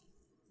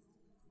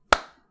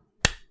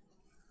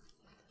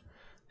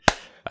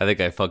I think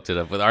I fucked it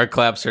up. With our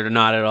claps are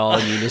not at all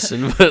in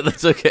unison, but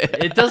that's okay.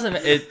 It doesn't.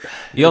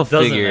 You'll it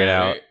doesn't figure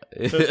matter.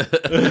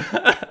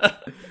 it out.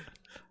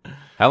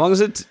 How long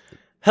is it?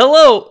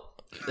 Hello,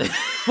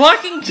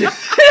 fucking.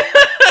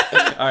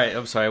 All right,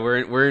 I'm sorry.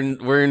 We're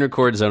in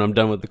record zone. I'm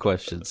done with the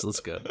questions.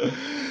 Let's go.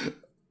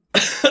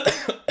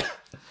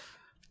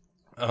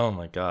 Oh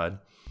my god.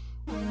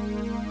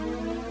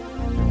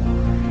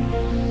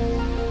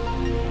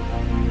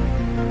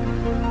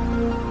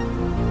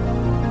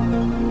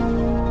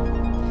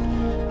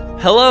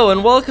 Hello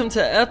and welcome to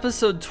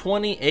episode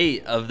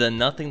 28 of the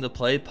Nothing to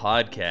Play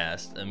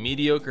podcast, a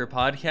mediocre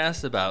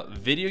podcast about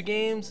video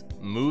games,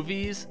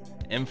 movies,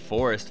 and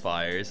forest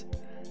fires.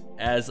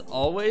 As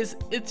always,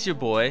 it's your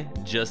boy,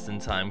 Justin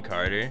Time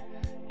Carter,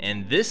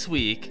 and this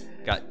week,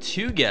 got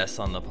two guests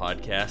on the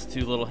podcast,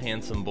 two little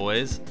handsome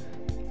boys.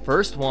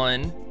 First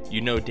one, you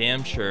know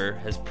damn sure,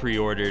 has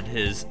pre-ordered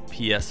his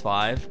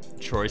PS5,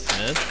 Troy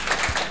Smith.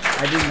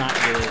 I did not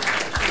get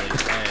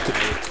it,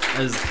 actually.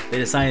 As they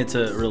decided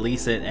to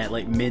release it at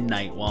like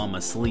midnight while I'm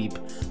asleep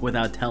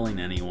without telling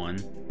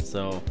anyone.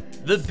 So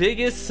The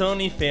biggest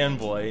Sony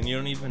fanboy, and you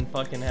don't even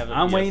fucking have a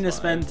I'm PS5. waiting to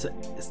spend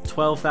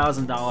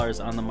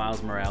 $12,000 on the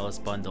Miles Morales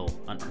bundle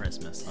on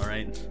Christmas,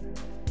 alright?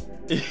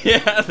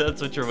 Yeah,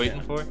 that's what you're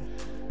waiting for.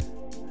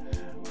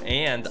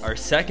 And our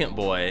second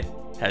boy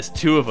has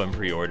two of them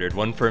pre-ordered,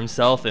 one for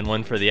himself and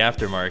one for the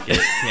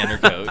aftermarket, Tanner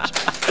Coach.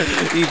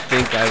 You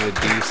think I would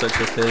do such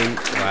a thing?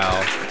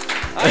 Wow.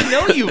 I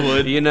know you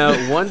would. You know,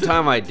 one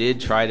time I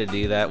did try to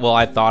do that. Well,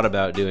 I thought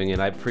about doing it.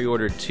 I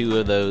pre-ordered two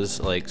of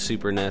those like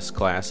Super NES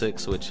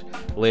classics, which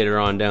later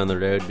on down the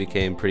road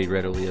became pretty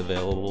readily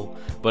available.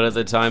 But at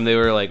the time, they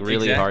were like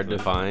really hard to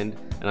find,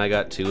 and I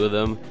got two of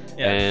them.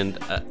 Yeah.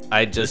 And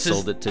I just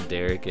sold it to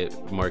Derek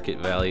at market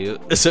value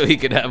so he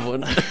could have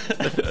one.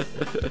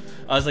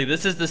 I was like,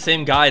 this is the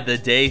same guy the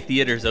day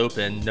theaters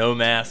open, no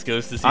mask,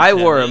 goes to see I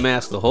wore a Tenet.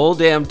 mask the whole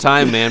damn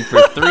time, man,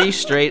 for 3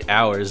 straight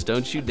hours.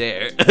 Don't you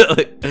dare.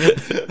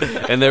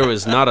 And there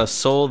was not a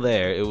soul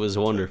there. It was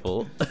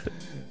wonderful.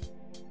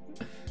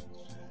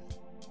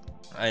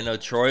 I know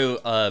Troy,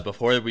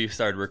 before we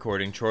started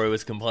recording, Troy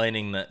was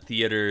complaining that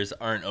theaters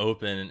aren't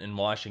open in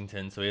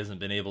Washington, so he hasn't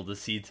been able to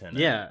see Tenet.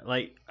 Yeah,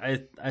 like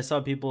I saw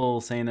people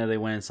saying that they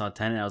went and saw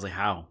Tenet. I was like,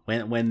 how?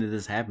 When did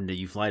this happen? Did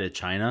you fly to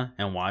China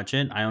and watch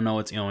it? I don't know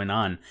what's going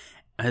on.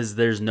 Because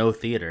there's no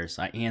theaters.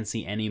 I can't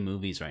see any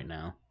movies right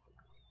now.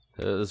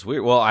 It's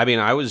weird. Well, I mean,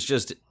 I was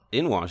just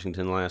in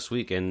Washington last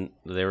week, and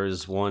there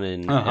was one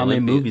in. How many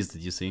Olympia. movies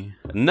did you see?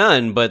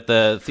 None, but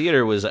the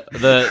theater was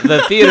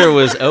the theater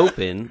was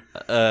open.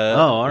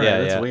 All right,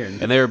 that's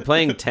weird. And they were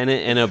playing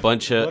Tenet and a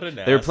bunch What of.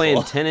 an They were playing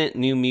asshole. Tenet,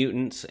 New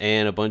Mutants,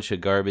 and a bunch of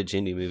garbage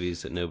indie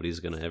movies that nobody's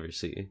gonna ever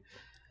see.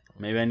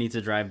 Maybe I need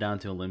to drive down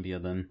to Olympia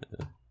then.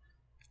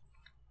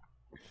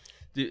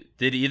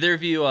 Did either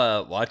of you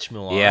watch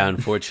Mulan? Yeah,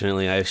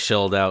 unfortunately, I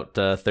shelled out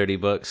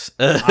 $30.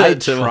 I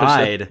to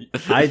watch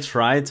it. I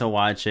tried to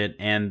watch it,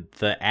 and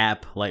the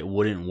app like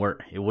wouldn't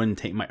work. It wouldn't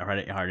take my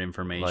credit card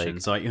information,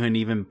 Like- so I couldn't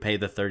even pay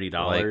the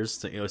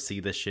 $30 to go see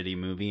the shitty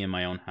movie in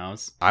my own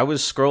house. I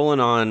was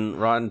scrolling on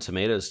Rotten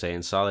Tomatoes today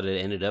and saw that it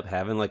ended up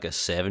having like a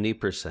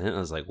 70%. I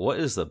was like, what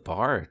is the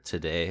bar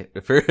today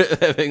for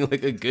having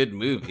like a good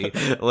movie?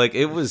 Like,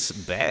 it was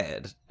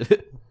bad.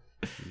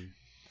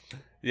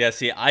 Yeah,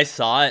 see, I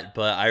saw it,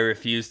 but I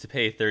refused to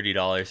pay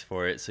 $30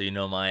 for it, so you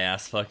know my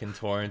ass fucking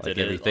torrented Like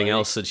it. everything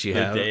else that you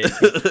the have.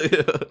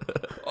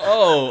 day-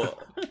 Oh,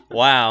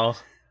 wow.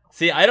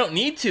 See, I don't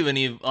need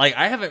to I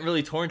haven't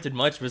really torrented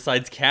much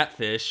besides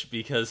Catfish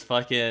because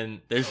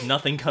fucking there's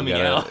nothing coming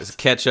You gotta out.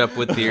 catch up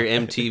with your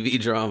MTV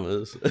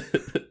dramas.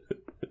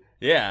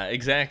 Yeah,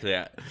 exactly.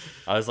 I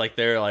was like,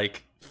 they're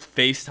like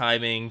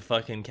FaceTiming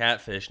fucking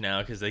Catfish now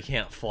because they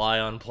can't fly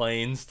on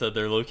planes to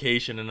their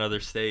location in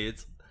other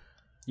states.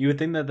 You would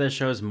think that this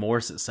show is more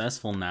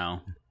successful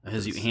now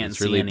because you can't It's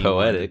see really anyone.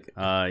 poetic.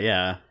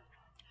 Yeah.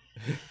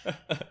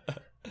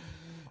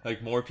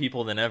 Like more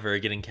people than ever are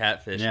getting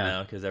Catfish Yeah.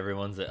 now because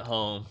everyone's at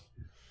home.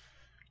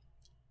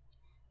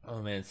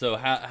 Oh man, so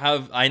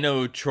how I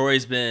know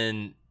Troy's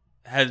been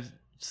has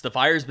the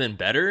fire's been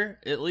better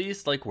at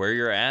least like where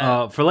you're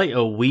at. For like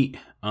a week,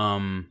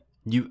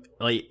 you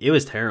like it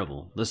was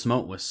terrible. The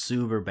smoke was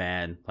super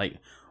bad. Like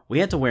we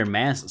had to wear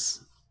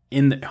masks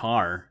in the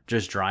car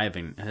just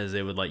driving because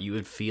it would like you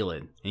would feel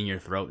it in your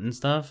throat and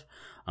stuff.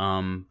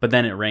 But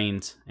then it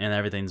rained and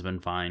everything's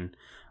been fine.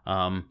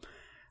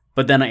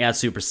 But then I got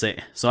super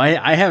sick, so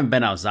I haven't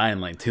been outside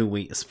in like 2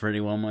 weeks pretty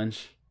well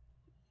much.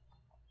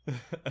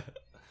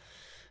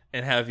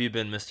 And how have you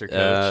been, Mr.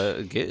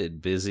 Coach?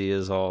 Good. Busy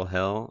as all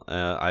hell.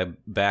 I'm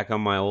back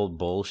on my old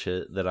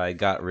bullshit that I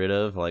got rid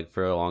of like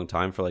for a long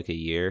time, for like a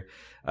year.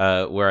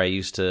 where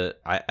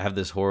I have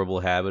this horrible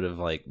habit of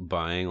like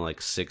buying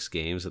like 6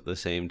 games at the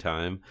same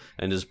time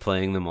and just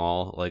playing them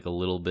all like a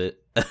little bit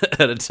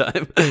at a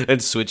time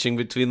and switching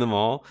between them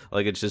all.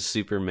 Like it's just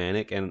super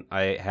manic, and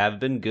I have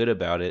been good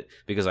about it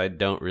because I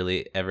don't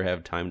really ever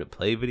have time to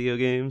play video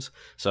games.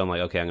 So I'm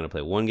like, okay, I'm going to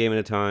play one game at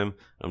a time.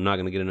 I'm not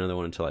going to get another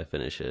one until I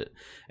finish it.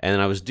 And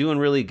I was doing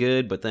really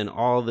good, but then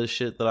all the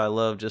shit that I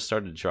love just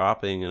started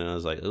dropping, and I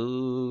was like,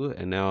 ooh,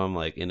 and now I'm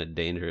like in a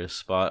dangerous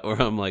spot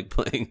where I'm like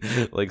playing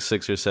like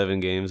 6 or 7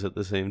 games at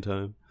the same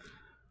time.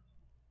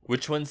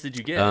 Which ones did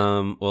you get?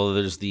 Well,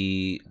 there's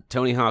the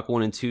Tony Hawk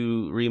 1 and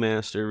 2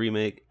 remaster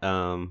remake.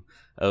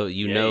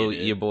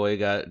 Your boy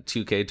got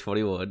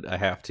 2K21. I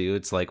have to.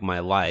 It's like my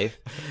life.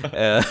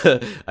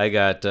 I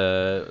got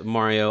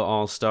Mario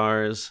All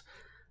Stars,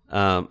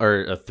 or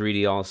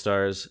 3D All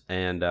Stars,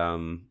 and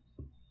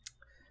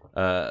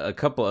a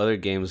couple other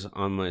games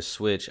on my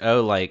Switch.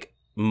 Oh, like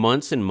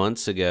months and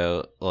months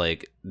ago,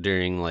 like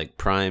during like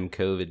prime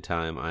COVID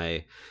time,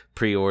 I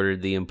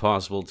pre-ordered the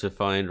impossible to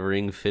find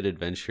Ring Fit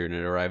Adventure, and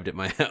it arrived at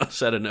my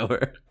house out of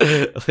nowhere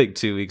like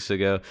 2 weeks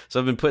ago. So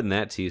I've been putting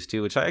that to use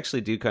too, which I actually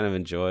do kind of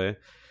enjoy.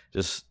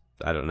 Just,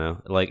 I don't know,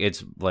 like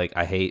it's like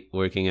I hate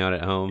working out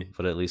at home,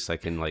 but at least I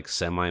can like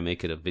semi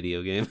make it a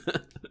video game.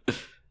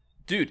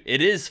 Dude,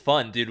 it is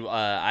fun, dude.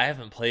 I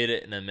haven't played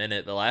it in a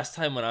minute. The last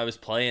time when I was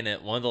playing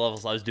it, one of the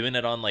levels I was doing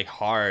it on like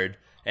hard,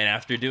 and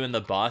after doing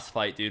the boss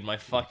fight, dude, my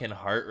fucking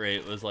heart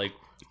rate was like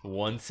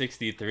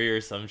 163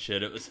 or some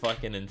shit. It was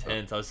fucking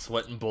intense. I was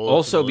sweating bullets.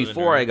 Also,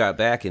 before I got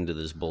back into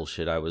this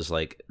bullshit, I was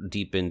like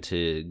deep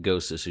into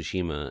Ghost of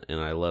Tsushima,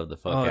 and I love the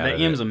fuck out of it. That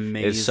game's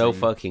amazing. It's so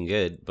fucking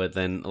good. But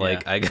then,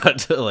 like, I got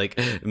to like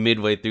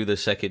midway through the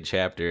second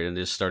chapter and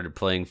just started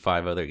playing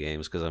 5 other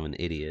games because I'm an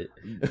idiot.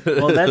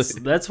 Well,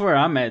 that's where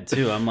I'm at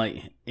too. I'm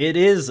like,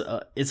 it's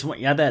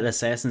that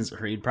Assassin's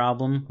Creed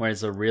problem where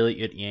it's a really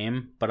good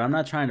game, but I'm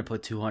not trying to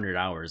put 200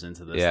 hours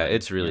into this. Yeah, thing,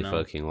 it's really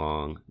fucking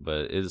long,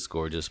 but it's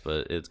gorgeous.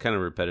 But it's kind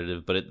of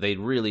repetitive. But they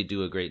really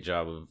do a great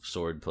job of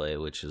sword play,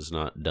 which is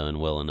not done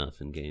well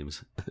enough in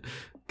games,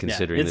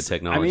 considering the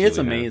technology. I mean, it's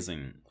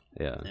amazing.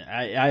 Yeah,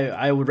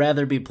 I would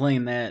rather be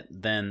playing that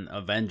than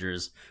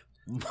Avengers,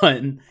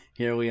 but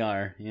here we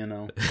are.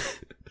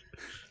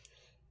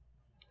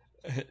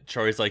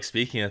 Troy's like,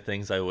 speaking of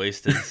things I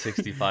wasted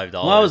 $65.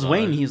 Well, I was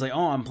waiting. He was like,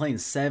 "Oh, I'm playing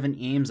 7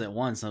 games at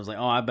once." And I was like,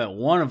 "Oh, I bet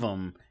one of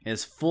them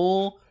is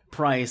full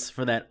price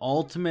for that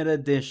Ultimate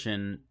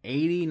Edition,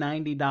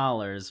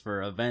 $80-$90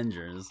 for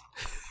Avengers."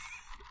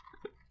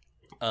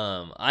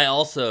 I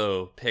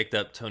also picked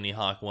up Tony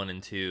Hawk 1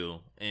 and 2,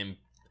 and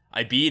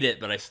I beat it,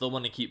 but I still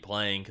want to keep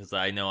playing because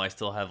I know I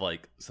still have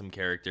like some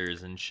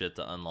characters and shit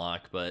to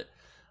unlock, but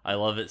I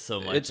love it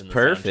so much. It's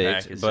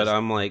perfect, but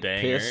I'm like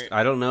pissed.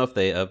 I don't know if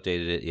they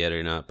updated it yet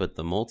or not, but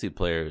the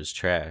multiplayer is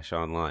trash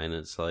online.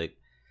 It's like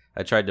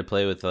I tried to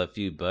play with a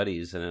few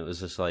buddies, and it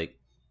was just like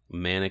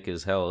manic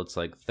as hell. It's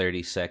like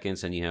 30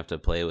 seconds, and you have to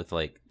play with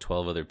like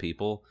 12 other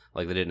people.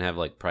 Like they didn't have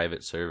like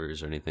private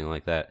servers or anything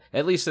like that.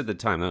 At least at the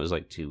time, that was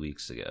like 2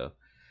 weeks ago.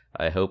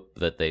 I hope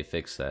that they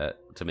fix that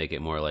to make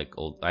it more like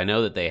old. I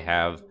know that they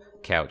have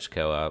couch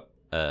co-op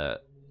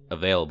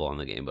available on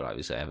the game, but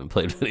obviously I haven't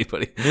played with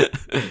anybody.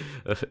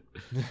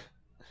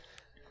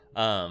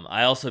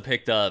 I also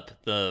picked up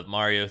the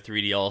Mario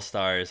 3D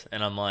All-Stars,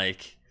 and I'm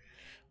like,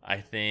 I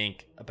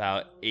think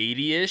about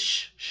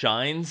 80-ish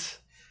shines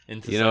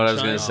into Sunshine. You know what I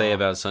was going to say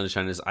about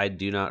Sunshine is I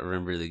do not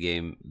remember the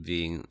game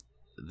being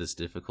this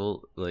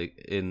difficult. Like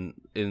in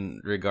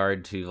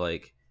regard to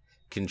like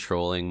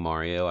controlling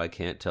Mario, I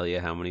can't tell you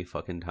how many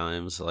fucking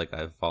times like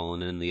I've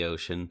fallen in the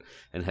ocean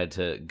and had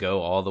to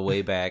go all the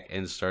way back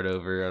and start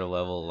over at a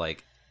level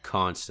like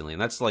constantly,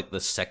 and that's like the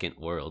second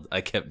world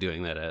I kept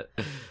doing that at.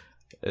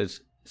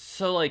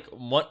 So like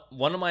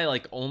one of my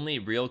like only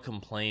real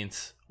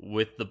complaints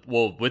with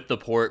the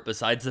port,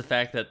 besides the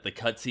fact that the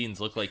cutscenes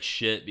look like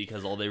shit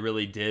because all they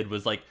really did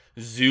was like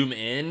zoom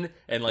in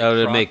and like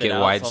to make it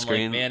widescreen. So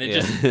like, man, it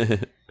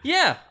just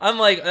yeah, I'm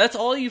like, that's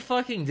all you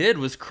fucking did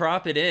was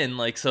crop it in.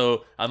 Like,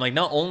 so I'm like,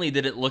 not only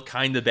did it look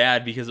kind of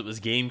bad because it was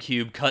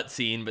GameCube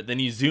cutscene, but then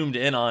you zoomed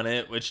in on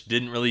it, which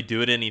didn't really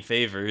do it any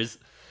favors.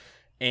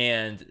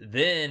 And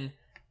then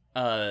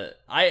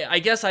I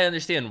guess I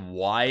understand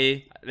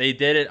why they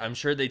did it. I'm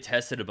sure they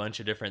tested a bunch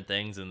of different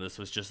things, and this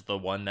was just the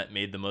one that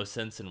made the most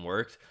sense and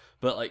worked.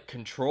 But like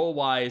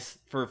control-wise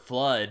for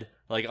Flood,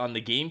 like on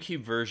the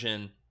GameCube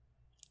version,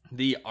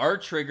 the R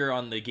trigger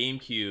on the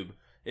GameCube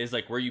is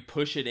like where you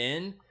push it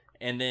in,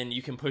 and then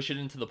you can push it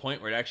into the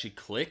point where it actually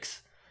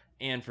clicks.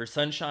 And for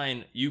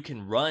Sunshine, you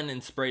can run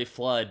and spray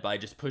Flood by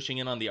just pushing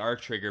in on the R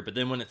trigger, but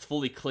then when it's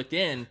fully clicked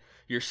in,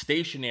 you're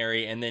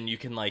stationary, and then you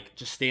can like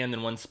just stand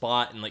in one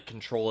spot and like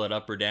control it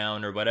up or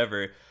down or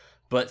whatever.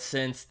 But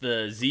since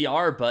the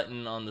ZR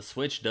button on the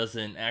Switch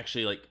doesn't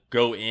actually like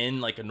go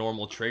in like a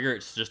normal trigger,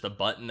 it's just a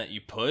button that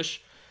you push,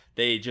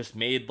 they just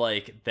made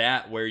like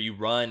that where you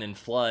run and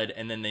Flood,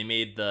 and then they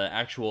made the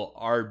actual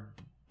R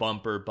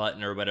bumper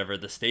button or whatever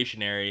the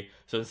stationary,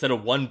 so instead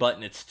of one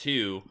button it's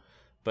 2.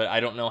 But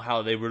I don't know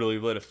how they really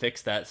would have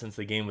fixed that since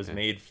the game was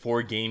made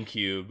for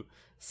GameCube.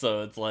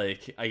 So it's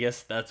like, I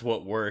guess that's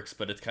what works,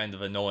 but it's kind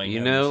of annoying. You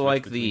having to know, switch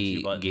like between the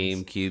two buttons.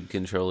 GameCube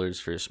controllers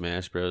for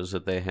Smash Bros.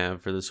 That they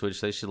have for the Switch,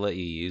 they should let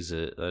you use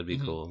it. That'd be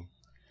cool.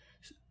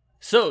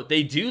 So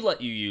they do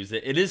let you use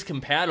it. It is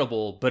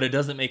compatible, but it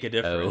doesn't make a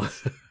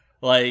difference. Oh.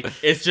 Like,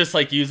 it's just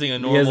like using a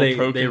normal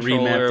Pro they controller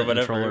remap or the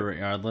whatever. controller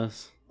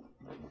regardless.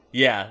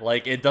 Yeah,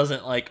 like it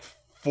doesn't like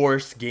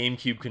force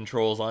GameCube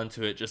controls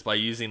onto it just by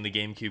using the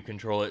GameCube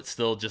controller. It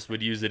still just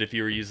would use it if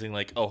you were using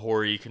like a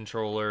Hori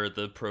controller or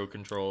the Pro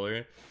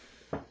controller.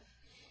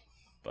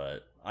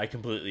 But I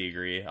completely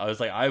agree. I was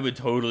like, I would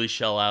totally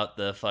shell out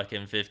the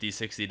fucking $50,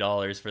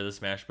 $60 for the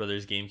Smash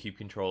Brothers GameCube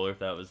controller if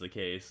that was the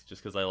case,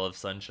 just because I love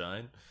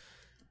Sunshine.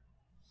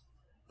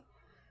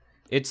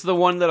 It's the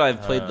one that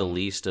I've played the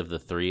least of the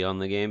three on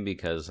the game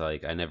because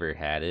like I never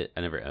had it.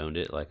 I never owned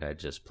it. Like I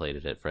just played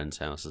it at friends'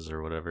 houses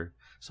or whatever.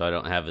 So I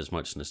don't have as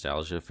much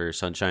nostalgia for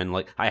Sunshine.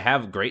 Like I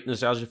have great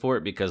nostalgia for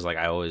it because like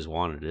I always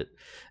wanted it.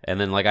 And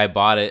then like I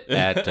bought it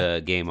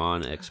at Game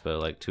On Expo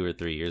like 2 or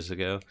 3 years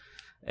ago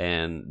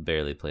and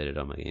barely played it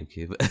on my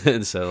GameCube.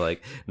 And so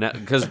like now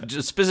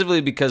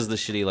specifically because the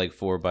shitty like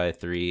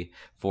 4x3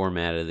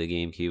 format of the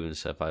GameCube and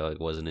stuff, I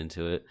like wasn't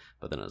into it.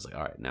 But then I was like,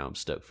 all right, now I'm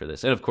stoked for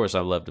this. And of course,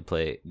 I'd love to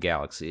play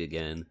Galaxy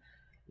again.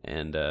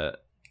 And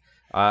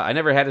I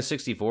never had a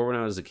 64 when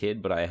I was a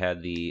kid, but I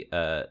had the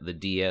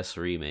DS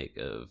remake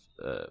of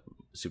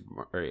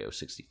Super Mario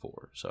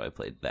 64, so I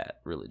played that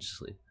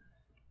religiously.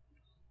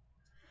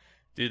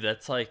 Dude,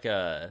 that's like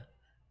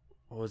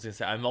what was I gonna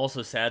say? I'm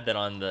also sad that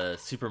on the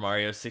Super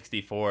Mario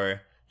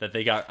 64 that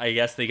I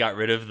guess they got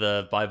rid of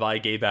the "Bye Bye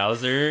Gay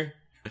Bowser"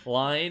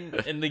 line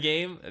in the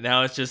game.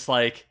 Now it's just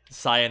like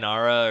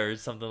 "Sayonara" or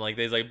something like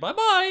that. He's like "Bye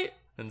Bye"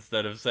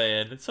 instead of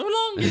saying "So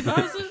long, Gay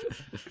Bowser."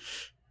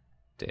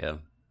 Damn,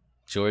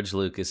 George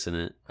Lucas in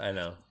it. I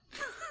know.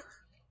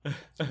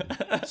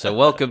 So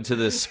welcome to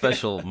this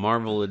special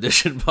Marvel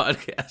Edition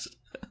podcast.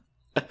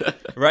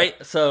 Right?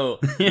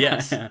 So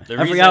yes, I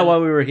forgot why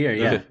we were here.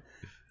 Yeah.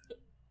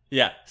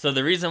 Yeah, so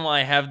the reason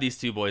why I have these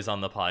two boys on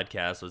the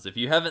podcast was if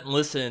you haven't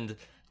listened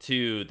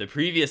to the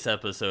previous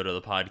episode of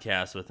the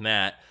podcast with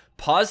Matt,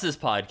 pause this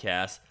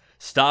podcast,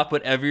 stop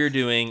whatever you're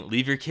doing,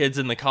 leave your kids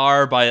in the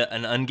car by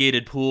an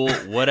ungated pool,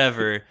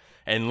 whatever,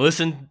 and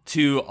listen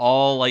to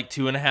all like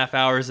 2.5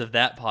 hours of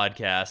that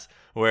podcast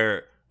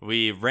where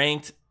we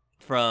ranked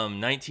from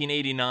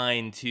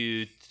 1989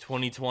 to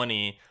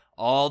 2020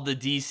 all the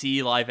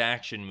DC live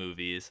action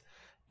movies.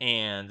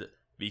 And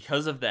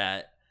because of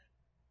that,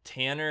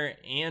 Tanner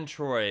and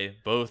Troy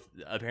both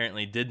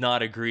apparently did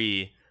not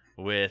agree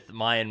with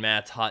my and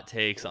Matt's hot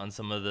takes on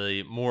some of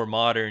the more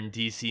modern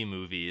DC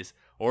movies.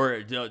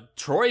 Or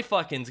Troy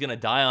fucking's gonna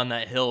die on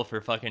that hill for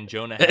fucking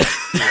Jonah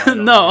Hex.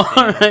 No,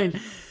 all right.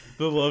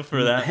 The love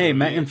for that. Hey,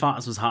 movie. Megan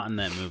Fox was hot in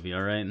that movie.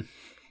 All right.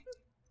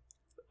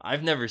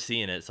 I've never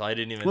seen it, so I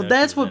didn't even. Well, know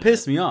that's she was what in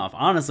pissed me off.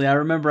 Honestly, I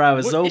remember I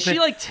was so. Is she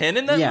like 10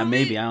 in that movie? Yeah,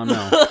 maybe, I don't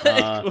know.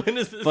 Like, when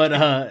is this?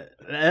 But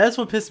that's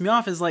what pissed me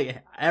off is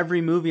like every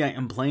movie I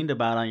complained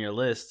about on your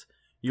list,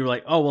 you were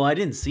like, oh well, I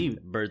didn't see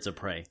Birds of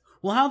Prey.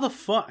 Well, how the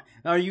fuck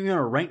are you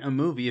gonna rank a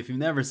movie if you've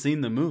never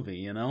seen the movie?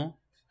 You know.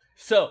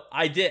 So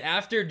I did.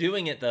 After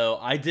doing it though,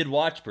 I did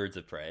watch Birds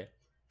of Prey.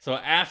 So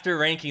after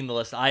ranking the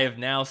list, I have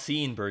now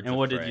seen Birds of Prey. And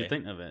what did you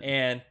think of it?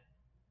 And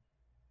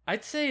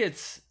I'd say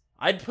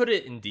I'd put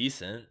it in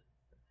decent.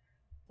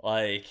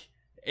 Like,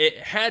 it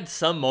had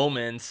some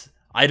moments.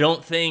 I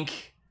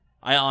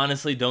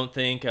honestly don't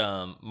think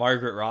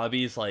Margaret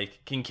Robbie's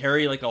like can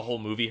carry like a whole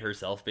movie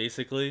herself,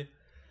 basically.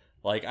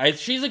 Like,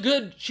 she's a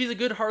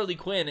good Harley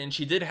Quinn, and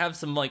she did have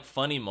some like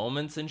funny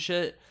moments and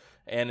shit.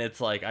 And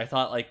it's like, I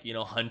thought like, you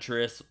know,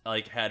 Huntress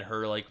like had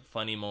her like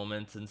funny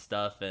moments and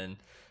stuff, and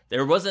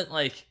there wasn't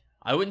like,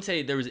 I wouldn't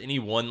say there was any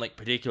one like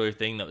particular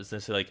thing that was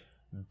necessarily like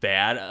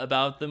bad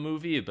about the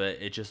movie,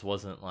 but it just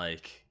wasn't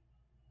like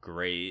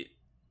great.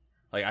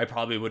 Like, I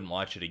probably wouldn't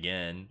watch it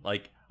again.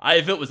 Like,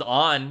 if it was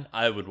on,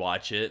 I would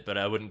watch it, but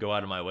I wouldn't go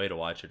out of my way to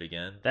watch it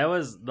again. That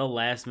was the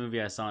last movie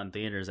I saw in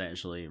theaters,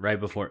 actually, right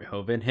before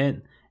COVID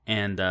hit,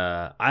 and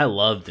I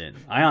loved it.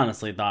 I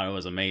honestly thought it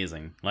was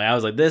amazing. Like, I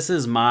was like, this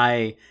is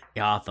my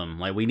Gotham.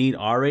 Like, we need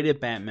R-rated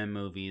Batman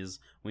movies.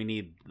 We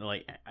need,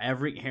 like,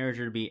 every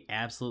character to be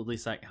absolutely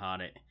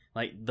psychotic.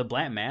 Like, the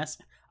Black Mask,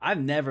 I've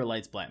never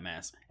liked Black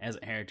Mask as a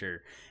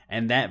character,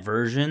 and that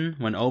version,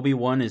 when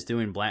Obi-Wan is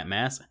doing Black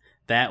Mask,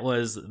 that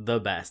was the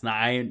best. Now,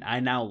 I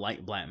now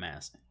like Black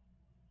Mask.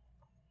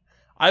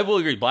 I will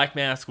agree. Black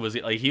Mask was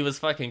like, he was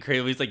fucking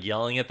crazy. He's like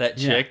yelling at that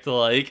chick to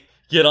like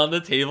get on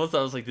the table. So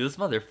I was like, this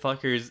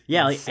motherfucker's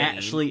like insane.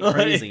 Actually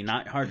crazy,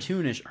 not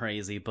cartoonish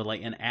crazy, but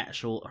like an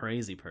actual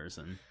crazy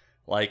person.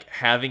 Like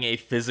having a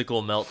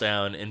physical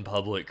meltdown in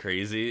public,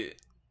 crazy.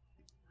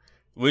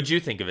 What'd you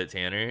think of it,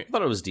 Tanner? I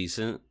thought it was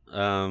decent.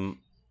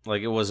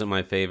 Like it wasn't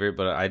my favorite,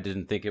 but I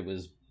didn't think it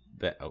was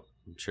bad. Oh,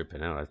 I'm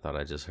tripping out. I thought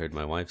I just heard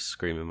my wife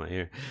scream in my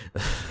ear.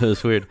 That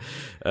was weird.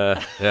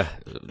 Yeah,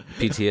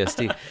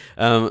 PTSD.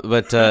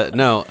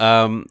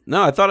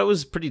 No, I thought it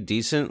was pretty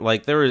decent.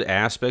 Like there were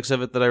aspects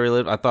of it that I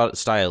really loved. I thought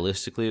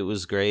stylistically it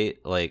was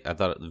great. Like I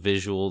thought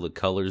the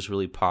colors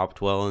really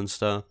popped well and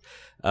stuff.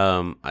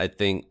 I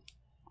think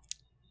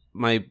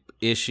my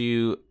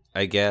issue,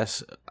 I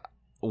guess,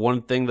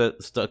 one thing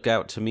that stuck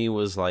out to me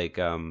was like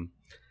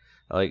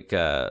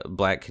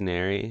Black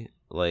Canary.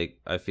 Like,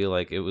 I feel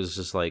like it was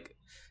just like,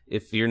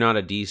 if you're not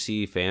a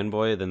DC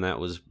fanboy, then that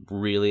was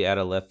really out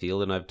of left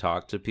field. And I've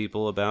talked to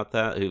people about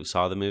that who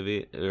saw the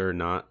movie or are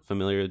not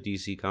familiar with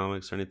DC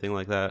comics or anything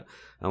like that.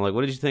 I'm like,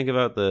 what did you think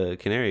about the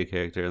Canary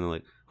character? And they're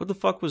like, what the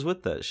fuck was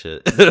with that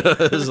shit?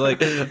 I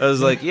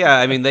was like, yeah,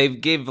 I mean, they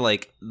gave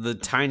like the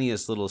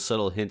tiniest little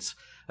subtle hints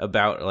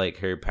about like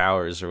her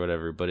powers or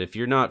whatever, but if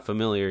you're not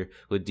familiar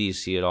with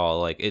DC at all,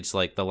 like, it's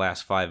like the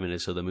last 5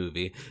 minutes of the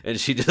movie and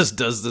she just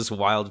does this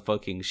wild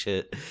fucking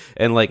shit,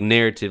 and like,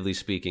 narratively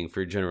speaking,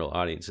 for general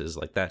audiences,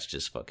 like, that's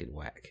just fucking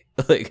whack.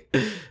 Like,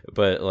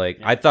 but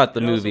like, I thought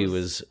the movie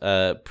was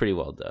pretty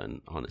well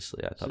done,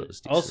 honestly. I thought it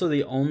was decent. Also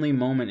the only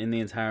moment in the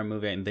entire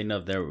movie I can think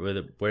of there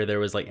where there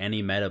was like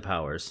any meta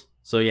powers.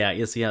 So yeah,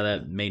 you see how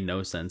that made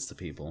no sense to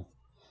people.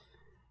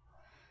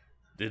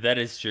 Dude, that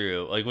is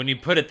true. Like, when you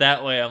put it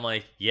that way, I'm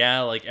like,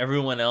 yeah, like,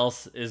 everyone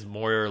else is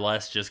more or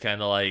less just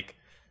kind of like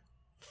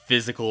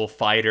physical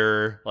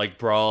fighter, like,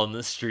 brawl in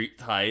the street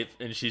type.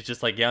 And she's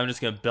just like, yeah, I'm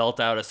just going to belt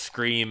out a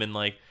scream and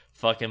like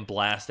fucking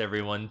blast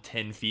everyone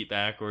 10 feet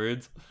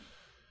backwards.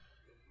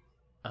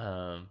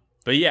 But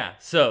yeah,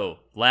 so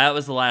that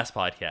was the last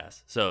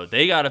podcast. So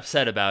they got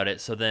upset about it.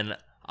 So then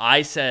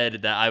I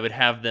said that I would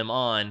have them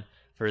on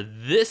for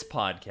this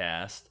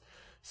podcast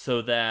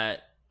so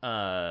that,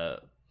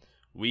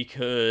 we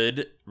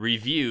could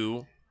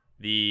review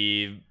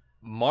the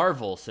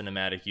Marvel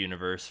Cinematic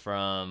Universe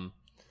from,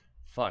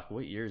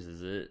 what years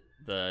is it?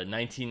 The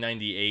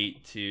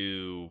 1998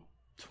 to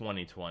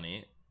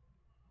 2020.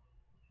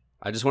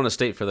 I just want to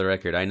state for the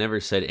record, I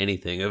never said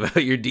anything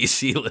about your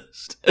DC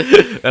list.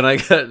 And I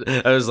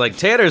was like,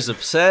 Tanner's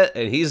upset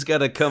and he's got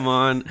to come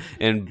on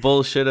and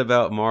bullshit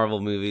about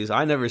Marvel movies.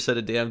 I never said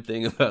a damn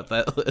thing about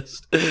that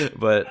list.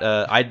 But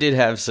I did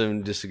have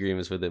some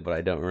disagreements with it, but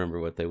I don't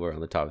remember what they were on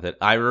the top of it.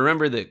 I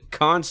remember that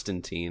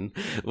Constantine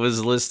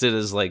was listed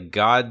as like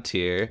God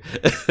tier.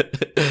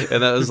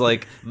 And that was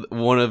like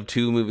one of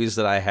two movies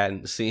that I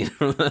hadn't seen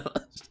from that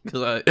list.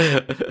 Because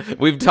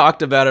we've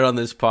talked about it on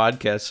this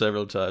podcast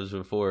several times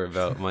before,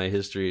 about my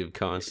history of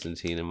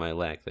Constantine and my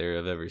lack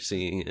thereof ever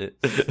seeing it.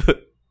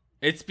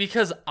 It's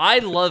because I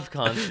love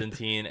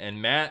Constantine,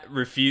 and Matt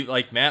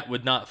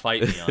would not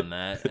fight me on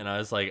that, and I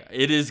was like,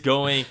 it is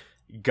going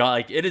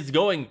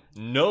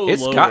no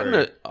it's lower.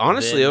 Gotten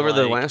honestly, over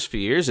the like, last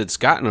few years, it's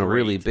gotten a great.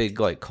 really big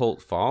like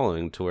cult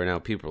following to where now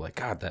people are like,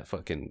 God, that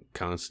fucking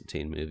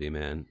Constantine movie,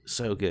 man,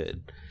 so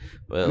good.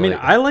 But I mean,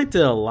 I liked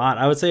it a lot.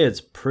 I would say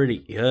it's pretty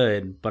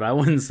good, but I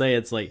wouldn't say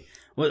it's like.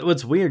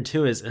 What's weird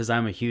too is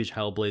I'm a huge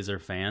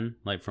Hellblazer fan,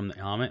 like from the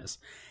comics,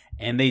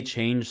 and they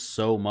changed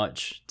so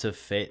much to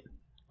fit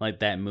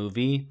like that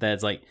movie that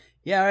it's like,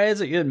 yeah,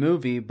 it's a good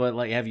movie, but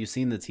like, have you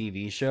seen the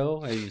TV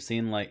show? Have you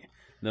seen like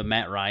the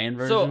Matt Ryan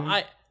version? So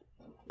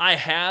I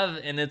have,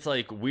 and it's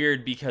like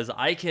weird because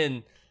I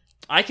can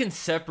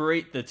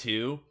separate the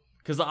two,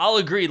 because I'll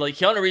agree, like,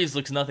 Keanu Reeves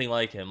looks nothing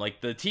like him. Like,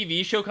 the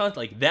TV show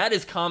like, that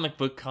is comic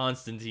book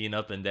Constantine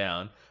up and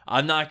down.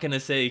 I'm not going to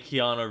say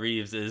Keanu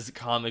Reeves is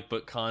comic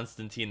book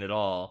Constantine at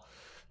all.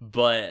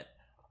 But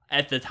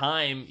at the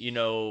time, you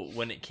know,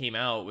 when it came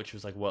out, which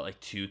was like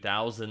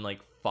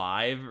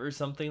 2005 or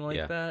something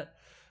like that,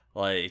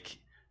 like,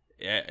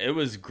 it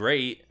was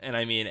great. And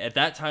I mean, at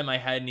that time, I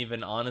hadn't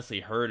even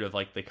honestly heard of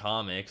like the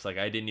comics. Like,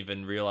 I didn't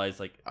even realize,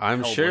 like,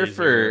 I'm sure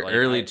for like,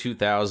 early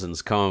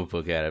 2000s comic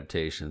book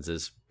adaptations,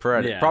 it's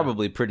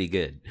probably pretty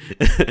good.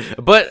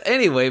 But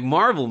anyway,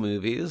 Marvel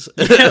movies.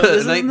 Yeah,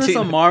 isn't this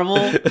a Marvel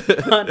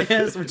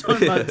podcast? We're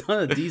talking about a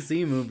ton of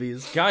DC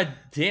movies. God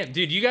damn,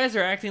 dude, you guys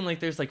are acting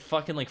like there's like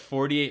fucking like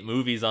 48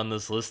 movies on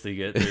this list to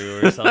get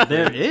through or something.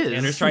 There is.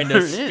 And they're trying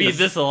to speed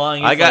this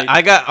along.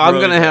 I'm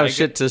gonna have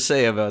shit to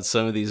say about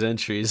some of these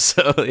entries,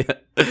 so yeah.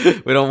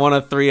 We don't want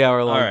a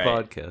 3-hour long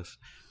podcast.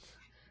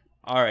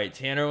 All right,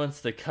 Tanner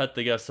wants to cut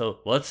the guff, so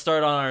let's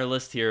start on our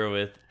list here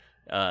with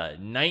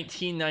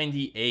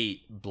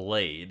 1998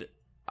 Blade.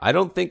 I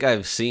don't think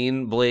I've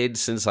seen Blade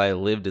since I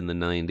lived in the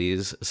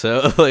 90s.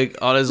 So, like,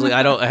 honestly,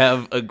 I don't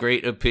have a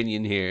great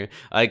opinion here.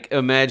 I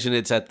imagine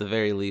it's at the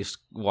very least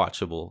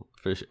watchable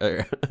for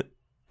sure.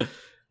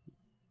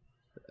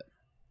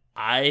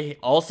 I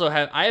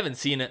haven't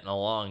seen it in a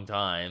long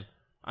time.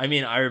 I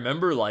mean, I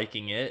remember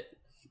liking it.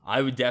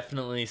 I would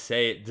definitely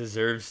say it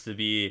deserves to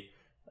be,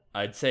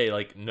 I'd say,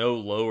 like, no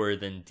lower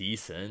than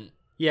decent.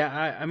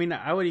 Yeah, I mean,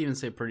 I would even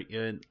say pretty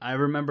good. I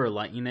remember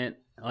liking it,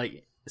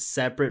 like,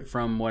 separate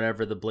from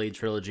whatever the Blade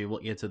trilogy. We'll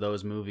get to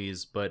those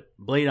movies, but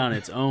Blade on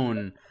its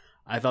own,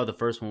 I thought the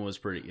first one was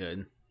pretty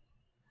good.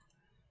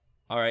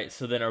 All right,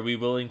 so then are we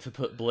willing to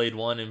put Blade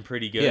 1 in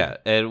pretty good? Yeah,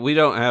 and we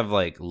don't have,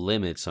 like,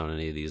 limits on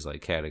any of these,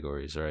 like,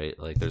 categories, right?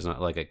 Like, there's not,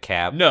 like, a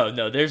cap.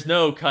 No, there's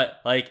no cut.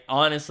 Like,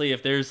 honestly,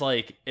 if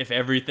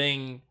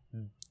everything,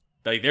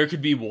 like, there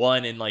could be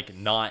one in, like,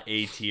 not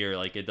A tier.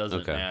 Like, it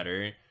doesn't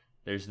matter.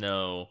 There's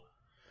no...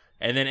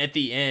 And then at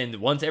the end,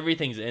 once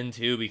everything's in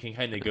too, we can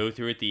kind of go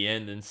through at the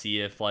end and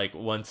see if like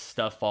once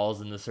stuff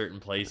falls into certain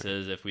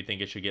places, if we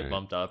think it should get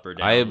bumped up or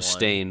down. I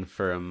abstain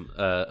from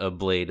a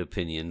Blade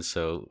opinion,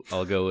 so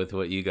I'll go with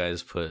what you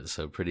guys put.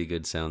 So pretty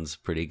good sounds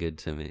pretty good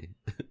to me.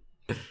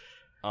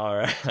 All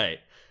right.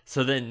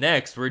 So then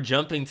next, we're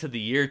jumping to the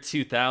year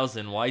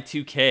 2000,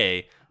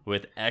 Y2K,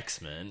 with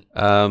X-Men.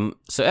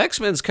 So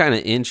X-Men's kind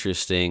of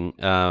interesting.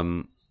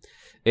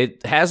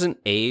 It hasn't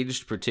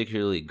aged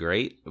particularly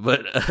great,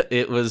 but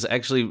it was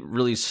actually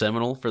really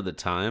seminal for the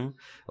time.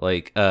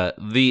 Like,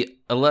 the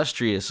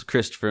illustrious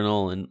Christopher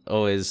Nolan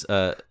always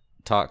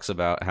talks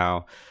about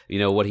how,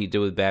 what he did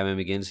with Batman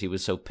Begins, he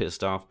was so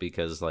pissed off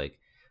because, like,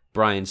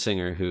 Bryan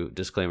Singer, who,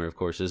 disclaimer, of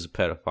course, is a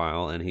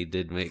pedophile, and he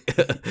did make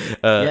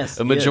a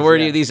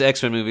majority of these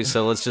X-Men movies,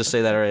 so let's just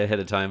say that right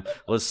ahead of time.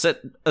 Let's set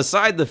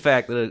aside the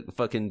fact that a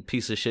fucking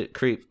piece of shit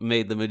creep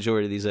made the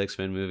majority of these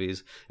X-Men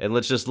movies, and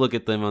let's just look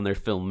at them on their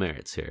film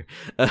merits here.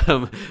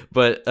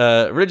 But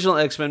original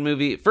X-Men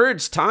movie, for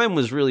its time,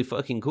 was really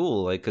fucking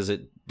cool, like, because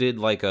it did,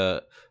 like,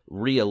 a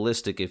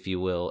realistic, if you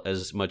will,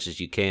 as much as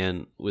you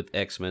can with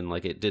X-Men,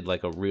 like, it did,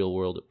 like, a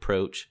real-world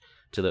approach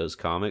to those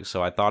comics,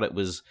 so I thought it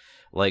was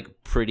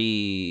like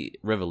pretty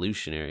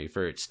revolutionary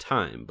for its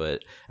time,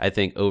 but I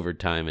think over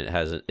time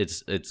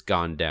it's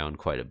gone down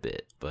quite a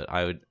bit. But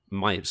I would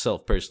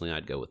myself personally,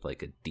 I'd go with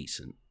like a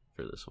decent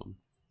for this one.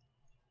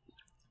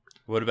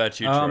 What about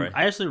you, Troy?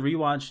 I actually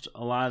rewatched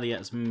a lot of the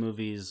X-Men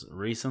movies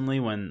recently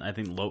when I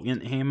think Logan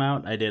came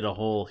out. I did a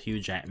whole Hugh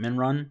Jackman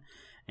run,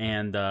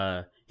 and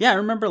I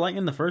remember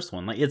liking the first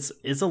one. Like it's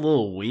a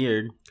little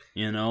weird,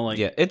 like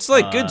it's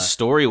like good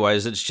story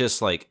wise. It's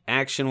just like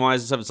action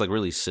wise and stuff. It's like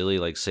really silly,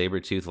 like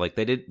Sabretooth. Like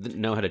they didn't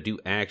know how to do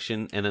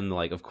action, and then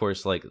like of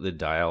course like the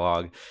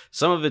dialogue.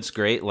 Some of it's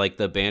great, like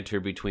the banter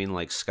between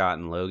like Scott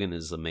and Logan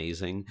is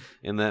amazing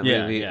in that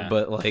movie. Yeah.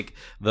 But like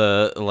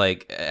the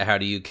how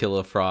do you kill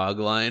a frog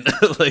line,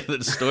 like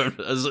that Storm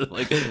does,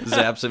 like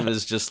zaps him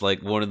is just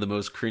like one of the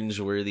most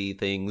cringeworthy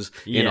things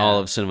in all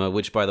of cinema.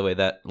 Which, by the way,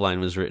 that line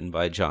was written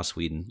by Joss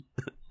Whedon.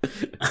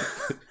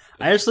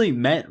 I actually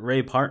met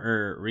Ray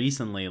Parker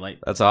recently.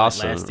 That's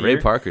awesome. Last Ray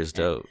year. Parker's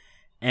dope.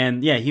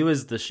 And yeah, he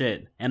was the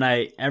shit. And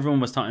everyone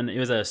was talking. It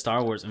was a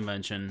Star Wars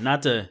convention.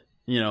 Not to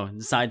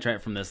sidetrack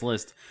from this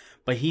list,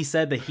 but he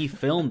said that he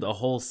filmed a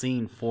whole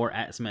scene for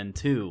X-Men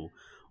 2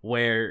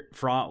 where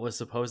Fraught was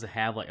supposed to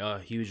have like a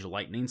huge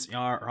lightning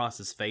scar across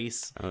his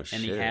face, and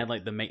he had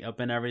like the makeup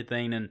and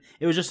everything, and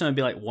it was just gonna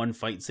be like one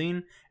fight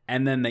scene,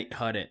 and then they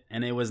cut it,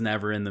 and it was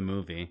never in the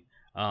movie.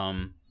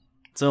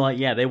 So, like,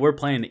 yeah, they were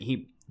planning to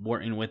keep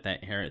working with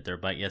that character,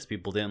 but yes,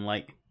 people didn't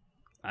they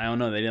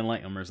didn't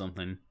like him or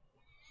something.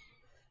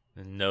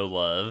 No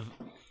love.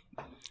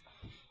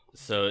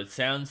 So it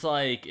sounds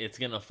like it's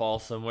going to fall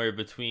somewhere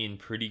between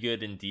pretty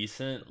good and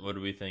decent. What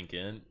are we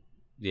thinking?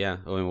 Yeah,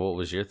 I mean, what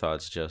was your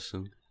thoughts,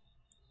 Justin?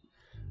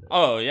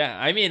 Oh, yeah.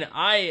 I mean,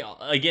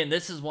 again,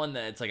 this is one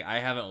that it's like I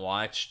haven't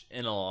watched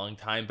in a long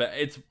time, but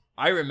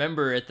I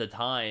remember at the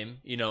time,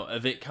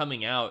 of it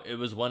coming out, it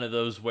was one of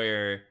those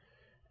where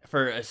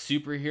for a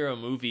superhero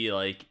movie,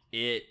 like,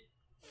 it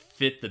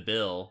fit the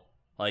bill.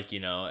 Like,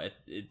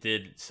 it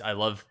did. I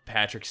love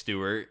Patrick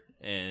Stewart,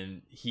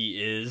 and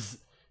he is,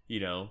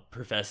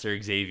 Professor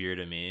Xavier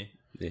to me.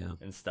 Yeah.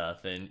 And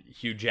stuff. And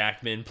Hugh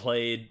Jackman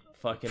played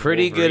fucking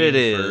pretty Wolverine good it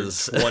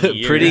is.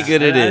 Pretty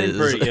good it is.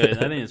 Pretty good.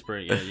 I think it's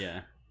pretty good,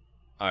 yeah.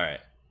 All right.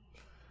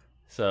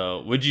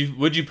 So, would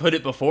you put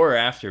it before or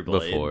after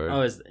Blade? Before.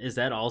 Oh, is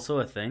that also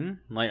a thing?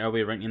 Like, are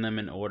we ranking them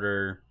in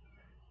order?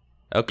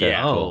 Okay,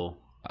 yeah. Cool.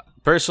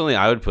 Personally,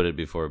 I would put it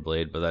before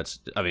Blade, but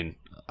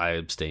I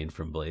abstained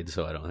from Blade,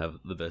 so I don't have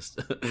the best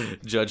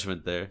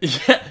judgment there.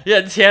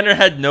 Yeah, Tanner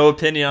had no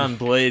opinion on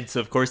Blade, so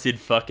of course he'd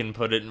fucking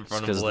put it in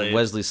front of Blade. Because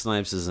Wesley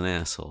Snipes is an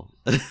asshole.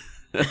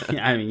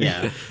 I mean,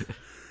 yeah.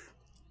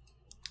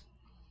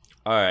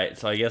 Alright,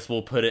 so I guess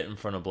we'll put it in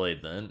front of Blade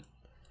then.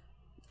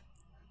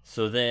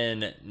 So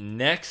then,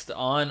 next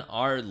on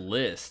our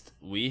list,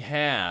 we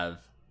have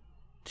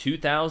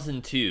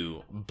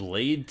 2002,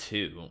 Blade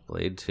 2.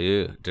 Blade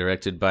 2,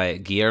 directed by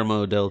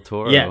Guillermo del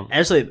Toro. Yeah,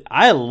 actually,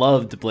 I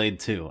loved Blade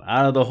 2.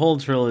 Out of the whole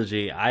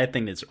trilogy, I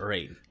think it's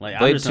great. Like,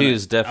 Blade 2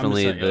 is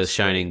definitely the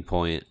shining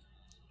point.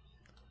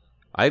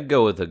 I'd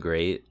go with a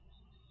great.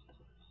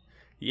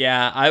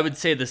 Yeah, I would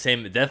say the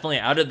same. Definitely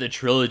out of the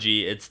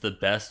trilogy, it's the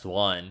best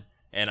one.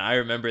 And I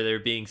remember there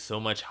being so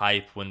much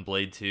hype when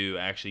Blade 2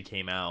 actually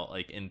came out,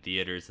 like in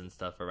theaters and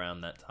stuff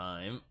around that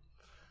time.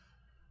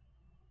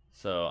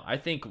 So I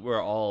think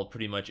we're all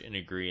pretty much in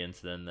agreement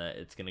then that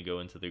it's going to go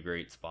into the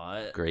great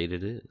spot. Great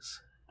it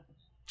is.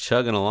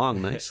 Chugging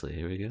along nicely.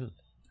 Here we go.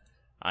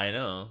 I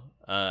know.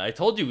 I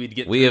told you we'd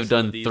get. We have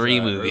done these,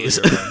 3 movies.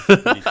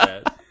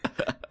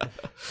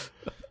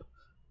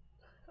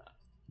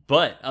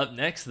 But up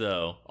next,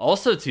 though,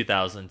 also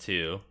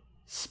 2002,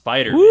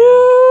 Spider-Man. Woo!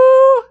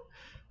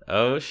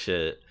 Oh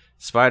shit.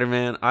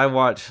 Spider-Man. I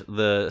watch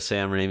the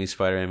Sam Raimi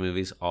Spider-Man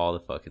movies all the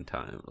fucking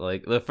time.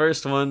 Like the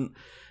first one,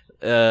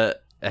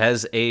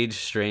 has aged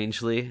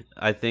strangely.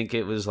 I think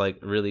it was like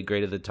really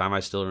great at the time. I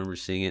still remember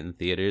seeing it in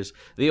theaters.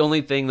 The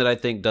only thing that I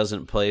think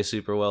doesn't play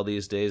super well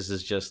these days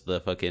is just the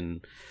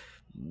fucking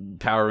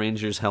Power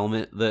Rangers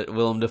helmet that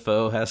Willem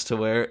Dafoe has to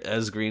wear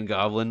as Green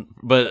Goblin.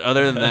 But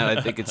other than that,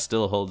 I think it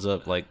still holds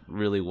up like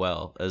really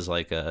well as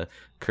like a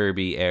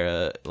Kirby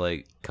era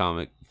like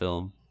comic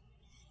film.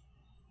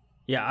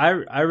 Yeah,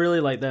 I really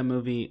like that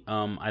movie.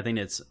 I think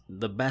it's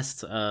the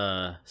best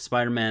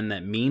Spider-Man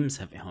that memes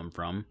have come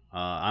from.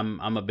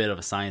 I'm a bit of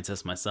a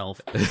scientist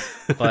myself,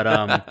 but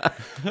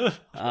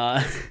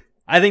I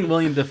think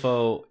William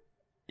Dafoe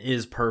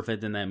is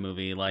perfect in that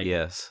movie. Like,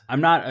 Yes.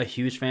 I'm not a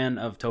huge fan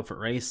of Topher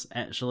Grace,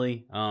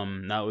 actually. Now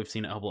that we've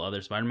seen a couple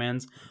other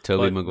Spider-Mans.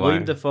 Tobey But Maguire.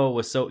 William Dafoe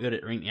was so good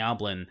at Green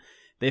Goblin.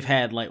 They've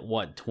had,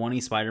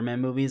 20 Spider-Man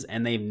movies,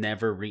 and they've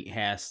never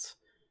recast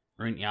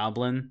Green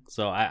Goblin.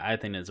 So I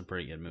think it's a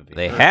pretty good movie.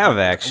 They Or have whatever,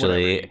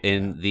 actually yeah.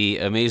 in The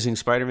Amazing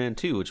Spider-Man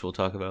 2, which we'll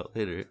talk about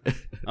later.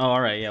 Oh,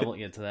 all right. Yeah, we'll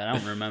get to that. I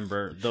don't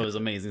remember those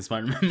Amazing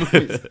Spider-Man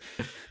movies.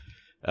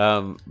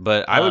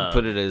 But I would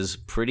put it as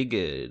pretty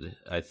good,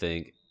 I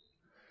think.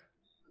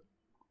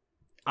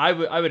 I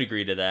would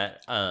agree to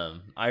that.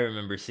 I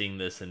remember seeing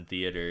this in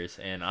theaters,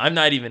 and I'm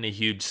not even a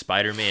huge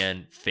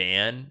Spider-Man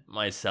fan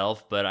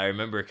myself, but I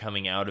remember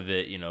coming out of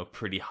it,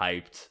 pretty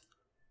hyped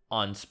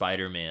on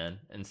Spider-Man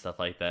and stuff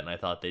like that, and I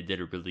thought they did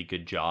a really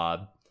good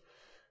job.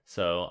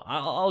 So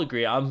I'll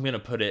agree. I'm gonna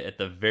put it at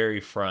the very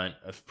front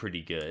of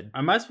pretty good.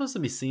 Am I supposed to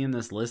be seeing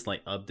this list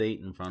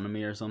update in front of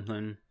me or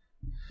something?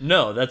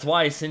 No, that's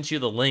why I sent you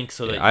the link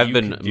so that I've you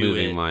been can do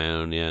moving it. my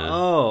own, yeah.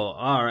 Oh,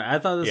 all right. I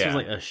thought this Yeah.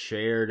 was a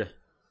shared.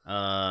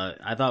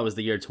 I thought it was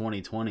the year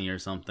 2020 or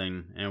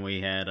something, and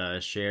we had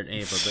shared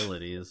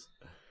abilities.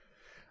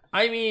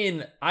 I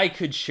mean, I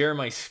could share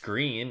my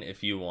screen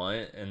if you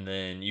want, and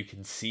then you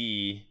can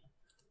see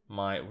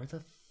my... Where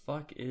the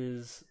fuck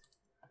is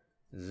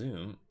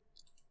Zoom?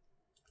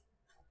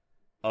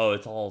 Oh,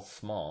 it's all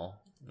small.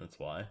 That's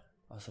why.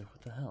 I was like,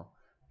 what the hell?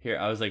 Here,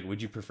 I was like,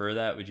 would you prefer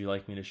that? Would you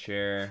like me to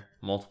share?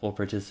 Multiple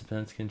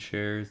participants can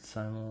share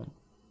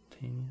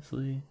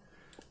simultaneously.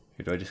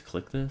 Here, do I just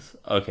click this?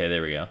 Okay,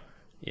 there we go.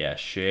 Yeah,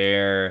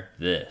 share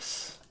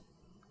this.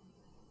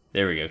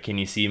 There we go. Can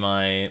you see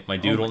my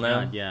doodle Oh my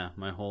now? God, yeah,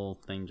 my whole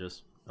thing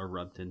just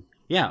erupted.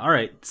 Yeah, all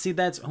right. See,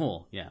 that's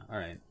cool. Yeah, all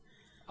right.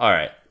 All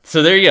right.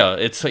 So there you go.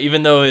 It's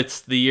even though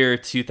it's the year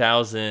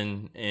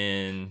 2000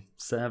 in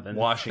 7.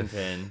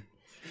 Washington.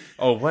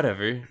 Oh,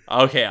 whatever.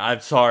 Okay, I'm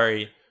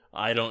sorry.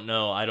 I don't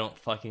know. I don't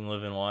fucking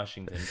live in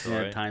Washington.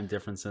 Sorry. Yeah, time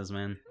differences,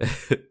 man.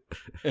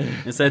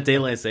 It's that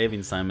daylight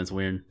savings time. It's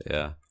weird.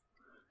 Yeah.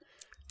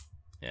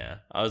 Yeah.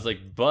 I was like,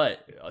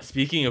 but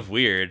speaking of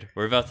weird,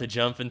 we're about to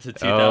jump into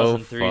Oh,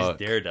 2003's fuck.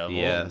 Daredevil.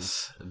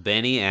 Yes.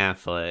 Benny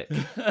Affleck.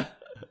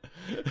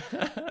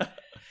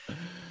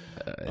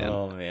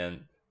 Oh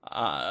man.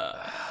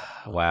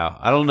 Wow.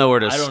 I don't know where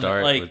to I don't know,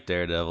 start like- with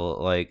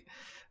Daredevil.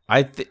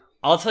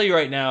 I'll tell you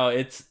right now,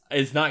 it's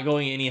not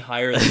going any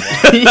higher than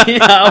one. Yeah,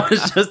 I was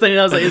just thinking.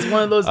 I was like, it's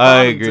one of those. I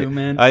bottom agree. two,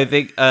 man. I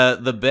think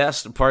the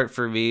best part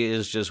for me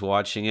is just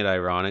watching it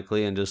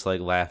ironically and just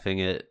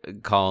laughing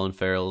at Colin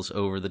Farrell's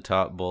over the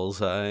top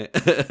bullseye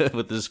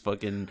with this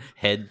fucking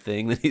head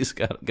thing that he's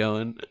got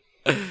going.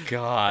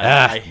 God,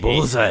 Ah, I hate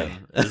Bullseye.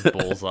 him as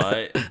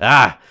Bullseye.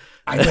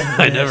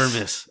 I never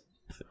miss.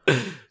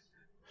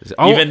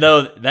 Even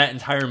though that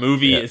entire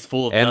movie is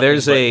full of and nothing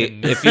there's but a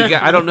him if you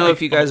I don't know if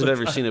you all guys have the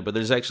ever time. seen it, but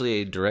there's actually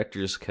a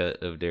director's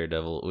cut of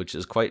Daredevil, which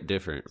is quite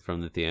different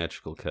from the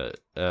theatrical cut.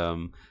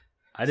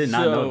 I did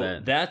not know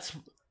that.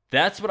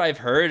 That's what I've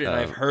heard, and Oh.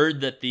 I've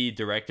heard that the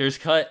director's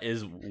cut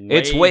is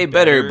It's way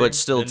better, but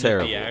still than the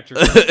terrible.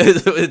 theatrical.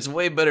 It's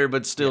way better,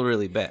 but still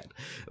really bad.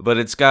 But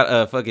it's got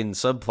a fucking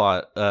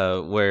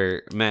subplot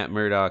where Matt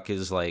Murdock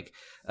is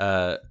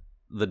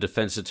the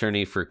defense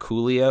attorney for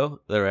Coolio,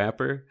 the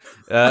rapper,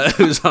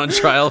 who's on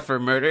trial for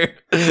murder.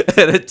 And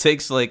it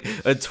takes a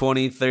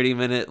 20-30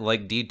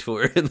 minute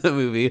detour in the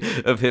movie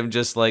of him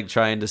just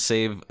trying to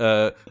save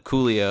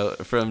Coolio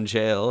from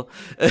jail.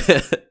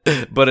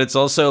 But it's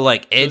also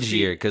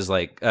edgier because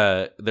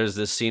there's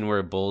this scene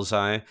where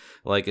Bullseye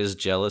is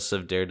jealous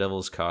of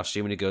Daredevil's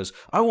costume and he goes,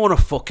 "I want a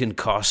fucking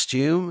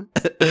costume."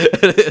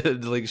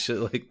 Shit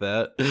like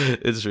that.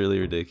 It's really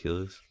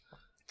ridiculous.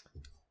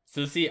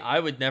 So see, I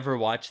would never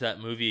watch that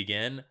movie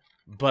again,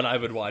 but I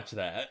would watch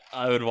that.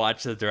 I would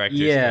watch the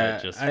director's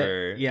cut just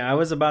for... I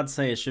was about to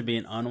say it should be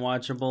an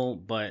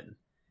unwatchable, but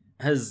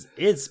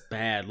it's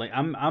bad.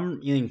 I'm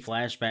getting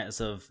flashbacks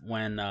of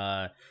when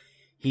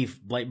he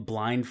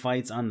blind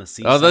fights on the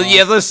seesaw. Oh,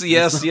 yes,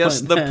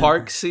 It's the that.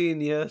 park scene,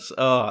 yes.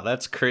 Oh,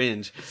 that's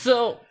cringe.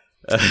 So,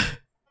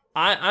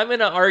 I'm going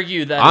to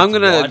argue that I'm it's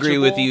gonna agree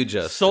with watchable you,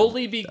 Justin.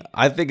 Solely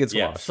I think it's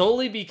watchable.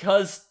 solely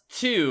because,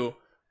 two,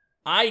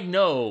 I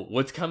know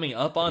what's coming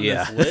up on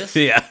this list,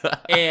 Yeah.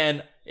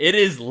 and it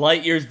is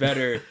light years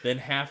better than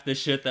half the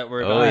shit that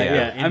we're Oh, about to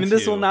yeah. get I mean,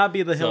 this will into. not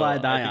be the hill So, I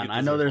die think on. it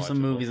I know there's deserves some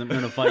watchable. movies I'm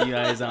going to fight you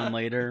guys on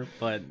later,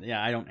 but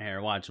yeah, I don't care.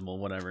 Watchable,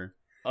 whatever.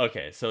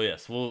 Okay, so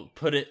yes, we'll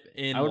put it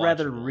in. I would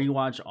rather watchable.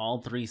 rewatch all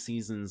 3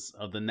 seasons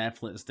of the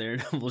Netflix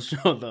Daredevil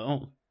show,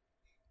 though.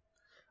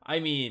 I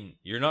mean,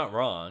 you're not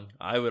wrong.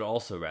 I would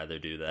also rather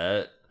do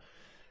that.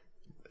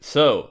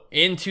 So,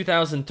 in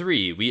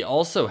 2003, we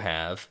also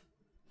have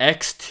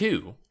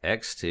X2.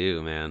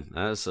 X2, man,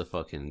 that's a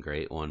fucking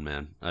great one,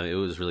 man. I mean, it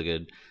was really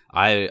good.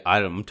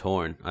 I'm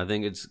torn. I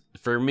think it's,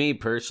 for me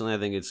personally, I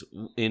think it's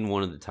in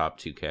one of the top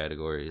 2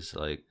 categories.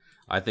 Like,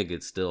 I think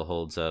it still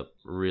holds up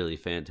really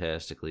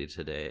fantastically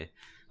today.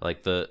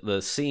 Like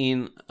the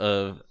scene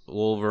of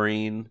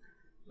Wolverine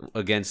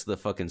against the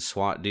fucking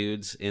SWAT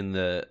dudes in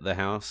the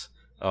house.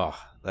 Oh,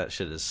 that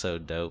shit is so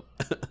dope.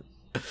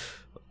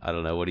 I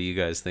don't know. What do you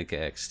guys think of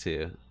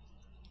X2?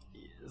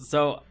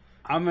 So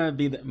I'm gonna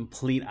be the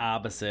complete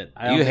opposite.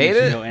 I don't You think hate it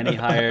should it? go any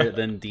higher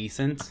than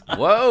decent.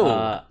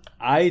 Whoa.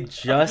 Like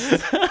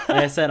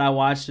I said, I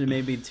watched it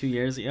maybe 2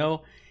 years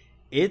ago.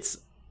 It's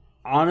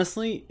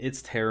honestly,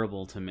 it's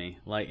terrible to me.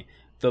 Like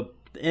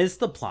it's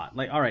the plot.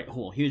 Like, all right,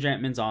 cool. Hugh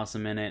Jackman's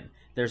awesome in it.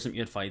 There's some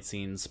good fight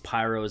scenes.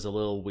 Pyro is a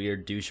little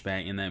weird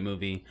douchebag in that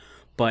movie,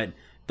 but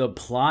the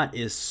plot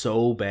is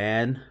so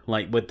bad.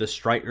 Like with the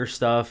Stryker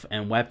stuff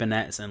and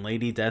Weaponettes and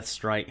Lady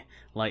Deathstrike,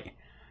 like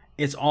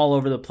it's all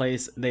over the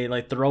place. They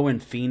like throw in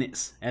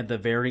Phoenix at the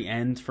very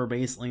end for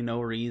basically no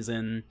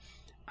reason.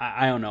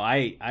 I don't know.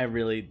 I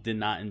really did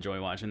not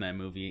enjoy watching that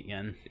movie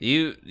again.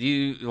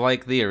 You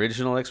like the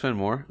original X-Men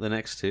more than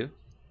X2?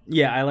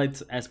 Yeah, I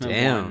liked X-Men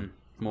Damn. 1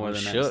 more I'm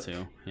than shook.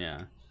 X2.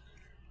 Yeah.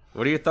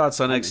 What are your thoughts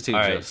on X2, All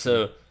right,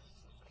 Justin?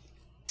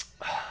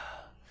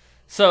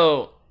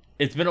 so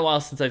it's been a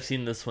while since I've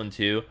seen this one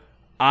too.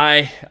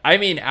 I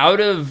mean, out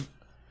of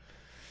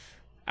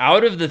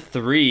the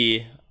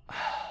 3,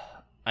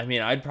 I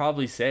mean, I'd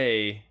probably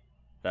say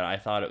that I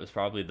thought it was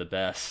probably the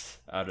best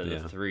out of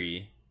the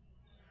 3.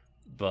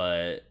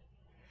 But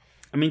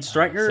I mean,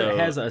 Stryker So-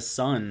 has a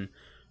son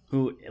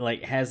who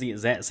like has the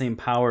exact same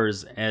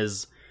powers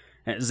as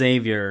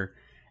Xavier,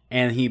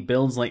 and he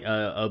builds like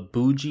a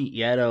Bougie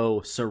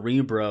Yeto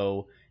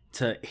Cerebro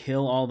to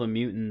heal all the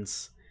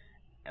mutants.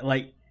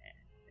 Like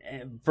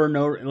for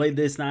no, like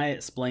this not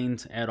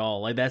explained at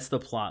all. Like that's the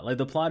plot. Like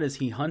the plot is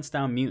he hunts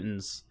down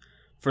mutants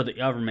for the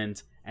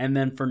government, and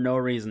then for no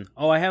reason,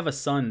 oh, I have a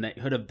son that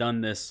could have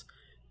done this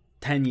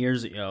 10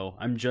 years ago.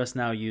 I'm just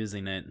now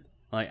using it.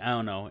 Like, I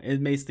don't know. It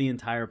makes the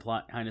entire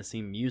plot kind of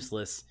seem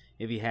useless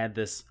if he had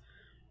this,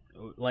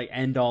 like,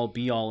 end-all,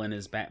 be-all in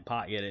his back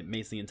pocket. It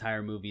makes the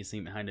entire movie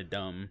seem kind of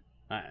dumb.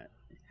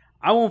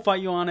 I won't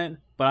fight you on it,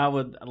 but I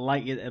would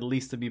like it at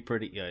least to be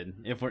pretty good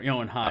if we're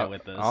going high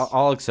with this.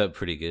 I'll accept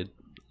pretty good.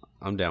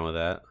 I'm down with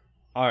that.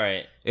 all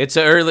right, It's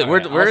a early. All We're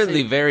right, we're I'll in say-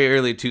 the very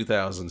early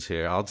 2000s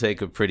here. I'll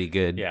take a pretty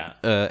good Yeah.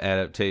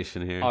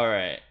 adaptation here. all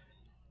right.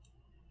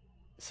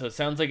 So it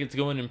sounds like it's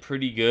going in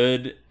pretty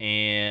good,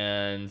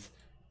 and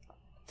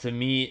to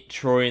meet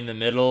Troy in the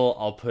middle,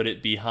 I'll put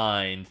it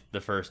behind the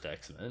first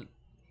X-Men.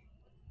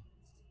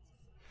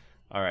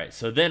 All right,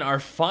 so then our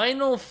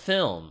final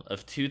film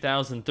of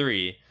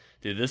 2003,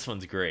 dude, this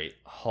one's great.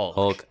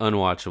 Hulk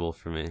unwatchable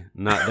for me.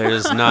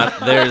 There's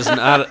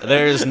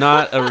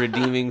not a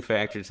redeeming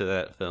factor to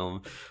that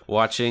film.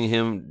 Watching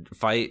him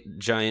fight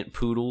giant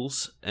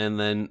poodles and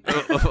then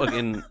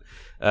fucking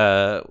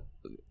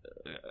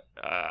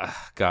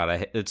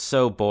God, it's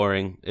so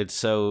boring. It's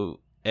so,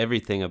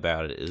 everything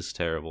about it is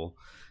terrible.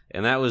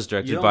 And that was you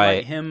directed don't by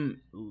like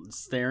him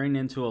staring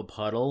into a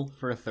puddle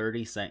for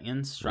 30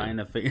 seconds trying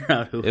to figure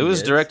out who It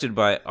was is? directed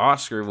by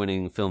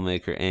Oscar-winning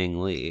filmmaker Ang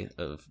Lee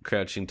of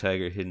Crouching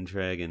Tiger, Hidden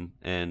Dragon,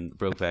 and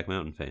Brokeback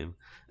Mountain fame.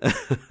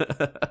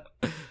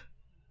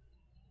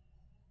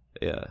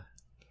 Yeah,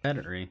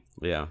 Battery.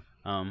 yeah.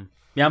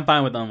 Yeah, I'm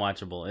fine with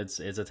unwatchable. It's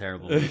a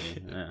terrible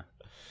movie. Yeah.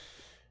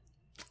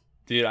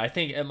 Dude, I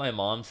think at my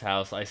mom's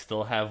house, I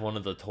still have one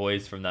of the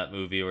toys from that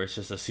movie where it's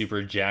just a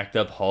super jacked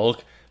up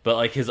Hulk, but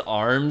like his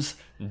arms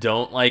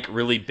don't like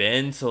really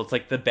bend, so it's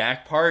like the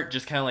back part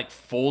just kind of like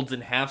folds in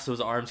half so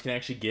his arms can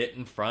actually get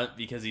in front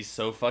because he's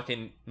so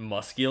fucking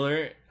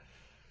muscular.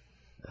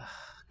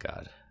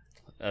 God.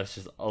 That's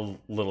just a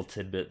little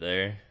tidbit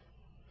there.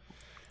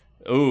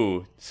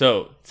 Ooh,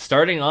 so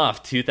starting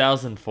off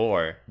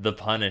 2004, The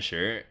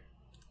Punisher.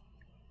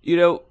 You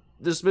know,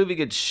 this movie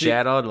gets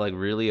shat on like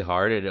really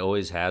hard, and it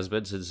always has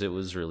been since it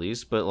was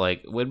released. But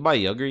like, when my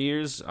younger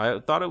years, I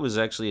thought it was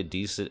actually a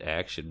decent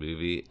action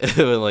movie.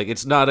 Like,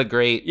 it's not a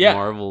great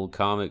Marvel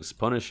Comics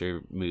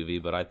Punisher movie,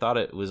 but I thought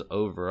it was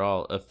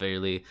overall a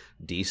fairly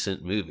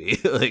decent movie.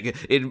 Like,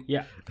 it.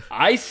 Yeah.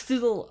 I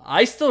still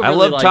really I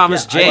love like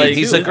Thomas it. Jane. like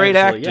He's it, a great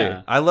actually, actor.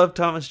 yeah. I love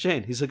Thomas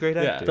Jane. He's a great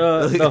Yeah.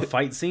 actor. The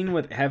fight scene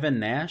with Kevin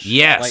Nash,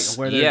 Yes, like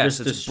where they're yes,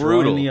 just it's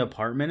destroying brutal. the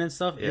apartment and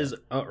stuff, Yeah. is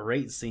a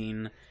great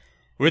scene.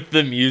 With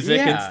the music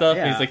and Yeah, stuff,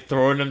 yeah. he's like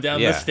throwing him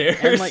down Yeah. the stairs.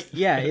 And like,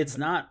 yeah, it's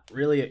not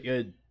really a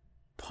good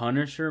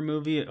Punisher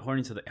movie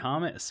according to the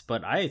comics,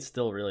 but I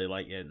still really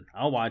like it.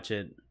 I'll watch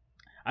it.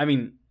 I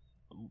mean,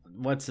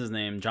 what's his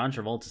name? John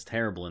Travolta's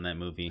terrible in that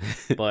movie,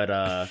 but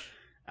I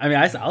mean,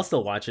 I'll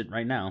still watch it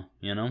right now.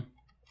 You know.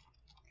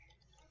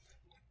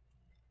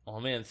 Oh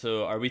man,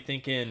 so are we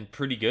thinking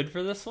pretty good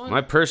for this one?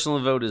 My personal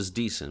vote is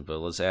decent, but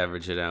let's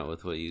average it out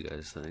with what you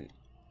guys think.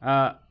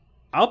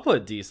 I'll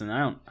put decent.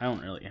 I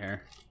don't really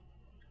care.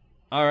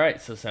 All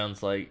right, so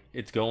sounds like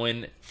it's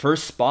going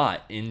first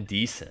spot in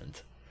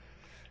decent.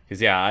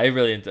 Because I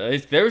really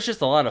there was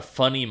just a lot of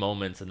funny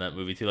moments in that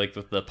movie too, like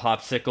with the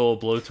popsicle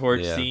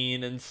blowtorch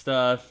scene and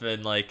stuff,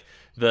 and like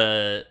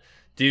the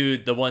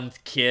dude, the one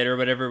kid or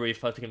whatever, where he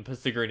fucking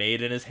puts the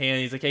grenade in his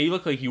hand. He's like, "Hey, you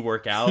look like you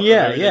work out."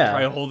 Yeah.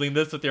 Try holding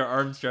this with your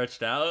arms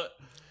stretched out.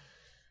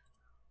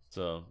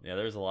 So yeah,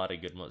 there's a lot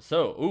of good ones.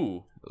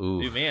 So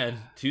dude, man,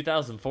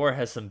 2004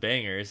 has some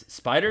bangers.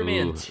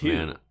 Spider-Man 2.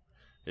 Man,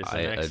 I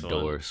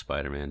adore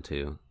Spider-Man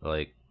 2.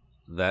 Like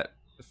that.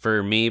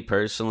 For me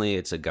personally,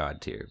 it's a god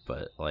tier,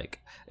 but like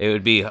it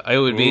would be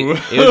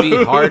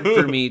hard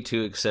for me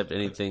to accept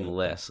anything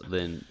less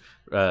than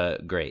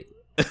great,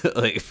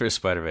 like for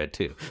Spider-Man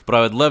 2. But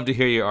I would love to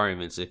hear your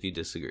arguments if you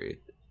disagree.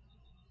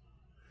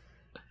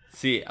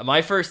 See,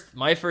 my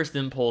first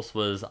impulse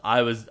was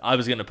I was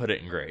gonna put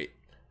it in great.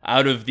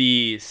 Out of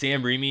the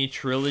Sam Raimi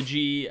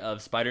trilogy of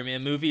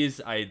Spider-Man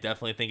movies, I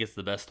definitely think it's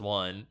the best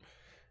one,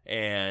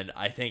 and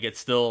I think it's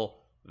still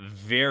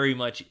very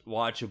much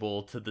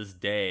watchable to this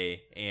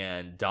day.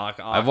 And Doc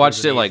Ock, I've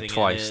watched it like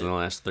twice in the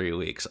last 3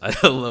 weeks. I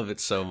love it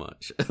so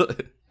much.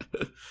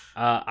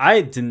 I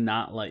did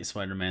not like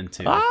Spider-Man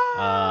 2.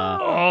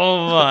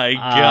 Oh my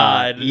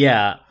god!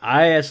 Yeah,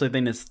 I actually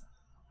think it's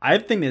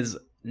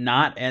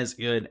not as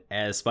good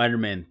as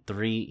Spider-Man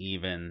 3,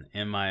 even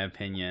in my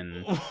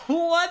opinion.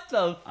 What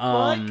the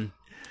fuck?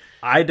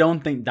 I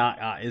don't think Doc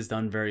Ock is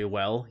done very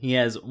well. He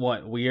has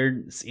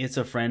weird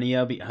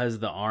schizophrenia because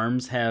the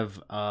arms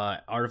have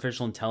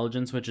artificial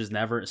intelligence, which is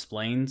never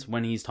explained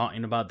when he's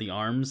talking about the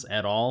arms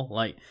at all.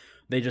 Like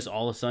they just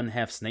all of a sudden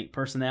have snake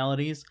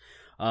personalities.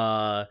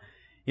 He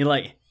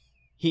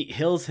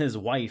kills his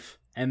wife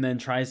and then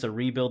tries to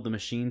rebuild the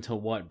machine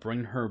to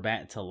bring her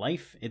back to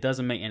life. It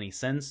doesn't make any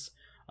sense.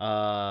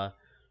 I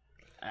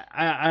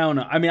don't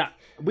know. I mean,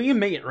 we can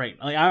make it right.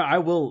 Like I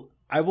will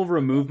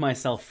remove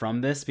myself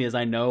from this because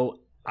I know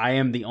I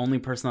am the only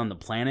person on the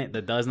planet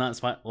that does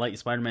not like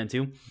Spider-Man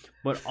 2.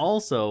 But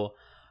also,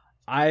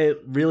 I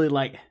really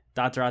like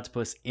Dr.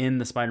 Octopus in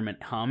the Spider-Man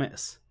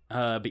comics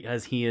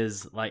because he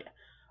is like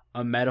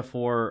a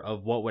metaphor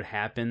of what would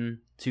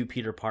happen to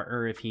Peter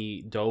Parker if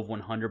he dove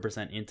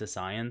 100% into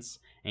science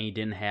and he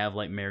didn't have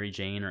like Mary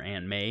Jane or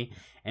Aunt May,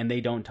 and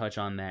they don't touch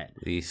on that.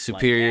 The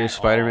superior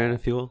Spider-Man,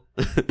 if you will.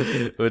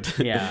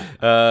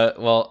 Yeah.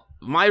 Well,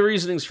 my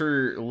reasonings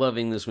for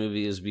loving this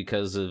movie is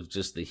because of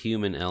just the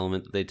human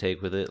element that they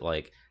take with it.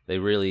 Like they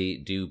really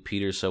do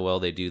Peter so well.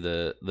 They do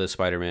the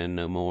Spider-Man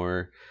No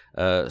More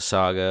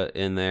saga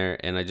in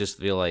there, and I just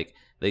feel like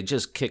they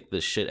just kick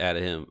the shit out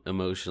of him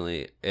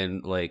emotionally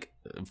and like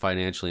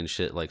financially and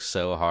shit like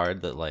so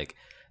hard that like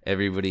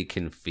everybody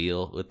can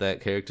feel with that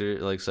character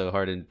like so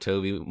hard. And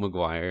Tobey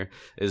Maguire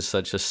is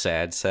such a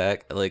sad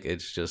sack. Like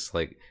it's just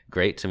like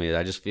great to me.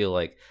 I just feel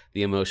like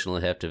the emotional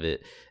heft of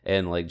it,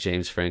 and like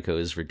James Franco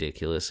is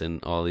ridiculous in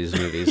all these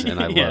movies, and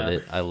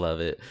I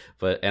love it.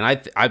 But and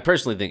I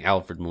personally think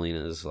Alfred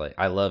Molina is like,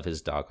 I love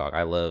his Doc Ock.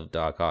 I love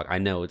Doc Ock. I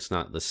know it's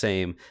not the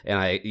same,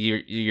 and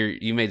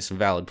you made some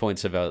valid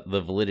points about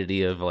the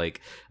validity of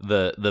like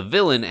the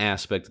villain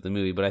aspect of the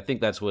movie, but I think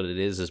that's what it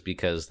is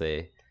because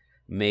they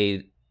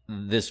made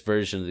this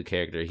version of the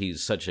character,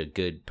 he's such a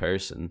good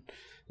person.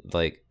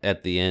 Like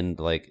at the end,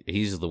 like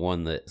he's the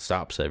one that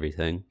stops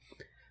everything.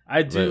 I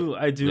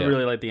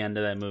really like the end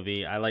of that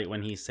movie. I like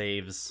when he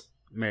saves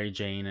Mary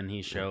Jane and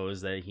he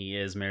shows that he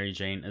is Mary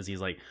Jane, as he's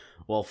like,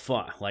 well,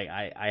 fuck, like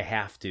I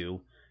have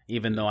to,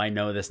 even though I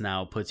know this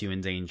now puts you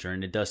in danger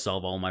and it does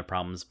solve all my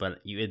problems,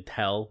 but you could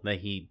tell that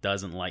he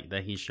doesn't like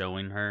that he's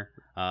showing her.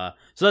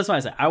 So that's why I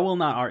say I will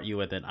not argue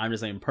with it. I'm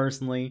just saying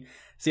personally,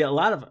 see,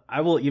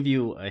 I will give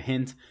you a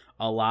hint.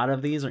 A lot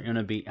of these are going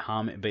to be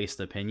comic-based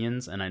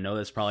opinions, and I know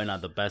that's probably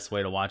not the best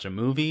way to watch a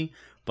movie,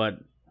 but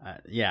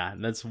yeah,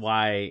 that's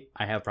why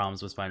I have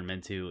problems with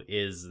Spider-Man 2,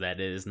 is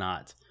that it is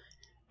not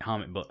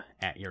comic book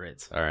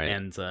accurate. All right.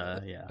 And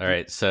yeah. All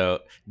right. So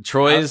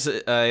Troy's,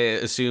 I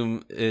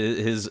assume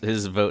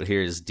his vote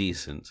here is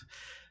decent,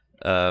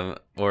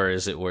 or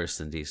is it worse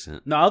than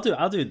decent? No, I'll do.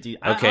 Okay.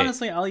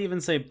 Honestly, I'll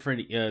even say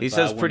pretty good. He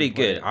says pretty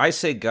good. I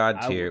say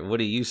god tier. What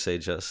do you say,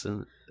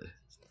 Justin?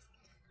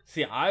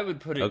 See, I would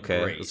put it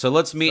great. So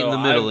let's meet in the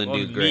middle and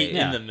do great.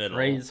 Yeah, in the middle.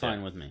 Great is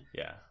fine with me.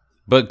 Yeah.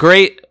 But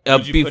great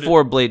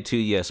before Blade 2,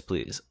 yes,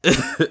 please.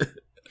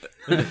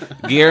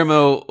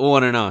 Guillermo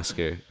won an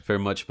Oscar for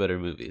much better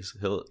movies.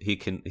 He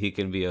can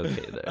be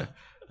okay there.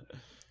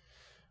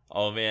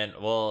 Oh man,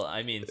 well,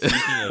 I mean,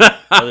 speaking of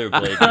other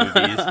Blade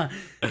movies,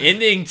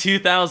 ending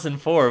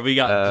 2004, we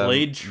got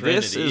Blade Trinity.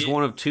 This is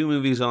one of 2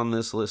 movies on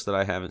this list that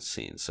I haven't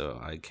seen,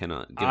 so I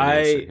cannot give an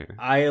answer here.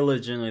 I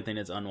legitimately think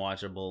it's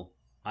unwatchable.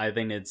 I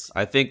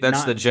think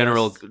that's the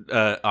general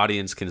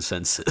audience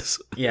consensus.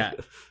 Yeah,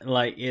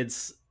 like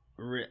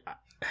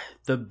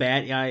the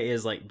bad guy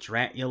is like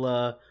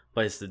Dracula,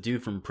 but it's the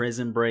dude from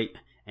Prison Break,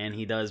 and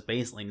he does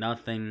basically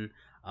nothing.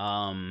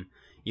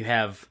 You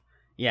have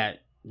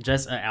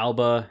Jessica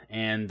Alba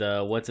and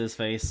what's his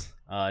face,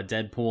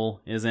 Deadpool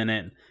is in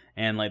it,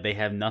 and like they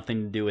have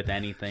nothing to do with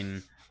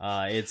anything.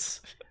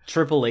 It's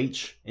Triple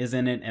H is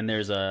in it, and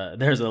there's a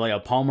like a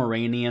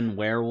Pomeranian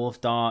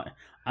werewolf dog.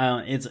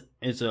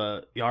 It's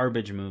a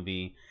garbage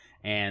movie,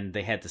 and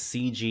they had to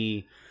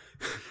CG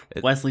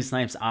Wesley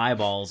Snipes'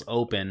 eyeballs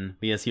open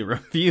because he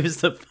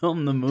refused to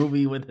film the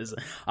movie with his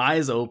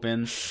eyes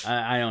open.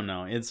 I don't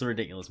know. It's a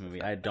ridiculous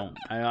movie.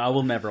 I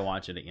will never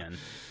watch it again.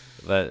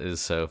 That is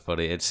so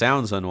funny. It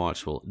sounds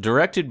unwatchable.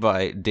 Directed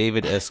by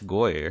David S.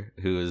 Goyer,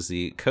 who is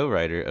the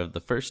co-writer of the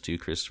first 2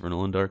 Christopher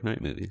Nolan Dark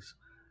Knight movies.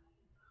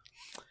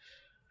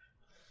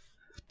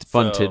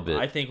 Fun tidbit.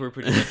 I think we're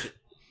pretty much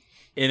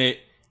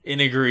in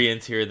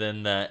agreement here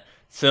then that.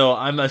 So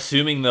I'm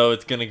assuming though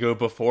it's gonna go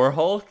before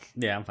Hulk.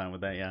 Yeah, I'm fine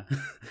with that. Yeah.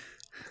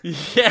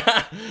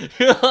 Yeah,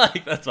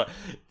 like that's why.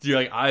 You're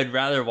like, I'd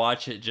rather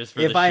watch it just for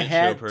if the I shit show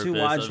had purpose to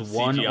watch of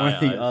one CGI or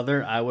the eyes.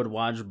 other, I would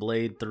watch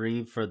Blade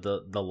 3 for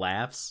the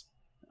laughs.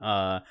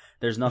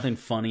 There's nothing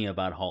funny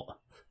about Hulk.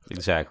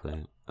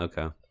 Exactly.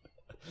 Okay.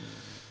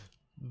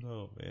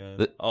 Oh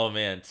man. Oh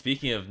man.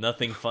 Speaking of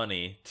nothing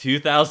funny,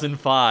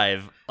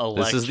 2005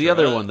 Elektra. This is the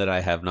other one that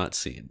I have not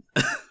seen.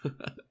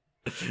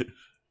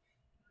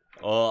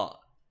 Oh,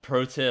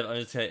 pro tip,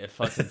 I'm just saying it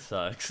fucking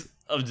sucks.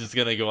 I'm just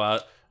gonna go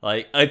out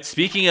like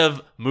speaking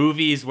of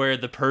movies where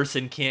the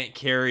person can't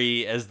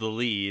carry as the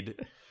lead.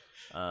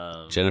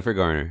 Jennifer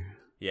Garner.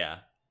 Yeah,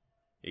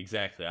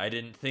 exactly. I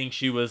didn't think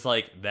she was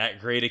like that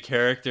great a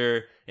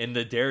character in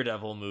the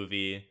Daredevil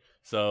movie.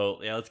 So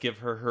yeah, let's give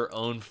her her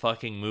own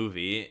fucking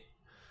movie.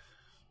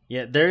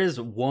 Yeah, there is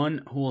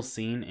one cool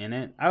scene in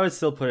it. I would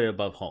still put it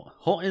above Hulk.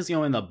 Hulk is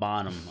going the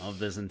bottom of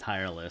this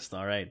entire list.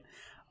 All right.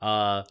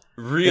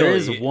 Really? There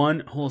is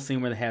one whole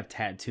scene where they have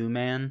Tattoo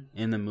Man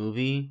in the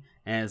movie,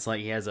 and it's like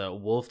he has a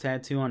wolf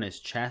tattoo on his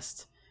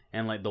chest,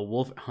 and like the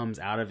wolf comes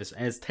out of his.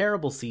 And it's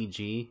terrible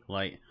CG.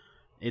 Like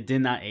it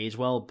did not age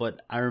well,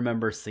 but I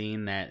remember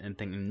seeing that and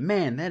thinking,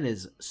 man, that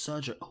is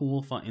such a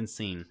cool fucking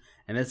scene.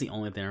 And that's the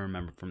only thing I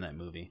remember from that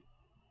movie.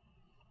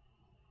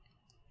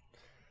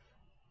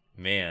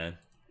 Man,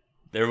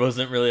 there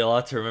wasn't really a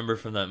lot to remember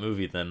from that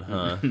movie then,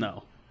 huh?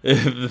 No.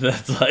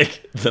 That's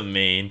like the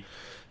main.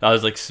 I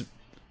was like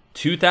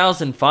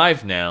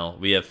 2005 now.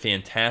 We have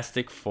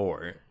Fantastic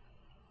Four.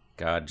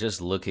 God, just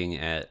looking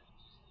at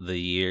the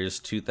years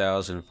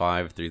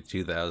 2005 through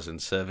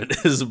 2007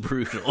 is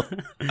brutal.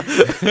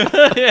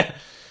 Yeah.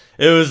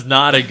 It was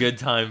not a good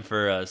time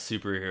for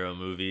superhero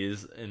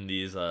movies in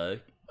these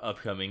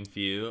upcoming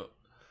few.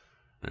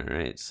 All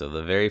right, so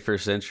the very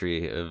first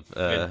entry of,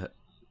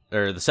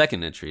 or the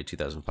second entry of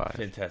 2005.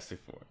 Fantastic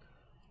Four.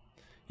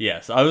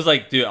 Yes, I was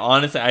like, dude,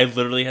 honestly, I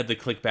literally had to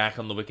click back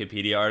on the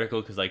Wikipedia article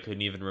because I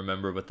couldn't even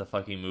remember what the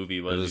fucking movie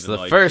was. It was even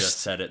the though first. I just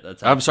said it.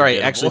 That's how I'm sorry,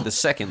 forgettable. actually, the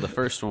second. The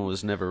first one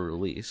was never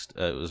released.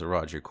 It was a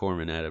Roger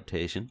Corman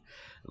adaptation,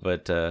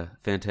 but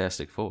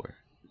Fantastic Four,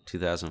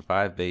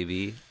 2005,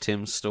 baby.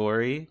 Tim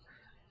Story,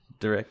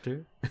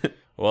 director.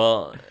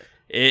 Well,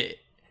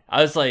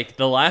 I was like,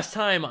 the last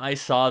time I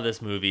saw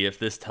this movie, if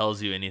this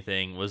tells you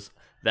anything, was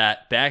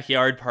that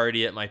backyard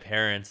party at my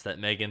parents that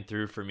Megan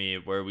threw for me,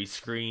 where we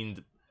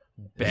screened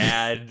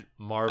bad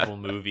Marvel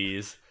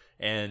movies,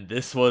 and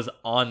this was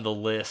on the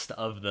list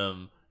of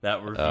them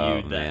that were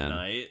viewed that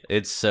night.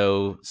 It's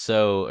so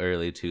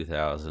early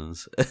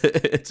 2000s.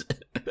 It's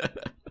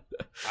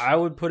I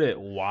would put it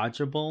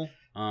watchable.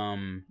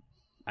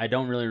 I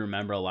don't really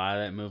remember a lot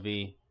of that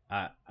movie.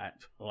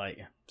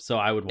 So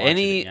I would watch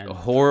any it again.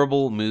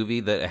 horrible movie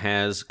that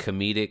has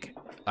comedic,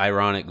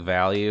 ironic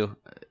value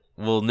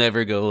will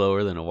never go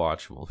lower than a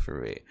watchable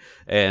for me.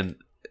 And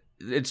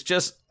it's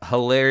just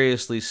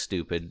hilariously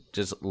stupid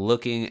just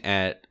looking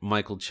at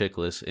Michael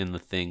Chiklis in the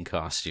Thing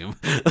costume.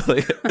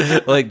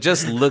 like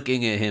just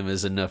looking at him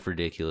is enough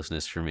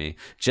ridiculousness for me.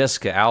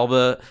 Jessica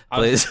Alba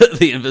plays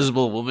the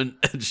Invisible Woman,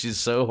 and she's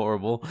so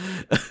horrible.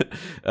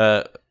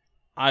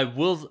 I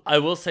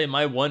will say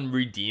my one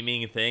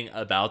redeeming thing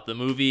about the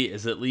movie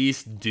is at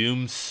least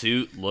Doom's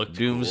suit looked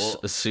cool,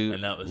 suit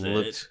and that was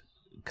looked it.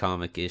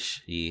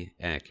 Comic-ish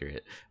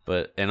accurate,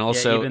 but and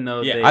also even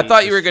though I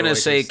thought you were gonna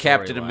destroyed say his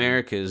Captain storyline.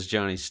 America's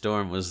Johnny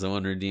Storm was the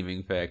one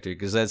redeeming factor,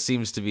 because that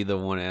seems to be the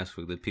one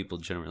aspect that people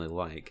generally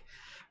like.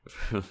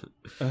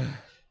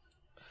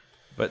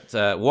 But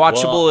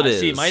watchable it is.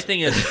 See, my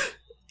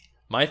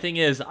thing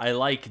is I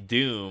like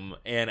Doom,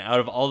 and out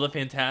of all the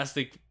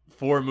Fantastic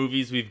Four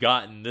movies we've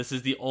gotten, this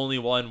is the only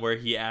one where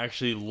he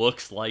actually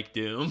looks like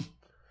Doom.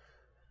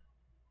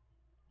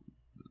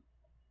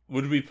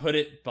 Would we put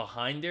it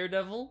behind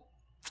Daredevil?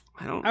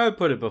 I would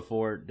put it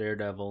before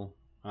Daredevil.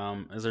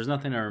 As there's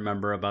nothing I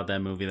remember about that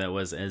movie that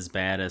was as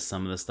bad as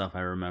some of the stuff I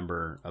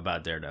remember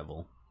about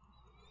Daredevil.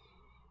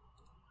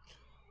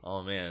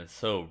 Oh man,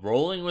 so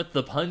rolling with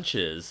the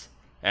punches.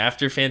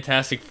 After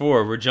Fantastic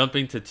Four, we're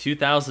jumping to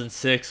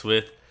 2006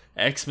 with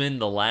X-Men: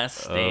 The Last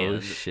Stand. Oh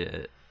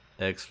shit.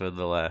 X-Men: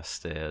 The Last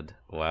Stand.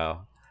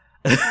 Wow.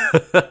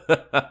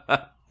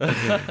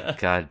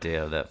 God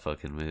damn that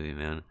fucking movie,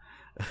 man.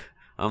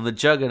 I'm the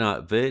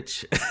Juggernaut,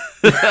 bitch.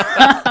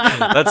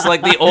 That's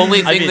like the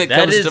only thing that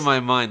comes is, to my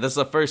mind. That's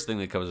the first thing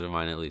that comes to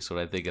mind, at least when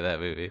I think of that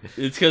movie.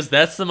 It's because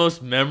that's the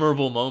most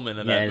memorable moment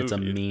of that movie. It's a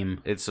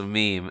meme. It's a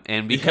meme,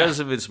 and because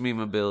of its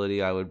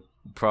memeability, I would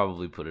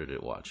probably put it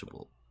at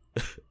watchable.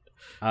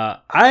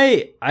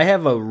 I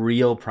have a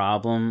real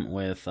problem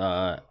with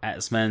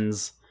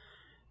X-Men's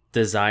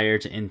desire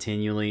to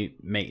continually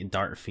make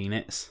Dark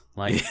Phoenix.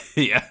 Like,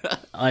 Yeah.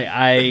 like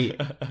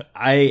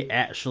I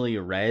actually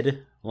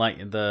read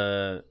like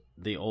the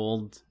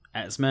old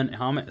X-Men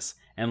comics,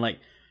 and like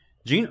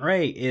Jean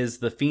Grey is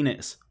the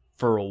Phoenix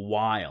for a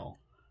while,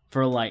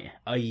 for like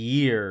a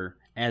year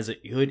as a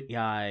good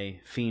guy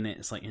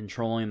Phoenix, like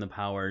controlling the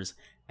powers,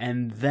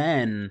 and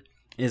then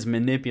is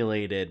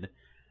manipulated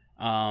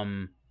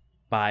by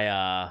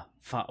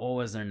what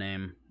was their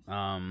name,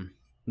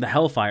 the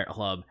Hellfire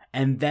Club,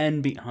 and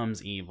then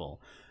becomes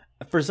evil.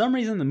 For some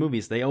reason, the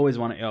movies, they always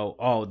want to go,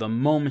 oh, the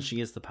moment she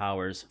gets the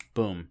powers,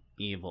 boom,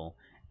 evil.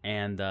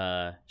 And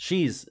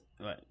she's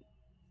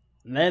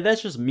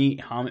that's just me,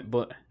 comic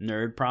book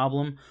nerd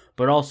problem,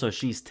 but also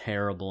she's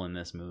terrible in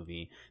this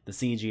movie. The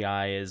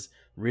CGI is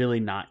really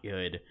not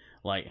good.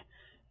 Like,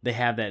 they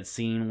have that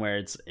scene where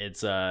it's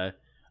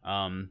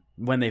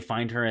when they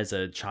find her as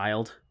a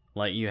child.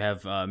 Like, you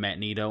have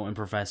Magneto and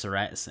Professor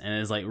X, and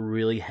it's like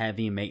really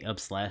heavy makeup /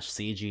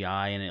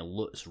 CGI, and it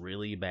looks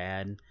really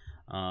bad.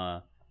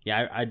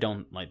 Yeah, I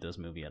don't like this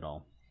movie at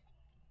all.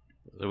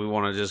 Do we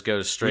want to just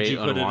go straight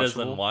Would you put unwatchable? it as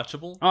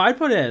unwatchable? Oh, I'd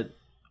put it.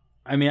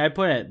 I mean, I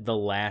put it the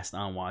last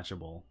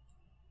unwatchable.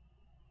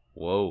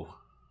 Whoa.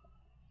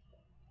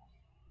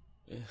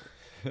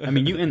 I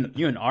mean, you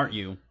and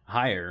argue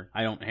higher.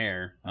 I don't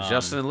care.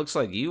 Justin, it looks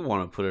like you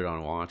want to put it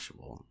on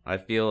watchable. I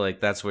feel like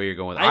that's where you're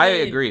going with. I I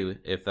mean- agree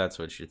if that's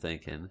what you're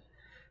thinking.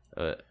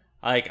 Like,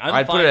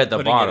 I'd put fine it at the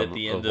putting bottom at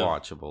the of end of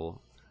watchable.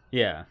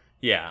 Yeah.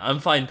 Yeah, I'm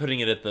fine putting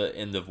it at the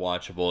end of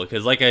watchable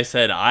because, like I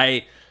said,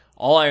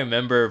 all I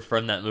remember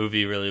from that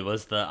movie really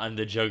was the "I'm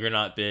the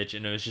Juggernaut bitch,"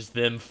 and it was just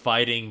them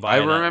fighting by. I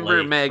that remember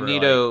lake for,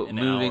 Magneto like, an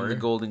moving hour. the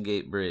Golden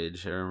Gate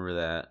Bridge. I remember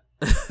that.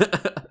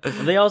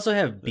 They also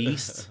have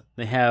Beast.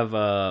 They have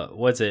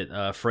what's it?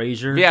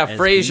 Frasier. Yeah, as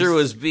Frasier Beast.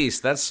 was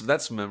Beast.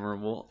 That's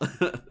memorable.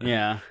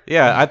 Yeah.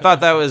 Yeah, I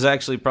thought that was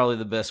actually probably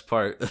the best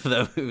part of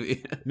that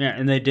movie. Yeah,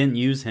 and they didn't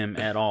use him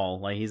at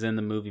all. Like, he's in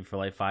the movie for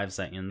like 5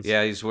 seconds.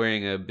 Yeah, he's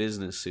wearing a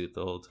business suit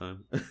the whole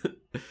time.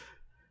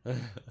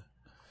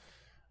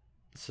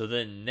 So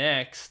then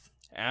next,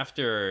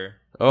 after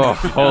Oh,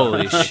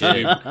 holy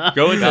shit.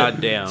 go into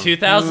Goddamn.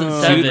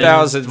 2007,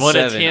 2007. one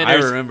of I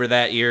Tanner's remember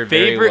that year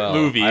very favorite well.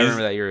 movies, I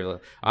remember that year.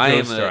 I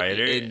am Ghost an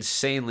Rider.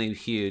 insanely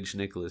huge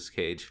Nicolas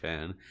Cage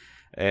fan,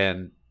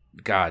 and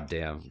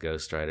goddamn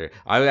Ghost Rider.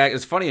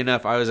 It's funny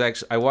enough. I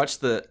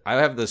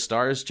have the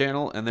Stars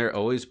channel, and they're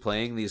always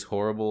playing these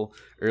horrible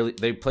early.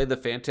 They played the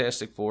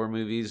Fantastic Four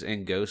movies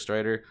and Ghost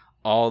Rider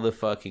all the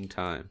fucking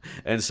time,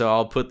 and so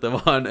I'll put them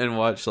on and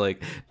watch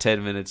like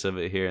 10 minutes of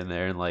it here and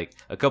there. And like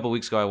a couple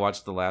weeks ago, I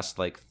watched the last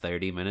like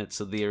 30 minutes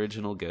of the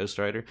original Ghost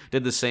Rider.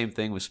 Did the same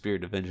thing with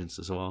Spirit of Vengeance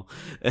as well.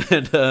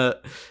 And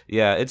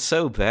yeah, it's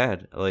so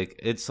bad. Like,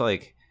 it's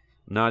like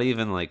not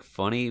even like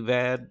funny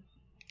bad.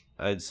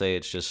 I'd say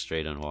it's just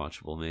straight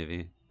unwatchable,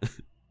 maybe.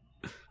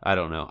 I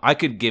don't know. I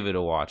could give it a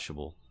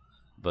watchable,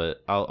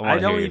 but I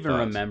don't even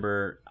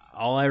remember.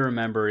 All I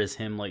remember is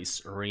him like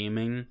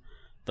screaming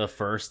the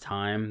first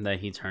time that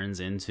he turns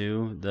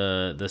into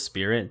the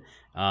spirit,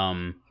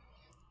 and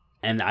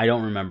I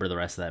don't remember the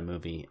rest of that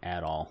movie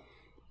at all.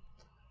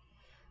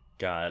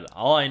 God,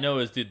 all I know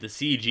is, dude, the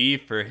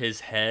CG for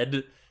his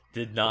head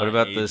did not. What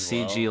about age the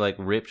CG well. like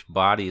ripped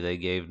body they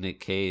gave Nick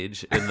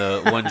Cage in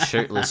the one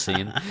shirtless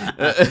scene?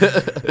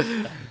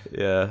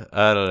 Yeah,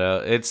 I don't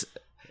know. It's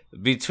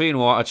between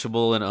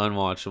watchable and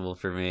unwatchable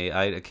for me.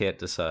 I can't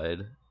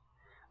decide.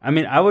 I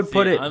mean, I would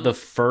put it I'm- the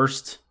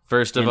first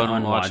First of in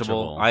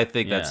unwatchable. I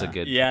think that's a Yeah.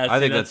 good. Yeah, I see,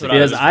 think that's that's a what good.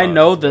 because was I wrong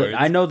know with words.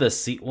 I know the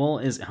sequel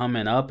is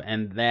coming up,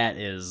 and that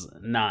is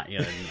not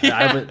good.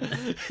 I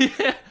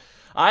would,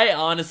 I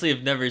honestly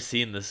have never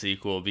seen the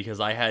sequel because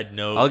I had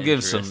no. I'll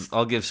give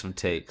interest. some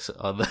takes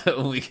on that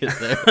when we get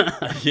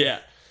there. Yeah,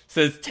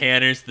 says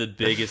Tanner's the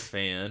biggest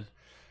fan.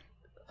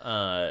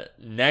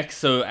 Next,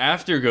 so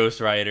after Ghost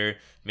Rider,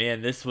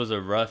 man, this was a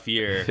rough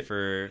year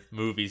for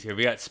movies here.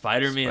 We got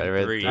Spider-Man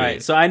Spider-Man 3. 3. all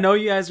right, so I know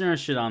you guys are gonna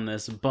shit on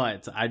this,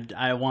 but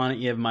I want to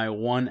give my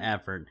one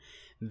effort.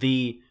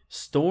 The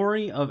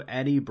story of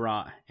Eddie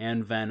Brock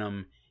and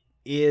Venom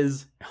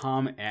is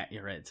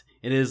accurate.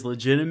 It is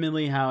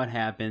legitimately how it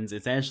happens.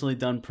 It's actually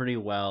done pretty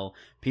well.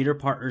 Peter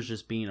Parker's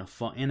just being a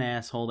fucking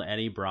asshole to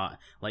Eddie Brock.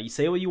 Like, you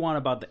say what you want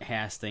about the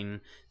casting,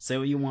 say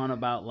what you want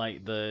about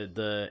like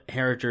the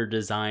character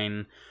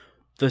design.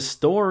 The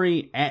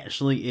story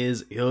actually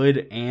is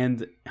good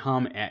and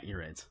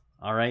accurate.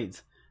 All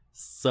right.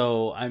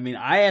 So, I mean,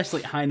 I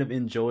actually kind of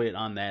enjoy it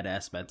on that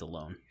aspect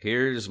alone.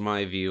 Here's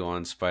my view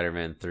on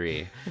Spider-Man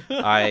 3.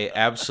 I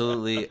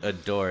absolutely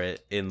adore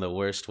it in the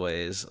worst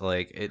ways.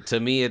 Like, to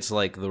me, it's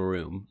like The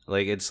Room.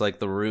 Like, it's like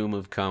The Room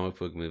of comic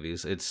book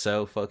movies. It's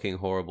so fucking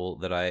horrible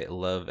that I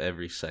love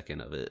every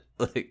second of it.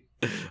 Like,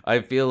 I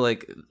feel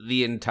like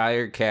the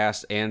entire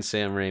cast and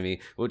Sam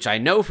Raimi, which I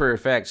know for a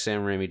fact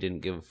Sam Raimi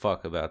didn't give a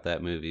fuck about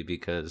that movie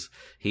because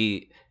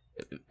he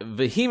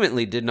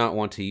vehemently did not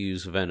want to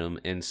use Venom,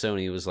 and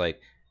Sony was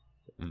like,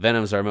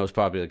 Venom's our most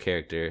popular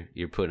character,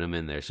 you're putting him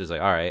in there. So it's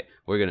like, all right,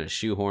 we're gonna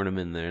shoehorn him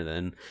in there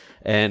then.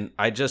 And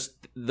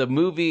the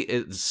movie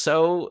is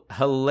so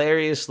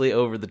hilariously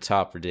over the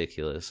top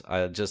ridiculous.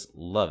 I just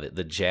love it.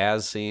 The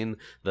jazz scene,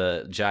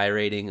 the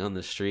gyrating on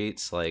the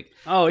streets, like,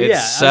 Oh it's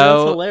yeah, so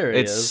that's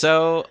hilarious. It's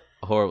so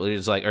horrible.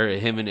 He's like, or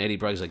him and Eddie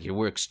Brock's like, your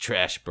work's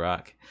trash,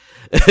 Brock.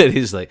 And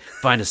he's like,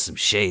 find us some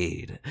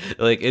shade.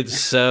 Like, it's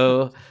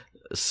so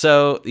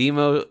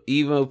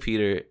emo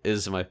Peter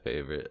is my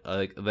favorite.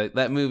 Like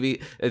that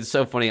movie. It's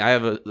so funny. I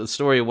have a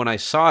story. When I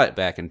saw it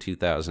back in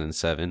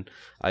 2007,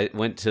 I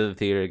went to the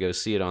theater to go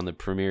see it on the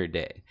premiere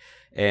day,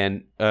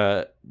 and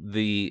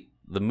the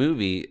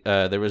movie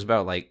there was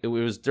about it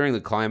was during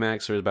the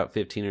climax. There was about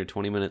 15 or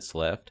 20 minutes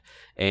left,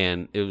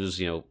 and it was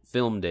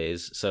film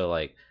days. So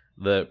like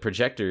the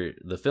projector,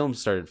 the film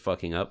started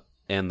fucking up,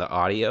 and the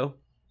audio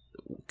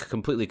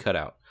completely cut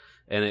out,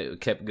 and it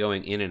kept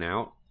going in and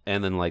out.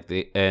 And then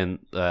then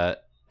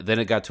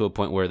it got to a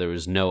point where there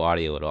was no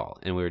audio at all,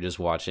 and we were just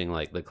watching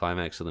like the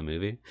climax of the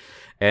movie,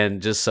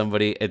 and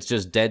it's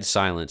just dead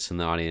silence in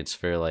the audience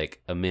for like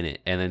a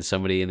minute, and then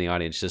somebody in the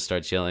audience just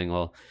starts yelling,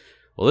 well,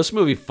 this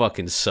movie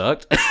fucking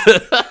sucked.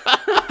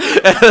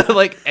 And,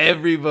 like,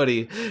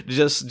 everybody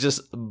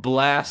just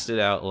blasted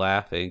out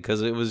laughing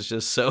because it was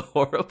just so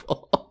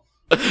horrible.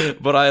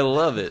 But I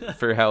love it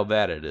for how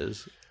bad it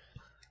is.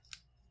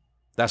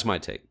 That's my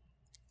take.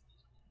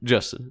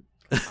 Justin.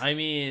 I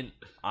mean,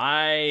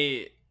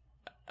 I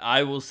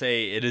will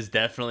say it is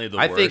definitely the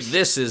worst. I think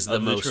this is the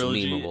most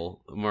trilogy. memeable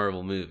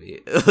Marvel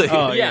movie.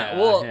 Oh yeah,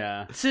 well,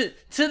 yeah. to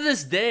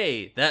this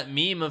day, that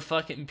meme of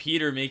fucking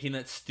Peter making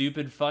that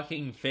stupid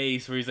fucking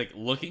face where he's like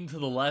looking to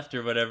the left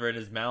or whatever, and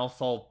his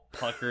mouth's all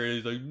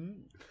puckered. He's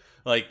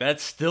like that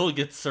still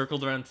gets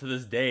circled around to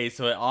this day.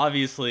 So it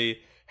obviously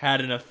had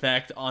an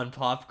effect on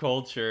pop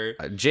culture.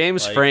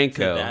 James like,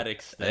 Franco to that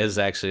extent. is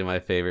actually my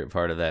favorite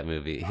part of that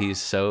movie. He's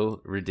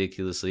so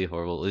ridiculously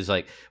horrible. He's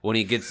like, when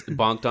he gets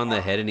bonked on the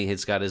head and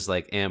he's got his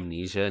like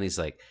amnesia, and he's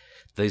like,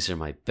 these are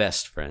my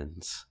best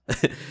friends.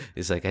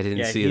 He's like, I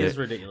didn't see he that. is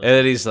ridiculous. And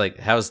then he's like,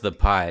 how's the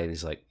pie? And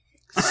he's like,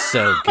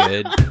 so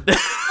good.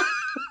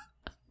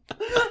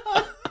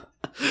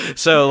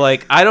 So,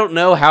 like, I don't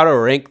know how to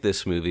rank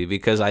this movie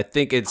because I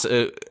think it's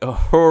a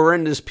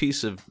horrendous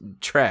piece of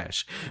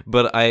trash,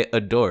 but I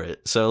adore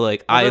it. So,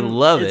 like, I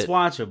love it. It's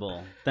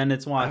watchable. Then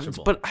it's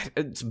watchable. But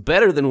it's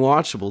better than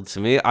watchable to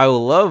me. I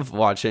love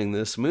watching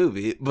this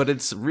movie, but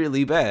it's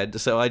really bad,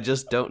 so I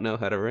just don't know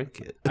how to rank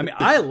it. I mean,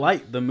 I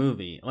like the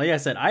movie. Like I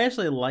said, I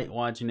actually like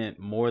watching it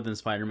more than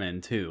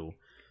Spider-Man 2.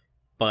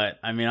 But,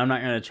 I mean, I'm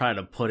not going to try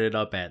to put it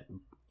up at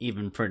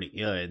even pretty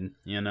good,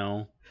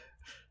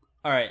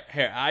 All right,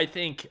 here, I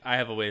think I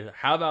have a way.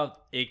 How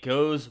about it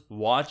goes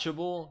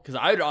watchable? Because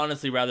I would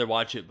honestly rather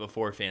watch it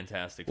before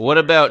Fantastic Four. What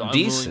about so I'm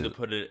decent? willing to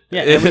put it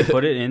Yeah, we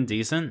put it in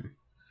decent.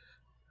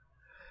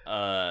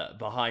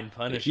 behind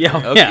Punisher. Yeah,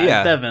 Okay, yeah,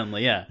 yeah.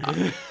 definitely, yeah.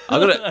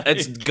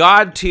 It's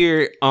god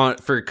tier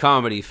for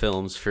comedy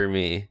films for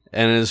me.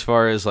 And as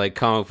far as like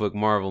comic book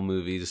Marvel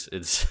movies,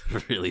 it's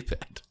really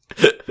bad.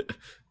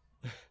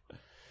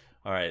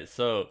 All right,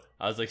 so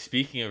I was like,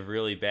 speaking of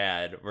really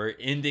bad, we're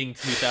ending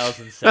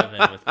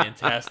 2007 with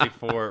Fantastic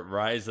Four: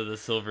 Rise of the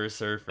Silver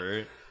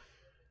Surfer.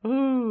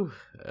 Ooh.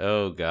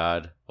 Oh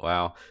God!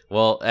 Wow.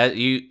 Well,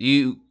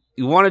 you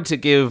wanted to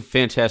give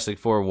Fantastic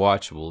Four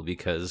watchable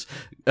because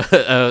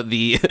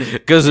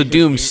because of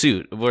Doom's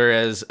suit,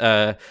 whereas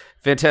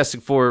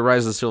Fantastic Four: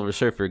 Rise of the Silver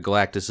Surfer,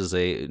 Galactus is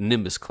a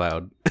Nimbus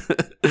cloud.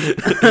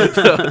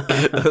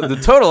 The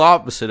total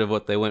opposite of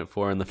what they went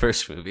for in the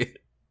first movie.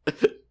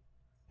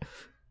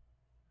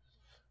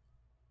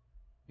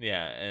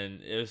 Yeah,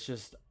 and it was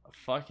just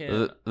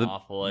fucking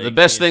awful. Like, the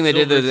best thing they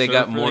did Silver is they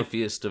got Surfer, like,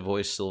 Morpheus to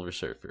voice Silver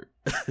Surfer.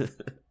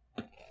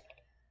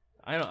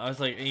 I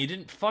was like, you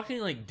didn't fucking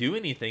like do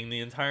anything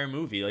the entire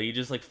movie. Like, you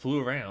just like flew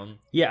around.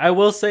 Yeah, I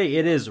will say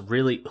it is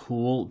really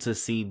cool to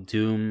see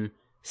Doom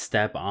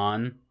step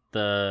on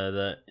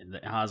the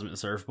Cosmic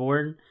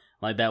Surfboard.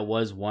 Like, that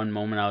was one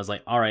moment I was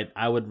like, all right,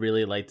 I would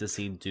really like to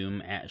see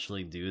Doom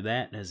actually do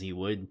that, as he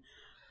would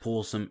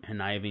pull some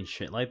conniving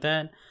shit like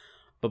that.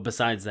 But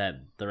besides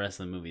that, the rest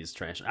of the movie is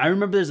trash. I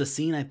remember there's a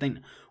scene, I think,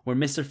 where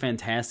Mr.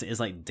 Fantastic is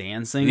like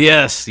dancing.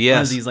 Yes.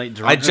 He's like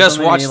drunk I just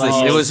watched like,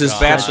 this. It was his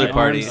bachelor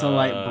party. To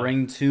like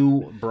bring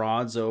two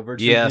broads over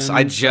to Yes, him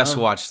I and just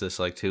stuff. watched this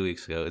like 2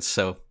 weeks ago. It's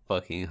so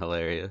fucking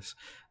hilarious.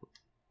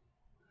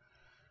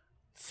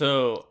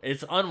 So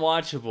it's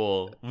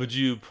unwatchable. Would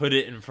you put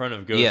it in front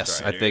of Ghost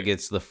Yes, Rider? I think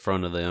it's the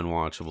front of the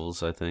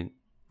unwatchables, I think.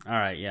 All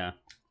right, yeah.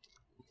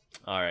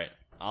 All right,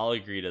 I'll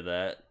agree to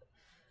that.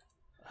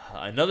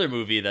 Another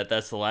movie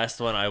that's the last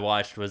one I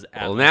watched was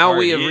At Well, the now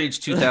we Party. have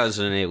reached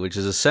 2008, which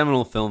is a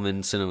seminal film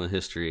in cinema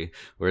history,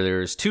 where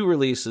there's two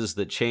releases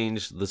that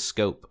changed the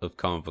scope of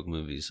comic book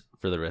movies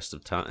for the rest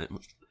of time.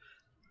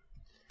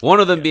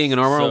 One of them being an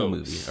Marvel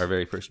movie, our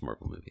very first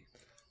Marvel movie.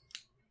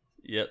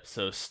 Yep.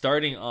 So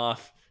starting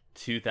off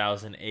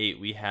 2008,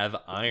 we have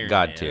Iron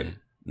God Man. tier,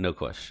 no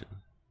question.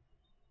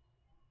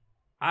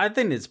 I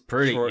think it's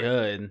pretty Short.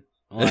 good.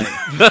 Like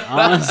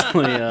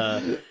honestly,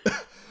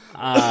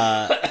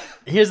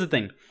 here's the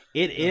thing.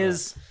 It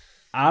is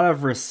out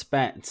of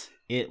respect.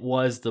 It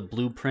was the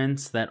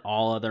blueprints that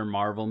all other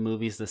Marvel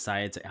movies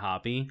decided to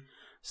copy.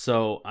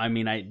 So, I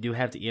mean, I do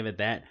have to give it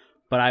that.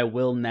 But I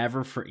will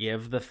never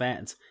forgive the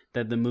fact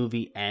that the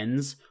movie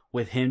ends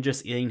with him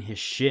just getting his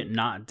shit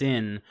knocked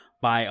in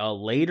by a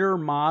later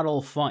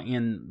model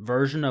fucking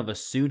version of a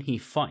suit he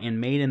fucking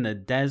made in the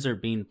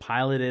desert being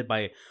piloted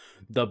by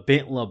the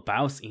Big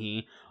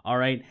Lebowski,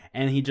 alright?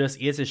 And he just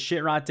gets his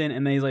shit rocked in,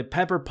 and then he's like,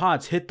 Pepper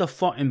Potts, hit the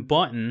fucking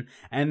button,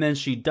 and then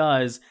she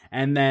does,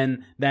 and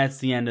then that's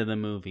the end of the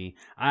movie.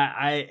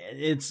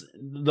 It's,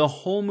 the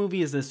whole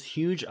movie is this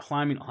huge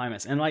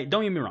climax, and like,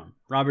 don't get me wrong,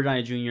 Robert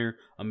Downey Jr.,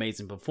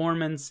 amazing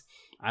performance,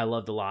 I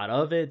loved a lot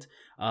of it,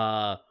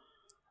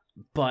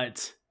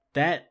 but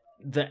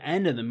the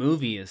end of the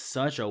movie is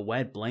such a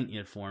wet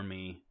blanket for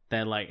me,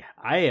 that like,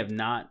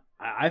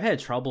 I've had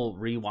trouble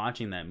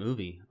rewatching that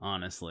movie,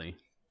 honestly.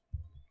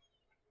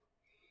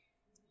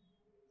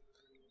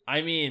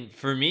 I mean,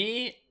 for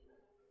me,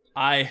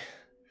 I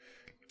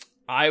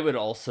would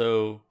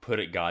also put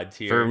it God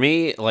tier. For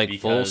me, like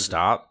full because-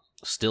 stop.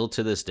 Still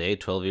to this day,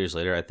 12 years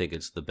later, I think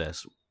it's the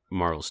best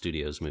Marvel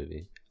Studios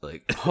movie.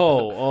 Like,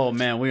 Oh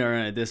man, we are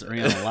gonna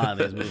disagree on a lot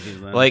of these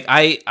movies. Then. like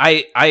I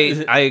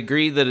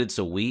agree that it's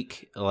a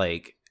weak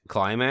like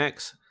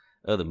climax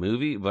of the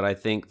movie, but I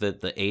think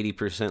that the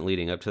 80%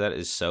 leading up to that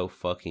is so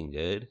fucking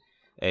good,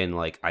 and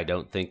like I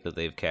don't think that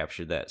they've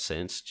captured that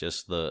since,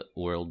 just the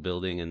world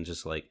building and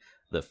just like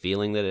the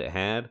feeling that it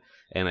had.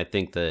 And I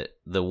think that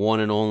the one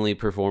and only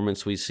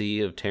performance we see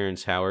of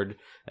Terrence Howard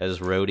as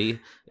Rhodey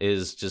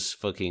is just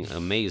fucking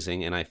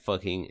amazing, and I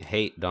fucking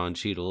hate Don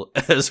Cheadle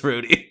as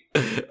Rhodey.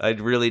 I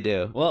really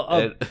do.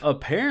 Well,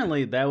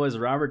 apparently that was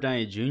Robert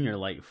Downey Jr.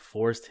 like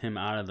forced him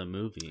out of the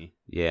movie.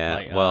 Yeah,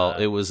 Like, well,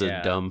 it was a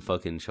yeah. dumb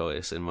fucking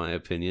choice in my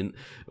opinion,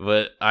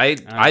 but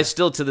I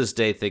still to this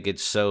day think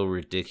it's so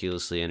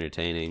ridiculously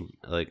entertaining.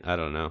 Like, I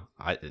don't know,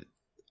 I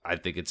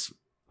think it's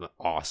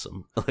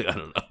awesome. Like, I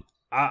don't know.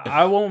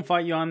 I won't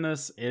fight you on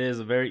this. It is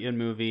a very good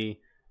movie.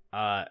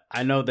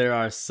 I know there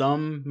are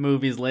some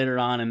movies later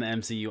on in the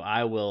MCU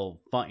I will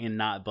fucking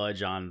not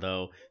budge on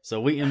though, so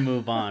we can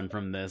move on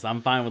from this.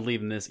 I'm fine with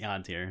leaving this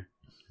God tier.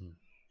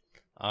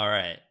 All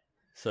right.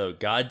 So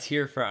God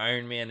tier for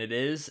Iron Man it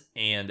is,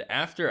 and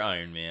after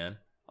Iron Man,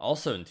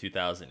 also in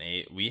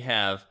 2008, we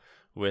have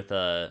with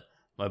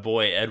my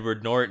boy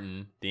Edward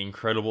Norton, The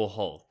Incredible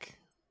Hulk.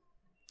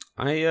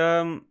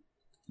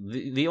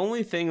 The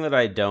only thing that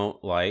I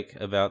don't like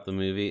about the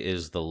movie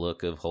is the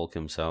look of Hulk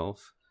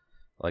himself.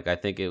 Like, I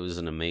think it was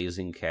an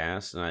amazing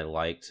cast, and I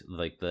liked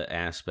like the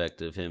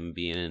aspect of him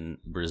being in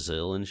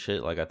Brazil and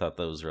shit. Like, I thought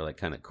those were like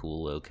kind of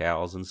cool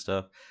locales and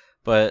stuff.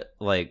 But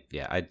like,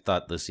 yeah, I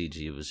thought the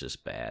CG was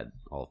just bad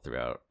all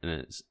throughout, and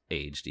it's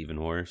aged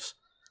even worse.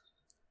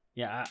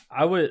 Yeah,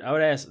 I would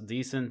ask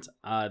decent.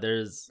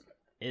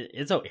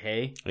 It's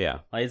okay. Yeah,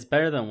 Like it's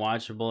better than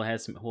watchable. It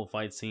has some cool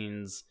fight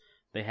scenes.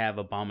 They have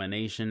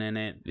Abomination in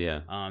it.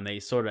 yeah. They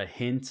sort of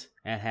hint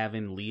at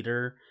having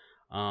Leader.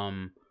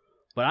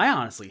 But I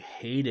honestly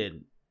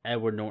hated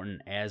Edward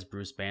Norton as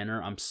Bruce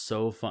Banner. I'm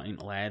so fucking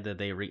glad that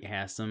they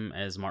recast him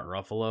as Mark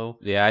Ruffalo.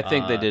 Yeah, I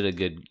think they did a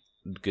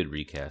good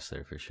recast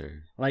there for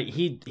sure. Like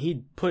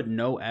he put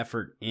no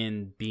effort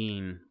in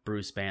being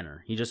Bruce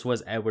Banner. He just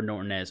was Edward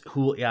Norton as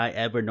cool guy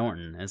Edward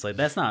Norton. And it's like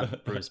that's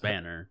not Bruce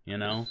Banner, you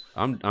know?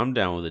 I'm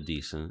down with a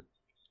decent.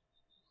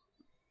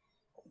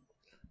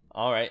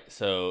 All right,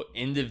 so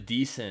end of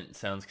decent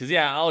sounds, because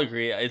yeah, I'll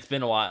agree. It's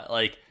been a while.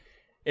 Like,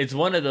 it's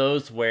one of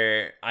those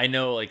where I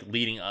know, like,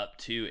 leading up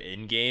to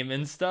Endgame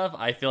and stuff,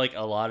 I feel like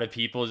a lot of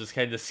people just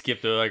kind of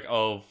skipped. They're like,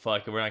 oh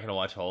fuck, we're not gonna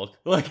watch Hulk.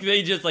 Like,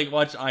 they just like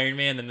watched Iron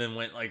Man and then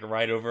went like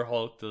right over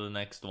Hulk to the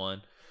next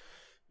one,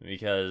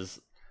 because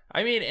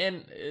I mean,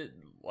 and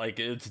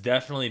it's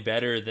definitely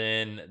better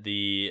than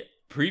the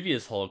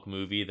previous Hulk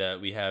movie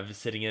that we have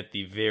sitting at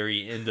the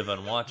very end of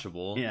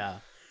Unwatchable. Yeah.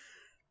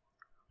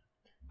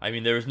 I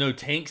mean, there was no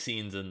tank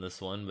scenes in this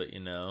one, but you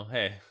know,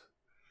 hey.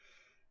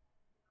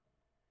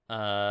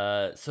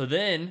 So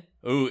then,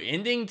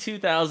 ending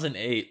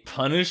 2008,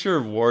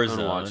 Punisher Warzone.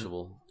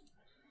 Unwatchable.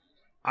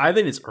 I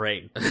think it's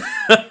great.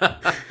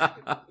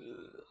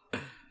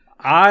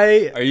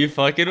 Are you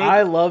fucking with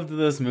I loved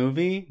this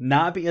movie,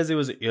 not because it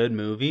was a good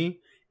movie.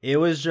 It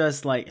was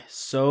just like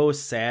so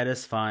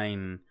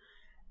satisfying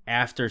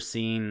after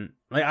seeing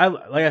like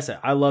I said,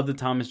 I love the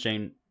Thomas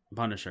Jane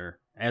Punisher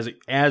as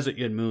a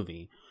good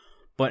movie.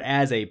 But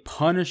as a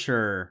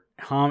Punisher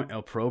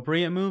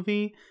appropriate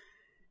movie,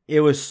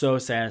 it was so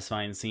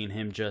satisfying seeing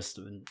him just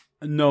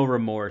no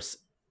remorse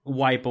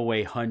wipe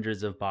away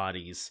hundreds of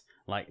bodies,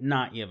 like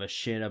not give a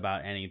shit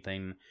about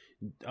anything.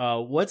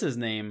 What's his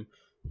name?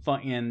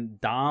 Fucking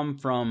Dom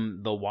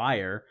from The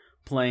Wire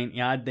playing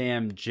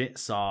goddamn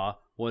Jigsaw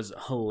was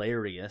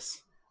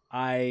hilarious.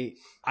 I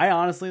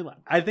honestly,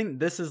 I think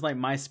this is like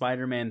my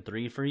Spider-Man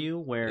 3 for you,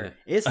 where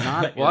it's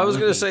not. A good Well, I was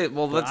gonna movie, say,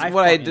 well, but that's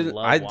what I fucking didn't.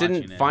 love I watching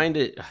didn't find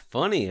it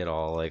funny at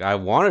all. Like I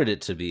wanted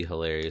it to be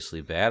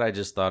hilariously bad. I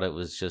just thought it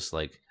was just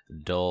like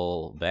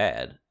dull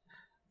bad.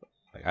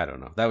 Like, I don't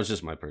know. That was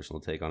just my personal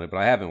take on it. But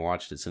I haven't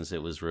watched it since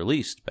it was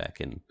released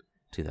back in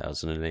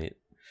 2008.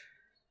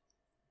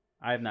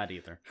 I have not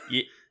either.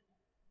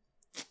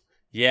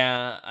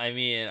 Yeah, I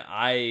mean,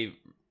 I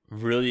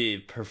really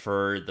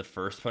prefer the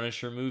first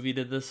Punisher movie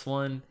to this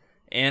one.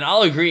 And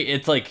I'll agree,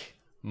 it's like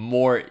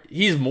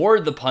he's more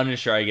the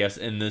Punisher, I guess,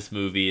 in this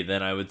movie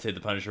than I would say the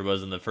Punisher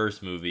was in the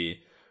first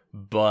movie.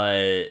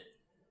 But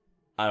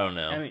I don't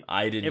know. I mean,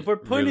 I didn't if we're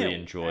putting really it,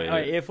 enjoy all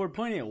right, it. if we're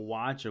putting it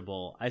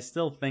watchable, I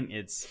still think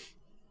it's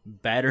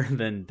better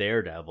than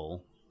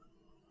Daredevil.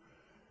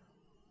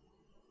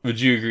 Would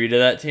you agree to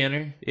that,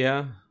 Tanner?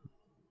 Yeah,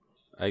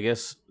 I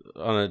guess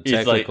on a He's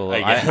like, technical, I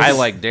guess. I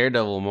like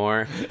Daredevil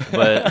more,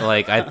 but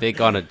like I think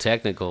on a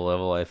technical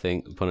level, I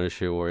think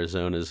Punisher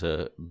Warzone is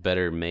a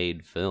better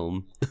made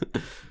film.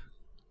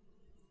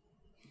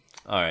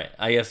 All right,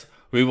 I guess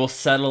we will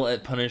settle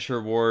at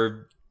Punisher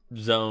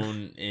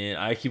Warzone in.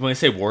 I keep wanting to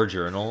say War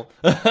Journal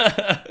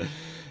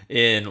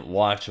in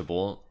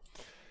watchable,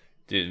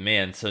 dude.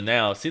 Man, so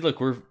now see, look,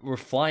 we're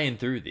flying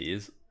through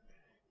these,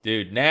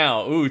 dude.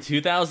 Now,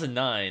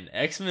 2009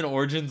 X-Men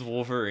Origins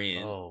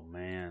Wolverine. Oh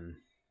man,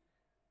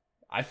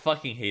 I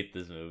fucking hate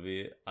this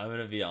movie. I'm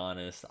gonna be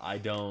honest. I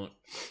don't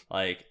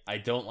like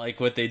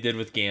what they did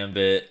with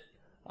Gambit.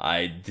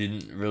 I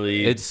didn't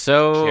really. It's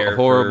so care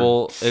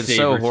horrible. for It's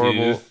so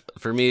horrible. Sabretooth.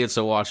 For me, it's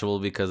so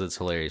watchable because it's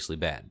hilariously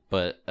bad.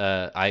 But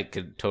I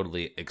could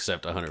totally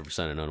accept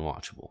 100% an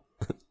unwatchable.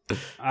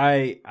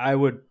 I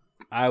would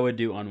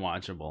do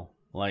unwatchable.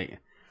 Like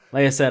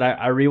I said,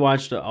 I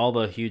rewatched all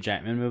the Hugh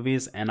Jackman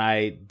movies, and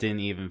I didn't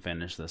even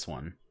finish this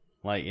one.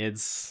 Like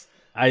it's.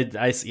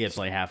 I see it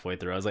play halfway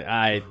through. I was like,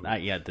 I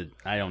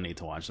don't need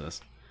to watch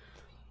this.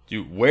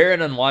 Dude, where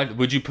an unwatch?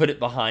 Would you put it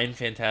behind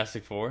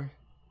Fantastic Four,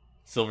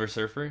 Silver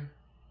Surfer?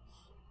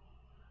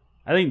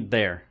 I think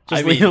there.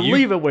 I Just mean,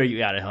 leave it where you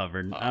got it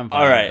hovered. I'm fine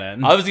All right.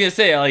 with that. I was gonna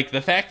say, like, the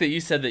fact that you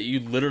said that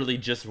you literally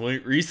just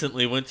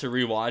recently went to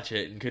rewatch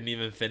it and couldn't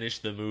even finish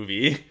the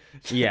movie.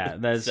 Yeah,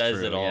 that's says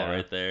true, it all yeah.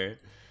 right there.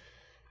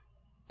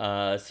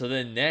 So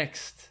then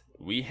next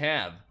we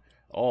have,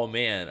 oh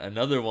man,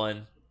 another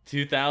one.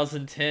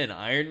 2010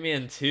 Iron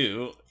Man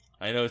 2.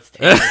 I know it's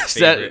Tanner's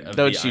favorite of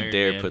Don't the you Iron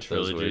dare Man put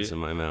trilogy. those words in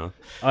my mouth.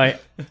 All right.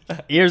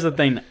 Here's the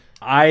thing.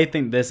 I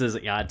think this is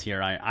God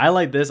tier. I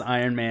like this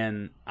Iron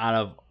Man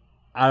out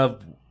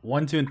of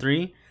 1, 2, and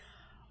 3.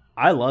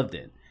 I loved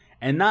it,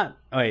 and not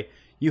okay.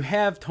 You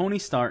have Tony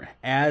Stark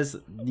as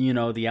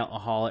the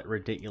alcoholic,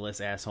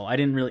 ridiculous asshole. I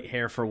didn't really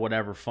care for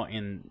whatever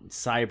fucking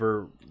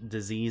cyber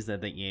disease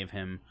that they gave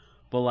him,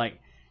 but like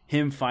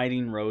him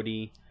fighting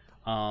Rhodey,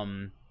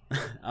 him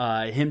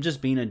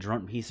just being a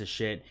drunk piece of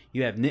shit.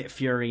 You have Nick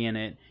Fury in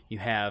it. You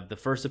have the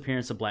first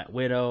appearance of Black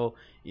Widow.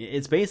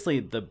 It's basically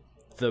the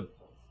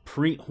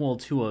prequel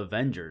to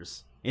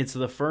Avengers. It's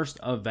the first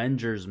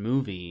Avengers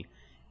movie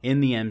in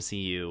the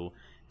MCU.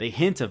 They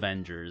hint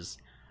Avengers.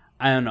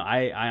 I don't know.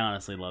 I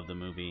honestly love the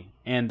movie.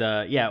 And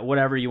yeah,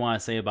 whatever you want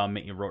to say about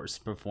Mickey Rourke's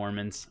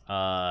performance,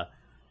 at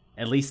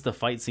least the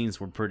fight scenes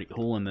were pretty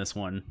cool in this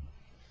one.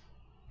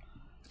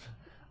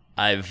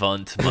 I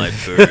want my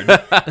bird.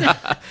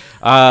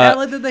 I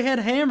like that they had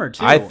Hammer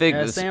too. I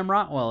think Sam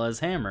Rockwell as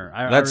Hammer.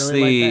 That's I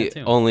really like the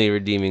that too. only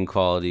redeeming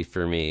quality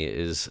for me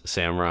is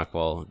Sam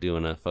Rockwell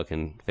doing a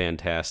fucking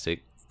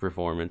fantastic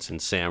performance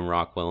and Sam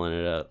Rockwelling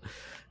it up.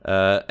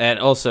 And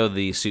also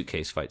the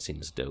suitcase fight scene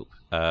is dope.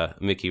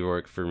 Mickey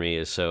Rourke for me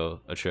is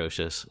so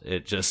atrocious.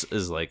 It just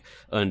is like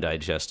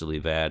undigestibly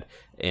bad,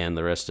 and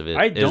the rest of it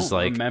I don't is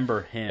like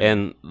remember him.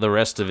 And the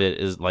rest of it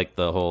is like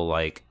the whole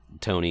like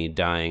Tony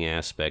dying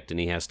aspect, and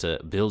he has to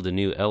build a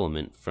new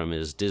element from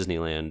his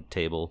Disneyland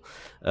table.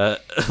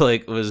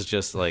 Like was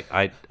just like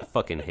I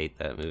fucking hate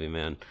that movie,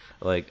 man.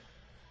 Like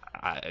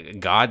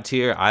God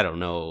tier, I don't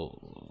know.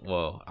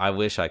 Whoa, I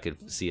wish I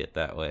could see it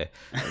that way.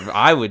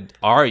 I would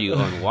argue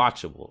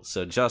unwatchable.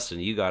 So Justin,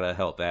 you gotta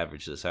help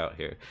average this out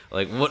here.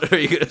 Like, what are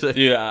you gonna say?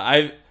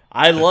 Yeah,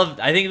 I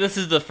think this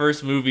is the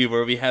first movie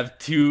where we have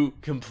two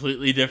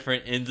completely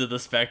different ends of the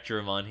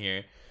spectrum on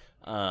here.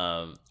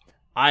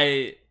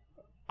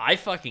 I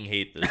fucking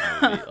hate this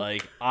movie.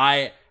 Like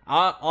I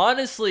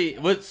honestly,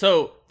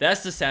 so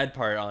that's the sad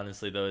part.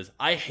 Honestly, though, is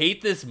I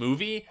hate this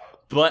movie,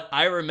 but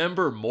I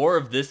remember more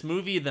of this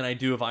movie than I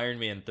do of Iron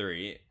Man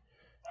 3.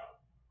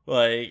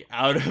 Like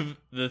out of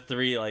the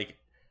three, like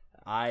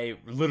I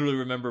literally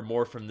remember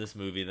more from this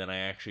movie than I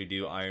actually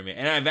do Iron Man,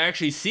 and I've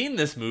actually seen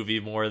this movie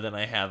more than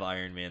I have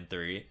Iron Man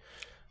 3.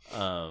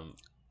 I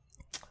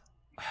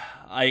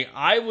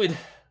would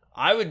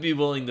be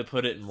willing to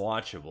put it in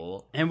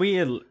watchable. And we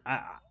had,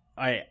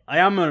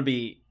 I'm gonna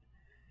be.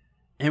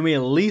 And we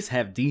at least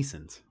have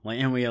decent.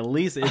 And we at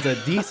least it's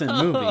a decent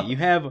movie. You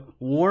have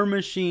War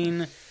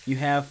Machine, you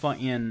have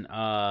fucking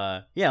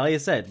like I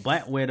said,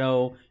 Black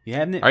Widow, you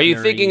have Nick Are you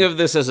Fury. thinking of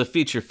this as a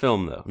feature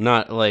film though,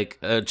 not like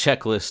a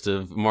checklist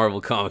of Marvel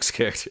Comics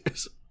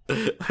characters?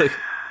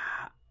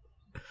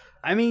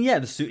 I mean, yeah,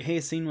 the suit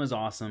haze scene was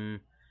awesome.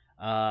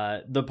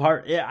 The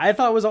part I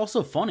thought was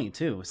also funny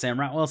too. Sam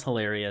Rockwell's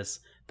hilarious.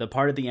 The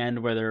part at the end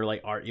where they're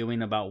like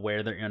arguing about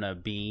where they're gonna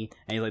be,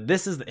 and he's like,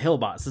 "This is the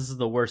Hillbots. This is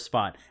the worst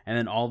spot." And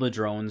then all the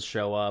drones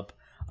show up.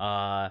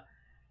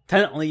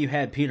 Technically, you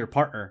had Peter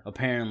Parker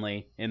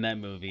apparently in that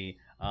movie.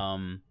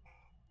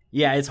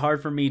 Yeah, it's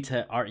hard for me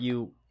to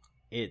argue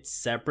it's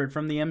separate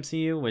from the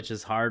MCU, which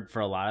is hard for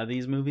a lot of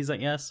these movies, I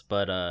guess.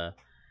 But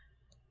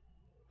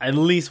I at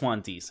least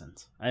want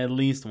decent. I at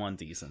least want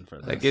decent for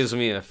this. That gives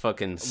me a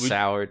fucking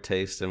sour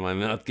taste in my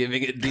mouth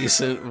giving it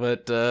decent,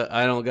 but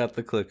I don't got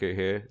the clicker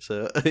here,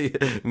 so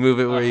move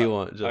it where you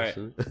want,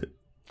 Justin.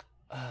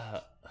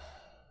 Right.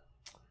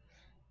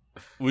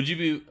 Would you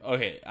be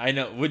okay? I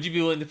know. Would you be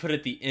willing to put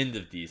at the end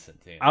of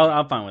decent?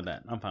 I'm fine with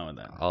that. I'm fine with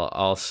that.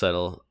 I'll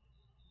settle.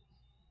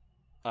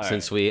 All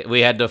Since right.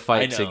 we had to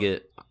fight to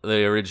get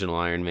the original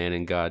Iron Man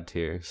in God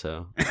tier,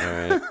 so all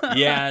right.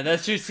 Yeah,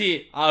 that's true.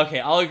 See, okay,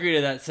 I'll agree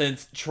to that.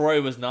 Since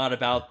Troy was not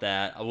about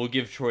that, I will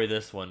give Troy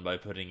this one by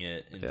putting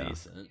it in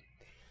decent.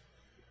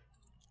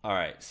 All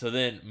right, so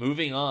then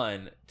moving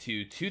on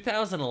to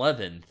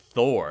 2011,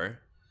 Thor.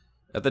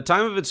 At the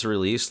time of its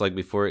release, like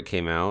before it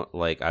came out,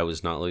 like I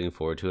was not looking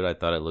forward to it. I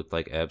thought it looked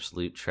like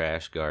absolute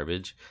trash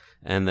garbage.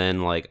 And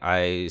then like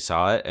I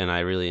saw it and I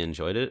really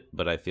enjoyed it,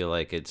 but I feel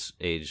like it's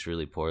aged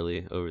really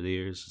poorly over the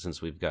years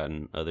since we've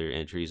gotten other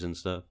entries and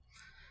stuff.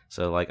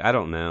 So like I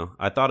don't know.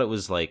 I thought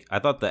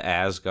the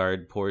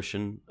Asgard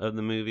portion of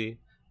the movie,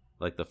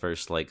 like the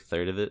first like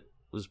third of it,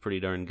 was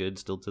pretty darn good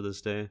still to this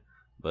day.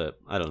 But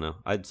I don't know.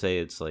 I'd say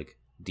it's like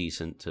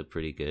decent to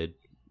pretty good,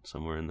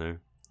 somewhere in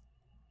there.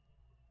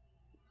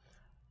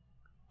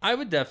 I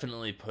would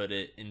definitely put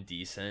it in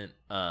decent.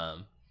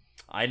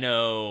 I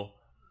know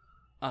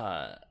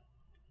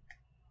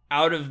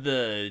out of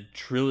the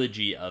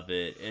trilogy of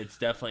it, it's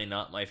definitely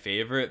not my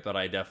favorite, but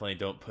I definitely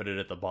don't put it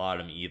at the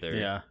bottom either.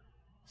 Yeah.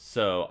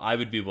 So I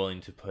would be willing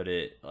to put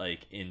it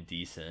like in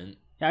decent.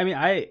 Yeah, I mean,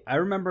 I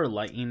remember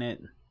liking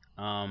it.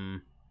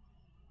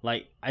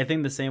 Like I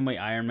think the same way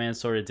Iron Man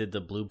sort of did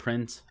the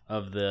blueprint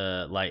of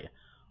the like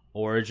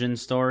origin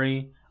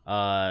story.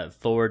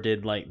 Thor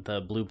did like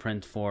the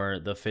blueprint for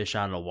the fish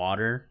out of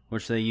water,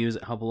 which they use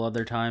a couple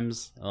other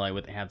times, like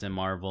with Captain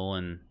Marvel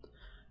and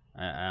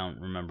I don't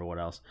remember what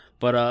else.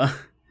 But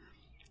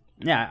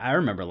yeah, I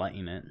remember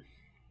liking it.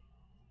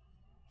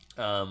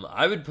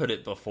 I would put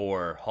it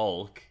before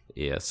Hulk.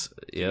 Yes.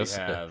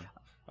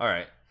 All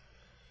right.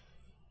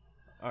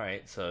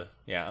 So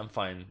yeah, I'm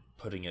fine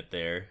putting it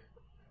there.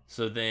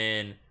 So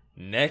then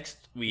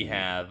next we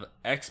have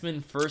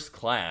X-Men First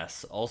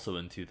Class, also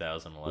in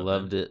 2011.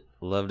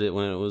 Loved it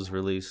when it was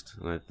released,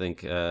 and I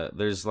think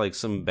there's like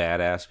some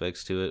bad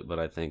aspects to it, but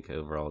I think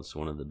overall it's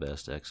one of the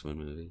best X-Men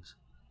movies.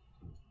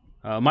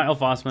 Michael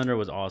Fassbender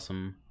was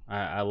awesome.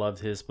 I loved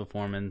his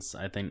performance.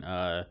 I think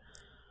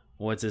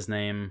what's his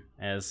name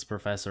as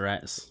Professor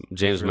X?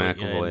 James really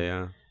McAvoy,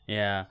 good.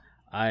 Yeah.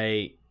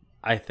 I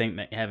think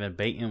that Kevin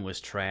Bacon was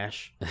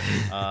trash.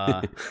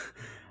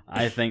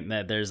 I think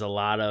that there's a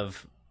lot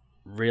of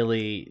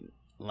really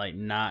like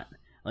not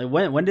like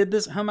when did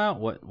this come out?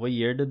 What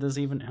year did this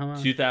even come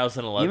out?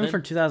 2011. Even for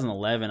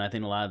 2011, I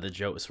think a lot of the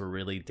jokes were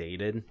really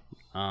dated.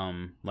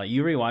 Like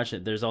you rewatch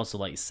it, there's also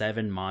like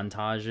 7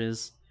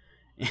 montages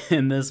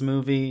in this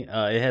movie.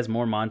 It has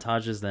more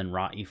montages than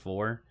Rocky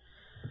 4.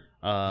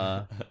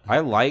 I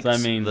liked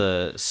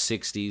the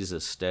 60s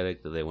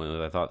aesthetic that they went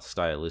with. I thought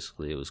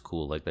stylistically it was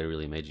cool. Like they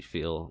really made you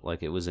feel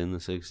like it was in the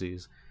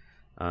 60s.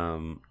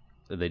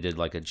 They did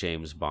like a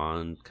James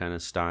Bond kind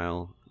of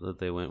style that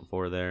they went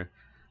for there.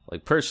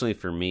 Like personally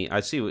for me,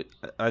 I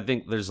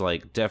think there's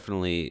like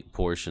definitely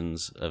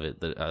portions of it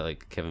that I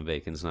like. Kevin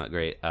Bacon's not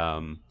great.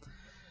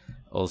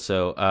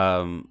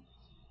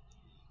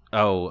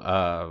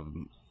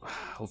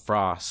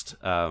 Frost.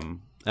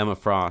 Emma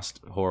Frost,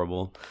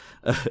 horrible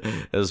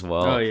as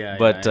well. Oh yeah,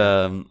 but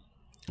it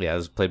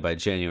was played by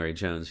January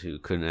Jones, who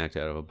couldn't act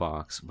out of a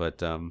box.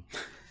 But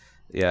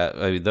yeah,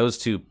 I mean, those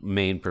two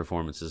main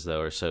performances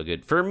though are so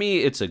good. For me,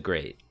 it's a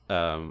great.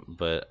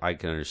 But I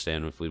can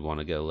understand if we'd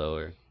want to go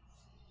lower.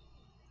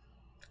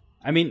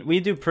 I mean, we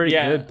do pretty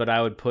good, but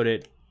I would put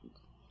it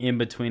in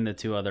between the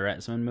 2 other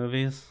X-Men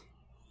movies.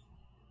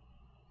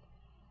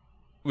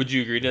 Would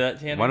you agree to that,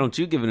 Tanner? Why don't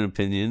you give an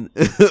opinion?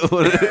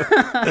 All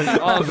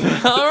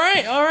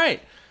right.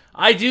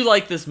 I do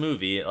like this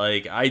movie.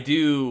 Like I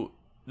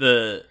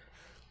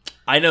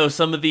know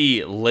some of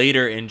the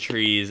later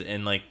entries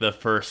in like the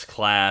First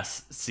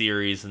Class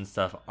series and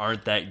stuff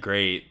aren't that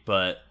great,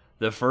 but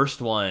the first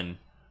one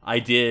I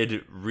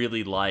did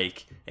really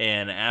like.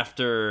 And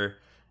after,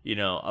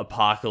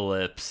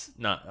 Apocalypse,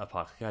 not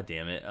Apocalypse, God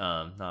damn it,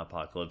 not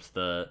Apocalypse,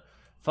 the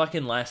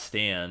fucking Last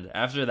Stand.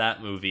 After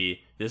that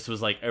movie, this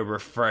was like a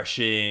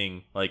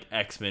refreshing like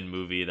X-Men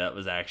movie that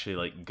was actually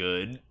like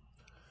good.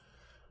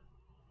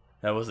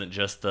 That wasn't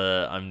just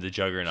the I'm the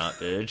Juggernaut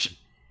bitch.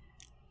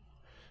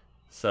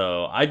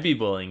 So I'd be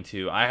willing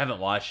to. I haven't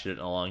watched it in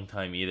a long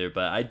time either,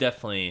 but I would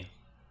definitely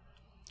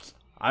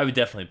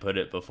put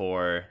it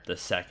before the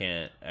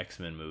second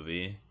X-Men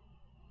movie.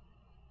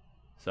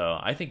 So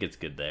I think it's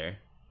good there.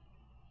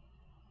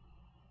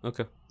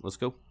 Okay, let's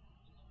go.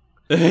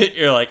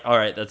 You're like, all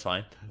right, that's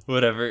fine.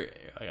 Whatever.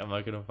 I'm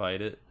not going to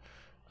fight it.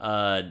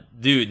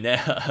 Dude,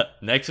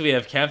 next we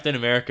have Captain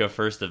America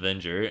First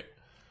Avenger.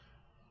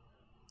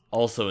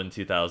 Also in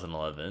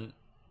 2011.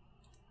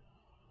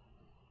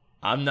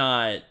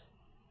 I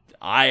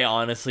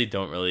honestly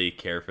don't really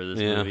care for this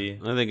movie.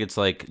 I think it's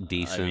like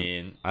decent. I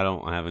mean, I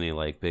don't have any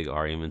like big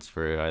arguments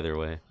for it either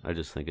way. I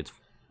just think it's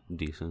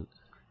decent.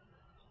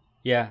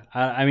 Yeah,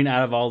 I mean,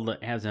 out of all the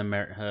Captain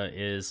America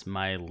is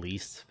my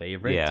least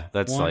favorite. Yeah,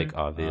 that's one. like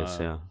obvious.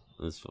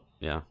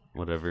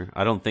 Whatever.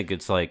 I don't think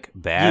it's like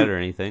bad or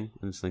anything.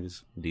 I just think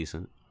it's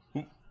decent.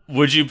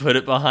 would you put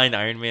it behind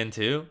Iron Man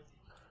 2?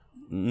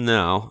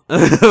 No,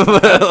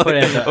 I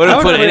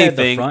wouldn't put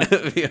anything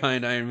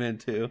behind Iron Man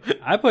 2.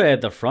 I put it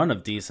at the front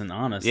of decent,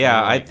 honestly.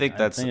 Yeah, like, I think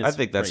that's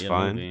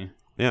fine. Movie.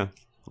 Yeah,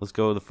 let's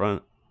go to the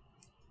front.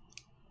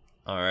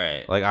 All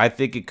right. Like, I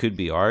think it could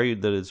be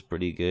argued that it's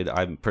pretty good.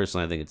 I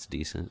think it's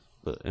decent,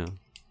 but yeah.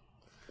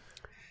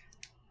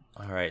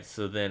 All right,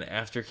 so then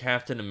after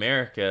Captain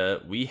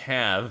America, we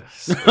have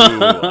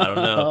I don't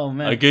know, Oh,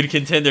 man. a good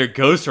contender,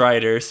 Ghost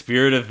Rider: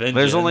 Spirit of Vengeance.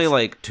 There's only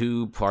like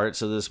 2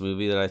 parts of this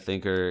movie that I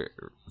think are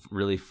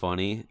really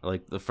funny.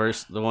 Like the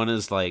one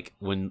is like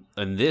when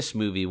in this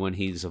movie when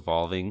he's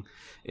evolving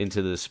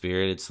into the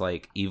spirit, it's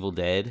like Evil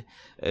Dead.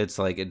 It's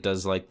like it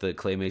does like the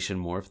claymation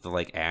morph that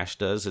like Ash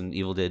does in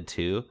Evil Dead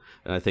 2,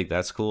 and I think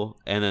that's cool.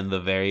 And then the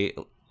very,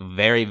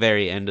 very,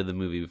 very end of the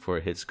movie before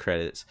it hits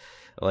credits,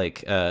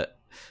 like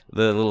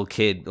the little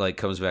kid like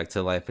comes back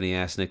to life and he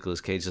asks Nicolas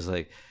Cage, is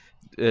like,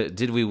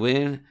 did we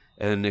win?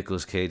 And then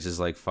Nicolas Cage is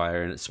like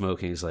firing,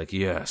 smoking. He's like,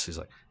 yes. He's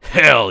like,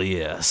 hell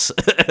yes.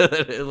 And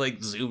then it like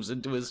zooms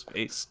into his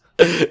face.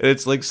 And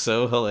it's like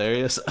so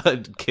hilarious.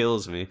 It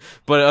kills me.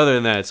 But other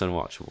than that, it's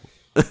unwatchable.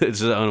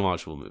 It's an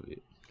unwatchable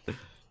movie.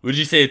 Would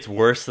you say it's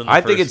worse than the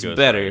I first think it's Ghost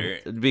better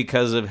Rider?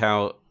 because of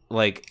how,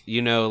 like,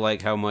 you know,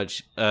 like how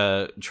much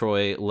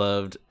Troy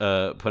loved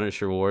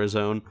Punisher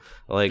Warzone,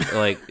 like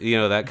you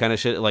know, that kind of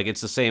shit. Like,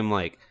 it's the same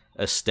like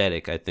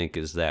aesthetic, I think,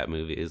 as that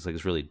movie. It's like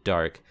it's really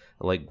dark,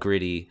 like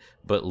gritty,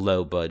 but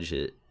low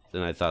budget.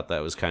 And I thought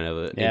that was kind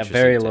of a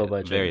very low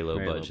budget. Very low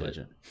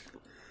budget.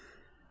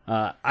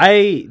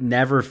 I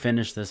never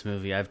finished this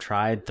movie. I've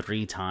tried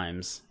 3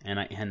 times and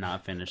I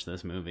cannot finish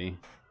this movie.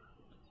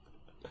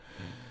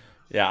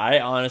 Yeah, I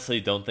honestly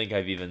don't think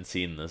I've even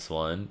seen this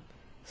one.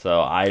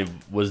 So I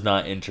was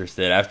not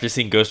interested. After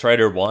seeing Ghost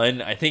Rider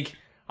 1, I think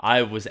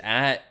I was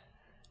at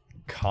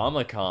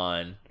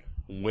Comic-Con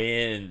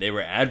when they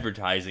were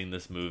advertising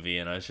this movie,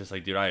 and I was just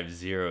like, dude, I have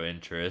zero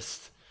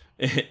interest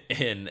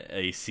in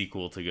a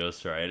sequel to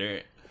Ghost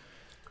Rider.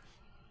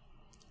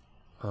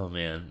 Oh,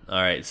 man.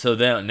 All right, so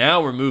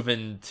now we're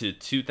moving to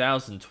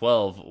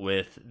 2012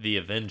 with The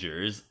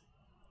Avengers.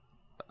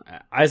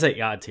 I say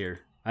God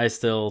tier. I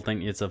still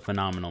think it's a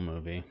phenomenal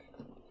movie.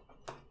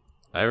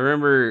 I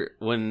remember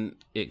when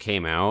it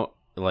came out,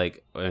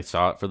 like when I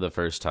saw it for the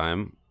first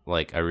time,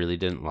 like I really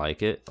didn't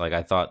like it. Like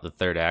I thought the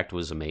third act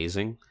was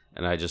amazing,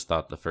 and I just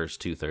thought the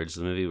first 2/3 of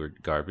the movie were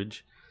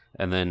garbage.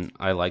 And then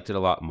I liked it a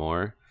lot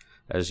more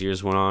as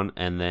years went on,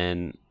 and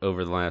then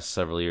over the last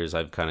several years,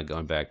 I've kind of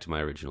gone back to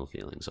my original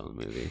feelings on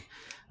the movie.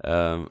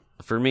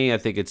 For me, I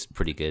think it's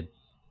pretty good.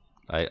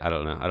 I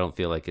don't know. I don't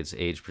feel like it's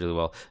aged pretty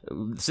well.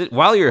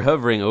 While you're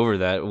hovering over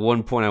that,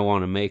 one point I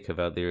want to make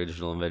about the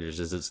original Avengers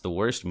is it's the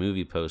worst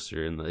movie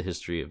poster in the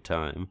history of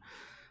time.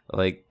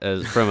 Like,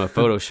 from a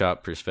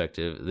Photoshop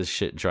perspective, this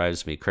shit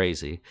drives me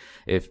crazy.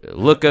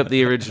 Look up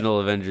the original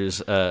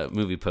Avengers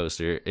movie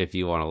poster if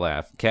you want to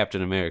laugh.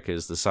 Captain America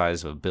is the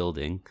size of a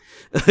building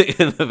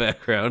in the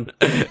background.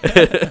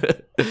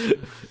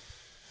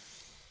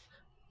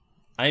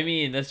 I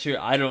mean, that's true.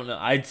 I don't know.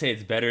 I'd say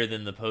it's better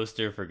than the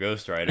poster for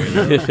Ghost Rider,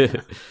 though.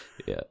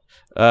 Yeah.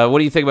 What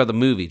do you think about the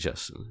movie,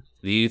 Justin?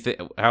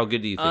 How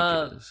good do you think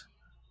it is?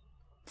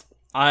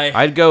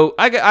 I could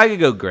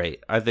go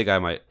great. I think I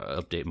might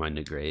update mine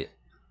to great.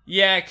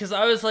 Yeah, because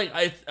I was like,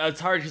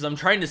 it's hard because I'm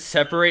trying to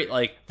separate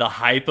like the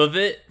hype of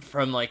it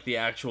from like the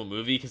actual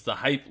movie, because the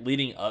hype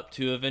leading up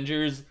to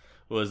Avengers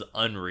was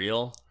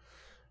unreal,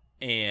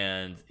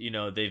 and you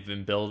know they've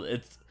been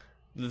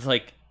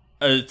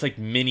it's like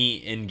mini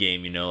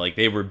Endgame, you know, like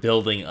they were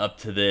building up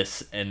to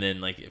this and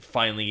then like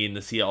finally getting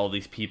to see all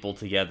these people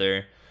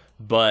together.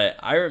 But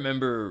I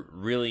remember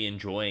really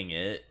enjoying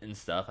it and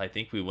stuff. I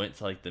think we went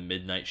to like the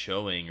midnight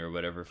showing or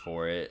whatever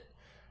for it.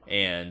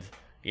 And,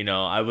 you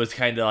know, I was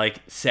kind of like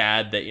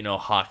sad that, you know,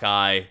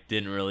 Hawkeye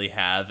didn't really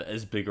have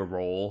as big a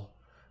role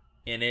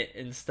in it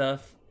and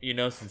stuff, you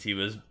know, since he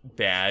was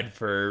bad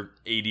for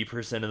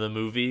 80% of the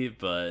movie.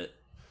 But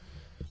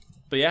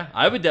But yeah,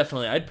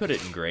 I'd put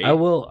it in great. I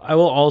will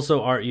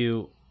also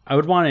argue I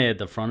would want it at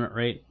the front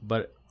rate,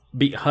 but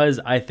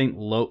because I think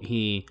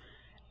Loki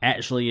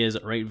actually is a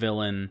great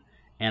villain,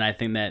 and I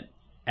think that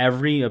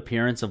every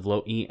appearance of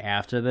Loki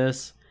after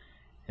this,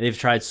 they've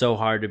tried so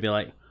hard to be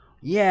like,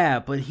 yeah,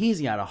 but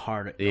he's got a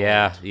heart of gold.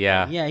 Yeah.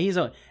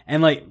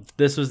 And like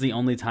this was the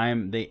only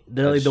time they're like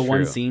That's the one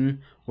true. scene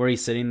where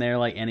he's sitting there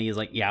like and he's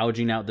like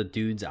gouging out the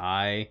dude's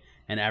eye,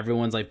 and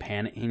everyone's like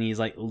panicking. He's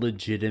like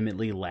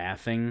legitimately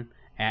laughing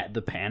at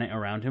the panic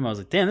around him. I was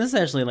like, damn, this is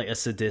actually like a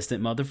sadistic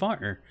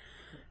motherfucker.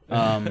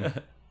 And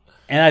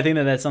I think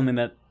that that's something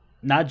that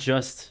not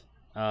just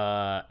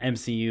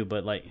MCU,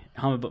 but like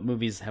comic book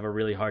movies have a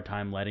really hard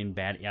time letting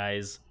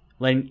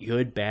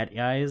good bad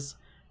guys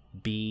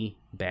be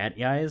bad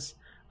guys.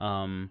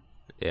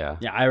 Yeah.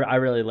 I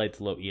really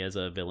liked Loki as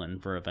a villain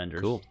for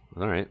Avengers. Cool.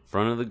 All right.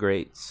 Front of the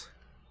greats.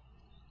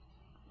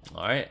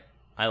 All right,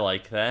 I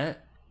like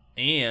that.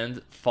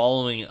 And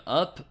following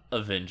up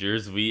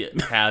Avengers, we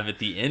have at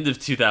the end of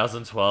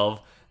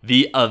 2012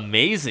 The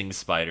Amazing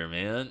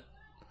Spider-Man.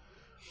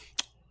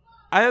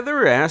 There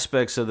were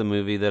aspects of the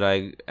movie that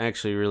I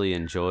actually really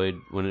enjoyed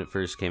when it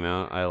first came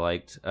out. I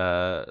liked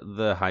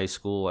the high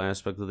school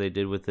aspect that they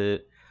did with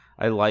it.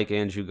 I like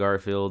Andrew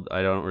Garfield.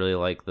 I don't really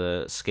like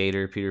the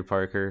skater Peter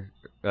Parker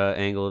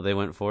angle that they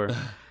went for.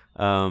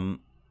 I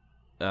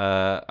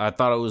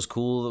thought it was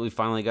cool that we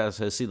finally got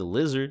to see the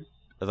Lizard.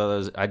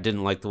 I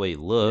didn't like the way he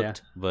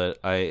looked, but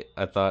I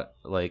thought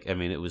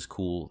it was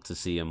cool to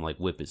see him like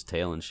whip his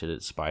tail and shit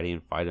at Spidey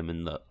and fight him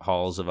in the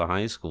halls of a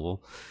high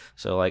school.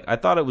 So like I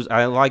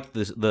liked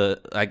this.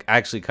 I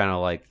actually kind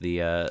of liked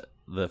the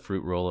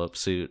fruit roll up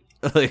suit.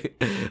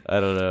 Like I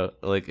don't know,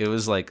 like it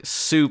was like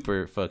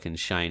super fucking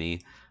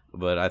shiny,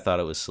 but I thought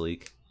it was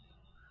sleek.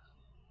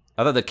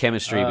 I thought the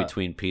chemistry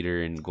between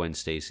Peter and Gwen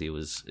Stacy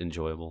was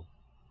enjoyable.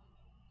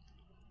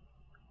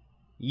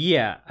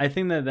 Yeah, I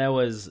think that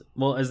was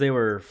as they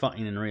were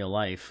fighting in real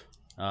life,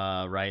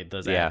 right?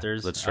 Those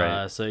actors. That's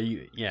right. So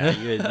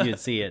you'd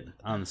see it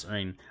on the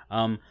screen.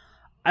 I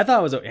thought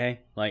it was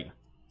okay. Like,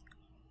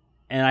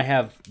 and I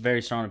have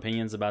very strong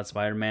opinions about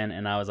Spider-Man,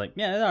 and I was like,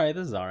 yeah, all right,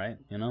 this is all right,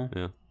 you know.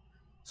 Yeah.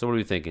 So what are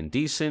we thinking?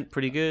 Decent,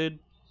 pretty good.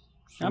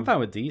 I'm fine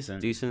with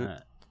decent.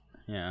 Decent.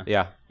 Yeah.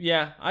 Yeah.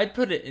 Yeah, I'd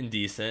put it in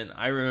decent.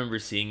 I remember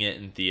seeing it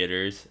in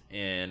theaters,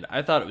 and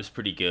I thought it was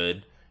pretty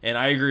good. And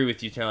I agree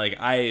with you, Tanner. Like,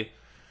 I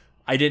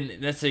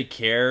didn't necessarily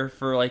care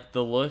for like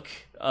the look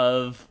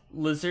of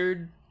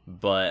Lizard,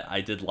 but I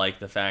did like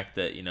the fact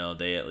that, you know,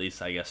 they at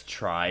least, I guess,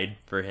 tried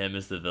for him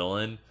as the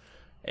villain.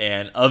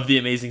 And of the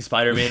Amazing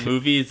Spider-Man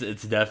movies,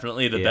 it's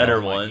definitely the better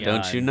one.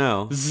 Don't you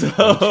know?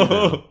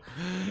 So,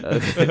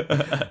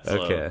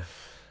 Okay.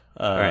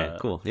 All right,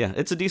 cool. Yeah,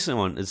 it's a decent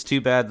one. It's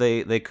too bad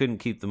they couldn't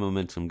keep the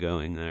momentum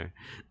going there.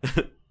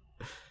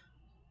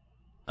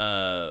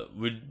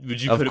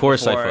 Would you of put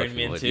course it before I Iron fucking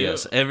Man would. 2?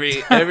 Yes,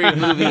 every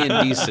movie in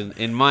decent,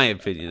 in my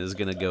opinion, is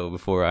gonna go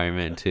before Iron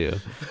Man 2.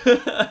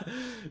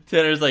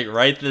 Tanner's like,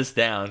 write this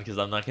down because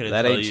I'm not gonna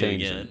That tell ain't you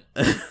changing.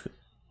 again.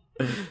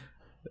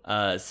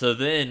 So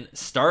then,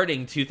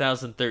 starting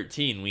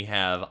 2013, we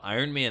have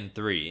Iron Man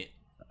 3.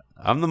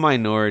 I'm the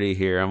minority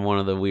here. I'm one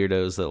of the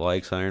weirdos that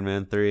likes Iron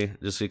Man 3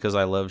 just because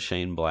I love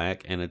Shane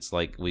Black, and it's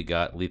like we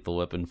got Lethal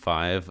Weapon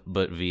 5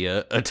 but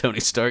via a Tony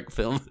Stark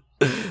film.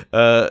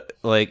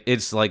 Like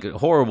it's like a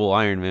horrible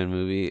Iron Man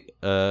movie,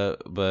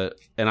 but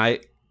I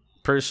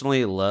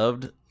personally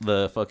loved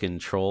the fucking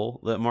troll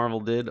that Marvel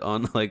did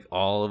on like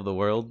all of the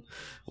world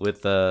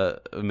with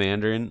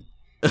Mandarin.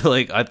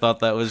 Like I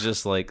thought that was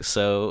just like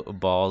so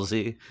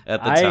ballsy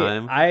at the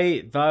time.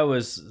 I thought it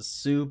was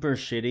super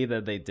shitty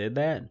that they did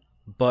that,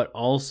 but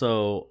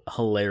also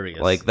hilarious.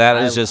 Like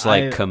that is just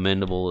like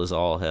commendable as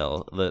all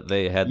hell that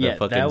they had the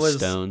fucking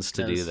stones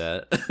to do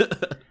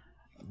that.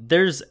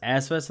 There's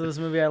aspects of this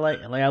movie I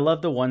like. Like I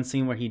love the one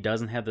scene where he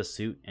doesn't have the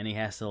suit and he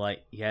has to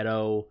like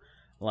ghetto,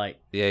 like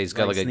he's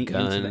got like a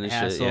gun and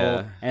shit.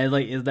 Yeah, and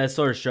like that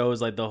sort of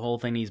shows like the whole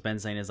thing he's been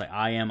saying is like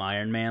I am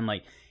Iron Man.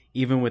 Like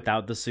even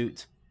without the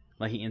suit,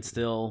 like he can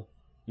still,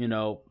 you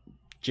know,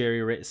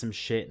 jerry rig some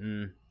shit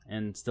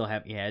and still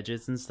have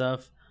gadgets and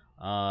stuff.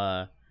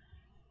 I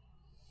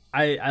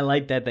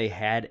like that they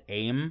had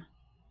aim,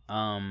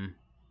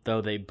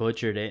 though they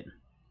butchered it.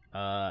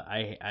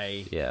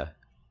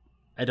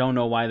 I don't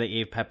know why they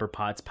gave Pepper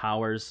Potts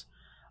powers.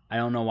 I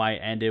don't know why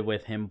it ended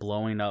with him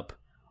blowing up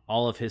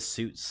all of his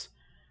suits.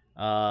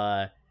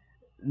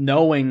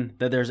 Knowing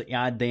that there's a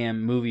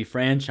goddamn movie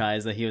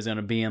franchise that he was going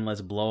to be in,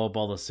 let's blow up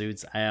all the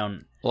suits.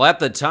 Well, at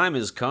the time,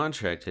 his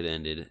contract had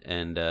ended,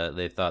 and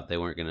they thought they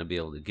weren't going to be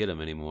able to get him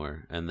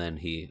anymore. And then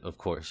he, of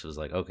course, was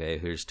like, okay,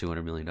 here's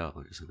 $200 million.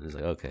 And he's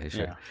like, okay,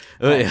 sure.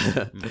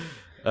 Yeah.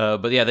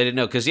 But yeah, they didn't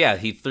know. Because, yeah,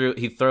 he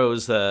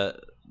throws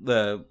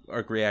the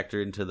arc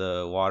reactor into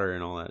the water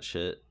and all that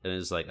shit. And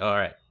it's like, all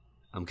right,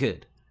 I'm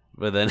good.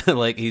 But then,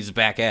 like, he's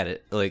back at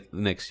it, like,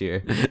 next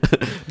year.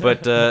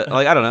 But,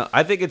 like, I don't know.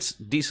 I think it's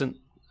decent.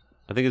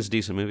 I think it's a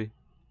decent movie.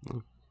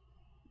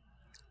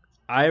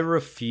 I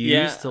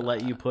refuse to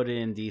let you put it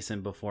in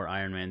decent before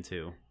Iron Man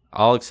 2.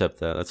 I'll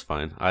accept that. That's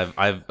fine.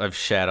 I've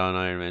shat on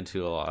Iron Man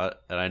 2 a lot,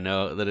 and I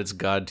know that it's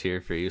god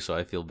tier for you, so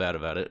I feel bad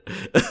about it.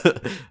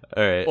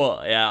 All right.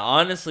 Well, yeah,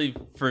 honestly,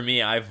 for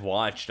me, I've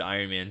watched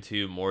Iron Man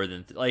 2 more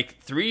than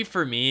 3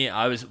 for me.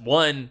 I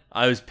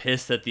was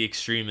pissed that the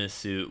Extremis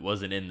suit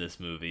wasn't in this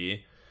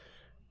movie.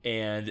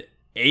 And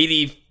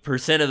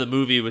 80% of the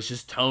movie was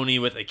just Tony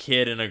with a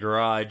kid in a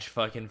garage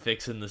fucking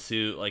fixing the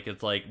suit, like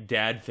it's like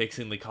dad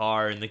fixing the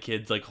car and the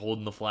kid's like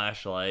holding the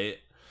flashlight.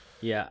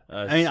 Yeah,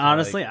 I mean,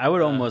 honestly, I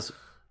would almost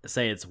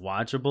say it's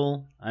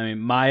watchable. I mean,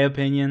 my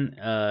opinion.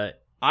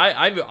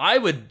 I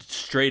would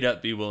straight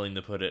up be willing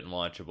to put it in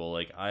watchable.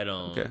 Like I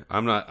don't. Okay,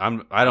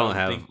 I don't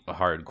have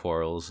hard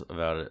quarrels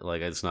about it.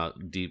 Like it's not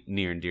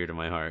near and dear to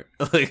my heart.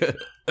 Like,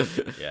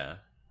 yeah,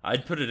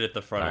 I'd put it at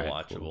the front of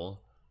watchable.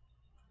 Cool.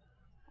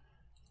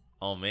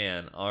 Oh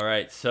man! All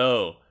right,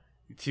 so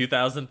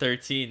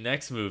 2013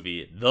 next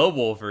movie, The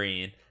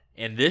Wolverine.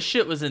 And this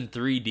shit was in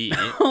 3D.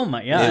 Oh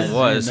my god. It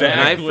was. And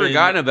I've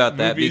forgotten about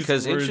that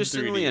because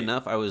interestingly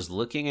enough, I was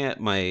looking at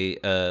my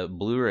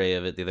Blu-ray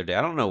of it the other day.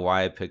 I don't know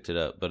why I picked it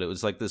up, but it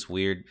was like this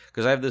weird,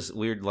 because I have this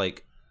weird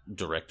like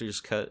director's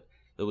cut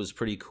that was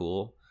pretty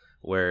cool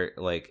where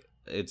like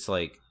it's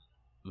like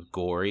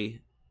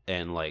gory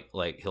and like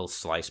he'll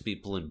slice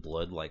people and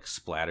blood like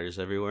splatters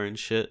everywhere and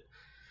shit.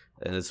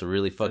 And it's a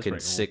really fucking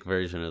sick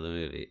version of the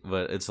movie.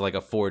 But it's like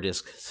a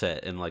 4-disc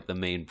set, and like the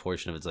main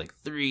portion of it's like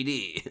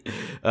 3D.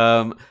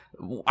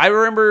 I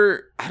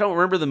don't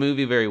remember the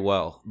movie very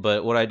well,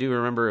 but what I do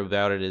remember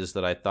about it is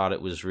that I thought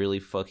it was really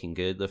fucking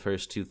good the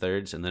first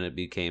 2/3, and then it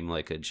became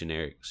like a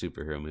generic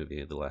superhero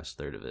movie the last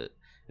third of it.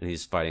 And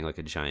he's fighting like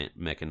a giant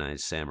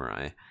mechanized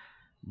samurai.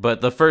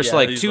 But the first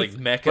like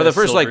 2/3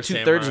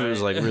 of it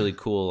was like really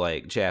cool,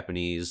 like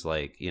Japanese,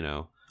 like, you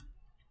know,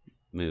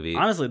 movie.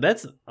 Honestly,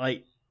 that's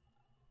like.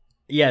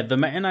 Yeah, the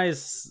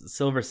mechanized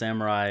Silver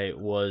Samurai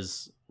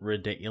was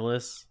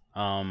ridiculous.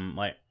 And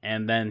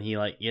then he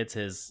like gets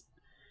his.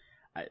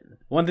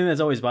 One thing that's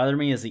always bothered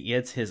me is he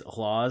gets his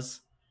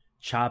claws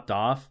chopped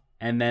off,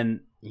 and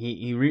then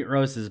he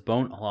regrows his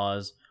bone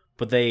claws,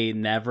 but they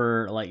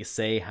never like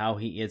say how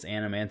he gets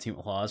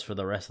adamantium claws for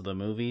the rest of the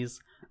movies.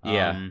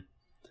 Yeah.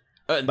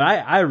 But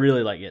I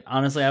really like it.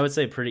 Honestly, I would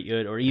say pretty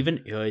good, or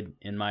even good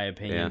in my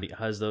opinion,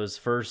 because those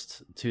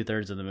first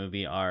 2/3 of the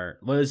movie are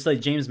it's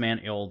like James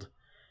Mangold.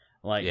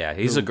 Like, yeah,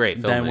 he's a great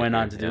filmmaker. Then went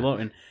on to do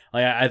Logan.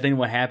 Like, I think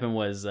what happened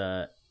was,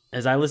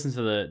 as I listened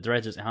to the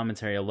director's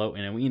commentary of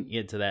Logan, and we can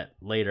get to that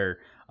later,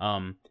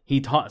 he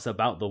talks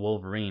about the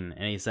Wolverine,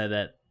 and he said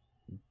that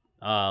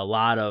a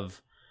lot of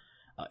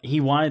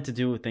he wanted to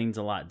do things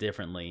a lot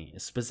differently,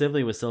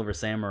 specifically with Silver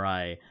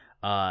Samurai.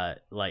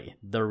 Like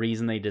the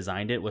reason they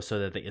designed it was so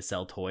that they could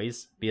sell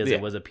toys because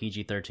it was a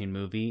PG-13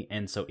 movie,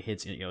 and so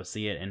kids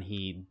see it, and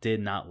he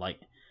did not like.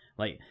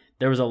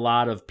 There was a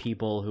lot of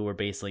people who were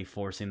basically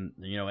forcing,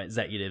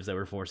 executives that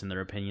were forcing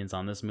their opinions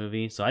on this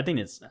movie. So I think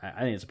it's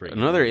pretty.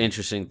 Another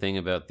interesting thing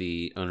about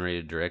the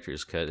unrated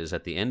director's cut is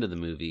at the end of the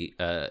movie,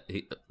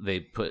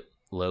 they put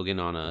Logan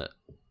on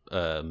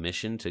a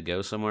mission to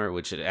go somewhere,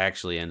 which it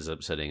actually ends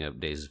up setting up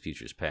Days of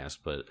Futures Past.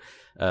 But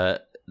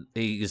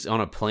he's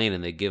on a plane,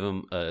 and they give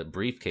him a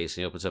briefcase,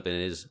 and he opens up, and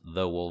it is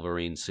the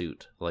Wolverine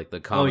suit, like the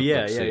comic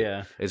book suit.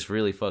 Yeah. It's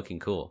really fucking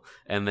cool.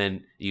 And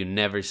then you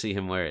never see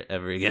him wear it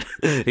ever again.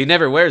 He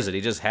never wears it.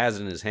 He just has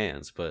it in his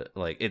hands. But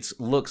like it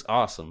looks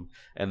awesome.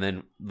 And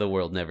then the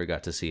world never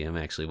got to see him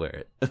actually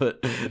wear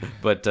it.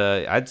 But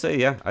I'd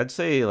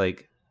say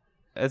like.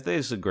 I think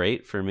it's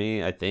great for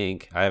me. I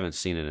think I haven't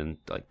seen it in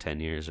like 10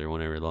 years or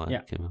whenever the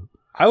last came out.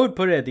 I would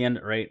put it at the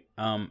end right.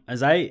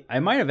 As I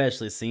might have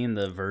actually seen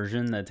the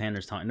version that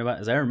Tanner's talking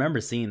about, as I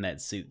remember seeing that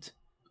suit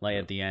like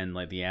at the end,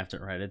 like the after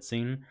credits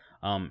scene.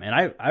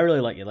 And I really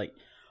like it. Like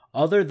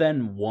other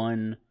than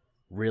one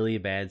really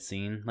bad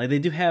scene, like they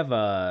do have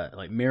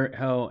like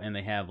Mirko, and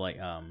they have like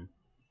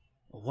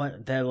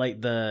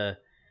the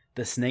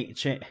snake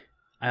chick.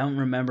 I don't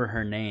remember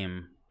her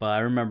name. But I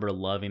remember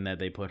loving that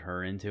they put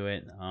her into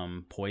it,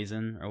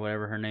 Poison or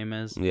whatever her name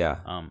is. Yeah.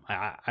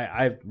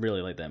 I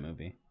really like that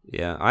movie.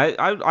 Yeah,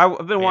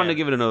 I've been wanting to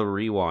give it another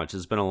rewatch.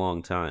 It's been a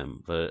long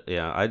time, but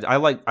yeah, I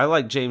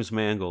like James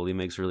Mangold. He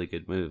makes really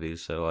good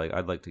movies, so like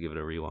I'd like to give it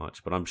a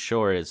rewatch. But I'm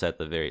sure it's at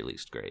the very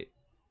least great.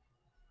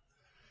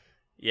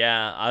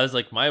 Yeah, I was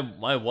like my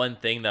one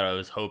thing that I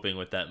was hoping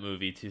with that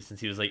movie too, since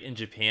he was like in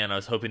Japan, I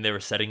was hoping they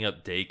were setting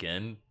up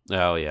Daken.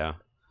 Oh yeah.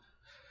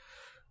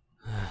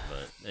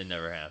 But it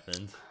never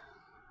happened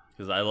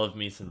because I love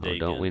me some Daken.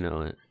 Don't we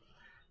know it?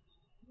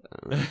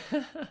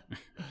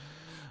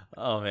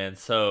 Oh man!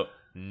 So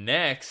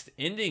next,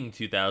 ending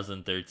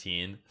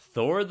 2013,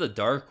 Thor: The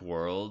Dark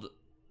World.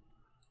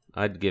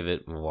 I'd give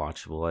it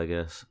watchable, I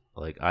guess.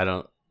 Like I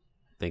don't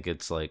think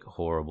it's like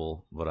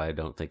horrible, but I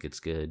don't think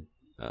it's good,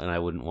 and I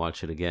wouldn't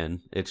watch it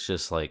again. It's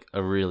just like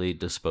a really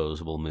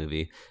disposable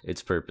movie.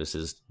 Its purpose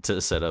is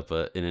to set up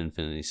an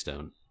Infinity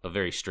Stone. A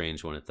very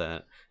strange one at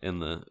that in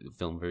the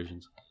film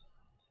versions.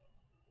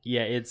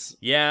 Yeah, it's...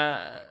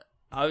 Yeah,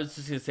 I was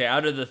just gonna say,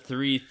 out of the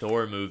 3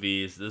 Thor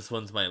movies, this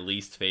one's my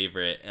least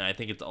favorite, and I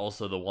think it's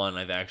also the one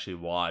I've actually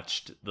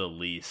watched the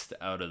least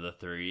out of the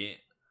 3.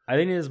 I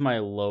think it is my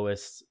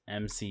lowest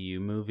MCU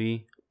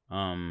movie.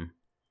 I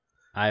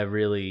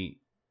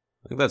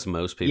think that's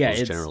most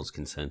people's general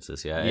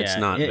consensus. Yeah, it's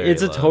not.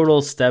 It's a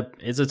total step.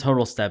 It's a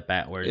total step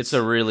backwards. It's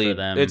a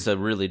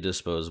really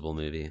disposable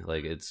movie.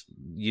 Like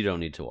you don't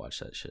need to watch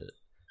that shit.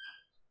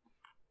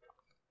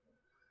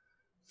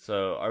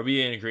 So, are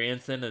we in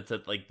agreement then? It's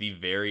at like the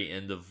very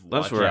end of.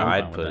 That's where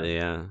I'd put it.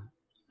 Yeah.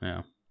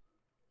 Yeah.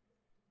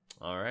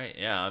 All right.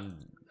 Yeah,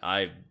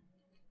 I'm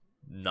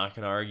not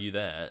gonna argue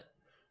that.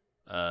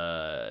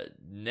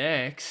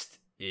 Next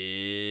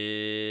is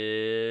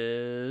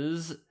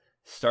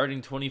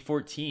starting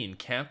 2014,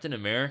 Captain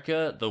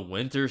America: The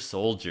Winter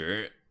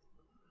Soldier.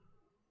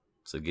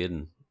 It's a good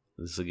one.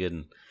 This is a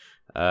good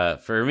one.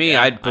 For me,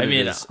 I'd put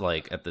it as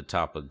like at the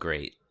top of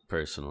great,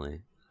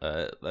 personally.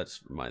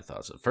 That's my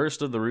thoughts.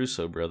 First of the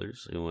Russo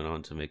brothers, who went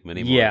on to make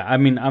many more. Yeah, I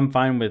mean, I'm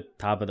fine with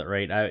top of the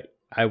rate.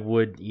 I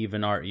would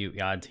even argue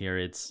God tier.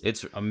 It's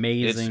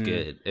amazing. It's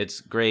good. It's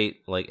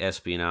great, like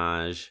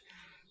espionage,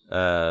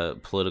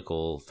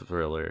 political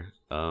thriller.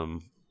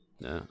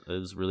 Yeah, it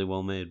was really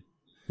well made.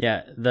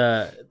 Yeah,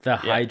 the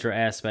Hydra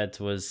aspect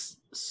was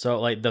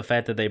so, like, the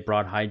fact that they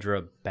brought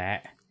Hydra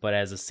back, but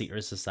as a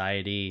secret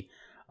society.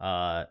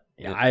 I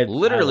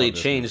literally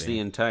changed the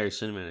entire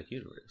cinematic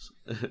universe.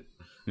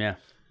 Yeah.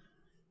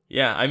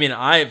 Yeah, I mean,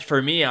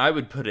 for me, I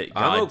would put it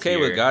God I'm okay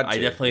tier. with God tier. I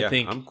definitely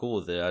think I'm cool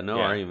with it. No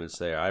arguments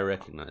there. I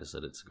recognize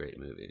that it's a great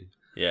movie.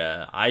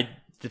 Yeah,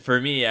 for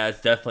me,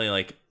 it's definitely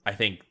like, I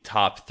think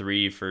top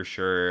 3 for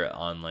sure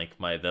on like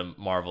the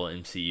Marvel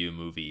MCU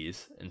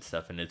movies and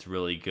stuff, and it's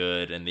really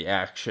good, and the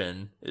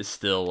action is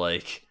still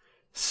like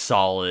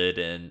solid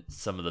and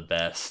some of the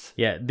best.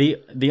 Yeah,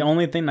 the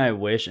only thing I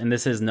wish, and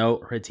this is no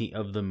critique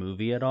of the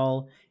movie at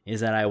all, is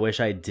that I wish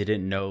I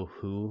didn't know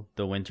who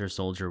the Winter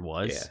Soldier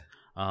was.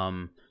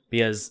 Yeah.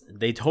 Because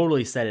they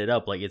totally set it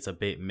up like it's a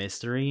bit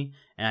mystery,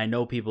 and I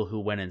know people who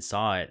went and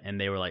saw it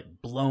and they were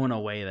like blown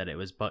away that it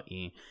was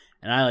Bucky.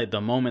 And I, like, the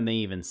moment they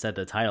even said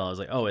the title, I was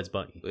like, oh, it's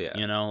Bucky. Yeah.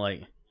 You know,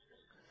 like.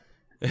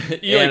 I'm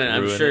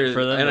sure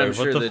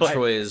that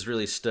Troy is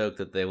really stoked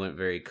that they went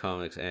very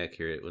comics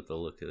accurate with the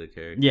look of the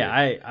character. Yeah,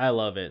 I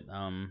love it.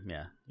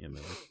 Yeah.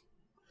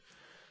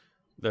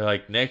 They're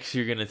like, next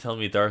you're gonna tell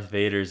me Darth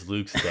Vader's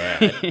Luke's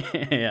dad.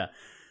 Yeah.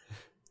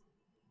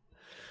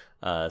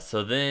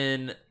 So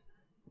then,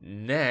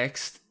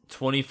 next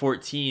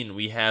 2014,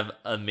 we have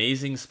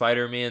Amazing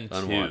Spider-Man 2.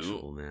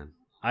 Unwatchable, man.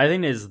 I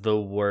think it's the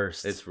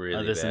worst. It's really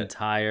of this bad.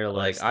 entire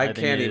list. Like, I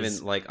can't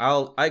even like.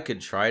 I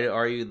could try to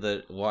argue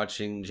that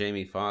watching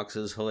Jamie Foxx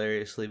is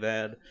hilariously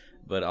bad,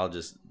 but I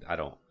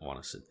don't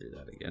want to sit through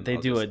that again. They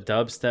do a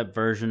dubstep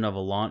version of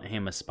Alaunt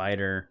Him a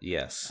Spider.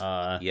 Yes.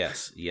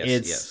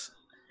 Yes.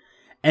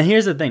 And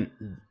here's the thing,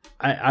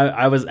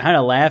 I was kind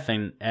of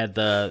laughing at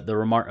the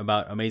remark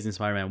about Amazing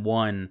Spider-Man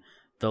 1.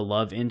 The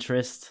love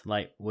interest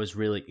was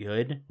really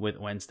good with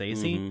Gwen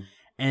Stacy. Mm-hmm.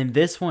 And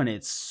this one,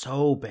 it's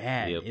so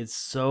bad. Yep. It's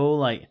so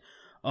like,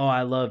 oh,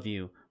 I love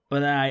you,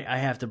 but I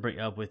have to break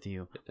up with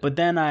you. But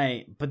then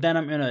I'm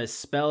gonna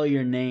spell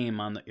your name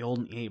on the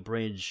Golden Gate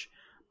Bridge,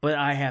 but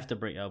I have to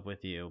break up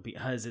with you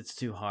because it's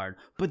too hard.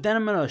 But then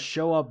I'm gonna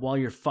show up while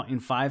you're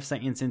fucking 5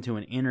 seconds into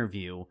an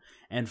interview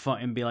and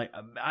fucking be like,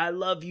 I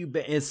love you.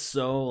 But it's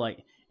so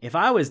like, if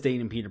I was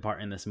dating Peter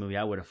Parker in this movie,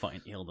 I would have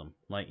fucking killed him.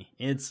 Like,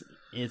 it's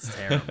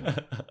terrible.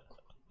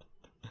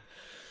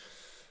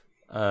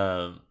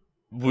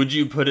 Would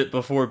you put it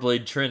before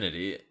Blade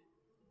Trinity?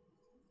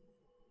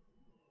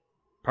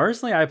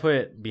 Personally, I put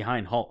it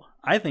behind Hulk.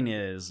 I think it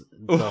is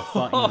the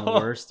fucking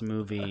worst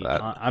movie.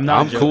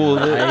 I'm cool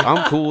with it.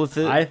 I'm cool with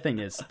it. I think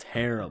it's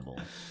terrible.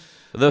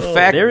 The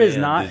fact there is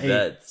not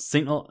a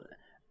single.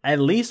 At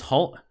least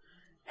Hulk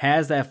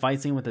has that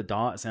fight scene with the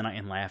dots, and I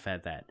can laugh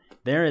at that.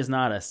 There is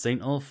not a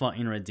single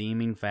fucking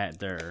redeeming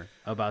factor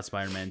about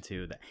Spider-Man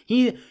 2. That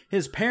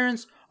his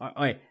parents.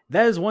 Wait,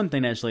 that is one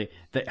thing actually.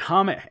 The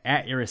comic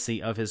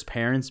accuracy of his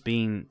parents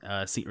being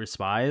secret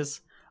spies,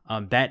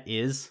 that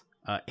is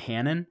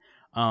canon.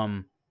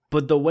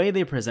 But the way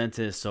they present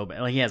it is so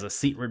bad. Like, he has a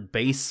secret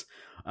base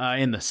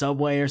in the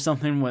subway or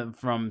something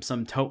from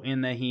some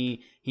token that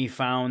he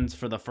found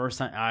for the first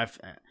time.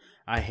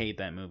 I hate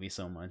that movie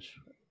so much.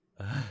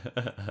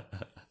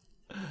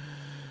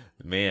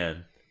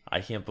 Man, I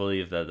can't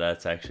believe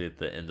that's actually at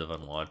the end of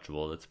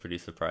Unwatchable. That's pretty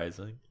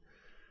surprising.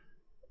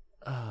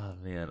 Oh,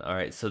 man. All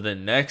right. So the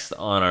next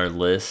on our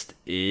list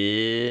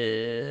is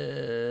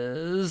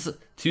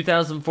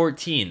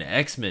 2014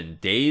 X-Men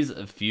Days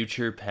of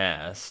Future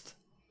Past.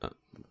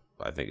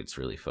 I think it's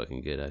really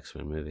fucking good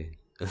X-Men movie.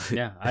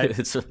 Yeah, I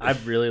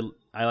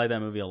like that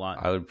movie a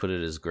lot. I would put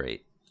it as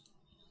great.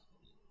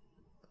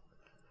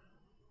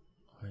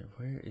 Wait,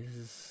 where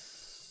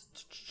is...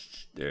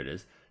 There it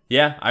is.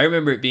 Yeah, I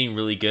remember it being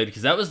really good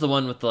because that was the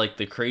one with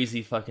the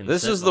crazy fucking.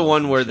 This is the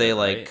one where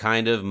they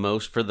kind of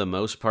for the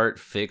most part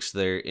fixed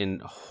their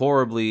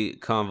horribly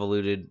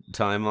convoluted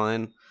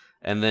timeline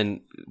and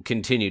then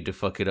continued to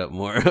fuck it up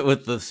more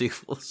with the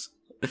sequels.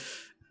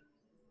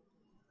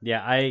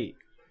 Yeah, I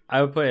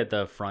would put it at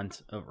the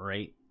front of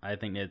 8. I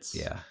think it's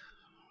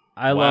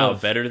I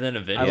love better than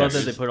Avengers. I love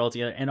that they put it all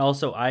together. And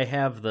also I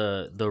have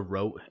the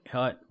rote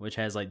cut, which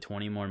has like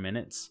 20 more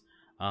minutes,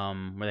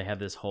 where they have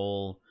this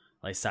whole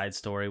like side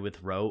story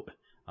with Rote,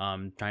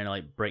 trying to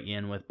like break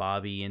in with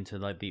Bobby into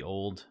like the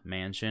old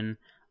mansion.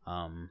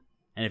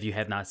 And if you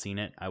have not seen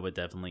it, I would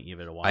definitely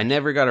give it a watch. I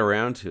never got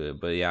around to it,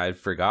 but yeah, I'd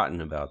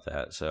forgotten about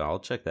that, so I'll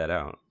check that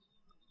out.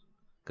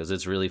 Because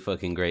it's really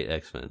fucking great,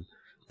 X-Men.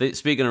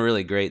 Speaking of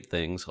really great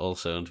things,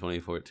 also in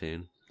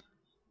 2014.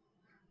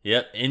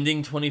 Yep,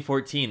 ending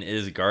 2014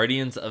 is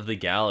Guardians of the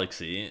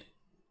Galaxy.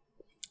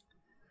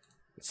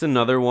 It's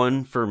another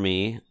one for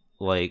me,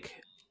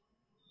 like,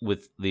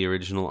 with the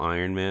original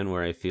Iron Man,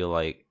 where I feel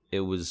like it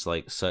was,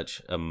 like,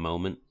 such a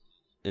moment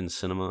in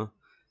cinema.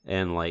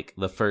 And, like,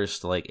 the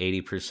first, like,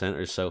 80%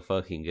 are so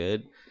fucking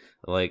good.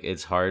 Like,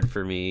 it's hard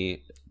for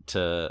me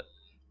to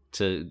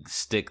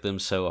stick them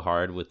so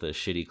hard with a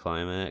shitty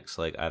climax.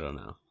 Like, I don't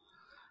know.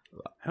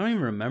 I don't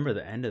even remember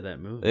the end of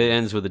that movie. It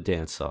ends with a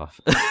dance-off.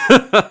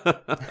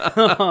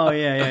 Oh,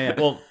 yeah.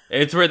 Well,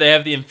 it's where they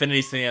have the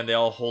Infinity Stone and they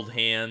all hold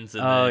hands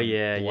and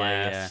then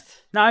blast.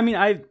 No, I mean,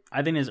 I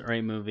think it's a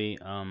great movie.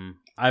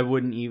 I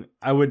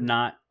would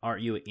not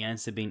argue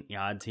against it being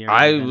God tier.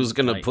 I was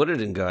gonna put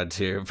it in God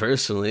tier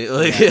personally.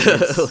 Like,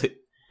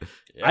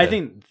 I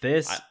think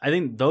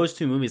those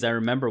two movies. I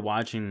remember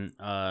watching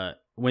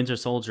Winter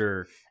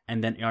Soldier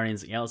and then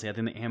Guardians of the Galaxy. I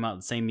think they came out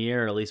the same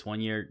year, or at least 1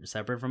 year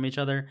separate from each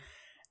other.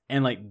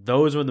 And like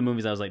those were the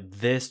movies I was like,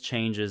 this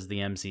changes the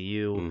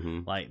MCU. Mm-hmm.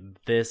 Like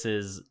this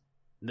is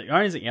the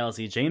Guardians of the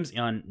Galaxy. James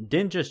Gunn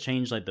didn't just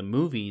change like the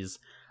movies.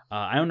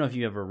 I don't know if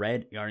you ever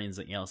read Guardians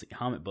of the Galaxy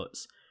comic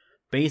books.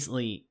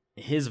 Basically,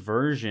 his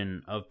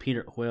version of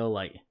Peter Quill,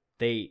 like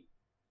he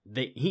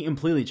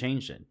completely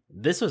changed it.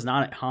 This was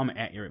not a comic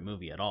accurate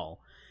movie at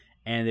all,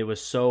 and it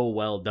was so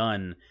well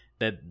done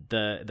that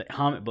the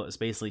comic books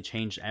basically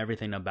changed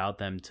everything about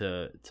them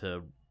to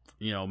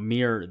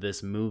mirror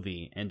this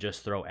movie and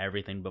just throw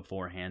everything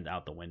beforehand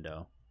out the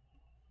window.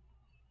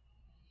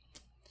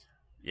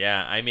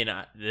 Yeah, I mean,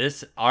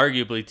 this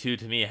arguably too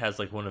to me has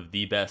like one of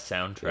the best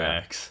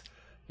soundtracks.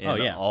 In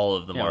all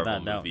of the Marvel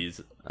movies.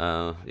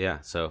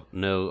 So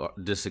no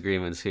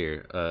disagreements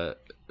here.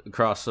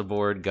 Across the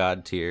board,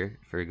 God tier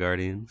for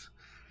Guardians.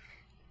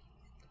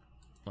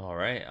 All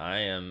right, I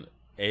am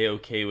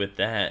A-okay with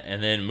that.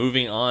 And then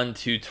moving on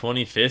to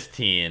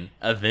 2015,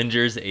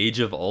 Avengers Age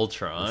of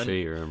Ultron. I'm sure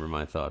you remember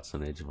my thoughts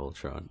on Age of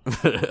Ultron.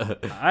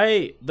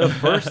 The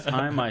first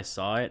time I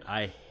saw it,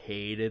 I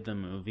hated the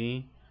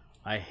movie.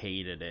 I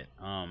hated it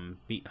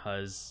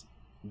because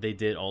they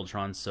did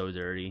Ultron so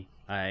dirty.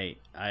 I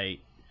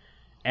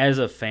as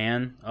a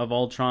fan of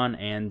Ultron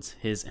and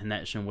his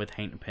connection with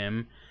Hank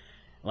Pym,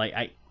 like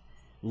I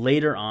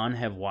later on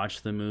have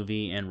watched the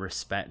movie and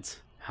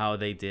respect how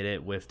they did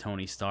it with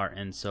Tony Stark,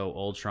 and so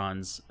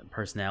Ultron's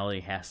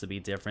personality has to be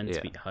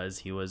different because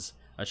he was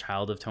a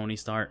child of Tony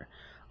Stark.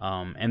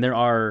 And there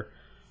are,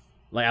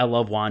 like, I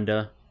love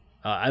Wanda.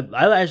 I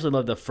actually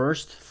love the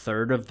first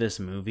third of this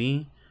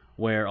movie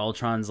where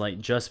Ultron's like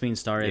just being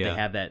started. They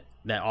have that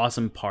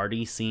awesome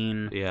party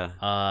scene.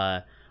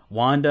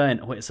 Wanda and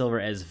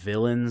Quicksilver as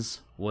villains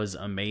was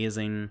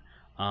amazing.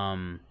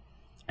 And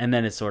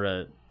then it sort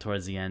of,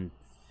 towards the end,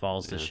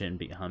 falls to shit and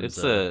becomes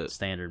a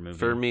standard movie.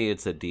 For me,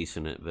 it's a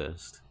decent at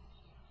best.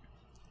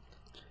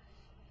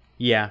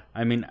 Yeah,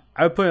 I mean,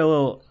 I would put a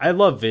little... I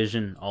love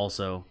Vision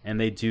also, and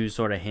they do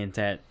sort of hint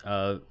at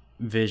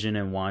Vision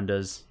and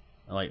Wanda's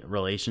like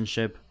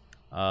relationship.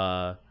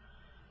 And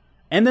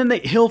then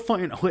he'll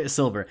find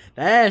Quicksilver.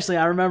 That actually,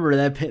 I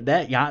remember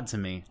that got to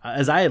me,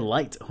 as I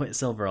liked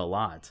Quicksilver a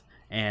lot.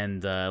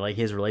 And like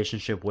his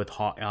relationship with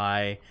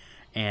Hawkeye,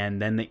 and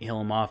then they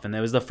kill him off. And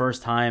that was the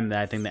first time that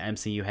I think the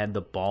MCU had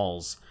the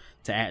balls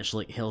to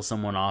actually kill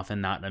someone off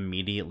and not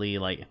immediately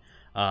like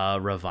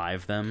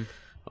revive them.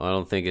 Well, I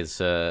don't think it's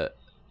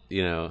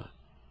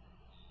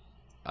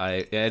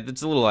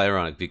it's a little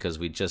ironic because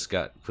we just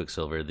got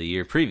Quicksilver the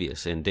year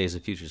previous in Days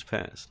of Futures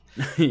Past.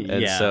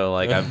 And so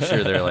like I'm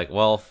sure they're like,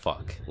 well,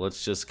 fuck,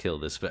 let's just kill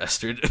this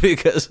bastard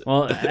because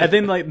I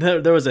think like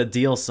there was a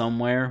deal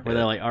somewhere where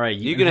they're like, all right,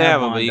 you can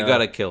have him, but you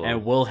gotta kill him,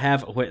 and we'll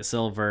have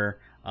Quicksilver,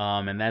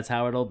 and that's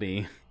how it'll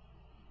be.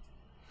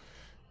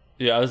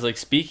 Yeah, I was like,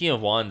 speaking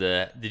of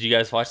Wanda, did you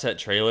guys watch that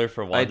trailer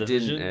for WandaVision? I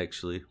didn't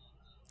actually.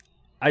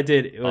 I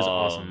did. It was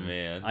awesome,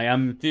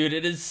 man. Dude,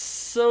 it is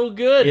so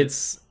good.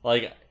 It's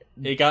like,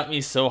 it got me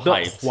so The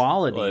hyped.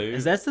 quality,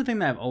 because that's the thing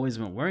that I've always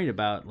been worried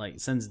about. Like,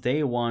 since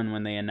day one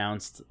when they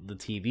announced the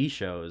TV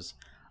shows,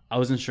 I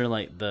wasn't sure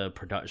like the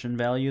production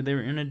value they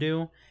were gonna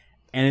do,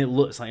 and it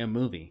looks like a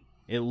movie.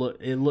 It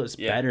looks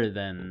better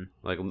than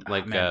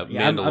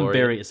Mandalorian. I'm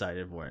very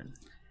excited for it.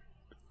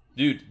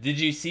 Dude, did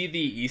you see the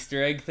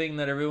Easter egg thing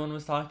that everyone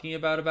was talking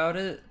about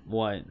it?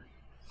 What?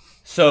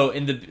 So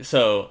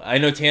I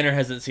know Tanner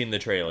hasn't seen the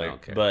trailer,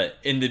 but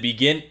in the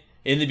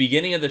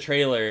beginning of the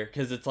trailer,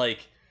 because it's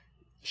like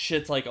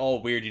shit's like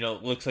all weird, it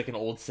looks like an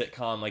old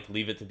sitcom, like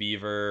Leave It to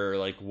Beaver or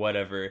like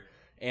whatever,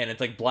 and it's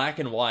like black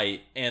and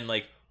white, and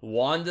like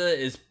Wanda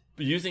is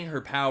using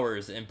her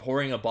powers and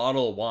pouring a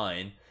bottle of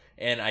wine,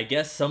 and I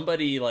guess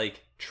somebody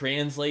like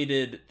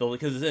translated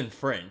because it's in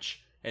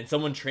French, and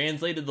someone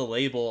translated the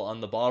label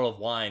on the bottle of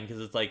wine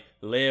because it's like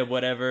Le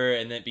whatever,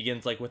 and then it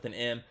begins like with an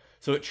M,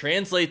 so it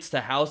translates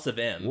to House of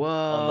M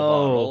on the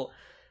bottle.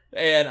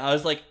 And I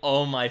was like,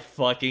 oh my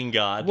fucking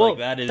god. Well,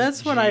 like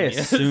that's genius. What I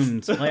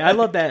assumed. Like, I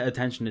love that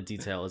attention to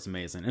detail is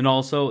amazing. And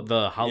also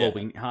the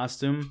Halloween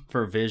costume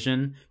for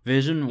Vision.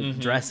 Vision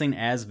dressing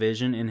as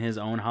Vision in his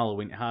own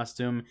Halloween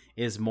costume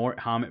is more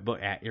comic book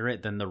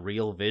accurate than the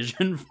real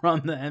Vision from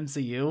the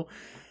MCU.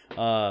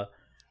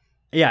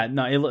 Yeah,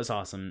 no, it looks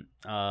awesome.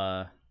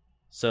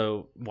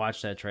 So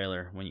watch that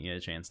trailer when you get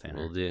a chance,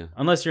 Tanner. Will do.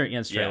 Unless you're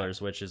against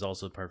trailers, which is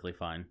also perfectly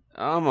fine.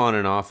 I'm on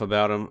and off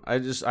about them.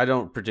 I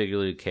don't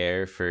particularly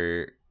care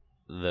for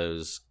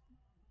those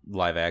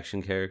live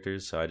action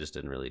characters, so I just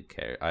didn't really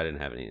care. I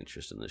didn't have any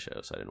interest in the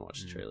show, so I didn't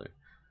watch the trailer.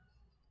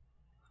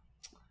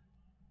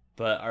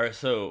 But alright,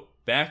 so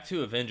back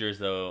to Avengers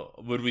though.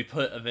 Would we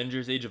put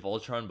Avengers: Age of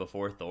Ultron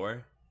before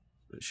Thor?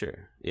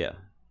 Sure. Yeah.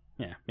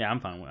 Yeah, I'm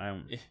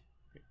fine.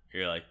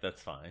 You're like,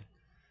 that's fine.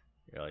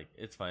 You're like,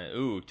 it's fine.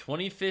 Ooh,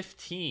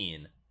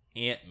 2015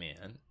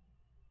 Ant-Man.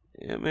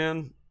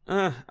 Ant-Man?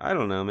 I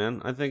don't know,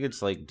 man. I think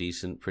it's like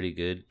decent, pretty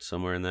good,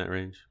 somewhere in that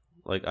range.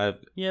 Like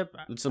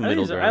it's a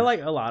middle ground. I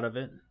like a lot of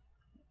it.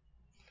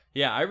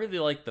 Yeah, I really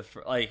like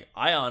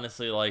I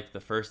honestly like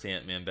the first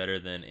Ant-Man better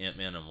than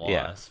Ant-Man and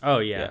Wasp. Yeah. Oh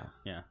yeah.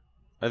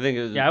 I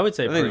think I would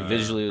say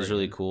visually it was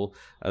really cool.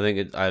 I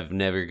think I've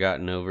never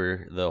gotten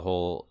over the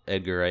whole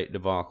Edgar Wright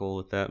debacle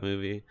with that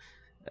movie,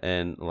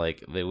 and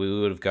like we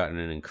would have gotten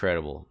an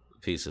incredible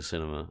piece of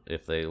cinema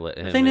if they let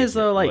him. The thing is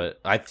though, like, but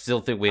I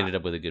still think we ended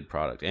up with a good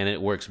product, and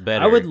it works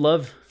better. I would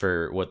love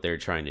for what they're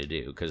trying to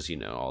do because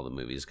all the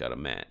movies got a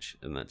match,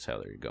 and that's how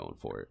they're going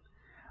for it.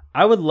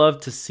 I would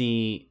love to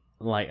see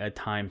like a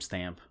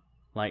timestamp.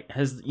 Like,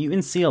 you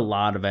can see a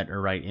lot of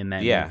Edgar Wright in that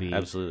movie. Yeah,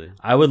 absolutely.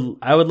 I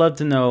would love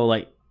to know.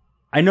 Like,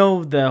 I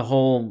know the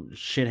whole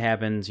shit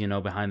happens,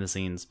 behind the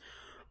scenes.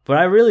 But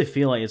I really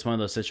feel like it's one of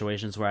those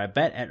situations where I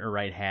bet Edgar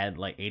Wright had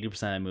like 80% of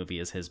that movie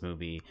is his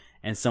movie,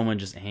 and someone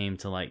just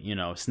aimed to like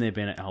snip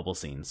in a couple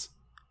scenes.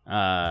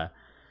 I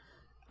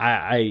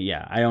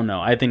don't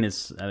know. I think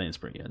it's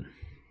pretty good.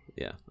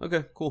 Yeah.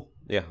 Okay. Cool.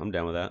 Yeah, I'm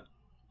down with that.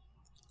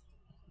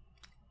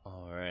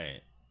 All right.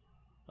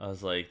 I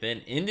was like,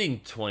 then ending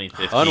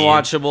 2015,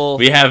 unwatchable.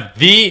 We have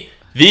the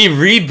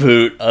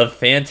reboot of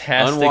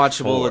Fantastic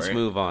Unwatchable. Four. Let's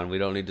move on. We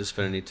don't need to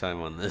spend any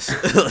time on this.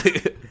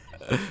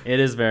 It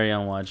is very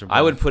unwatchable.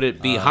 I would put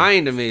it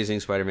behind Amazing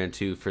Spider-Man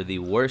 2 for the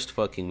worst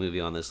fucking movie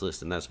on this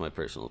list, and that's my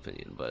personal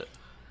opinion. But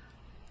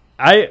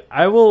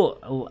I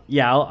will,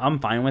 I'm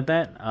fine with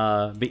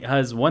that.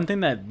 Because one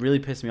thing that really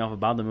pissed me off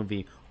about the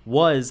movie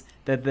was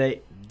that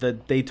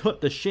they took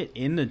the shit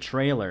in the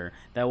trailer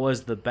that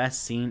was the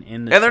best scene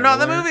in the trailer. And they're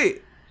not in the movie.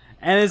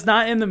 And it's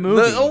not in the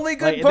movie. The only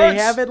good They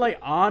parts. have it like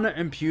on a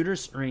computer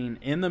screen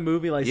in the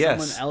movie, like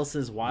someone else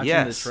is watching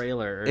the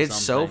trailer or it's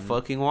something. so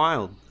fucking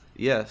wild.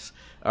 Yes.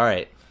 All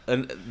right.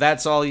 And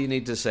that's all you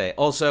need to say.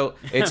 Also,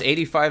 it's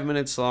 85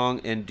 minutes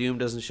long, and Doom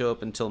doesn't show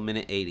up until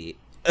minute 80.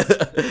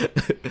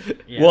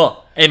 Yeah.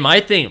 Well, and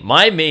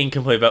my main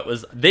complaint about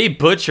was they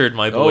butchered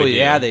my boy. Oh,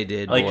 yeah, Doom. they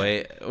did, like,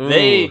 boy. Ooh.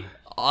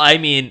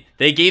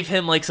 They gave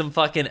him like some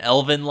fucking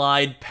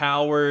elven-like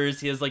powers.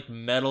 He has like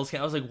metals.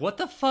 I was like, what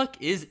the fuck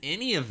is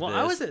any of this? Well,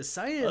 I was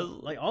excited.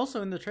 Like,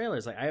 also in the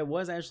trailers, like I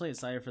was actually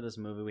excited for this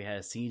movie. We had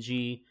a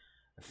CG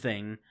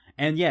thing,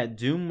 and yeah,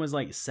 Doom was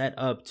like set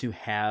up to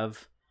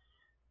have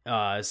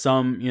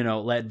some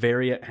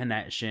Latveria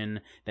connection,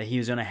 that he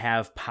was gonna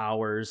have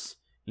powers,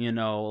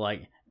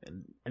 like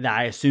that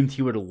I assumed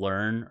he would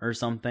learn or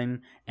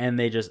something, and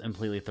they just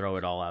completely throw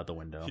it all out the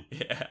window.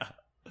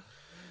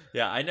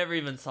 Yeah, I never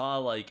even saw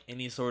like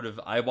any sort of.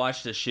 I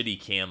watched a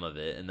shitty cam of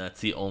it, and that's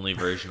the only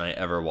version I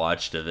ever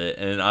watched of it.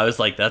 And I was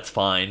like, that's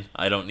fine.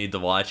 I don't need to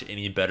watch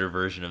any better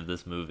version of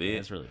this movie. Yeah,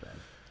 it's really bad.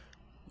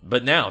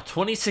 But now,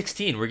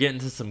 2016, we're getting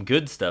to some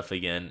good stuff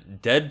again.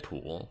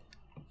 Deadpool.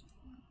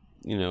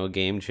 A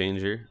game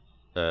changer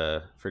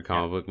for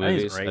comic book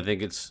movies. I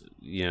think it's,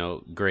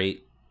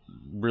 great.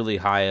 Really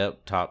high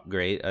up, top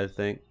great, I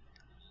think.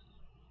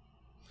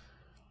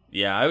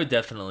 Yeah, I would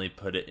definitely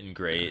put it in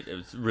great. It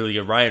was really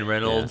good. Ryan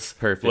Reynolds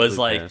was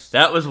like cast.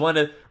 That was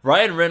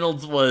Ryan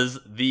Reynolds was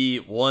the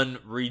one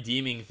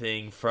redeeming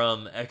thing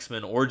from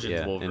X-Men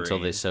Origins Wolverine until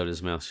they sewed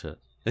his mouth shut.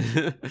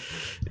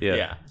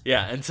 yeah,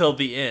 until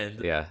the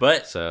end. Yeah,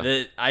 but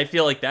I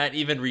feel like that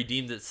even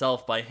redeemed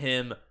itself by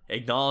him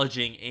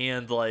acknowledging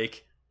and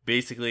like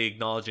basically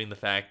acknowledging the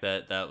fact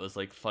that that was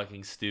like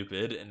fucking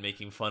stupid and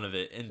making fun of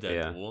it in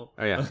Deadpool.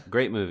 Oh yeah,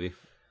 great movie.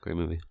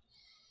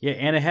 Yeah,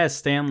 and it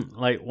has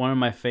one of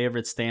my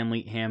favorite Stan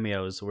Lee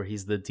cameos where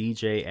he's the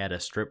DJ at a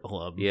strip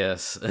club.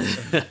 Yes.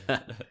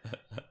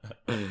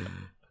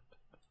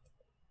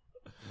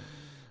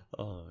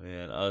 Oh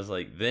man, I was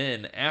like,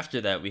 then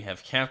after that we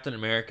have Captain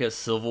America: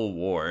 Civil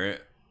War.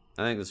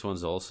 I think this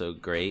one's also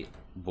great,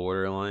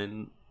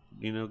 borderline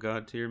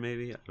God tier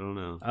maybe. I don't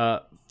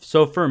know.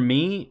 So for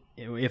me,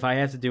 if I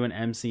have to do an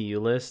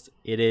MCU list,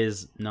 it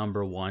is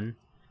number 1.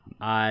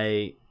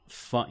 I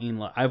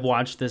fucking I've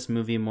watched this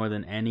movie more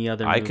than any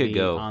other movie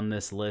on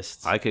this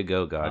list. I could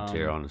go God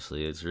tier,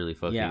 honestly. It's really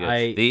fucking good.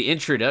 I, the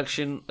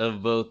introduction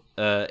of both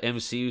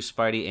MCU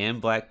Spidey and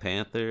Black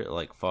Panther,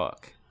 like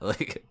fuck.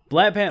 Like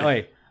Black Panther.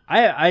 Wait,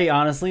 I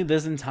honestly,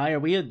 this entire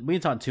we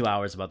had talked 2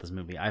 hours about this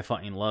movie. I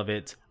fucking love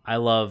it. I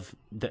love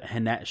the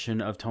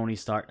connection of Tony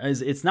Stark.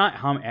 It's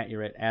not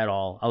accurate at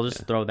all. I'll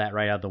just throw that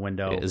right out the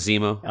window.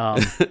 Zemo.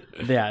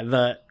 Yeah,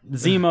 the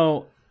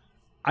Zemo.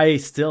 I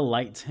still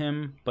liked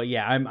him, but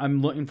yeah,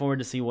 I'm looking forward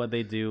to see what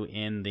they do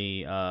in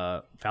the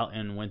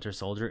Falcon Winter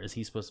Soldier. Is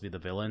he supposed to be the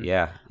villain?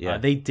 Yeah.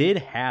 They did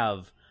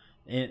have.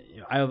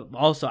 I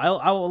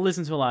will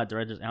listen to a lot of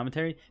directors'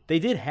 commentary. They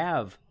did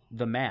have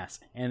the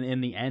mask, and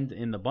in the end,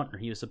 in the bunker,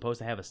 he was supposed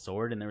to have a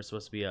sword, and there was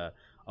supposed to be a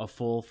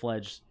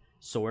full-fledged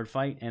sword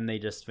fight, and they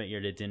just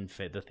figured it didn't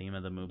fit the theme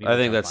of the movie. I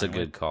think that's a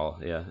good call.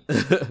 Yeah.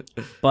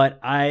 But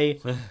I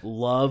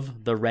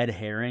love the red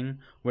herring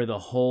where the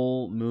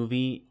whole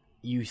movie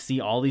you see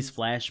all these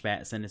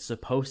flashbacks, and it's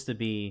supposed to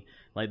be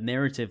like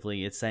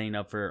narratively it's setting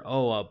up for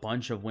a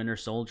bunch of Winter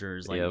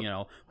Soldiers, like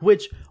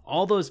which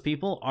all those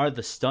people are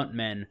the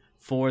stuntmen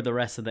for the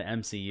rest of the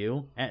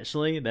MCU.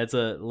 Actually, that's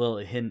a little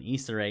hidden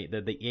Easter egg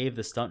that they gave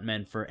the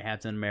stuntmen for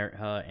Captain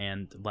America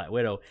and Black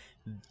Widow.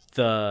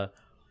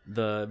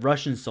 The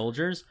Russian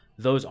soldiers,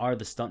 those are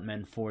the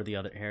stuntmen for the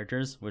other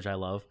characters, which I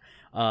love.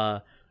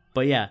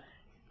 But yeah,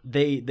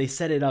 they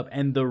set it up,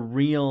 and the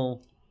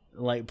real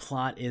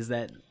plot is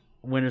that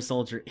Winter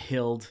Soldier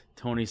killed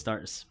Tony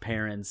Stark's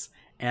parents,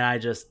 and I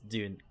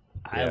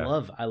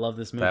love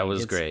this movie. That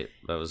was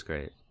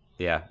great.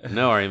 Yeah,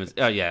 no arguments.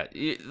 Oh yeah,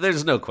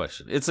 there's no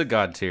question. It's a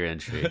God tier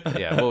entry.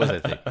 Yeah, what was I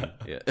thinking?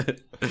 Yeah.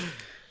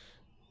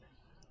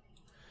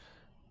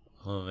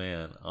 Oh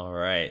man. All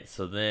right.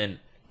 So then,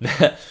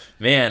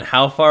 man,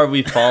 how far have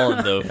we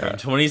fallen though from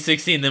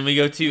 2016? Then we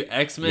go to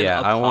X-Men.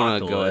 Yeah, Apocalypse. I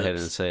want to go ahead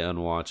and say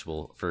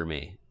unwatchable for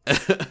me.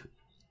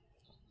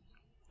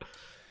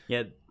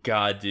 Yeah,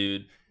 God,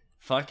 dude.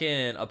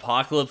 Fucking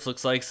Apocalypse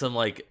looks like some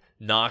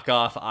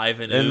knockoff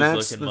Ivan and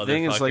Ooze that's looking the motherfucker.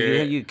 thing. It's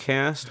like you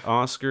cast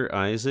Oscar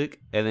Isaac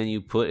and then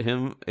you put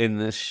him in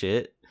this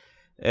shit,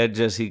 and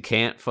just he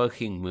can't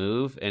fucking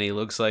move, and he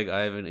looks like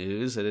Ivan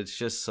Ooze, and it's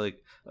just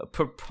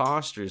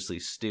preposterously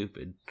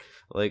stupid.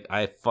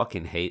 I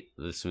fucking hate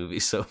this movie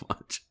so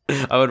much.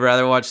 I would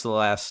rather watch The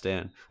Last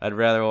Stand. I'd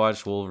rather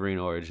watch Wolverine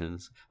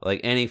Origins.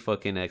 Any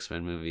fucking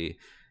X-Men movie.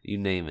 You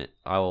name it,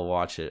 I will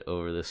watch it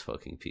over this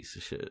fucking piece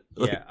of shit.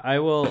 Yeah, I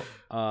will.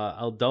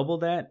 I'll double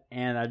that,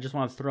 and I just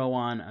want to throw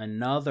on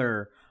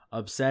another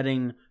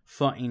upsetting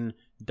fucking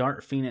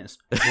Dark Phoenix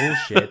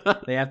bullshit.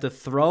 They have to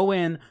throw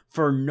in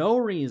for no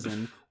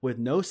reason, with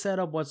no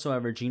setup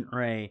whatsoever. Jean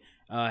Grey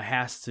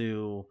has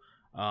to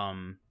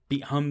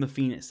become the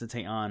Phoenix to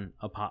take on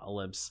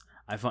Apocalypse.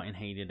 I fucking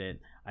hated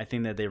it. I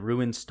think that they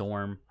ruined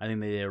Storm. I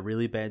think they did a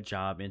really bad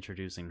job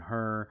introducing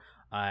her.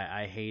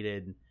 I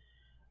hated.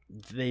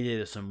 They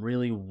did some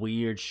really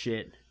weird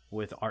shit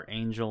with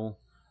Archangel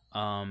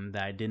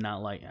that I did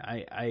not like.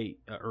 I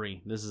agree.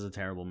 This is a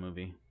terrible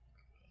movie.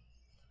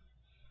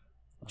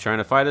 Trying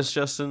to fight us,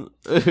 Justin?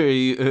 No.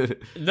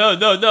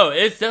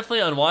 It's definitely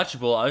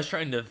unwatchable. I was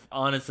trying to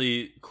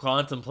honestly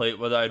contemplate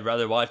whether I'd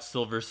rather watch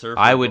Silver Surfer.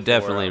 I would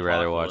definitely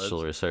rather watch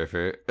Silver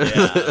Surfer.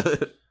 Yeah.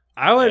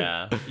 I would.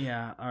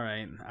 Yeah. All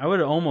right. I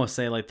would almost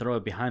say throw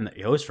it behind the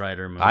Ghost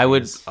Rider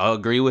movies. I'll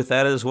agree with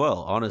that as well.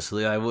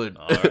 Honestly, I would.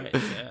 All right.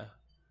 Yeah.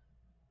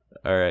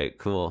 All right,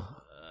 cool.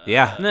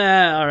 Yeah.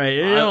 Nah, all right.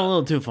 You're going a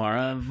little too far.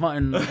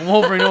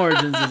 Wolverine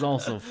Origins is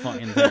also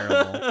fucking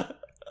terrible.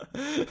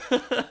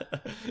 I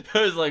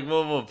was like,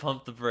 whoa,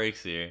 pump the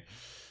brakes here.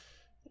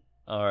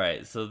 All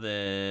right, so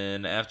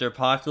then after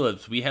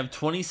Apocalypse, we have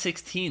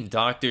 2016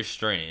 Doctor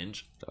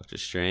Strange.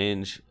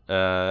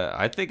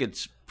 I think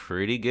it's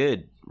pretty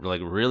good.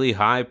 Really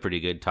high, pretty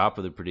good. Top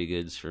of the pretty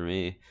goods for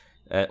me.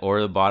 Or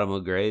the bottom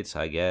of greats,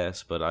 I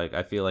guess. But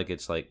I feel like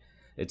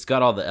it's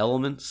got all the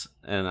elements,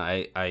 and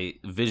I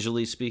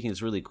visually speaking,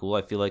 it's really cool.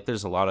 I feel like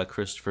there's a lot of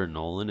Christopher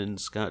Nolan and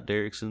Scott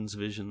Derrickson's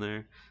vision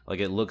there.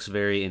 It looks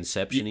very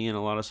Inception-y in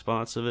a lot of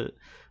spots of it.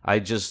 I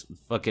just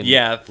fucking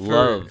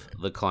love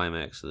the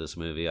climax of this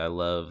movie. I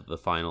love the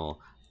final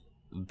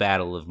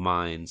battle of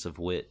minds, of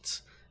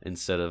wits,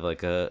 instead of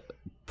a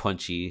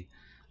punchy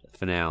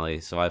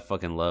finale. So I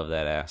fucking love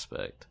that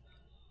aspect.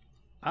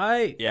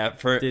 I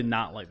did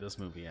not like this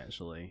movie,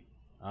 actually.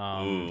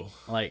 I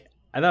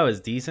thought it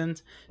was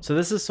decent. So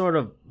this is sort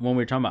of when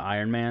we were talking about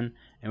Iron Man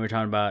and we're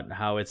talking about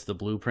how it's the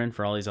blueprint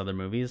for all these other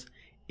movies.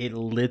 It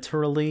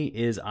literally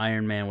is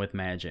Iron Man with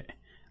magic.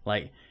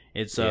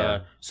 It's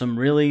some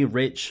really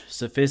rich,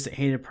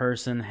 sophisticated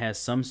person has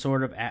some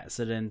sort of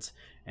accident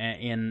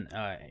and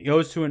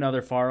goes to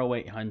another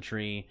faraway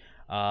country.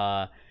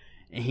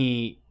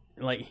 He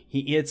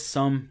hits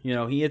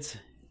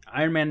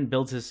Iron Man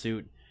builds his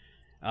suit.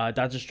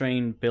 Doctor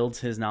Strange builds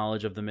his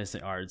knowledge of the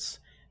mystic arts.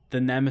 The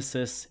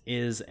Nemesis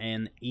is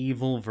an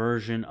evil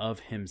version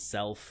of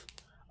himself.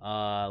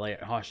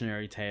 like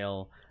Cautionary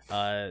Tale.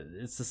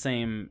 It's the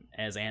same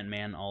as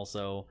Ant-Man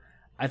also.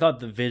 I thought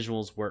the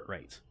visuals were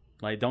great.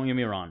 Like, don't get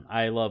me wrong.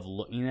 I love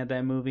looking at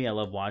that movie. I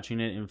love watching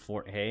it in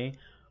 4K.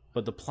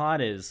 But the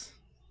plot is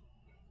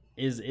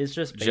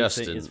just basic.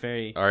 Justin, it's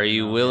very. Are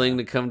you willing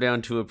to come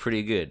down to a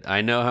pretty good?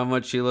 I know how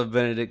much you love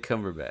Benedict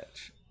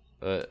Cumberbatch.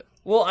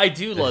 Well, I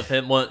do love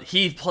him. Well,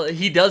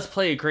 he does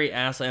play a great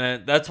asshole,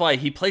 and that's why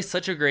he plays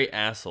such a great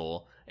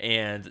asshole.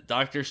 And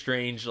Doctor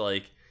Strange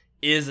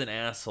is an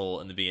asshole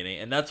in the beginning,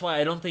 and that's why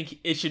I don't think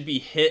it should be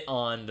hit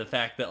on the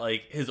fact that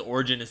his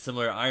origin is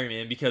similar to Iron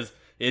Man, because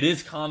it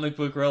is comic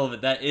book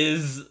relevant. That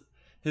is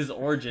his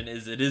origin.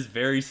 It is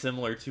very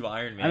similar to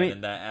Iron Man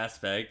in that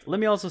aspect. Let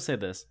me also say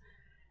this,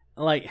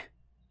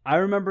 I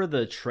remember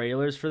the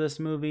trailers for this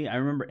movie. I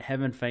remember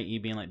Kevin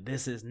Feige being like,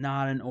 "This is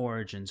not an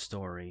origin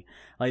story."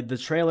 Like, the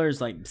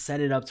trailers set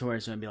it up to where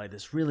it's going to be like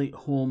this really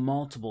cool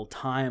multiple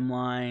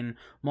timeline,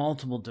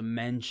 multiple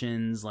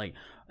dimensions,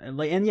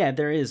 and yeah,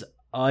 there is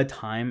a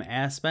time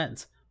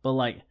aspect,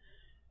 but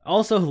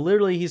also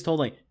literally he's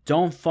told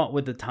don't fuck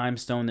with the time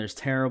stone. There's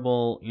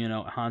terrible,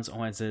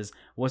 consequences.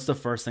 What's the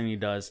first thing he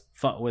does?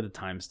 Fuck with the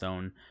time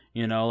stone.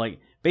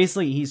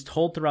 Basically he's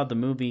told throughout the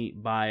movie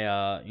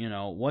by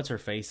what's her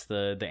face,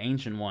 the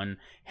ancient one,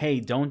 hey,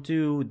 don't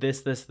do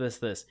this.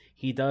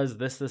 He does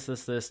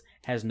this,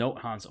 has no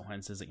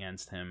consequences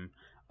against him.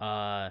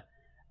 I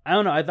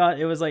don't know, I thought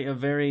it was a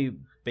very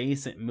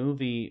basic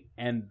movie,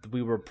 and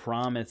we were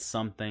promised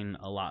something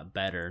a lot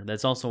better.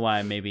 That's also why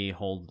I maybe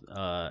hold it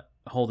a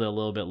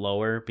little bit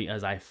lower,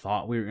 because I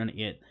thought we were gonna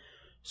get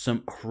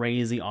some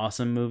crazy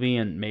awesome movie,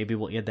 and maybe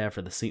we'll get that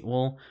for the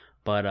sequel.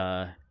 But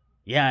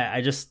yeah,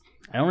 I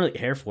don't really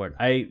care for it.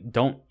 I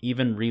don't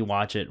even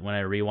rewatch it. When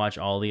I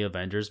rewatch all the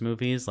Avengers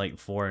movies,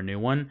 for a new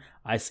one,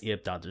 I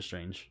skip Doctor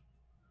Strange.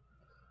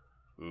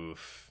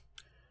 Oof.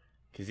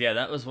 Because, yeah,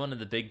 that was one of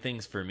the big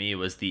things for me,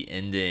 was the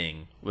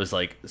ending was,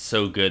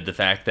 so good. The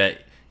fact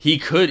that he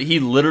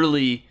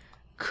literally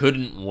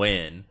couldn't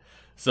win.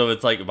 So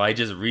it's by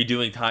just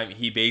redoing time,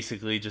 he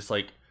basically just,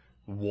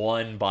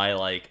 won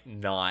by,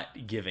 not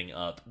giving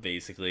up,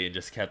 basically, and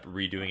just kept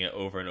redoing it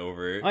over and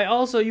over.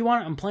 You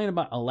want to complain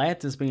about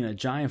Atlantis being a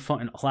giant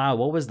fucking cloud.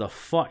 What was the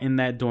fuck in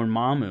that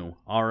Dormammu,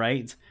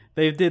 alright?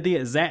 They did the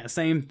exact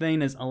same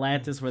thing as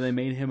Atlantis, where they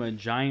made him a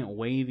giant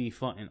wavy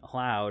fucking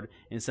cloud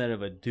instead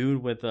of a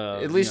dude with a...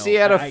 At least he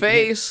had a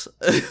face.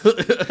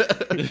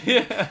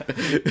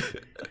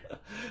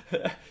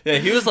 Yeah,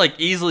 he was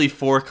easily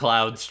 4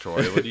 clouds,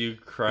 Troy. What are you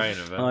crying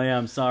about? Oh yeah,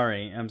 I'm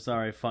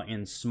sorry,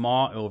 fucking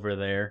Smaug over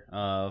there.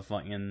 Yeah,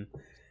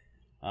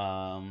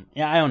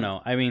 I don't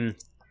know. I mean,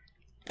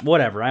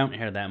 whatever. I don't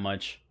care that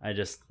much. I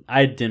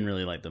didn't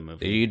really like the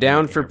movie. Are you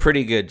down for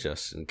pretty good,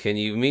 Justin? Can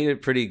you meet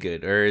it pretty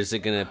good, or is it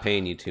gonna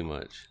pain you too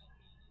much?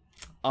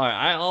 All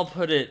right, I'll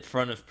put it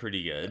front of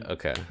pretty good.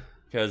 Okay.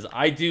 Because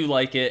I do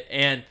like it,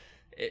 and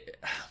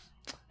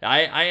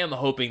I am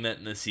hoping that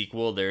in the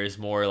sequel there is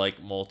more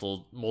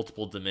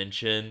multiple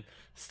dimension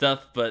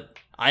stuff. But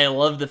I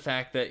love the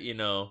fact that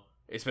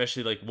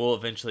especially we'll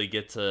eventually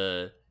get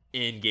to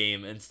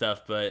Endgame and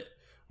stuff, but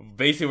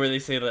basically where they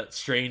say that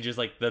Strange is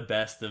the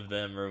best of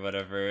them or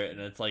whatever, and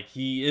it's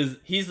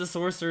he's the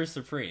Sorcerer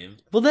Supreme.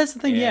 Well, that's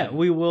the thing. And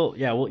we'll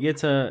get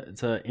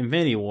to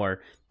Infinity War.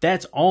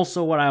 That's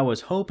also what I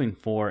was hoping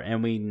for,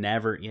 and we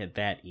never get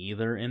that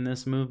either in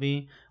this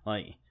movie.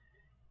 The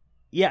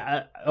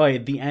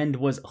end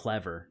was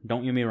clever.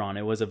 Don't get me wrong,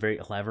 it was a very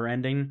clever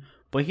ending,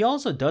 but he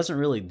also doesn't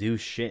really do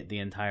shit the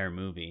entire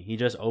movie. He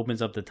just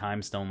opens up the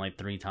time stone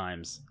 3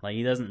 times.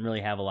 He doesn't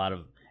really have a lot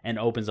of, and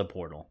opens a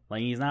portal.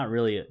 He's not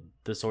really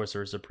the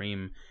Sorcerer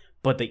Supreme,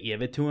 but they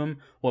give it to him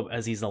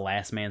as he's the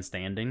last man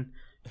standing,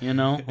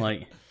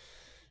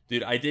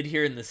 Dude, I did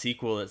hear in the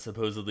sequel that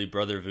supposedly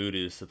Brother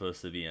Voodoo is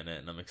supposed to be in it,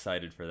 and I'm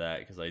excited for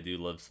that because I do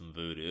love some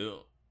voodoo.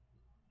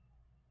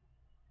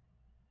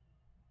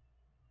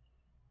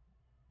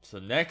 So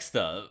next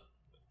up,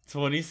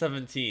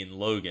 2017,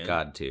 Logan.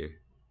 God tier.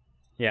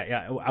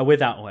 Yeah,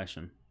 without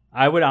question.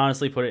 I would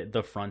honestly put it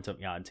the front of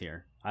God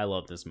tier. I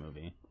love this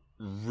movie.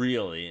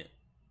 Really?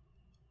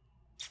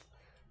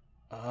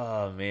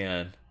 Oh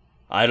man,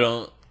 I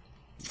don't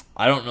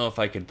know if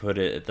I can put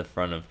it at the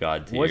front of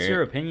God tier. What's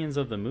your opinions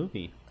of the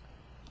movie?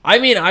 I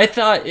mean, I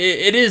thought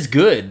it is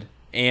good,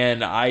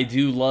 and I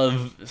do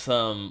love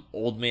some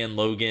Old Man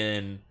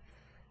Logan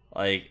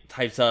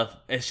type stuff.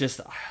 It's just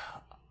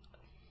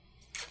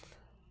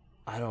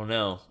I don't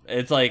know.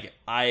 It's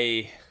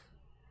I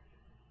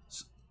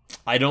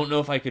don't know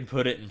if I could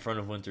put it in front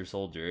of Winter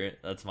Soldier.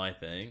 That's my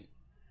thing.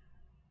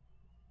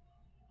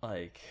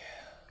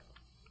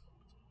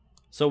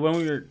 So when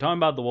we were talking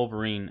about the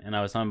Wolverine, and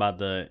I was talking about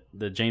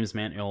the James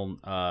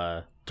Mangold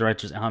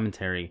director's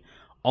commentary,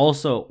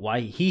 also why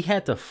he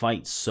had to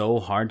fight so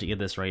hard to get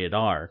this rated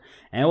R,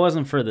 and it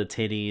wasn't for the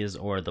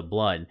titties or the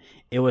blood.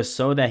 It was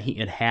so that he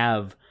could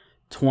have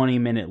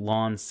 20-minute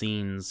long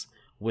scenes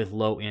with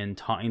Logan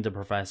talking to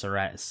Professor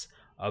X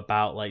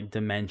about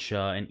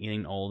dementia and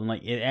getting old, and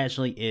it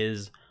actually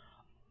is.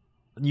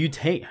 You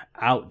take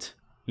out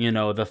You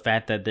know, the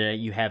fact that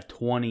you have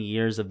 20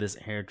 years of this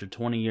character,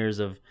 20 years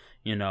of,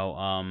 you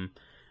know,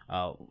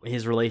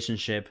 his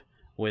relationship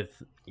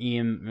with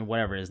Ian,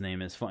 whatever his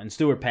name is, and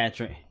Stuart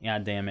Patrick.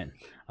 God damn it.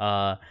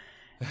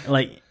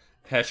 Like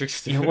Patrick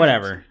Stewart.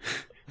 whatever.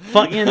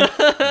 Fucking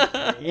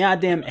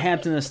goddamn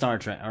Captain of Star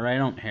Trek. All right, I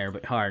don't care,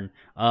 but hard.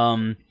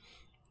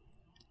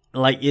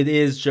 Like it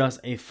is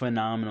just a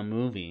phenomenal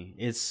movie.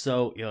 It's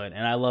so good,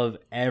 and I love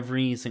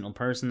every single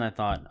person. I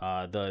thought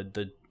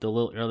the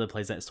little girl that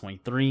plays that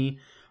 23,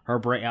 her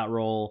breakout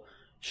role.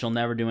 She'll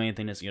never do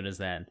anything as good as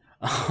that.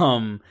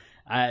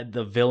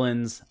 The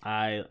villains,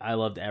 I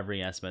loved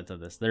every aspect of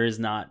this. There is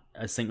not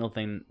a single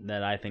thing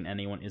that I think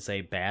anyone would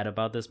say bad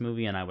about this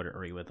movie, and I would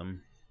agree with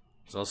them.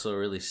 There's also a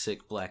really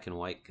sick black and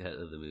white cut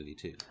of the movie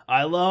too.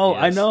 I know,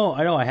 Yes. I know.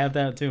 I have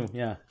that too.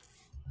 Yeah.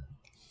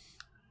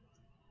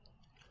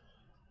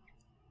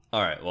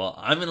 All right, well,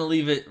 I'm going to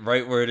leave it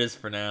right where it is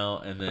for now,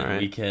 and then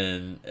we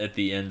can, at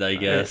the end, I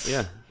guess.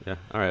 Yeah.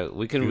 All right,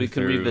 we can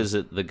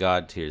revisit the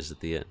God tiers at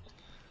the end.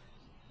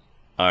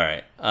 All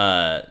right,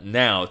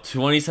 now,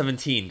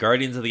 2017,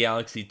 Guardians of the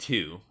Galaxy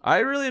 2. I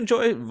really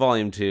enjoy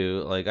Volume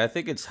 2. Like, I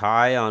think it's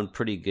high on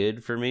pretty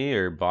good for me,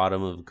 or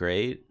bottom of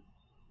great.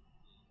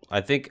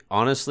 I think,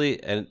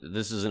 honestly, and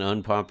this is an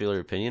unpopular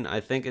opinion, I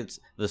think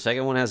the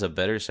second one has a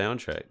better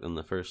soundtrack than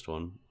the first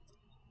one.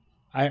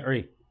 I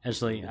agree.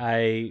 Actually,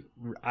 I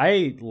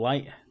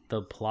like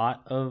the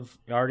plot of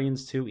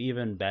Guardians 2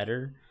 even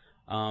better.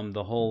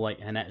 The whole like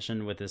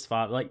connection with his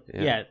father, like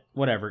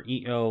whatever.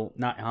 EO,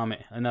 not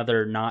helmet,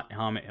 another not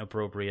helmet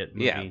appropriate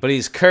movie. Yeah, but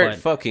he's Kurt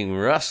fucking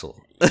Russell.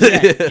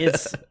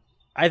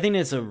 I think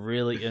it's a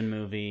really good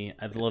movie.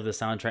 I love the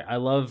soundtrack. I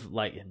love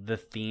like the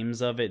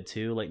themes of it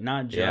too. Like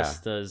not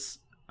just does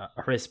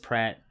Chris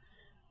Pratt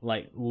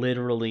like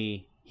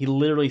he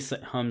literally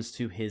hums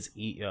to his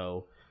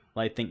EO,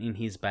 like thinking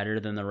he's better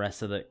than the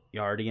rest of the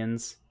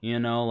Guardians. You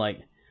know,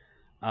 like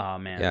oh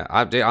man. Yeah,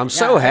 I'm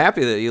so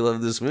happy that you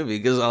love this movie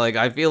because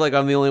I feel like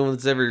I'm the only one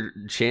that's ever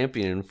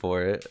championing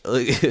for it.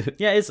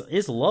 Yeah,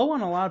 it's low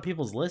on a lot of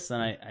people's lists,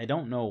 and I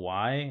don't know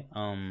why.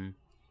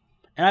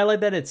 And I like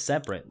that it's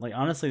separate. Like,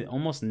 honestly,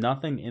 almost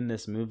nothing in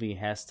this movie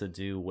has to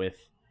do with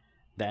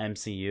the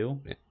MCU.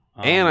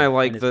 And I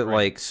like that,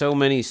 like, so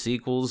many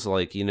sequels,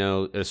 like, you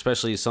know,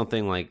 especially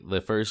something like the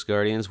first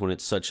Guardians, when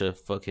it's such a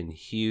fucking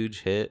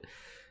huge hit,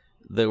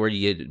 that where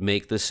you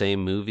make the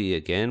same movie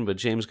again. But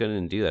James Gunn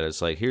didn't do that.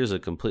 It's like, here's a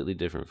completely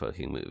different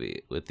fucking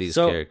movie with these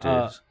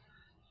characters.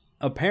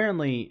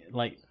 Apparently,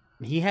 like,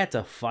 he had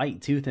to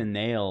fight tooth and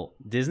nail.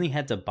 Disney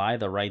had to buy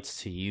the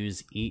rights to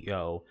use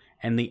EO.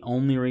 And the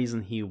only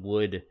reason he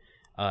would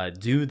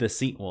do the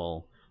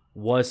sequel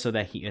was so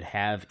that he could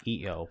have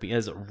EO.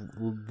 Because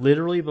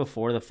literally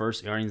before the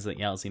first Guardians of the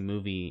Galaxy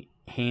movie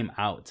came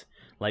out,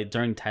 like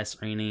during test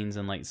screenings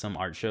and like some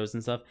art shows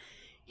and stuff,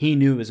 he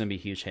knew it was going to be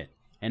a huge hit.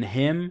 And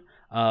him,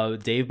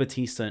 Dave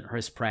Bautista, and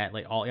Chris Pratt,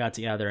 like all got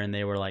together and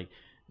they were like,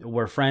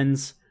 we're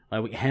friends.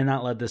 Like, we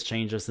cannot let this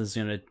change us. This is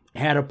going to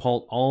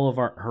catapult all of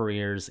our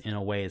careers in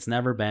a way it's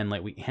never been.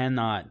 Like, we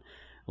cannot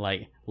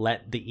like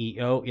let the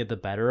EO get the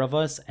better of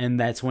us. And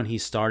that's when he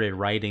started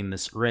writing the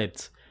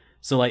script.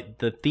 So like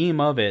the theme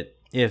of it,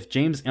 if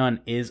James Gunn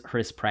is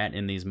Chris Pratt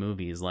in these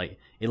movies, like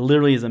it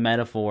literally is a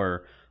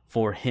metaphor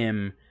for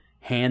him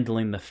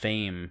handling the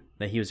fame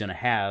that he was going to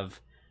have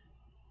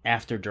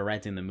after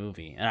directing the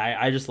movie. And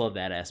I just love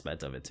that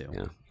aspect of it too.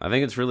 Yeah, I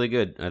think it's really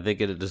good. I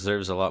think it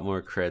deserves a lot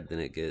more cred than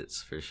it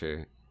gets, for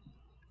sure.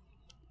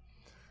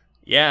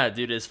 Yeah,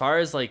 dude, as far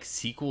as like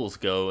sequels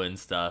go and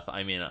stuff,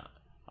 I mean,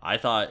 I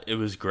thought it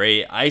was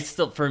great.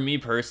 For me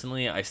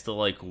personally, I still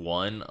like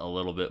 1 a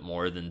little bit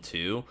more than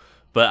 2.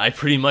 But I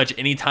pretty much,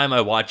 anytime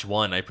I watch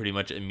 1, I pretty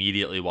much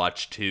immediately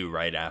watch 2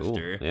 right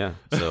after. Cool. Yeah,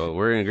 so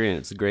we're in agreement.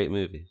 It's a great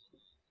movie.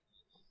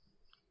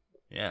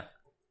 Yeah,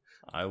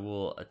 I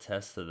will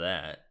attest to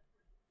that.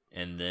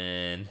 And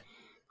then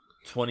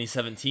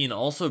 2017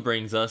 also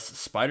brings us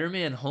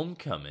Spider-Man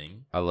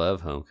Homecoming. I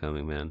love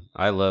Homecoming, man.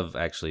 I love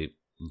actually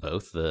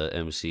both the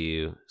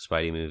MCU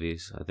Spidey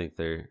movies. I think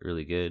they're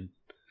really good.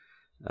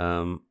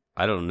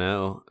 I don't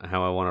know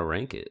how I want to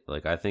rank it.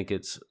 Like, I think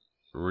it's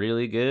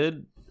really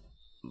good.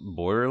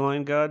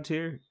 Borderline God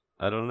tier?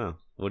 I don't know.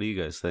 What do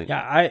you guys think?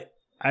 Yeah,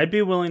 I'd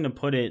be willing to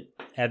put it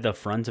at the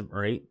front of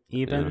 8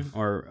 even,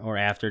 or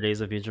after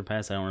Days of Future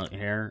Past. I don't really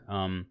care.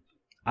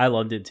 I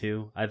loved it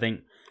too. I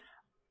think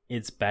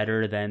it's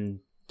better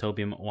than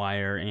Tobey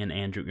Maguire and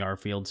Andrew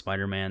Garfield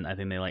Spider-Man. I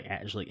think they like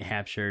actually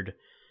captured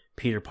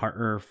Peter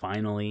Parker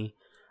finally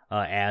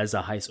as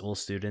a high school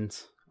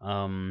student.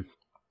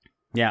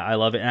 Yeah, I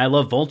love it. And I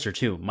love Vulture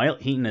too. Michael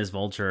Keaton as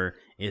Vulture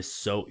is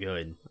so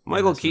good.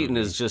 Michael Keaton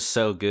is just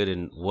so good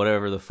in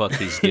whatever the fuck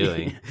he's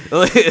doing.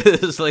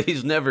 It's like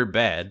he's never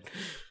bad.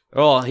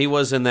 Well, he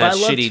was in that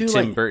shitty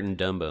Tim Burton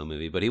Dumbo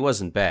movie, but he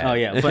wasn't bad. Oh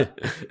yeah, but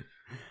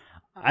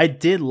I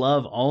did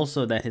love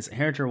also that his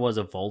character was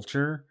a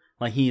vulture.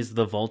 Like, he's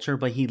the Vulture,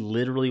 but he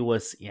literally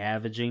was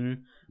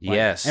scavenging. Like,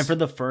 yes. And for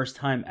the first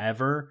time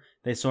ever,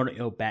 they sort of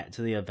go back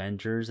to the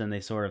Avengers and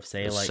they sort of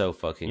say, it's like, so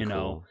fucking you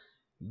know,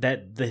 cool.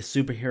 that the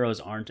superheroes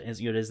aren't as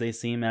good as they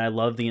seem, and I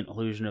love the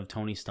inclusion of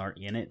Tony Stark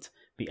in it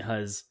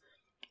because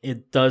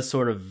it does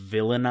sort of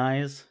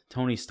villainize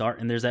Tony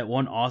Stark. And there's that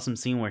one awesome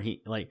scene where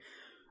he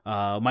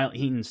Michael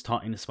Keaton's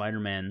talking to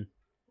Spider-Man,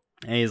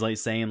 and he's like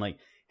saying like,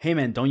 "Hey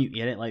man, don't you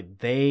get it? Like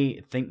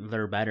they think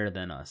they're better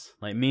than us.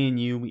 Like me and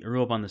you, we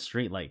grew up on the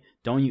street. Like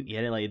don't you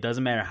get it? Like it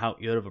doesn't matter how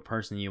good of a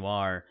person you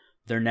are,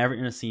 they're never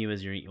gonna see you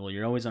as your equal.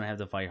 You're always gonna have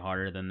to fight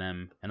harder than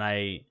them." And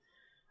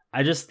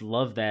I just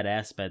love that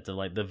aspect of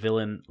like the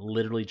villain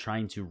literally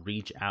trying to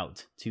reach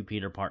out to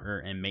Peter Parker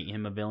and make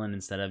him a villain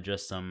instead of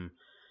just some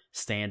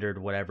standard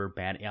whatever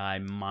bad guy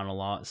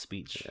monologue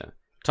speech. Yeah.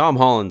 Tom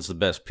Holland's the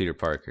best Peter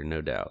Parker,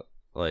 no doubt.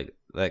 Like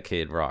that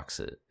kid rocks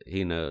it.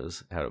 He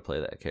knows how to play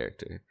that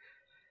character.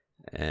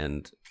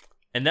 And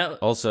that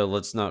also,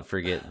 let's not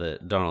forget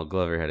that Donald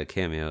Glover had a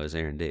cameo as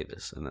Aaron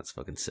Davis, and that's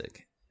fucking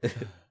sick.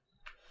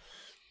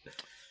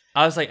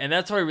 I was like, and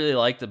that's what I really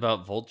liked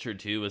about Vulture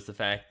too, was the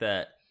fact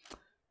that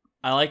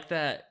I like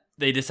that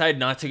they decided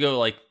not to go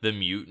like the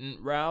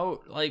mutant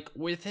route like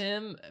with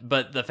him,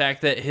 but the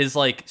fact that his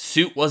like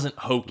suit wasn't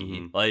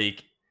hokey,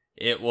 like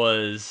it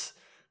was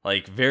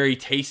like very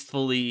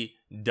tastefully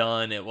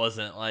done. It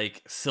wasn't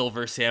like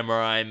Silver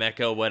Samurai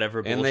mecha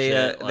whatever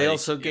bullshit. And they like,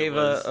 also gave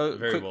a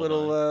quick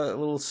well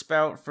little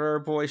spout for our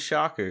boy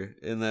Shocker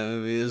in that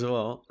movie as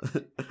well,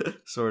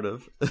 sort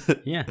of.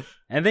 Yeah,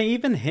 and they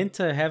even hint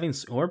to having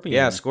Scorpion.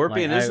 Yeah,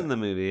 Scorpion is in the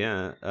movie.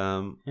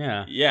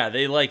 Yeah, yeah.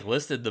 They like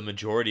listed the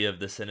majority of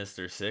the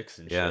Sinister Six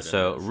and shit. Yeah,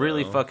 so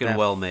really fucking that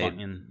well made.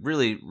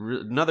 Really,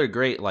 another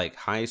great like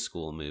high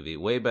school movie.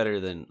 Way better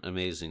than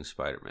Amazing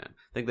Spider-Man.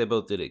 I think they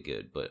both did it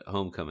good, but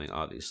Homecoming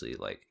obviously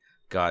like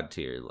God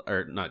tier,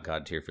 or not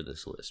God tier for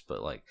this list,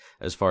 but like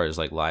as far as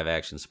like live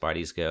action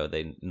Spideys go,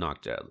 they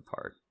knocked it out of the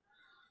park.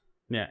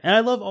 Yeah, and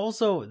I love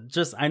also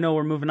just I know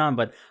we're moving on,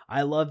 but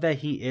I love that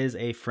he is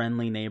a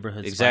friendly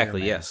neighborhood.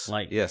 Exactly. Spider-Man. Yes.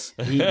 Like yes,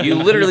 you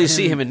literally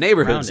see him in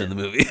neighborhoods in the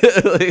movie.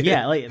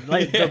 Yeah,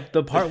 like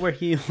the part where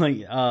he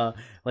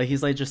like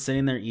he's like just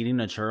sitting there eating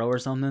a churro or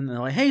something, and they're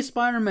like, "Hey,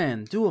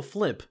 Spider-Man, do a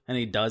flip," and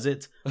he does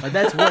it. Like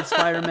that's what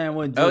Spider-Man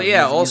would do. Oh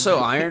yeah, also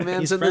Iron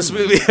Man's in this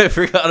movie. I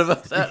forgot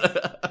about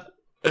that.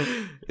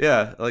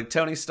 Yeah, like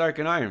Tony Stark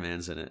and Iron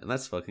Man's in it, and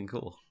that's fucking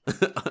cool.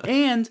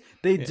 And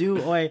they do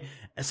like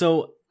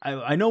so.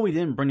 I know we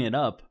didn't bring it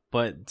up,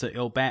 but to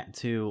go back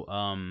to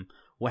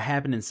what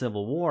happened in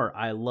Civil War,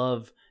 I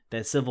love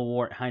that Civil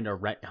War kind of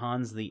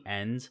retcons the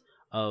end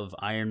of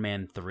Iron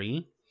Man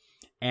 3,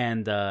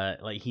 and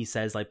like he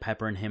says, like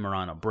Pepper and him are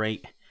on a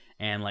break,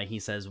 and like he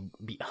says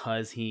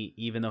because he,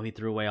 even though he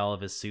threw away all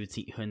of his suits,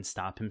 he couldn't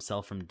stop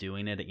himself from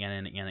doing it again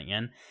and again and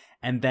again.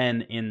 And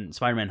then in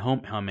Spider-Man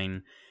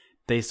Homecoming,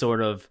 they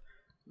sort of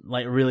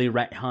like really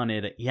retcon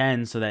it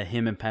again so that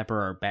him and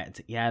Pepper are back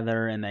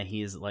together and that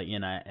he's like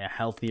in a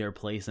healthier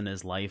place in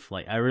his life.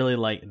 Like I really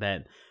like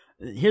that.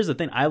 Here's the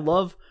thing, I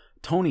love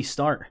Tony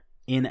Stark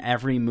in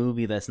every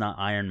movie that's not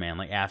Iron Man.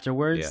 Like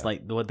afterwards,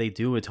 like what they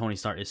do with Tony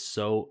Stark is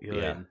so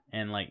good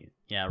and like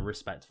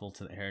respectful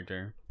to the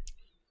character.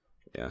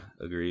 Yeah,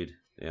 agreed.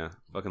 Yeah,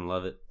 fucking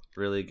love it.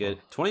 Really good.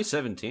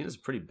 2017 is a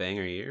pretty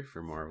banger year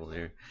for Marvel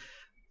here.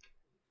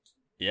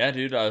 Yeah,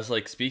 dude, I was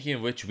like, speaking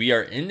of which, we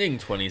are ending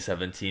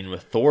 2017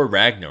 with Thor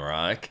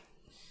Ragnarok.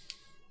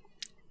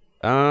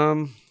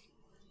 I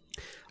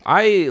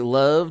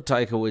love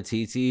Taika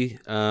Waititi,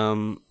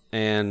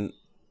 and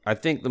I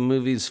think the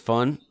movie's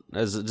fun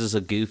as just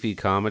a goofy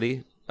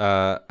comedy.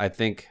 I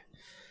think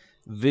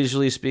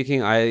visually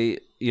speaking, I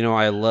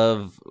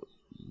love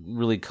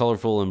really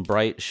colorful and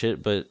bright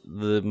shit, but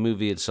the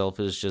movie itself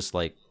is just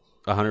like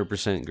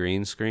 100%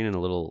 green screen and a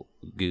little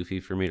goofy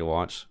for me to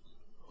watch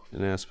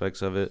in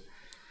aspects of it.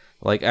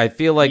 Like, I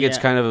feel like it's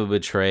kind of a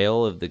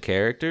betrayal of the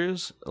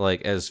characters,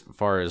 like, as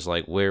far as,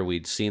 like, where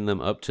we'd seen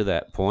them up to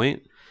that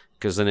point,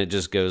 because then it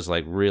just goes,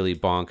 like, really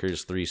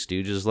bonkers Three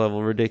Stooges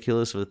level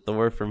ridiculous with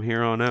Thor from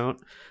here on out.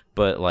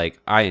 But, like,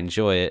 I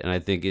enjoy it, and I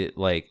think it,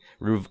 like,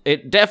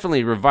 it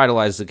definitely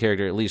revitalized the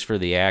character, at least for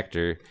the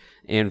actor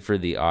and for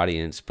the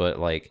audience, but,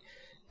 like,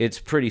 it's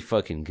pretty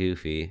fucking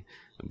goofy,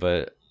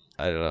 but,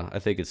 I don't know, I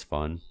think it's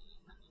fun.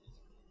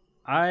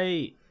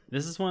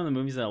 This is one of the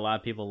movies that a lot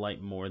of people like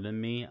more than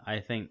me.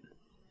 I think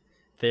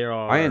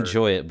I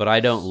enjoy it, but I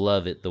don't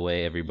love it the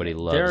way everybody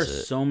loves it. There are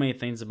so many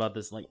things about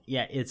this. Like,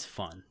 yeah, it's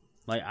fun.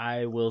 Like,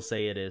 I will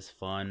say it is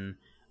fun.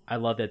 I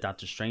love that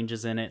Doctor Strange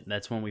is in it.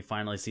 That's when we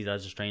finally see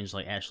Doctor Strange,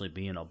 like, actually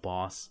being a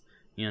boss,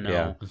 you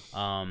know?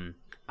 Yeah.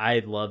 I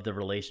love the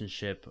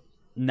relationship.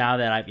 Now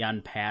that I've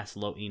gotten past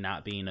Loki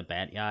not being a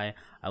bad guy,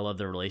 I love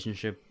the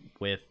relationship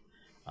with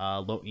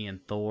Loki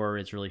and Thor.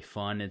 It's really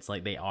fun. It's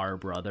like they are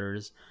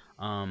brothers.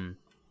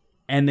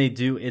 And they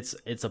do. It's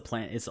a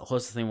plan. It's the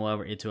closest thing we'll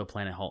ever get to a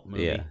Planet Hulk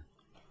movie. Yeah.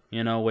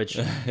 You know, which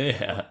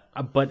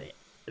but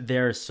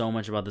there's so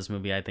much about this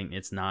movie. I think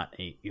it's not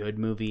a good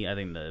movie. I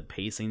think the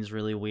pacing's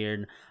really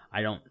weird.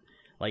 I don't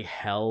like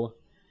Hela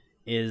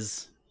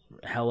is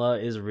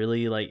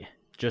really like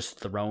just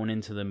thrown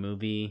into the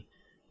movie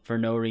for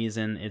no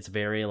reason. It's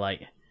very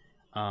like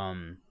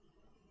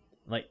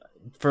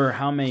for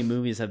how many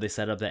movies have they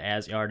set up that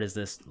Asgard is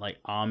this like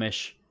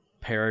Amish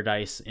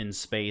paradise in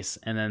space,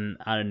 and then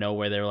out of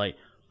nowhere they're like,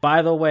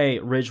 by the way,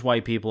 rich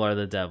white people are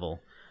the devil.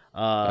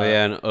 Oh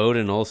yeah, and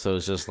Odin also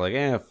is just like,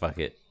 fuck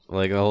it.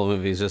 Like the whole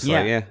movie's just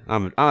like,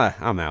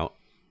 I'm out.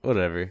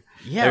 Whatever.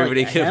 Yeah,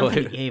 everybody I don't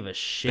think he gave a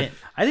shit.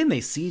 I think they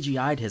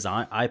CGI'd his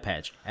eye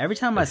patch. Every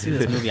time I see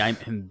this movie, I'm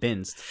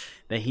convinced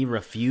that he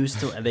refused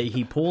to. That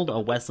he pulled a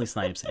Wesley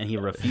Snipes and he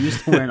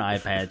refused to wear an eye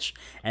patch,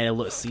 and it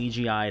looked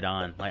CGI'd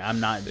on. Like, I'm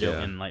not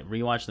joking. Like,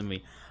 rewatch the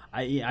movie.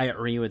 I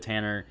agree with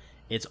Tanner.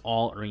 It's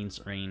all green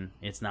screen.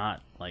 It's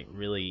not like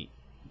really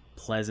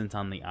pleasant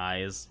on the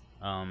eyes.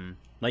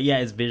 Like, yeah,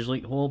 it's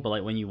visually cool, but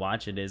like when you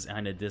watch it, is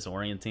kind of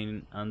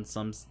disorienting on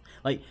some.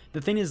 Like,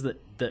 the thing is that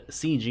the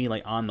CG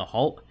like on the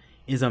Hulk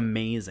is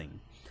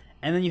amazing,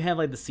 and then you have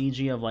like the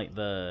CG of like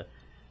the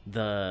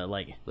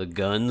like the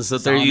guns that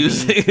zombie, they're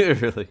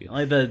using,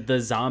 like the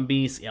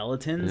zombie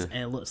skeletons,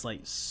 and it looks like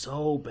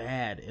so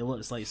bad. It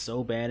looks like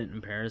so bad in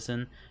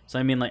comparison. So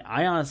I mean, like,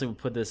 I honestly would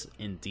put this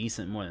in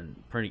decent more than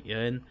pretty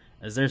good,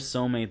 as there's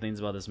so many things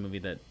about this movie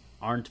that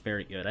aren't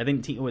very good. I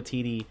think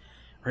Waititi,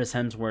 Chris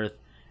Hemsworth,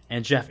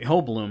 and Jeff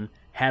Goldblum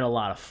had a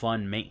lot of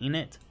fun making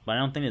it, but I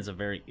don't think it's a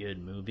very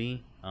good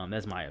movie.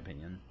 That's my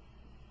opinion.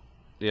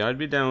 Yeah, I'd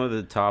be down with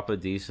the top of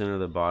decent or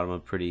the bottom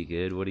of pretty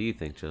good. What do you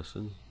think,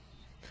 Justin?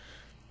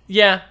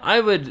 Yeah,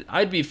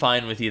 I'd be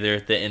fine with either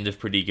the end of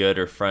pretty good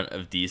or front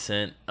of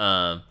decent.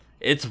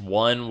 It's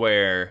one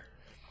where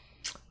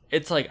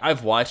it's like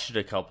I've watched it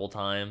a couple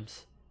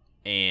times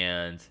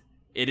and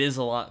it is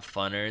a lot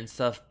funner and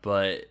stuff,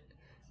 but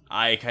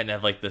I kind of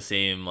have like the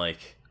same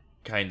like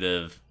kind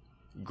of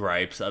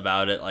gripes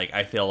about it. Like,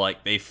 I feel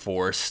like they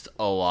forced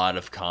a lot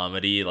of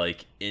comedy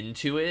like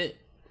into it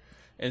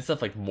and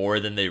stuff, like more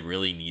than they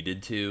really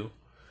needed to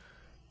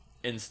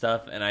and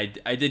stuff. And I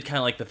did kind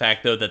of like the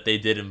fact though that they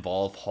did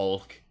involve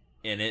Hulk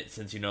in it,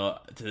 since, you know,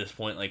 to this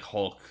point, like,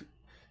 Hulk,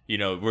 you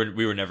know,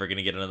 we were never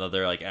gonna get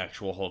another like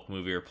actual Hulk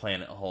movie or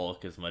Planet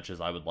Hulk, as much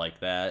as I would like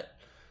that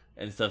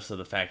and stuff. So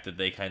the fact that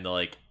they kind of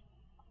like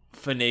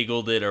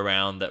finagled it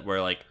around that,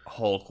 where like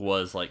Hulk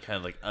was like kind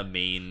of like a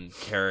main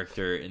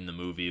character in the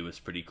movie, was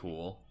pretty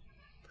cool.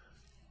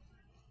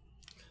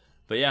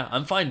 But yeah,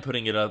 I'm fine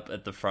putting it up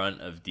at the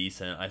front of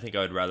decent. I think I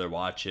would rather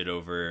watch it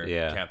over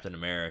Captain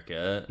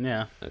America.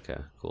 Yeah. Okay,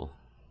 cool.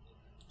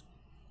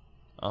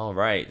 All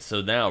right,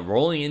 so now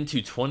rolling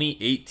into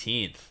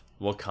 2018,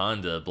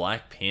 Wakanda,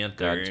 Black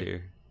Panther. God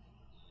tier.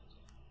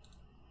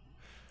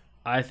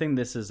 I think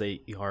this is a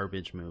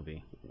garbage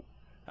movie.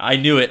 I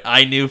knew it.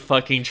 I knew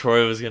fucking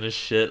Troy was gonna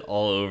shit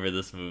all over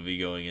this movie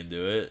going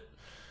into it.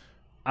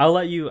 I'll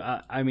let you.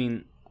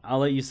 I'll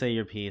let you say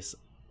your piece.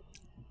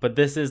 But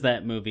this is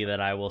that movie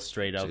that I will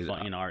straight up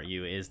fucking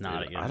argue is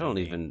not a good movie. I don't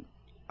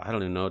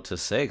even know what to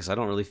say, because I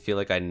don't really feel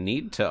like I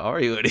need to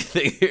argue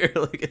anything here.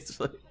 Like, it's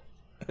like,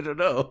 I don't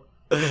know.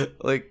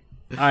 Like,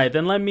 all right,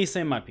 then let me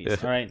say my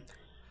piece. All right.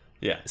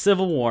 Yeah.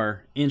 Civil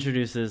War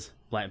introduces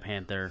Black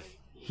Panther.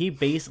 He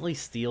basically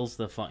steals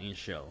the fucking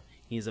show.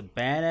 He's a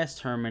badass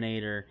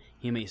Terminator.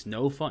 He makes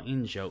no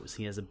fucking jokes.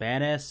 He has a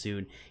badass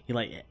suit.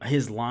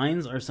 His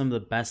lines are some of the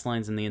best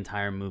lines in the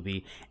entire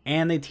movie,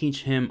 and they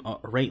teach him a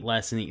great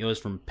lesson. He goes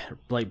from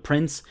like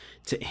Prince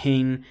to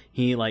King.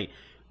 He like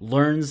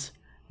learns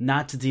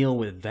not to deal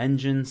with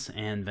vengeance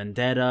and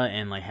vendetta,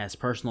 and like has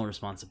personal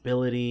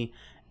responsibility.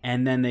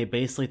 And then they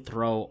basically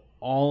throw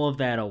all of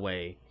that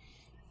away.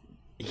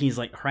 He's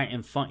like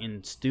cracking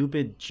fucking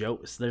stupid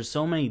jokes. There's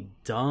so many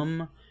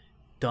dumb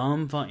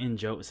fucking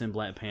jokes in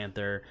Black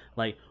Panther.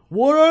 Like,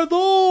 what are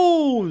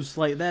those?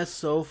 Like, that's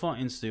so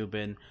fucking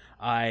stupid.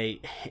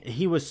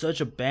 He was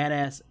such a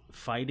badass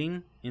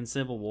fighting in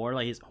Civil War.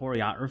 Like, his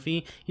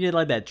choreography, he did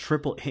like that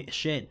triple hit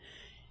shit.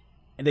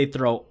 And they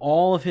throw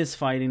all of his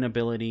fighting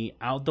ability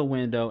out the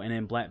window, and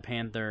in Black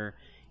Panther,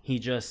 he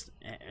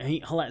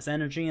collects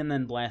energy and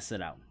then blasts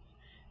it out.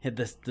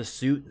 The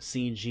suit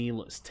CG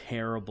looks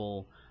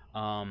terrible.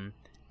 And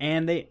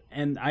I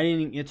didn't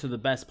even get to the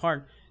best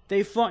part.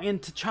 They fucking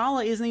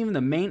T'Challa isn't even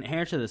the main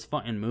character of this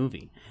fucking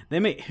movie. They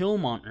make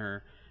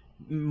Killmonger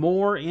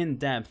more in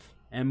depth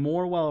and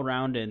more well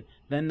rounded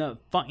than the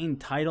fucking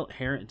title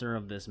character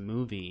of this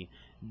movie.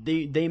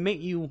 They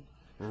make you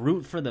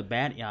root for the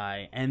bad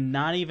guy, and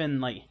not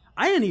even like,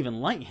 I didn't even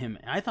like him.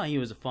 I thought he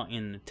was a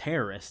fucking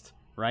terrorist,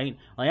 right?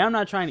 Like, I'm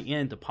not trying to get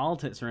into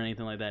politics or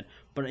anything like that,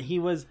 but he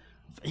was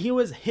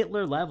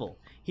Hitler level.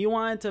 He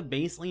wanted to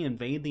basically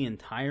invade the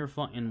entire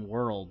fucking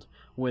world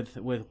with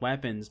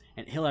weapons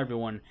and kill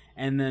everyone,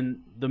 and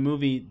then the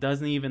movie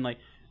doesn't even like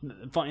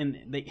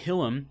fucking, they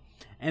kill him,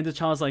 and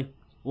T'Challa's like,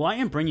 well, I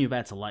can bring you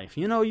back to life.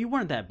 You know, you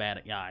weren't that bad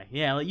a guy.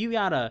 Yeah, like, you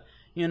gotta,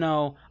 you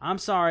know, I'm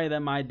sorry that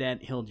my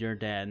dad killed your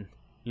dad,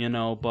 you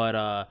know,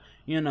 but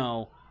you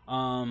know,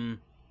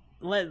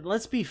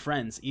 let's be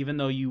friends, even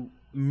though you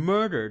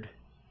murdered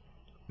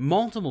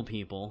multiple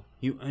people.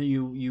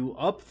 You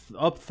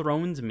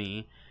upthroned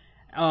me.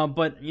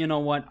 But you know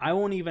what? I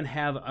won't even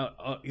have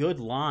a good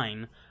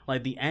line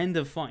like the end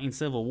of fucking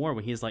Civil War,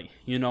 where he's like,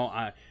 you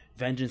know,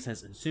 vengeance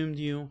has consumed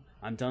you.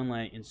 I'm done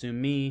letting it consume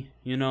me,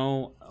 you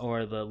know,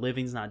 or the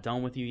living's not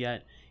done with you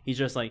yet. He's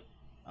just like,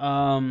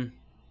 I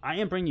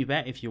am bringing you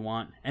back if you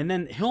want. And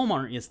then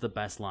Killmonger is the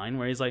best line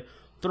where he's like,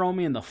 throw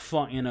me in the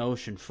fucking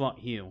ocean,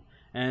 fuck you.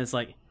 And it's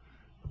like,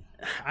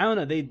 I don't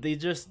know, they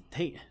just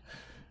take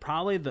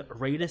probably the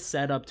greatest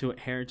setup to a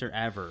character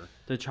ever.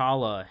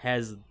 T'Challa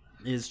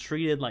is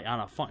treated like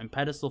on a fucking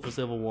pedestal for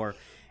Civil War,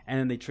 and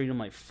then they treat him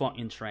like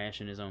fucking trash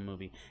in his own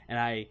movie.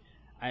 And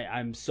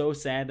I'm so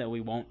sad that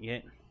we won't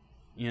get,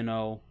 you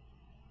know,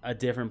 a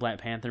different Black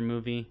Panther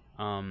movie.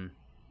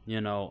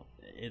 You know,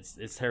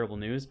 it's terrible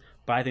news,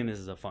 but I think this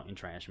is a fucking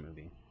trash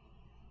movie.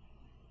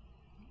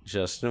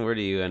 Justin, where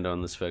do you end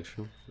on the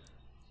spectrum?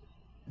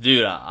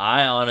 Dude,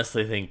 I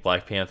honestly think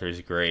Black Panther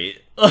is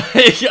great.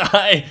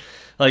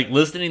 Like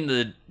listening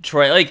to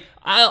Troy. Like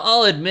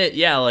I'll admit,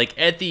 yeah, like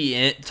at the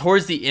end,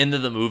 towards the end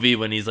of the movie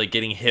when he's like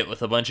getting hit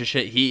with a bunch of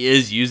shit, he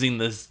is using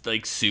this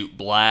like suit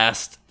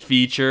blast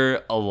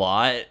feature a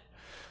lot,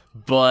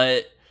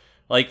 but.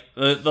 Like,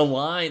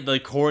 the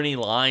corny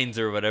lines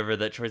or whatever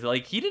that Troy's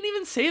like, he didn't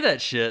even say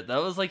that shit.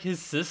 That was, like, his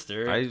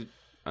sister. I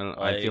don't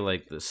know. I feel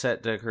like the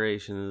set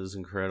decoration is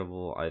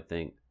incredible. I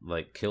think,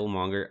 like,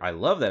 Killmonger, I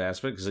love that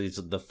aspect because he's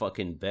the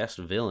fucking best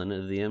villain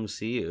of the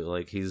MCU.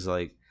 Like,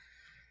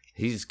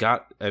 he's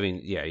got, I mean,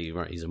 yeah,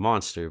 he's a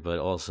monster, but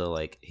also,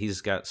 like,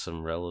 he's got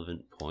some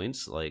relevant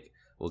points. Like,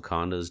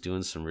 Wakanda's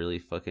doing some really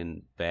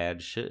fucking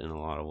bad shit in a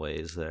lot of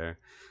ways there.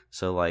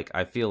 So, like,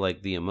 I feel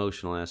like the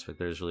emotional aspect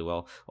there is really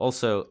well.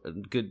 Also,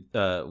 good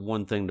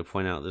one thing to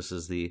point out, this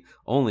is the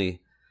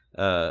only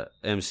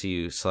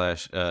MCU /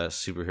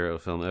 superhero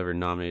film ever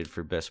nominated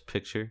for Best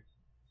Picture.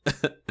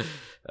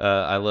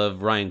 I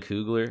love Ryan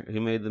Coogler, who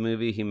made the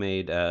movie. He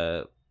made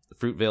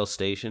Fruitvale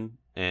Station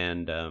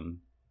and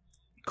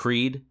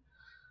Creed,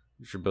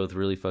 which are both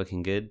really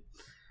fucking good.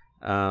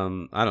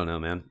 I don't know,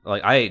 man.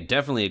 Like, I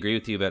definitely agree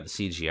with you about the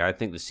CGI. I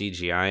think the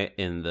CGI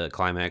in the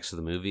climax of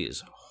the movie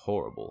is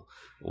horrible.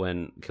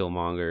 When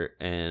Killmonger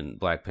and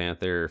Black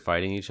Panther are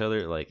fighting each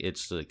other, like,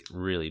 it's like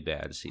really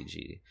bad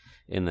CG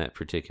in that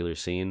particular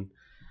scene.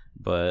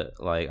 But,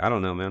 like, I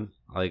don't know, man.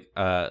 Like,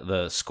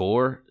 the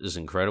score is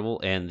incredible,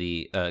 and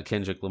the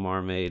Kendrick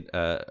Lamar made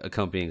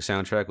accompanying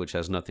soundtrack, which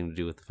has nothing to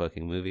do with the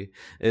fucking movie,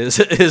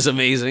 is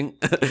amazing.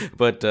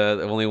 But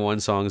only one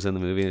song's in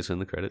the movie, and it's in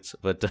the credits.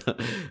 But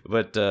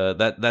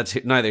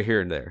that's neither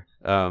here nor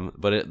there.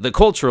 But the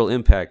cultural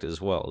impact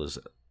as well has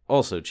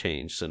also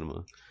changed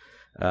cinema.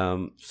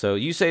 So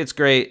you say it's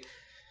great.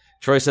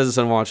 Troy says it's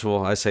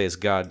unwatchable. I say it's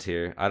god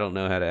tier. I don't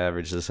know how to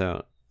average this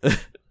out.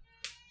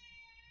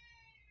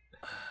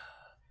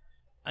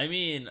 I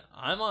mean,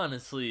 I'm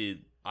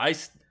honestly,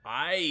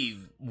 I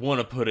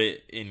want to put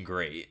it in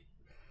great.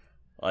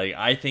 Like,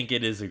 I think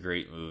it is a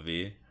great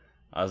movie.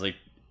 I was like,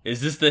 is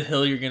this the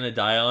hill you're gonna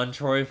die on,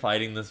 Troy,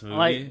 fighting this movie?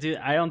 Like, dude,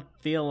 I don't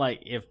feel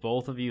like if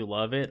both of you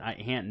love it, I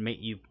can't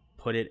make you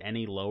put it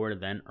any lower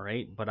than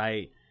great. But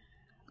I,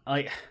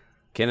 like,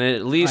 can it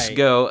at least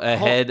go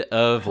ahead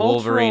of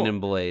Wolverine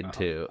and Blade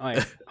too?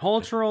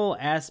 Cultural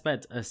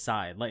aspect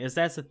aside, like, is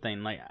that's the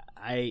thing. Like,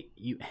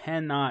 you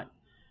cannot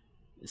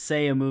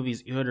say a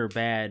movie's good or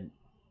bad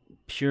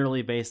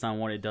purely based on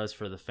what it does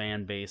for the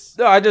fan base.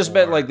 No, I just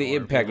meant like the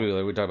impact. We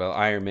talked about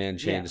Iron Man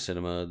changed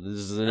cinema. This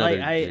is another.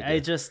 Like, I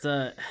just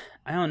I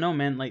don't know,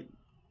 man. Like,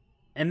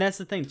 and that's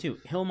the thing too.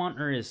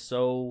 Killmonger is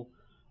so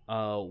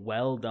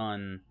well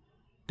done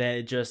that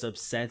it just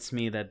upsets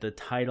me that the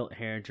title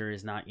character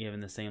is not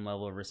given the same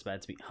level of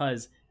respect,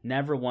 because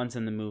never once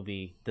in the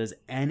movie does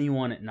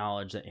anyone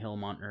acknowledge that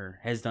Killmonger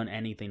has done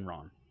anything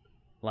wrong.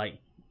 Like,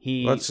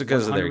 he that's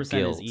because of their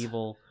guilt. Is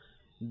evil.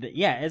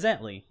 Yeah,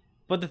 exactly.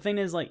 But the thing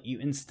is, like, you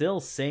can still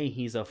say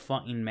he's a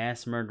fucking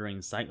mass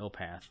murdering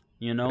psychopath.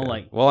 You know,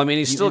 like. Well, I mean,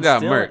 he's still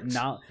got murked.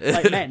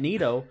 Like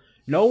Magneto.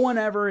 No one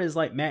ever is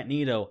like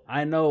Magneto.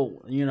 I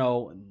know, you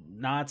know,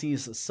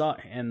 Nazis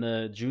suck and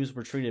the Jews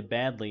were treated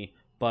badly,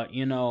 but,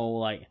 you know,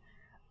 like,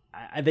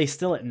 they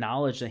still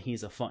acknowledge that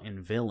he's a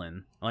fucking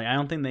villain. Like, I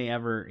don't think they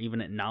ever even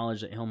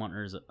acknowledge that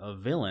Killmonger's a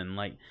villain.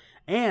 Like,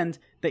 and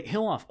they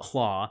kill off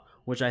Claw,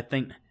 which I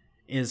think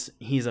he's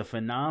a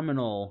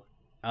phenomenal.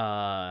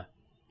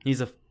 He's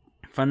a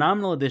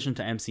phenomenal addition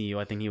to MCU.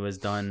 I think he was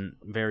done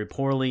very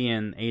poorly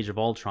in Age of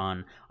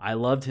Ultron. I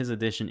loved his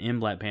addition in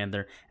Black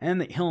Panther,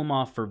 and they kill him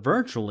off for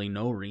virtually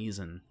no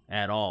reason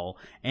at all.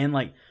 And,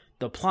 like,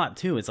 the plot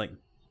too, it's like,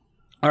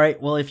 all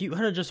right, well, if you could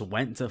have just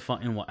went to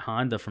fucking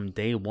Wakanda from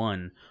day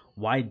one,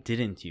 why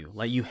didn't you?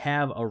 Like, you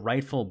have a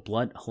rightful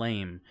blood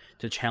claim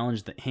to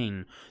challenge the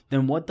king.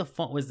 Then what the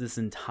fuck was this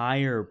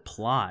entire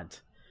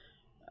plot?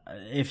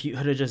 If you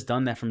could have just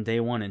done that from day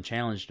one and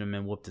challenged him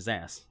and whooped his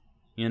ass,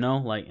 you know,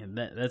 like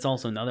that's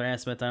also another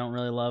aspect I don't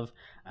really love.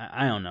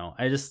 I don't know.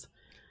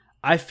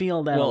 I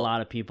feel that a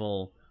lot of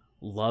people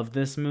love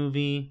this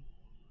movie,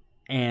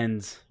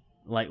 and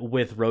like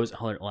with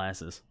rose-colored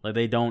glasses, like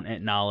they don't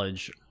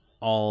acknowledge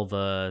all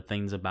the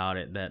things about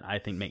it that I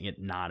think make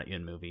it not a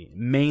good movie.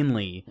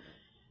 Mainly,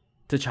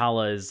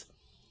 T'Challa is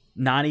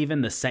not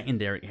even the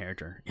secondary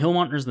character.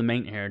 Killmonger's the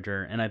main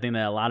character, and I think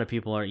that a lot of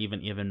people are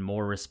even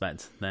more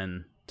respect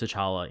than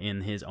T'Challa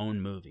in his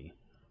own movie.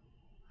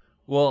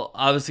 Well,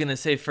 I was gonna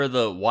say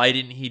why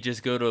didn't he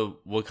just go to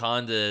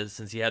Wakanda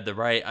since he had the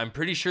right? I'm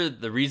pretty sure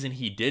the reason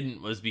he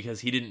didn't was because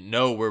he didn't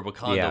know where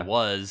Wakanda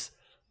was,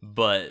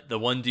 but the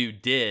one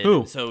dude did.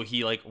 Who? So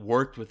he like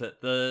worked with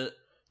it. The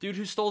dude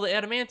who stole the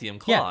adamantium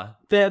claw.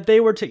 Yeah, they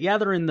were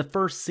together in the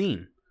first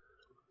scene.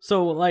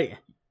 So like,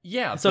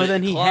 yeah. So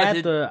then he Claw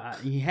had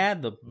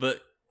the.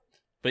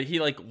 But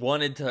he like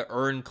wanted to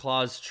earn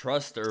Claw's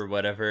trust or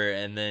whatever,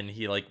 and then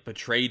he like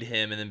betrayed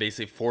him, and then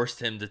basically forced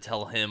him to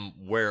tell him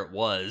where it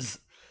was.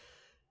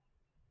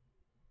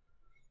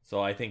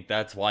 So I think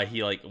that's why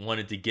he like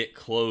wanted to get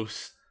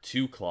close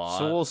to Claw.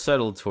 So we'll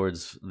settle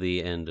towards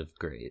the end of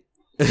great.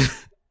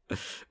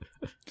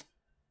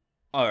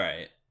 All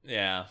right,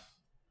 yeah.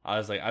 I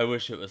was like, I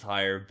wish it was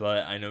higher,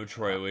 but I know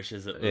Troy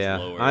wishes it was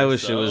lower. I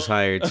wish it was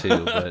higher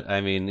too, but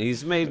I mean,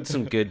 he's made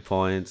some good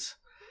points.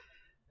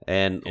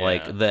 And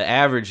like the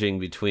averaging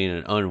between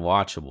an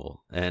unwatchable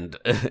and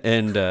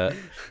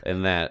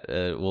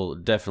that will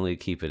definitely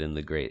keep it in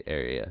the great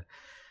area.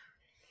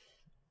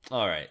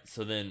 All right,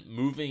 so then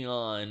moving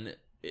on,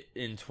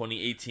 in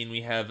 2018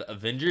 we have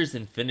Avengers: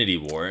 Infinity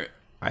War.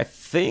 I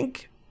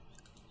think,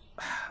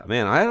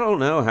 man, I don't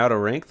know how to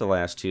rank the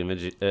last two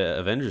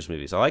Avengers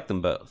movies. I like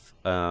them both.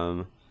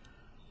 I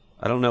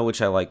don't know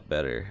which I like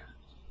better.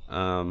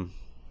 I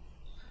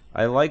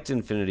liked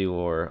Infinity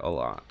War a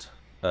lot.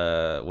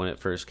 When it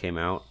first came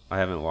out. I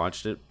haven't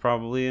watched it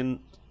probably in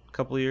a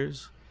couple of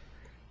years,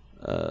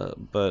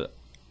 but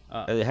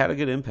it had a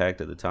good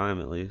impact at the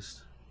time, at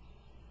least.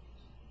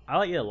 I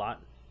like it a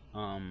lot.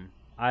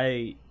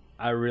 I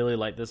really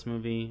like this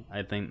movie.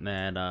 I think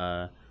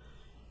that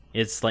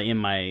it's like in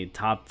my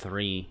top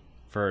 3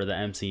 for the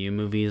MCU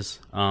movies.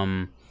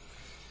 I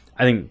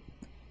think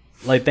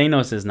like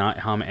Thanos is not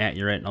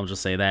accurate. I'll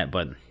just say that,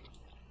 but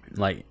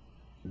like.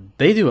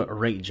 They do a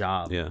great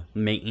job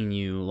making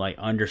you like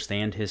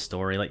understand his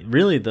story. Like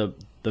really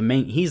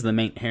he's the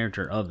main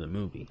character of the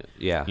movie.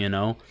 Yeah. You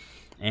know?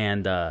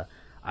 And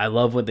I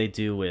love what they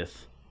do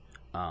with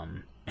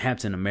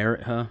Captain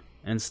America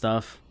and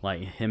stuff.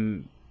 Like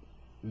him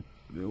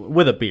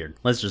with a beard.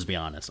 Let's just be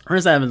honest.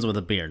 Chris Evans with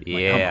a beard.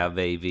 Like, yeah,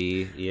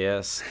 baby.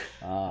 Yes.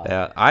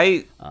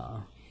 I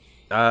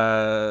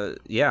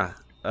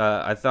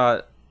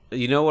thought,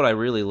 you know what I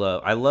really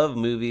love? I love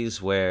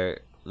movies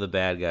where the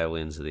bad guy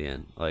wins at the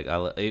end. Like,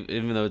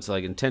 even though it's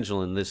like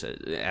intentional in this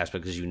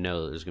aspect, because you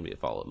know there's gonna be a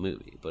follow-up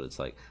movie, but it's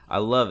like I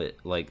love it.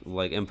 Like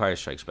Empire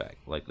Strikes Back.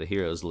 Like the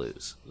heroes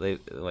lose.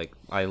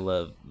 I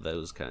love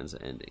those kinds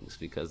of endings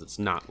because it's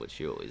not what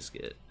you always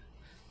get.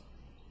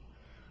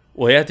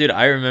 Well, yeah, dude.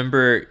 I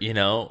remember,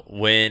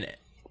 when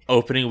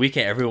opening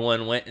weekend,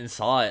 everyone went and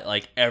saw it.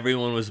 Like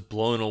everyone was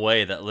blown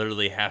away that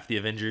literally half the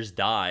Avengers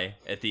die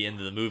at the end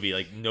of the movie.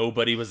 Like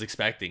nobody was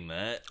expecting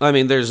that. I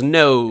mean, there's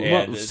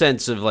no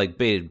sense of like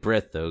bated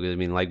breath though. I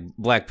mean, like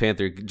Black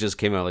Panther just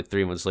came out like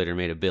 3 months later,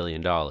 made $1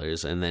 billion,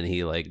 and then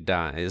he like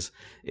dies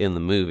in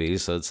the movie.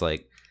 So it's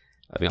like,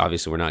 I mean,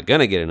 obviously we're not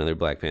gonna get another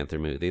Black Panther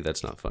movie.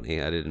 That's not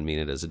funny. I didn't mean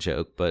it as a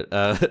joke, but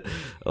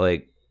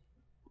like.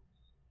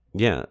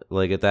 Yeah,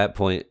 like at that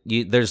point,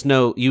 there's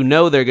going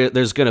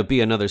to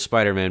be another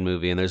Spider-Man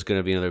movie and there's going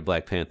to be another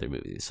Black Panther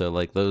movie. So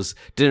like those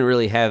didn't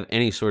really have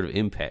any sort of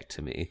impact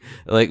to me,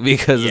 like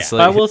because it's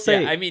like I will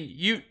say, I mean,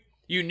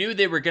 you knew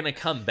they were going to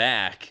come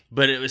back,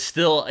 but it was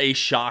still a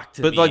shock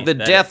to me. But like the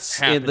deaths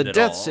in all.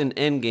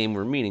 Endgame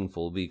were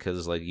meaningful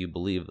because like you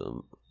believe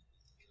them.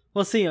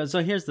 Well, see,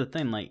 so here's the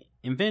thing: like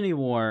Infinity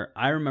War,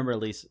 I remember at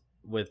least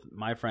with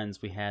my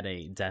friends, we had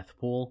a death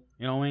pool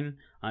going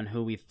on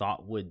who we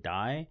thought would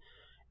die.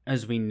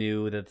 As we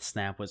knew that the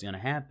snap was going to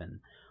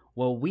happen.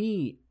 Well,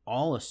 we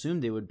all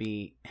assumed it would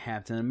be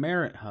Captain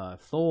America,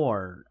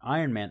 Thor,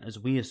 Iron Man, as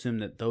we assumed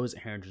that those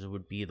characters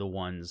would be the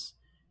ones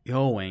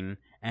going,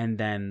 and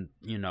then,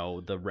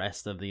 the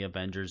rest of the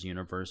Avengers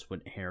universe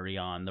would carry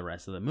on the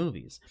rest of the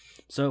movies.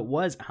 So it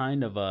was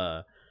kind of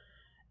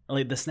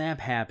like the snap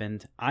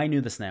happened. I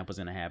knew the snap was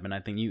going to happen. I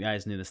think you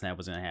guys knew the snap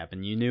was going to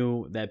happen. You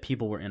knew that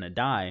people were going to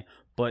die,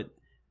 but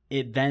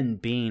it then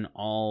being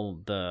all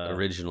the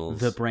originals,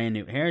 the brand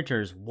new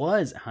characters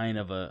was kind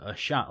of a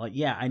shock. Like,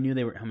 yeah, I knew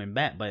they were coming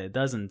back, but it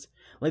doesn't.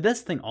 Like, that's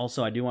the thing.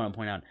 Also, I do want to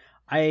point out,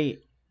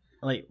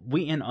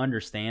 we can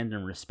understand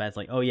and respect.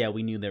 Like, oh yeah,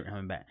 we knew they were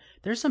coming back.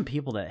 There's some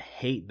people that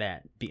hate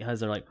that because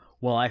they're like,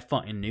 well, I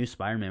fucking knew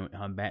Spider-Man would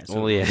come back.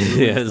 So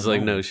it's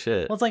like no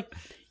shit. Well, it's like,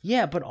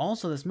 yeah, but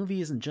also this movie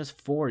isn't just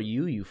for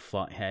you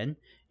fuckhead.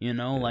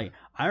 Like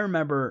I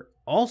remember.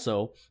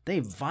 Also, they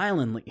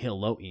violently kill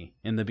Loki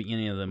in the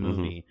beginning of the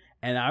movie.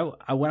 And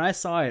I when I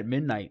saw it at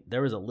midnight,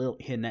 there was a little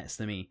kid next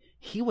to me.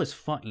 He was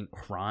fucking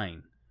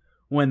crying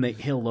when they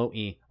kill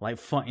Loki, like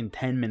fucking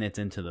 10 minutes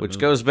into the movie. Which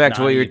goes back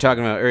to what you were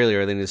talking about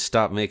earlier. They need to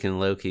stop making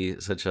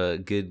Loki such a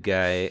good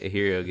guy, a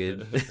hero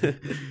good.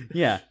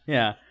 yeah.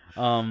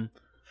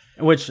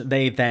 Which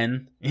they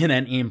then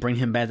Ian bring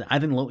him back. I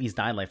think Loki's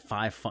died like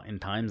 5 fucking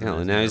times.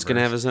 Hell, now he's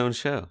gonna have his own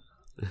show.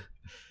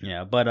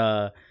 Yeah,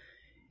 but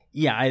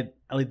yeah, I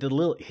like the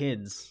little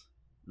kids.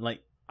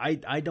 Like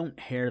I don't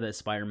care that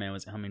Spider-Man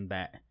was coming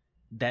back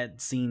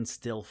that scene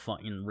still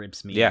fucking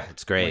rips me. Yeah, up.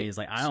 it's great. Where he's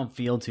like, I don't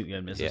feel too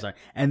good, Mr. Yeah. Stark.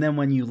 And then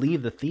when you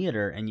leave the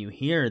theater and you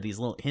hear these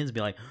little hints,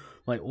 be like,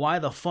 why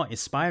the fuck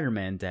is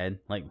Spider-Man dead?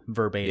 Like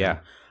verbatim.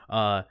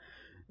 Yeah.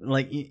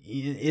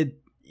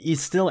 It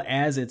still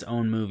as its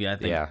own movie. I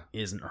think Yeah.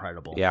 is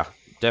incredible. Yeah,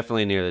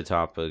 definitely near the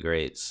top of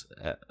greats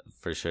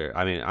for sure.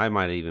 I mean, I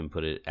might even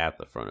put it at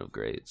the front of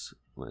greats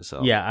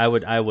myself. Yeah, I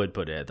would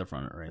put it at the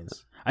front of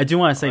race. I do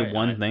want to say Alright,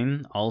 one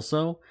thing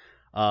also.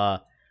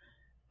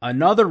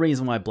 Another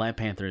reason why Black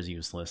Panther is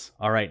useless.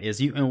 All right,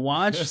 is you can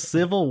watch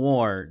Civil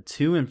War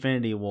to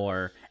Infinity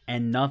War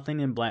and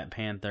nothing in Black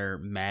Panther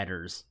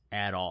matters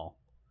at all.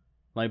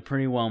 Like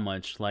pretty well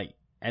much. Like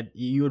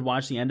you would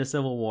watch the end of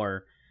Civil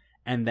War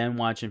and then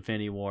watch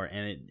Infinity War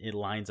and it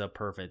lines up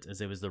perfect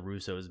as it was the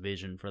Russo's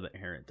vision for the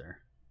character.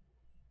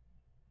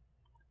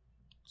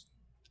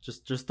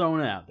 Just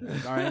throwing it out there.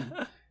 All right.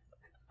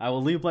 I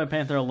will leave Black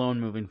Panther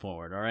alone moving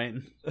forward, all right?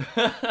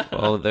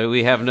 Well,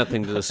 we have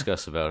nothing to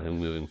discuss about him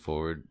moving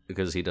forward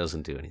because he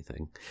doesn't do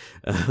anything.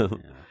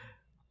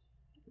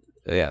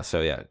 Yeah,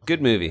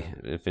 good movie,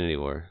 Infinity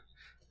War.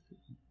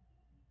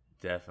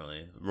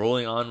 Definitely.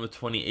 Rolling on with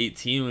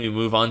 2018, we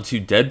move on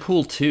to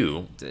Deadpool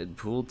 2.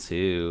 Deadpool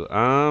 2.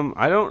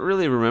 I don't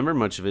really remember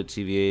much of it,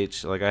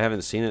 TVH. Like, I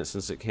haven't seen it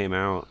since it came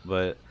out,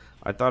 but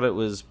I thought it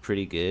was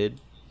pretty good.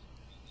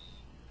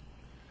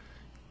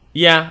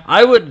 Yeah,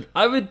 I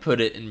would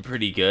put it in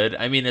pretty good.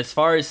 I mean, as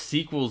far as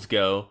sequels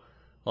go,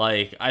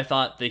 like I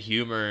thought the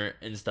humor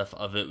and stuff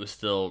of it was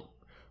still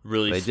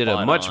really. They did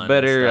a much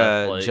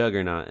better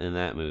Juggernaut in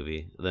that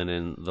movie than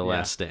in The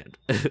Last Stand.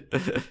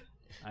 The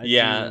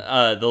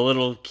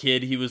little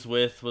kid he was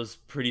with was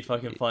pretty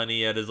fucking funny.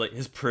 He had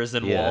his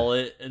prison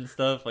wallet and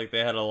stuff. Like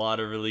they had a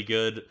lot of really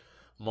good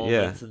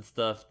moments and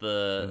stuff.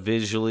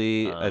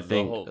 Visually, I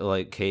think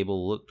like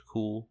Cable looked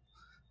cool.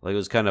 Like it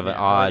was kind of an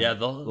odd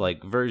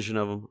like version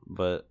of him,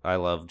 but I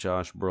love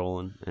Josh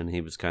Brolin, and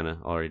he was kind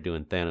of already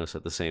doing Thanos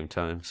at the same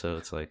time, so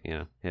it's like he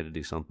had to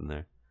do something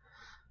there.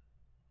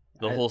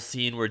 The whole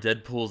scene where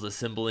Deadpool's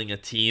assembling a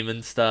team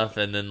and stuff,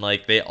 and then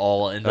like they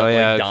all end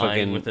up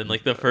dying within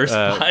like the first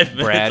 5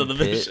 minutes of the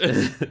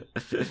mission.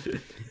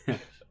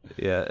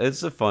 Yeah,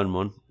 it's a fun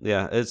one.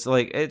 Yeah, it's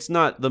like it's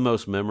not the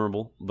most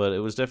memorable, but it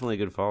was definitely a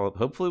good follow-up.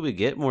 Hopefully we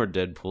get more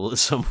Deadpool at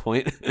some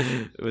point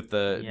with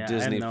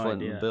Disney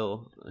footing the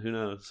bill. Who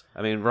knows?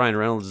 I mean, Ryan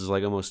Reynolds is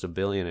like almost a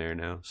billionaire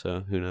now,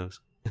 so who knows?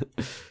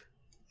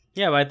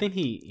 Yeah, but I think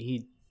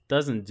he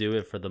doesn't do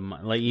it for the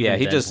money. Like,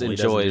 he just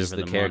enjoys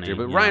the character.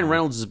 But Ryan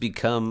Reynolds has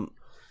become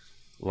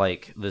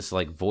like this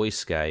like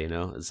voice guy,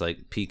 it's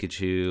like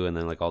Pikachu, and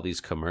then like all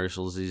these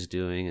commercials he's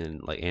doing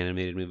and like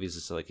animated movies.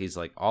 It's like he's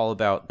like all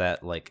about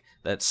that, like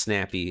that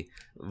snappy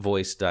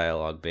voice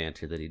dialogue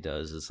banter that he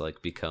does is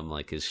like become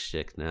like his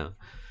shtick now,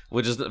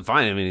 which is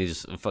fine. I mean,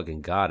 he's a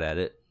fucking god at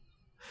it.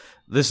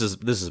 This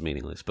is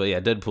meaningless, but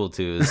yeah, Deadpool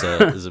 2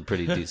 is a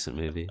pretty decent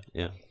movie.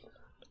 Yeah.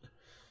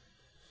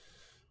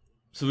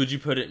 So would you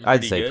put it?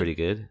 I'd say pretty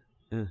good.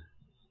 Yeah.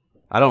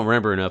 I don't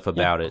remember enough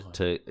about it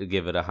to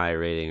give it a high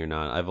rating or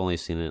not. I've only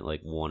seen it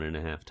like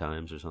 1.5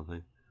 times or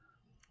something.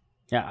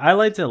 Yeah, I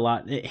liked it a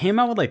lot. It came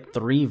out with like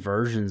 3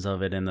 versions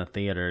of it in the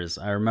theaters.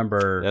 I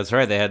remember. That's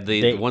right. They had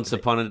the Once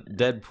Upon a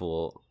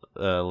Deadpool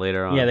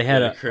later on. Yeah, they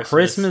had a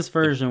Christmas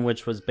version,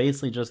 which was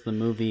basically just the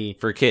movie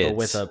for kids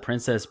with a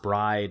Princess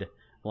Bride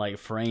like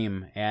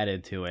frame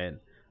added to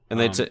it.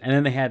 And and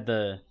then they had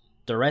the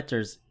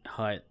director's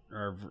cut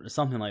or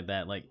something like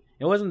that. Like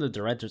it wasn't the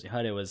director's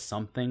cut; it was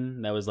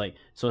something that was like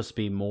supposed to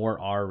be more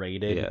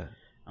R-rated. Yeah.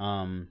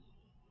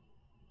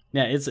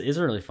 Yeah, it's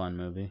a really fun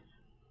movie.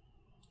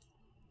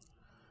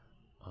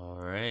 All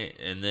right,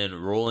 and then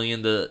rolling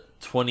into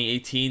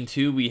 2018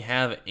 too, we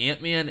have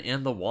Ant-Man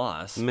and the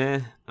Wasp. Meh,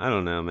 I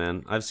don't know,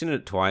 man. I've seen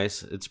it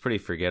twice. It's pretty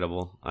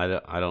forgettable.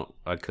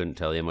 I couldn't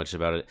tell you much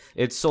about it.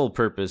 Its sole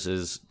purpose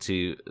is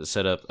to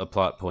set up a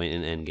plot point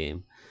in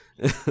Endgame.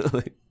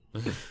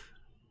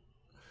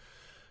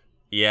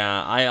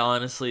 Yeah, I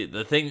honestly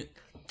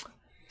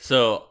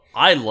so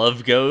I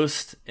love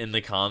Ghost in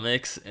the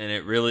comics, and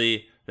it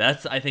really.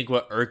 That's, I think,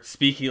 what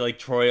speaking, like,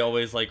 Troy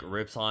always, like,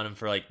 rips on him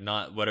for, like,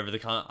 not whatever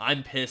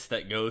I'm pissed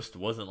that Ghost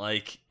wasn't,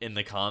 like, in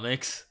the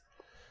comics.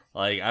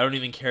 Like, I don't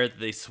even care that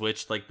they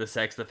switched, like, the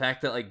sex. The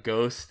fact that, like,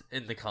 Ghost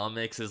in the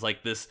comics is,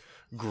 like, this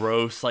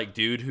gross, like,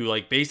 dude who,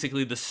 like,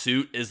 basically the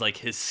suit is, like,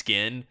 his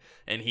skin,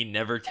 and he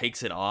never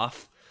takes it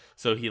off.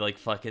 So he, like,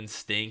 fucking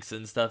stinks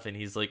and stuff, and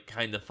he's, like,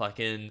 kind of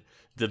fucking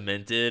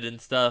demented and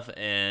stuff.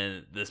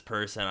 And this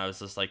person, I was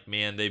just like,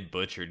 man, they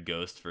butchered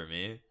Ghost for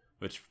me.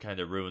 Which kind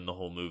of ruined the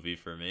whole movie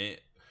for me.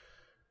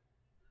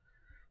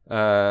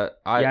 I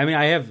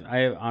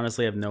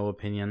honestly have no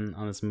opinion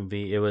on this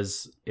movie. It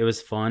was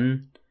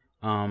fun,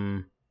 but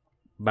I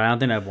don't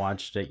think I've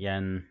watched it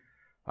yet.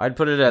 I'd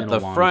put it at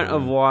the front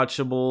of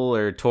watchable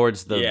or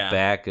towards the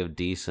back of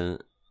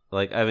decent.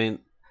 Like, I mean,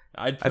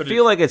 I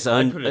feel like it's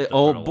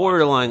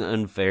borderline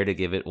unfair to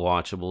give it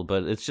watchable,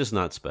 but it's just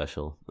not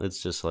special.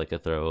 It's just like a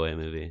throwaway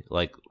movie,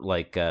 like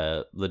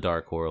The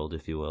Dark World,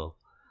 if you will.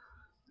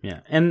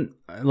 Yeah, and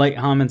like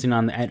commenting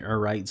on the Edgar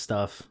Wright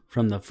stuff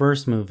from the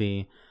first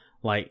movie,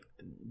 Like,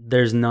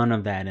 there's none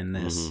of that in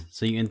this. Mhm.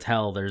 So you can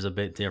tell there's a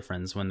bit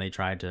difference when they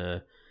try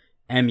to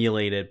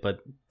emulate it,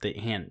 but they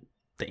can't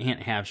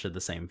capture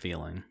the same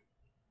feeling.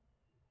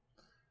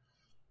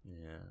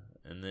 Yeah.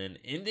 And then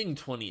ending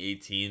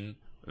 2018,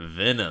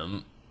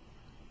 Venom.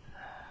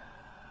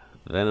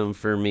 Venom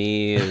for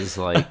me is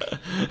like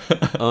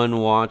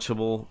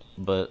unwatchable,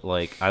 but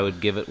like I would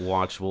give it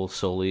watchable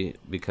solely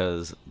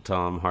because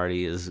Tom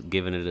Hardy is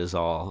giving it his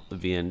all,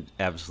 being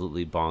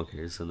absolutely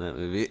bonkers in that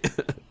movie.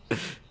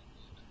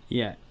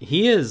 Yeah,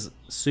 he is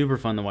super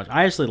fun to watch.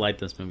 I actually like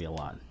this movie a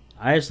lot.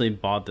 I actually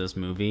bought this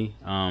movie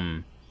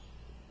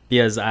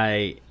because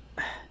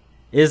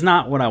it's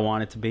not what I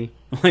want it to be.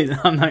 Like,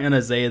 I'm not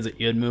gonna say it's a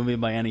good movie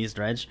by any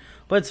stretch,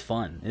 but it's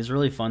fun. It's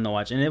really fun to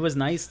watch, and it was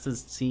nice to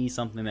see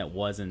something that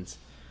wasn't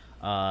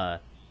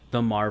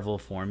the Marvel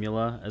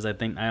formula. As I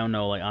don't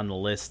know, like on the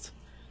list,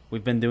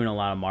 we've been doing a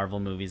lot of Marvel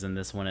movies, and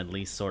this one at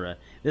least sort of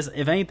this.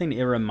 If anything,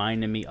 it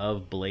reminded me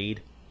of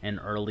Blade and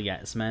early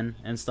X-Men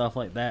and stuff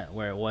like that,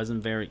 where it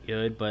wasn't very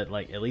good, but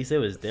like at least it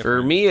was different.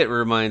 For me, it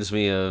reminds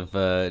me of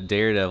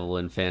Daredevil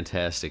and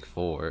Fantastic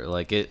Four.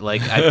 Like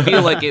I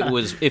feel like it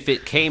was, if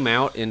it came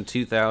out in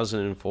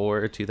 2004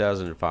 or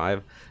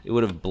 2005, it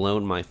would have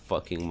blown my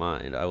fucking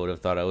mind. I would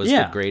have thought it was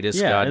the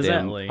greatest goddamn.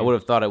 Exactly. I would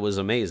have thought it was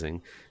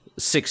amazing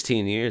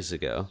 16 years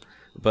ago.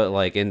 But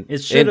like in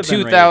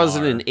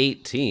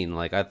 2018,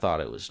 like I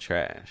thought it was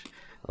trash.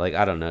 Like,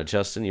 I don't know,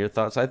 Justin, your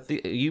thoughts?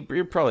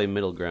 You're probably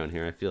middle ground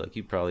here. I feel like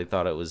you probably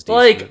thought it was decent.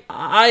 Like,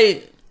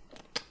 I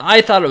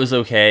thought it was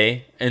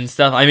okay and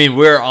stuff. I mean,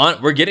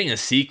 we're getting a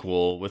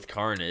sequel with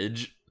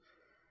Carnage,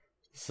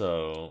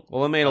 so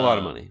well, it made a lot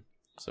of money.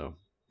 So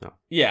no,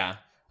 yeah.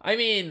 I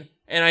mean,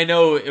 and I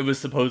know it was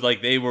supposed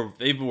like they were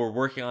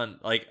working on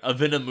like a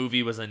Venom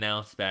movie was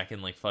announced back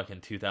in like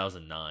fucking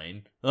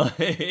 2009,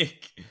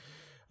 like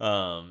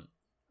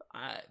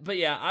but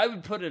yeah, I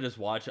would put it as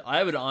watch.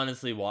 I would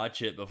honestly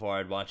watch it before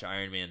I'd watch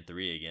Iron Man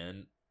 3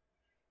 again.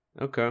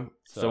 Okay.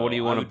 So what do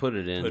you want to put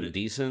it in?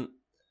 Decent?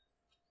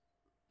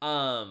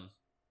 I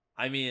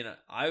mean,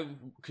 I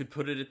could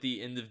put it at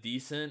the end of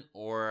decent,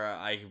 or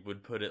I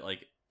would put it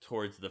like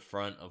towards the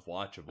front of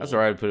watchable. That's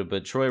where I'd put it,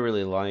 but Troy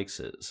really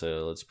likes it,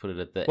 so let's put it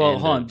at the end. Well,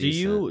 hold on. Do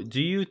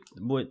you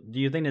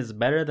think it's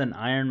better than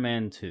Iron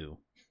Man 2?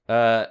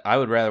 I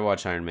would rather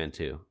watch Iron Man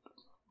 2.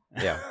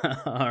 Yeah.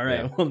 All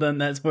right. Yeah. Well, then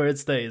that's where it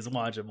stays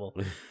watchable.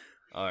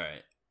 All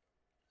right.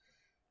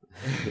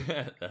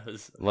 That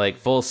was like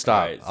full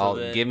stop. Right,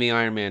 so give me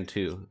Iron Man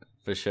 2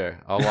 for sure.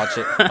 I'll watch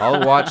it.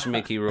 I'll watch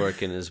Mickey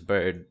Rourke and his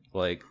bird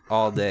like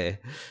all day.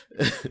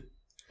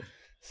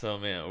 So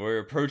man, we're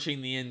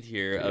approaching the end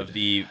here of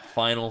the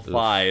final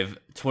 5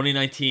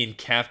 2019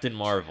 Captain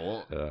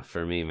Marvel.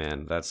 For me,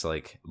 man, that's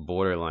like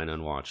borderline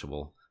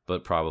unwatchable,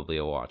 but probably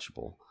a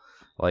watchable.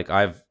 Like,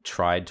 I've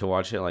tried to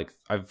watch it. Like,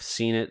 I've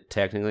seen it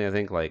technically, I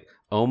think, like,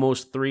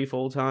 almost 3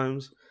 full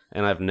times.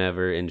 And I've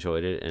never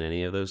enjoyed it in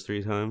any of those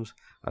 3 times.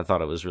 I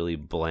thought it was really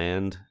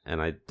bland.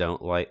 And I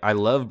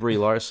love Brie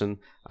Larson.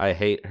 I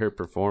hate her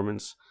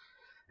performance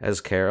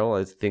as Carol.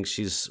 I think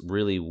she's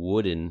really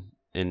wooden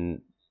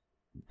and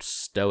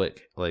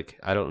stoic. Like,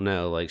 I don't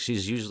know. Like,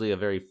 she's usually a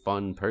very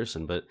fun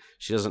person. But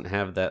she doesn't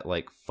have that,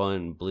 like,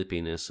 fun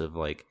blippiness of,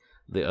 like,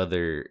 the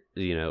other,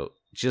 you know...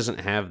 She doesn't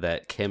have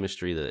that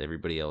chemistry that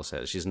everybody else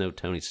has. She's no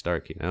Tony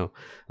Stark, you know?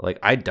 Like,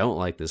 I don't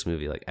like this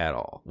movie, like, at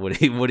all. What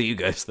do you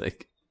guys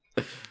think?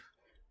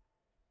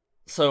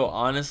 So,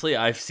 honestly,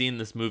 I've seen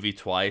this movie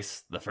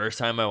twice. The first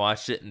time I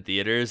watched it in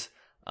theaters,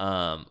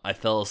 I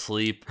fell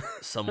asleep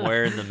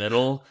somewhere in the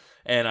middle,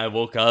 and I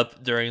woke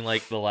up during,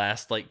 like, the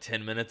last, like,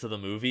 10 minutes of the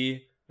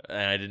movie,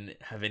 and I didn't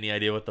have any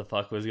idea what the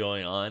fuck was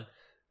going on.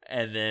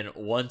 And then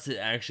once it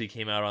actually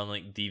came out on,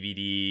 like,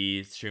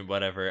 DVD, stream,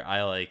 whatever,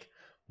 I, like...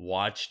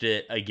 watched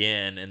it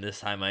again, and this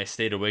time I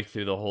stayed awake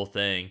through the whole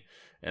thing,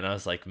 and I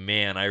was like,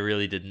 man, I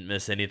really didn't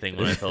miss anything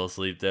when I fell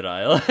asleep, did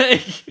I?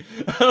 Like,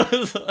 I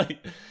was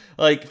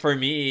like for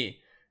me,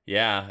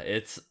 yeah,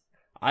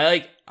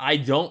 I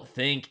don't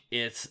think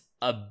it's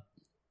a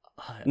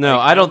no,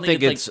 like, I don't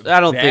think it's like I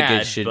don't bad,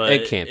 think it should.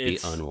 It can't be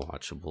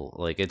unwatchable.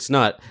 Like, it's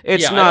not.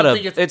 It's not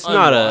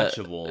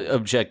a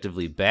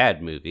objectively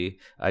bad movie.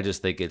 I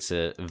just think it's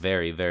a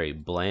very, very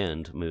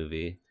bland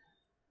movie.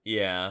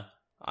 Yeah.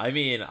 I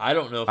mean, I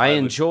don't know if I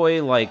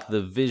enjoy like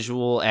the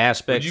visual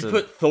aspects. Would you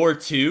put Thor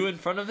 2 in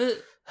front of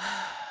it?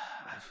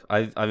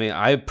 I mean,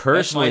 I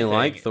personally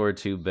like Thor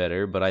 2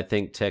 better, but I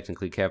think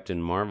technically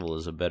Captain Marvel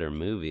is a better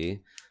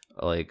movie,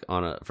 like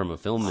from a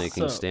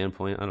filmmaking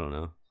standpoint. I don't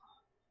know.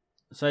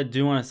 So I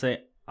do want to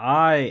say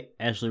I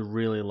actually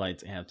really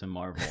liked Captain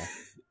Marvel.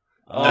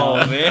 Oh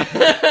man!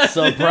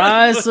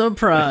 Surprise,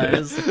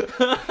 surprise!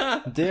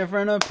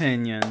 Different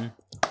opinion.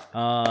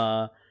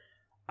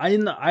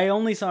 I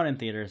only saw it in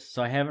theaters,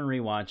 so I haven't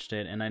rewatched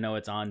it, and I know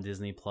it's on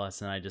Disney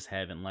Plus, and I just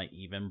haven't like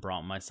even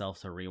brought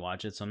myself to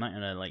rewatch it, so I'm not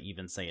gonna like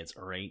even say it's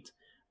great,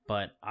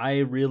 but I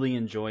really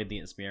enjoyed the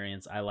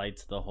experience. I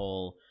liked the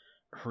whole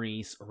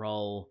Kreese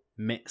Skrull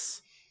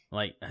mix,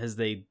 like, as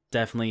they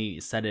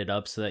definitely set it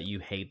up so that you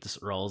hate the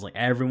Skrulls. Like,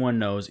 everyone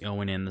knows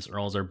going in the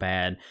Skrulls are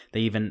bad. They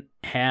even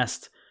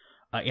cast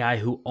a guy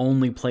who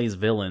only plays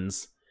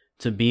villains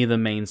to be the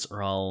main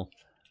Skrull.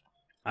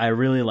 I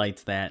really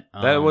liked that.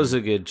 That was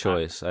a good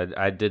choice.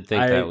 I did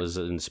think that was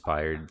an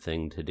inspired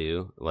thing to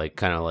do, like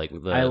kind of like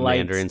the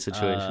Mandarin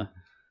situation.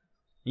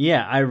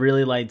 Yeah, I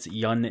really liked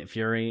Young Nick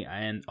Fury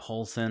and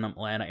Coulson. I'm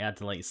glad I got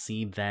to like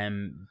see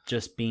them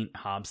just beat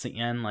Hobbs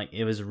again. Like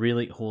it was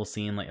really cool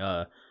seeing like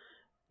a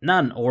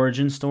not an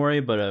origin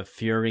story, but a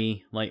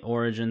Fury like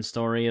origin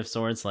story of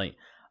sorts. Like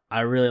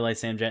I really like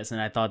Sam Jackson.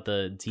 I thought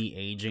the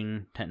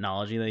de-aging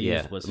technology they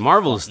used was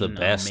Marvel's the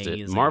best.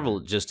 Amazing. Marvel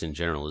just in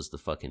general is the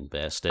fucking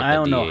best at I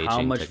don't the know de-aging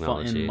how much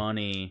technology. fucking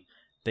money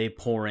they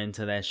pour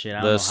into that shit. I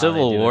don't The know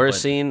Civil how War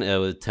scene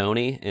with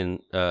Tony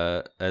and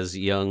as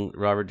young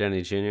Robert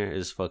Downey Jr.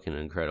 is fucking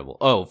incredible.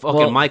 Oh,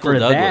 fucking Michael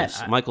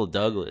Douglas. Michael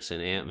Douglas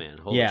and Ant-Man.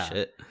 Holy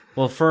shit.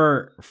 Well,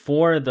 for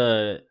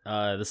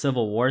the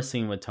Civil War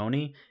scene with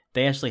Tony,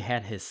 they actually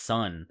had his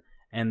son,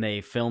 and they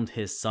filmed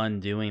his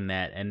son doing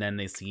that, and then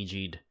they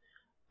CG'd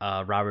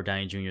Robert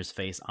Downey Jr.'s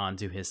face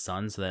onto his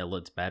son so that it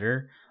looked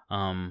better.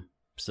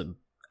 So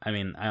I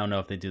mean, I don't know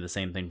if they do the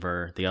same thing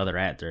for the other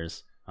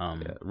actors.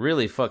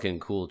 Really fucking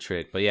cool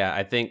trick. But yeah,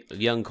 I think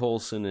young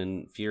Coulson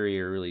and Fury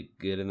are really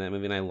good in that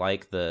movie, and I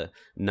like the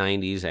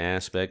 90s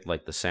aspect,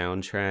 like the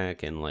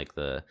soundtrack and like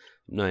the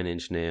Nine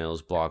Inch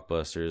Nails,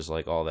 Blockbusters,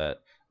 like all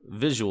that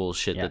visual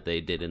shit that they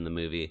did in the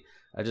movie.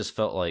 I just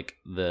felt like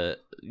the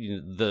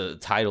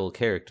title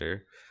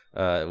character,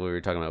 we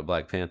were talking about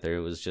Black Panther,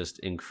 was just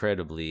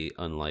incredibly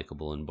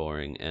unlikable and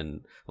boring.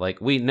 And like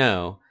we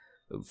know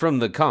from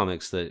the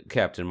comics that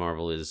Captain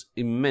Marvel is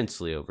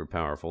immensely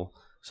overpowerful.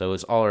 So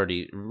it's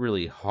already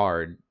really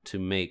hard to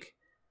make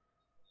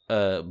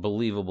a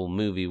believable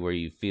movie where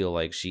you feel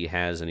like she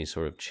has any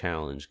sort of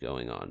challenge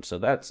going on. So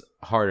that's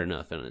hard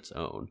enough in its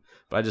own.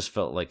 But I just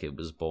felt like it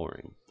was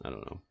boring. I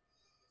don't know.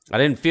 I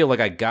didn't feel like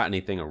I got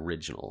anything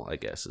original, I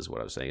guess, is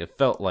what I was saying. It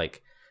felt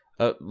like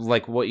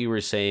what you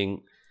were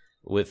saying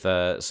with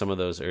some of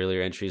those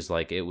earlier entries,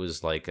 like it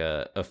was like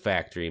a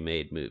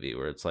factory-made movie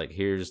where it's like,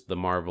 here's the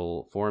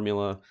Marvel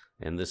formula,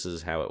 and this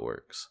is how it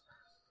works.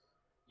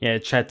 Yeah,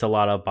 it checked a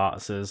lot of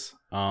boxes.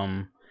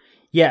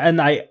 Yeah,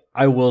 and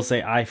I will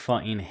say I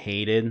fucking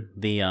hated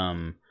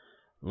the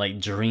like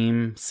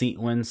dream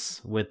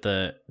sequence with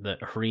the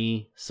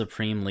Kree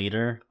Supreme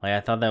Leader. Like I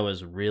thought that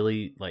was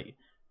really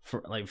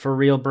for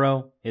real,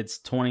 bro. It's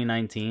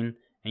 2019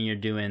 and you're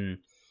doing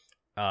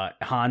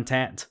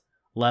contact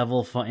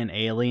level fucking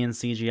alien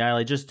CGI.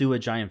 Like just do a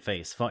giant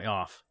face. Fuck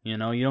off. You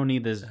know, you don't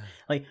need this.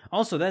 Like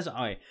also that's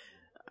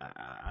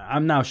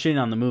I'm now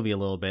shitting on the movie a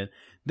little bit.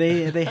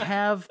 They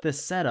have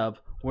this setup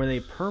where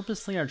they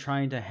purposely are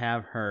trying to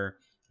have her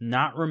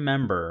not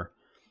remember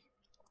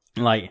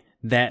like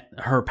that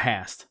her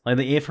past. Like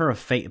they gave her a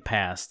fake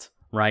past,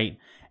 right?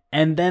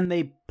 And then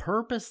they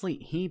purposely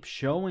keep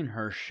showing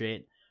her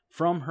shit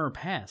from her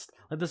past.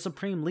 Like the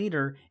Supreme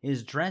Leader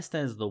is dressed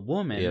as the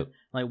woman. Yep.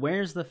 Like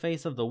where's the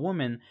face of the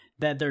woman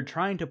that they're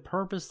trying to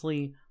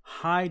purposely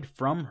hide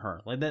from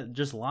her? Like that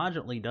just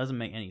logically doesn't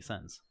make any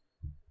sense.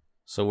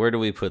 So where do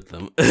we put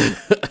them?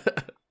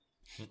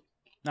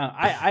 No,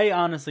 I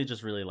honestly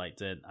just really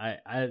liked it.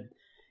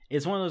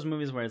 It's one of those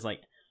movies where it's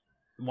like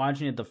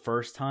watching it the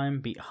first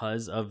time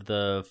because of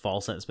the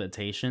false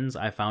expectations.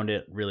 I found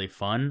it really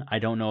fun. I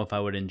don't know if I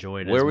would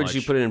enjoy it. Where would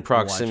you put it in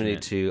proximity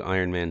to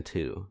Iron Man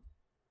 2?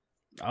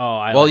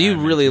 Oh, you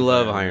really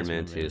love Iron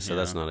Man 2, so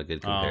that's not a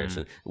good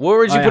comparison. Where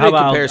would you put it in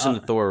comparison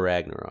to Thor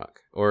Ragnarok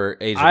or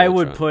Age of Ultron? I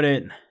would put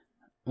it.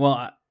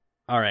 Well,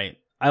 all right.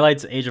 I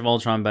liked Age of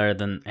Ultron better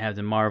than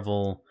Captain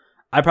Marvel.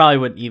 I probably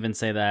would even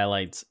say that I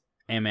liked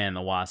Ant-Man and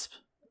the Wasp.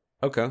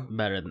 Okay.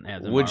 Better than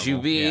Captain Would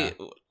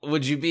Marvel.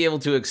 Would you be able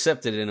to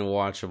accept it in a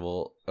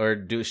watchable, or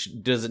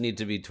does it need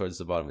to be towards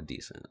the bottom of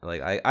decent?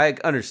 Like I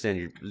understand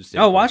your.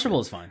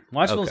 Watchable is fine.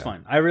 Watchable is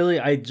fine.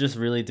 I just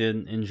really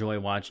did enjoy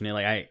watching it.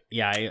 Like I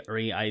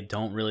agree. I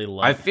don't really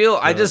love.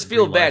 I just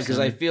feel bad because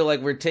I feel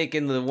like we're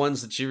taking the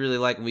ones that you really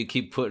like and we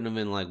keep putting them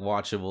in like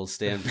watchable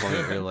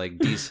standpoint or like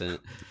decent.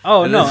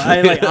 Oh no,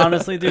 I like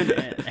honestly,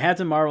 dude.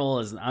 Captain Marvel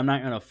is. I'm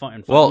not gonna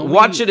fucking. Well,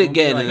 watch it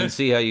again and then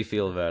see how you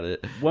feel about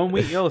it. When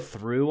we go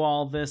through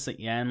all this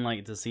again,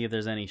 like to see if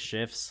there's any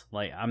shifts.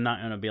 Like I'm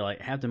not gonna be like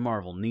Captain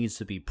Marvel needs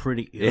to be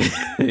pretty good.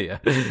 Yeah.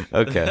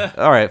 Okay.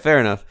 All right. Fair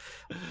enough.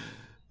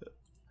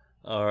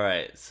 All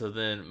right. So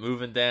then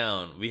moving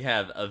down, we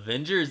have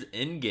Avengers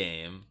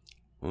Endgame.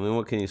 I mean,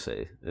 what can you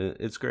say?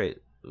 It's great.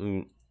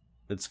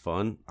 It's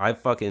fun. I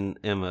fucking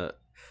am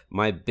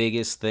my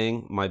biggest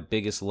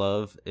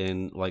love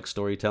in like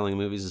storytelling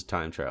movies is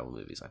time travel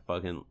movies. I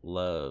fucking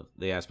love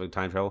the aspect of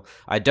time travel.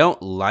 I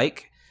don't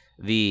like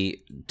the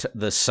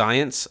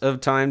science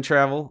of time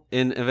travel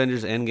in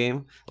Avengers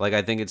Endgame. Like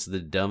I think it's the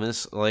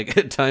dumbest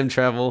like time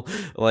travel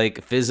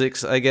like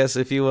physics, I guess,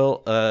 if you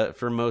will,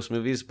 for most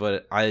movies,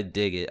 but I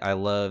dig it. I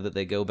love that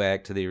they go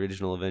back to the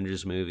original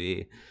Avengers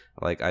movie.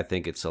 Like I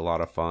think it's a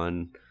lot of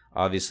fun.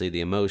 Obviously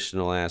the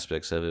emotional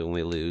aspects of it when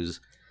we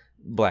lose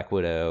Black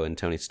Widow and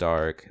Tony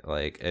Stark,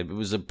 like it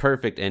was a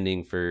perfect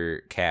ending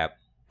for Cap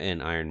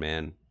and Iron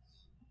Man,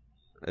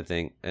 I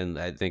think, and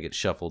I think it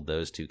shuffled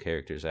those two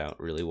characters out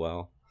really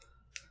well.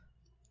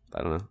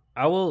 I don't know.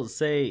 I will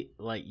say,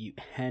 like, you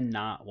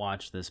cannot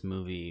watch this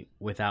movie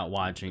without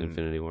watching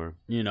Infinity War.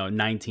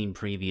 19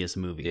 previous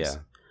movies. Yeah.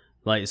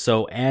 Like,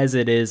 so as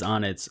it is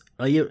on its,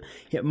 like,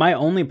 my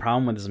only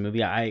problem with this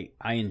movie, I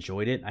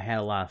enjoyed it. I had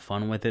a lot of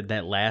fun with it.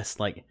 That last,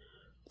 like,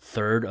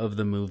 third of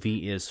the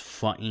movie is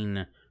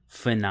fucking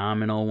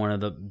phenomenal. One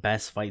of the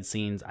best fight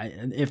scenes,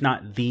 if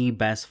not the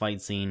best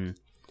fight scene,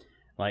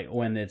 like,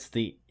 when it's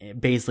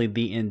basically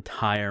the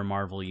entire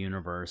Marvel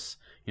universe.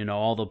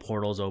 All the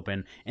portals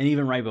open, and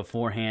even right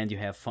beforehand, you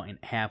have fucking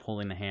Hap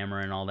holding the hammer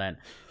and all that.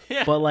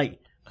 Yeah. But, like,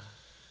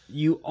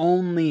 you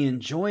only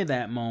enjoy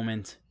that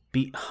moment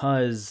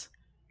because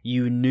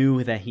you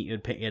knew that he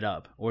would pick it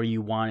up, or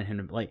you wanted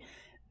him to, like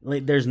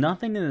there's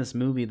nothing in this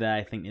movie that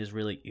I think is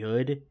really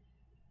good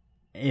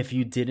if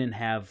you didn't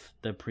have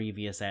the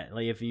previous,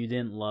 like, if you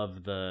didn't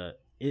love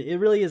it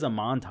really is a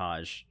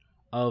montage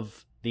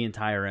of the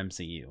entire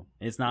MCU.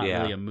 It's not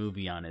really a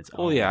movie on its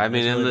own. Well, yeah, I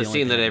mean, That's and really the only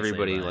scene thing that I can say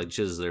everybody, about like, it.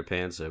 jizzes their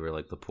pants over,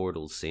 like, the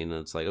portals scene,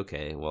 and it's like,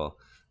 okay, well,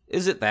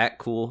 is it that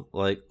cool?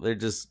 Like, they're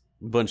just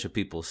a bunch of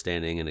people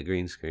standing in a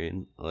green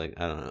screen. Like,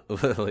 I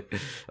don't know.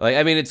 like,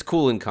 I mean, it's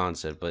cool in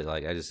concept, but,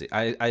 like, I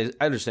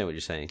understand what you're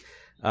saying.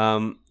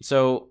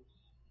 So,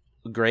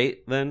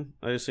 great, then,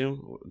 I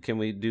assume? Can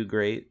we do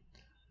great?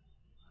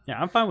 Yeah,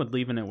 I'm fine with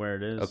leaving it where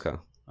it is. Okay.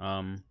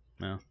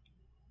 Yeah.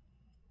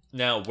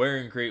 Now, where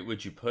in great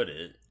would you put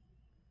it?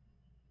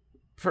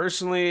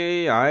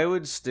 Personally, I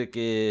would stick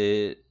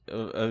it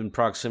in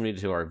proximity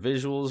to our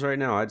visuals right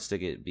now. I'd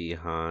stick it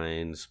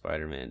behind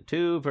Spider-Man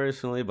 2,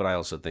 personally, but I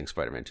also think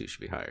Spider-Man 2 should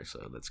be higher,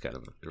 so that's kind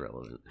of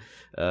irrelevant.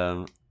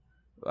 I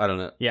don't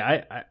know.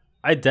 Yeah,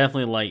 I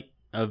definitely like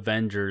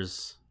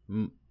Avengers,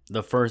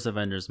 the first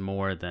Avengers,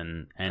 more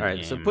than Endgame. All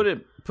right, so put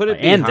it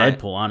and behind,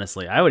 Deadpool.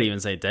 Honestly, I would even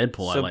say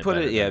Deadpool. I So like put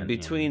better it than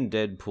between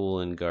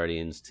Deadpool and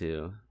Guardians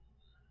 2.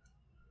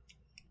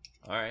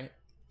 All right.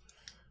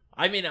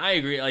 I mean, I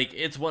agree. Like,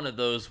 it's one of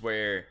those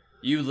where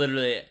you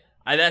literally,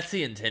 that's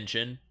the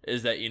intention,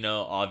 is that,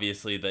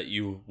 obviously that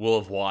you will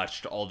have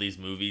watched all these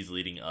movies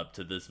leading up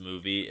to this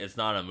movie. It's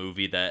not a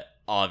movie that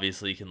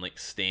obviously can, like,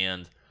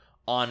 stand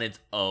on its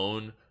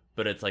own,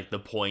 but it's like the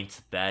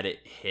points that it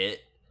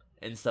hit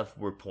and stuff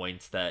were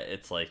points that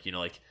it's like,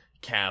 like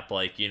Cap,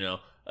 like,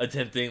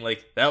 attempting,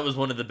 like, that was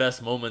one of the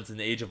best moments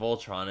in Age of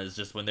Ultron, is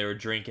just when they were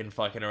drinking,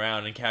 fucking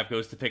around, and Cap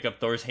goes to pick up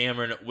Thor's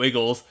hammer and it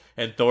wiggles,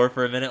 and Thor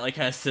for a minute, like,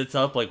 kind of sits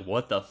up, like,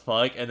 what the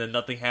fuck, and then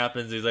nothing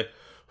happens. He's like,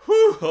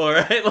 whew,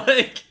 alright,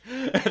 like,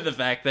 and the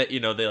fact that,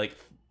 they, like,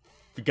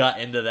 got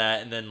into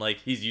that, and then, like,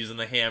 he's using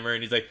the hammer,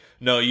 and he's like,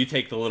 no, you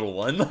take the little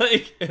one,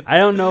 like. I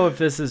don't know if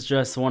this is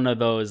just one of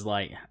those,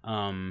 like,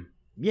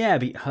 yeah,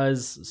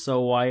 because,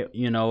 so why,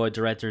 a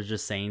director's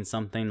just saying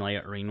something,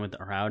 like, agreeing with the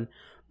crowd,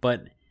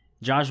 but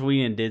Josh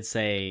Whedon did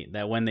say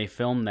that when they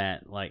filmed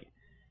that, like,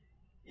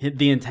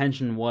 the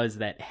intention was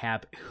that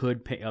Hap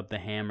could pick up the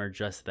hammer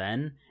just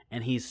then,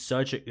 and he's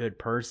such a good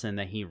person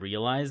that he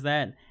realized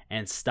that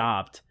and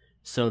stopped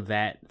so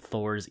that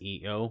Thor's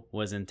ego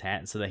was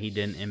intact, so that he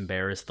didn't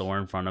embarrass Thor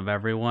in front of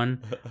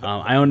everyone.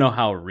 I don't know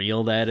how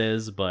real that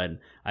is, but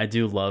I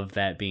do love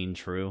that being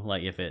true.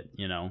 Like, if it,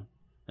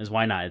 is,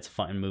 why not? It's a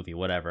fun movie,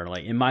 whatever.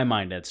 Like, in my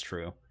mind, that's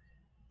true.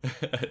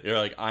 You're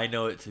like, I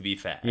know it to be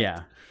fact.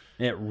 Yeah.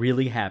 It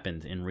really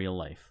happened in real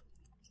life.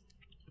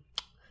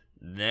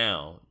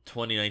 Now,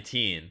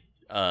 2019,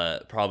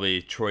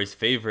 probably Troy's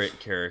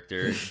favorite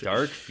character,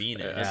 Dark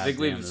Phoenix. I think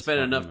we've this spent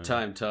fucking enough movie.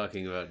 time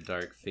talking about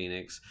Dark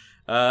Phoenix.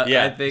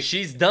 Yeah, I think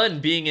she's done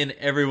being in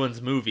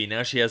everyone's movie.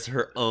 Now she has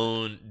her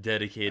own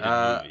dedicated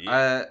movie.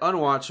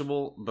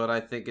 unwatchable, but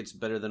I think it's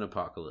better than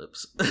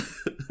Apocalypse.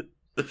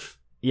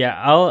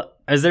 Yeah,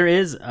 as there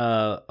is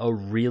a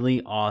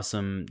really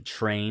awesome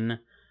train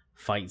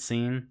fight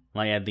scene,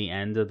 like, at the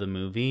end of the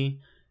movie,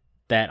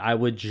 that I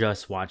would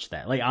just watch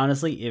that. Like,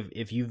 honestly,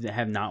 if you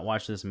have not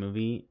watched this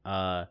movie,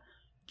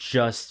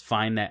 just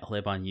find that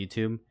clip on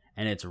YouTube,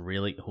 and it's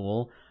really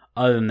cool.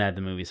 Other than that,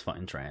 the movie's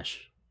fucking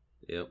trash.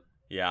 Yep.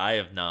 Yeah, I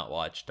have not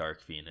watched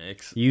Dark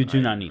Phoenix. You do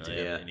I not don't need to.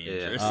 really have any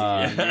interest.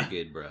 You're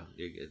good, bro.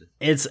 You're good.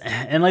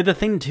 And like, the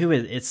thing too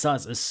is, it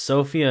sucks.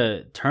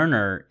 Sophia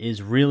Turner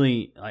is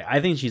really, like,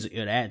 I think she's a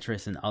good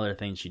actress in other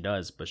things she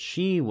does, but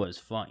she was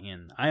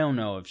fucking, I don't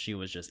know if she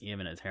was just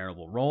given a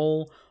terrible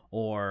role,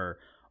 or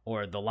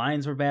the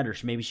lines were bad, or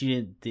maybe she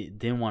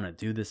didn't want to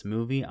do this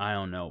movie. I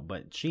don't know,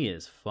 but she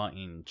is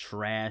fucking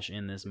trash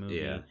in this movie.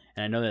 Yeah.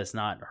 And I know that's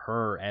not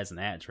her as an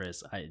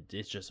actress.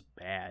 It's just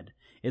bad.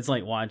 It's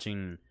like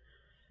watching,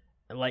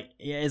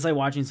 it's like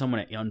watching someone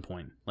at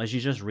gunpoint. Like,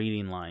 she's just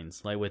reading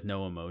lines, like, with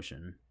no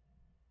emotion.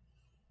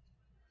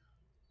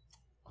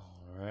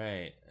 All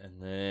right,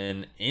 and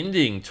then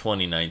ending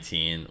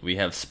 2019, we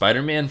have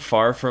Spider-Man: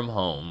 Far From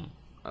Home.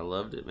 I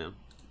loved it, man.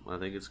 I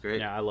think it's great.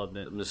 Yeah, I loved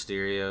it.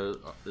 Mysterio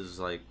is,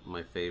 like,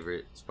 my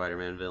favorite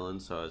Spider-Man villain,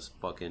 so I was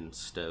fucking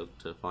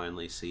stoked to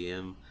finally see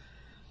him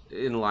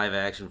in live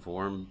action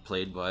form,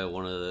 played by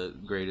one of the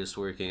greatest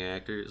working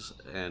actors.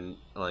 And,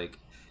 like,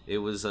 it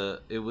was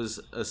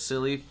a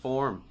silly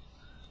form,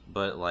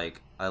 but,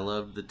 like, I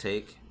loved the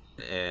take,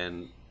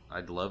 and I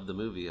loved the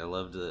movie. I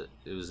loved that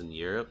it was in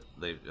Europe.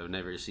 I've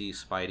never seen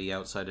Spidey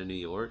outside of New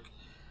York.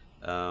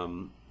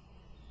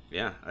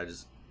 Yeah, I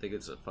just think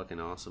it's a fucking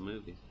awesome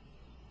movie.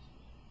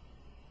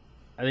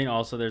 I think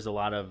also there's a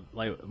lot of,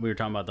 like we were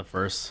talking about the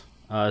first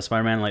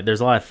Spider-Man, like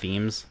there's a lot of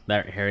themes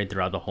that are carried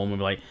throughout the whole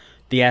movie. Like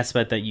the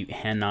aspect that you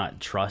cannot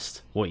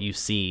trust what you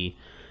see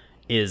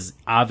is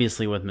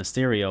obviously with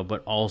Mysterio,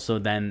 but also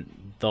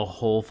then the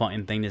whole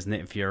fucking thing is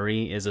Nick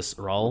Fury is a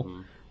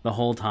Skrull the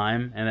whole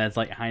time, and that's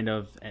like kind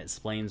of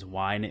explains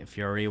why Nick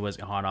Fury was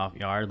caught off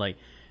guard. Like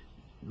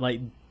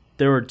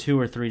there were 2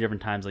 or 3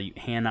 different times like you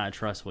cannot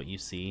trust what you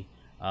see,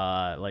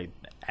 like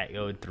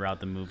echoed throughout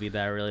the movie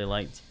that I really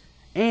liked,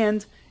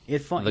 and it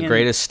fucking the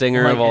greatest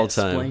stinger of all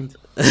time.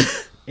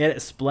 It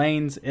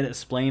explained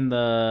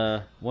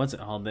the what's it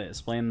called? It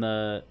explained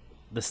the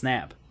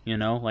snap, you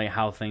know, like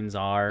how things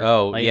are.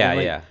 Oh, like, yeah,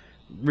 like, yeah.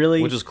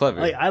 Really, which is clever.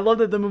 Like I love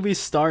that the movie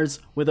starts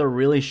with a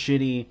really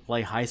shitty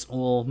like high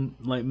school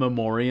like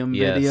memoriam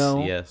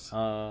video. Yes,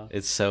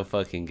 it's so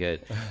fucking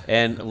good.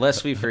 And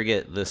lest we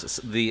forget this,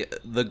 the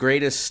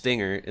greatest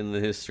stinger in the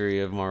history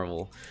of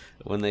Marvel,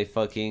 when they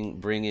fucking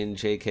bring in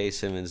J.K.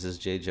 Simmons as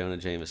J. Jonah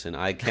Jameson.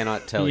 I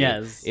cannot tell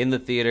you. In the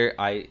theater,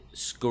 I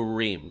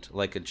screamed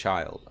like a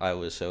child. I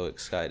was so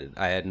excited.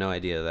 I had no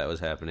idea that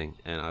was happening,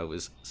 and I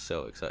was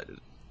so excited.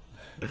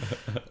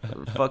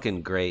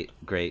 Fucking great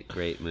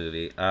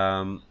movie.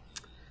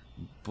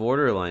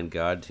 Borderline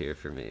God tier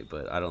for me,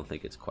 but I don't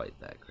think it's quite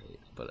that great.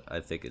 But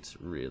I think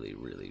it's really,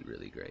 really,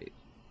 really great.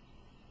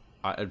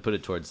 I'd put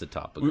it towards the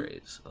top of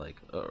grades. Like,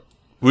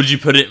 would you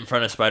put it in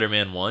front of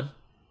Spider-Man 1?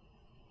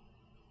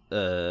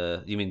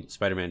 You mean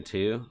Spider-Man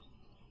 2?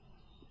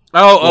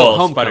 Oh,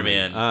 Homecoming.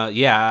 Spider-Man.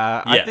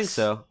 Yeah, yes. I think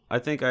so. I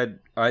think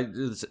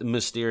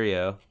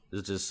Mysterio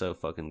is just so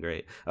fucking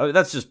great. Oh,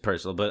 that's just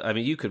personal, but I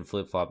mean, you could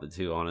flip flop the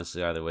two.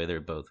 Honestly, either way, they're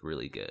both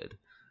really good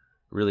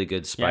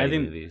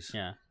Spidey movies.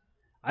 Yeah,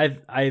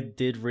 I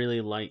did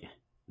really like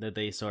that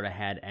they sort of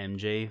had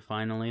MJ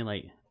finally.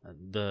 Like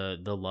the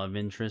love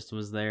interest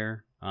was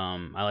there.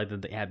 I like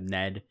that they have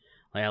Ned.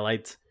 Like I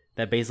liked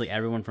that basically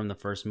everyone from the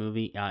first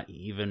movie got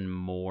even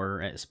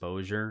more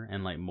exposure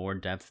and like more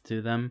depth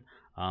to them.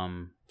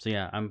 So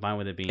yeah, I'm fine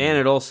with it being. And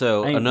it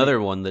also another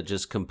one that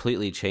just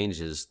completely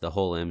changes the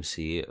whole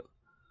MCU.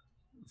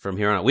 From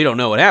here on out, we don't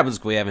know what happens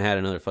because we haven't had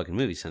another fucking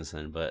movie since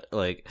then. But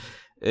like,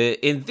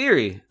 in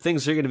theory,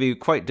 things are going to be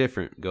quite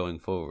different going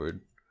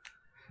forward,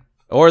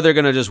 or they're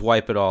going to just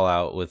wipe it all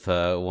out with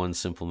one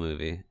simple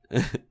movie.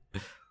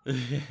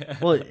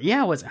 Well,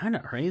 yeah. What's kind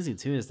of crazy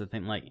too is the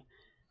thing, like,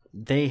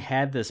 they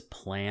had this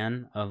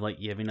plan of like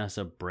giving us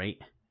a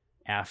break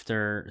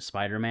after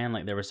Spider-Man.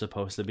 Like there was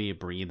supposed to be a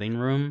breathing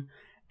room,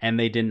 and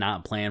they did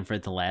not plan for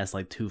it to last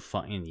like 2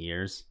 fucking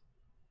years.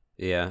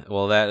 Yeah,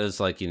 well, that is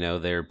like, you know,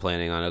 they're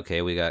planning on,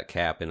 okay, we got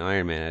Cap and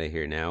Iron Man out of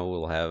here now.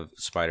 We'll have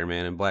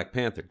Spider-Man and Black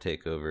Panther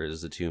take over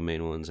as the 2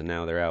 main ones, and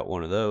now they're out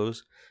one of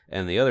those.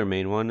 And the other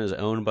main one is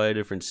owned by a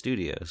different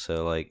studio.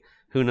 So, like,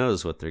 who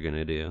knows what they're going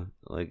to do?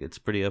 Like, it's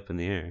pretty up in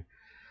the air.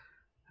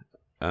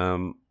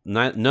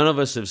 None of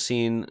us have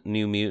seen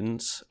New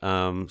Mutants,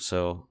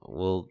 so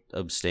we'll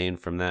abstain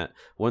from that.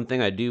 One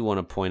thing I do want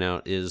to point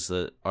out is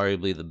that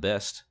arguably the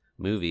best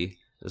movie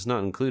is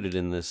not included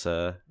in this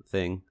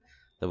thing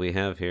that we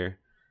have here.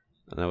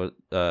 And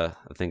I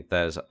think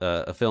that is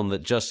a film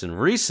that Justin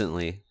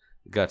recently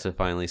got to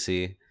finally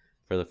see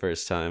for the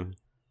first time.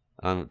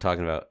 I'm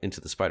talking about Into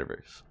the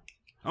Spider-Verse.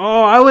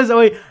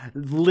 Oh,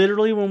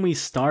 literally when we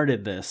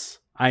started this,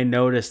 I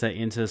noticed that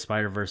Into the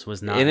Spider-Verse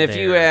was not. And if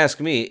there. you ask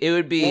me, it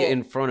would be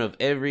in front of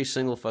every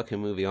single fucking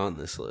movie on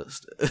this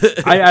list.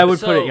 I would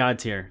put it God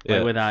tier,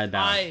 like, without a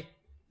doubt.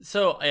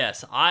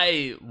 Yes,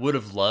 I would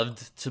have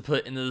loved to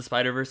put Into the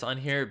Spider-Verse on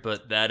here,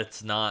 but that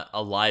it's not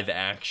a live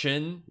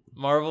action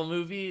Marvel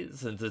movie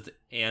since it's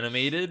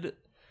animated.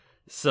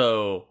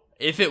 So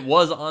if it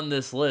was on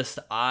this list,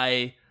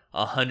 I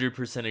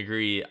 100%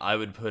 agree. I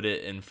would put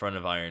it in front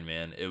of Iron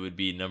Man. It would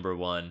be number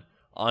 1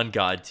 on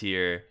God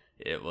tier.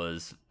 It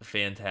was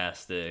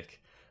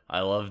fantastic.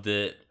 I loved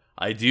it.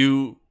 I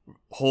do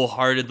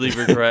wholeheartedly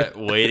regret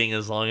waiting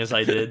as long as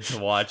I did to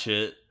watch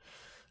it.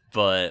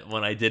 But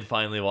when I did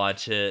finally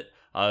watch it,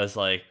 I was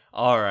like,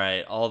 all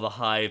right, all the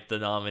hype, the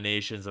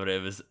nominations, but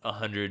it was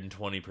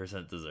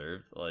 120%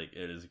 deserved. Like,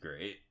 it is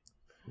great.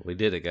 We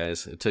did it,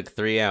 guys. It took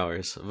 3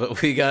 hours,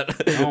 but we got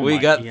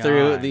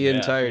through the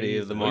entirety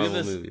of the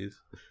Marvel movies.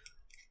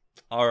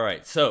 All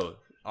right, so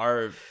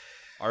our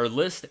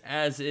list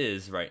as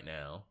is right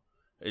now.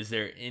 Is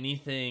there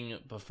anything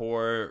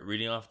before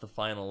reading off the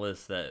final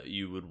list that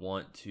you would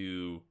want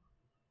to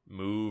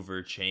move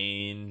or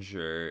change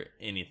or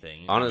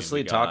anything?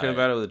 Honestly, talking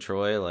about it with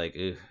Troy, like,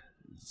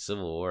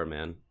 Civil War,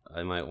 man,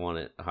 I might want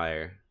it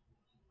higher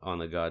on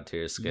the God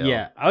tier scale.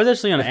 Yeah, I was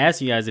actually going to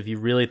ask you guys if you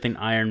really think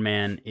Iron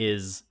Man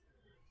is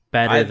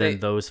better than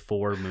those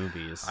 4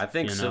 movies. I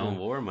think Civil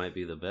War might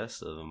be the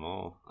best of them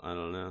all. I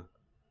don't know.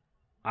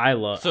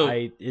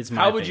 It's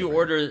my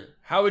favorite.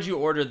 How would you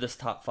order this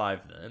top 5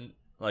 then?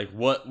 Like,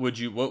 what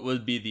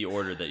would be the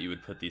order that you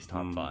would put these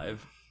top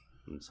 5?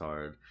 It's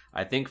hard.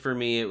 I think for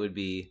me it would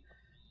be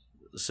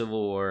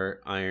Civil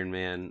War, Iron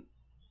Man,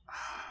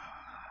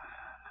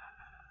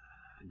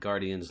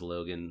 Guardians,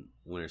 Logan,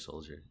 Winter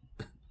Soldier.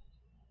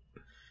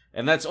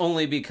 And that's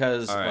only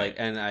because,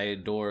 and I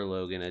adore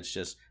Logan. It's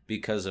just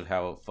because of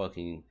how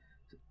fucking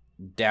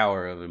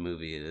dour of a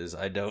movie it is.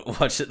 I don't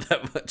watch it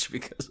that much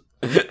because...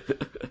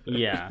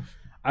 Yeah.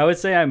 I would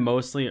say I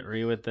mostly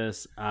agree with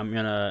this. I'm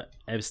going to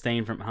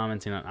abstain from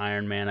commenting on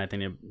Iron Man. I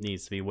think it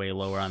needs to be way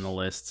lower on the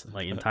list,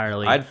 like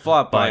entirely. I'd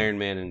flop Iron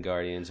Man and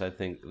Guardians. I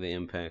think the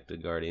impact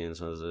of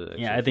Guardians was a...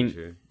 Yeah, I think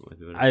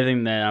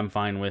that I'm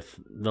fine with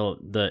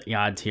the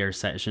odd tier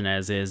section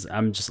as is.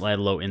 I'm just glad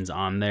Logan's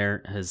on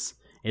there, as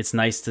it's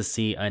nice to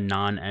see a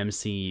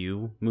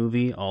non-MCU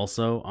movie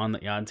also on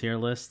the odd tier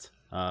list.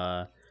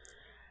 I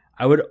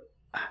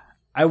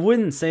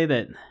wouldn't say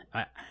that...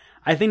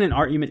 I think an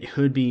argument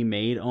could be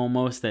made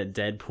almost that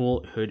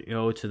Deadpool could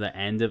go to the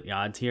end of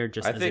odd tier.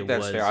 I think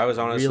that's fair. I was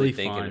honestly really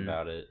thinking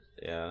about it.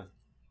 Yeah.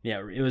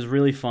 Yeah, it was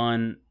really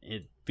fun.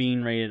 It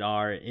being rated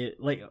R.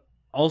 It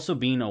also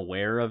being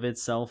aware of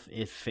itself.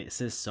 It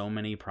fixes so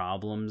many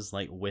problems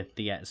with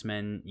the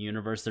X-Men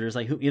universe. There's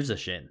who gives a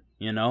shit,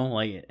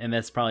 and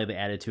that's probably the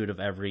attitude of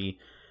every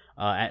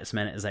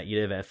X-Men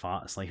executive at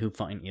Fox. Who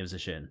fucking gives a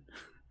shit?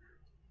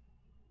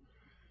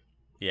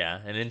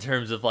 Yeah, and in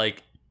terms of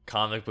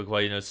comic book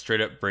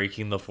straight up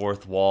breaking the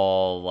fourth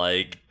wall,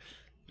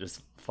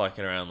 just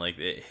fucking around,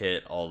 it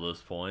hit all those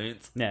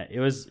points. Yeah, it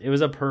was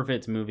a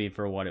perfect movie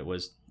for what it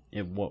was.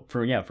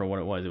 For what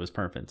it was, it was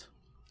perfect.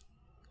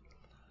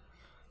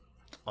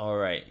 All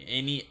right,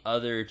 any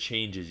other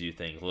changes you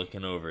think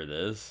looking over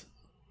this?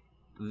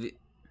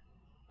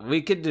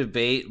 We could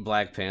debate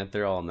Black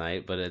Panther all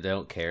night, but I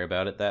don't care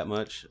about it that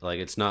much.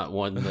 It's not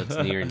one that's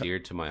near and dear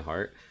to my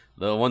heart.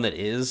 The one that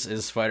is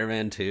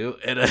Spider-Man 2,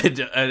 and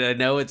I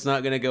know it's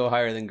not going to go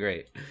higher than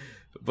great.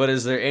 But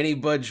is there any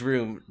budge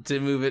room to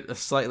move it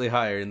slightly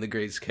higher in the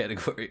greats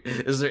category?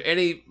 Is there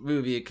any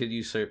movie it could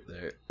usurp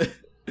there?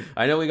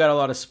 I know we got a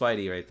lot of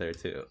Spidey right there,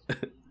 too.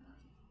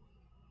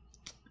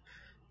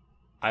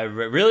 I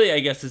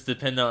guess it's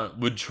dependent on,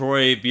 would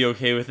Troy be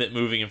okay with it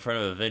moving in front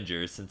of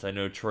Avengers, since I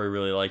know Troy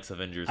really likes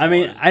Avengers 1. I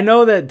mean, I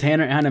know that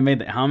Tanner kind of made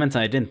the comments,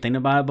 I didn't think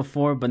about it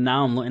before, but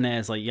now I'm looking at it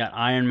as you got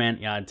Iron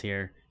Man, odd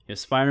tier. You have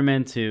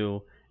Spider-Man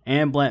 2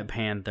 and Black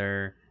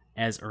Panther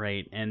as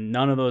rate, and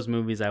none of those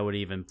movies I would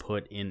even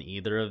put in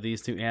either of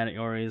these two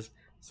categories.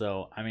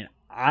 So, I mean,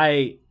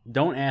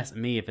 don't ask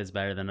me if it's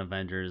better than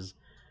Avengers,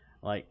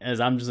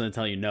 as I'm just going to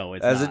tell you no,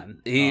 it's not.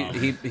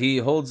 He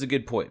holds a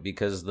good point,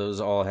 because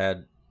those all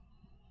had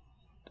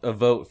a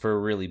vote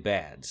for really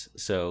bads.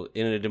 So,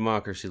 in a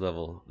democracy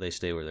level, they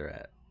stay where they're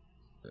at.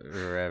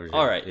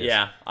 All right,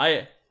 yeah,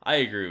 I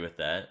agree with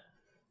that.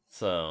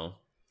 So...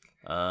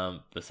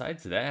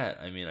 besides that,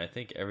 I mean, I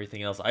think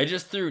everything else, I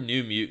just threw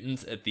New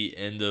Mutants at the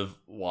end of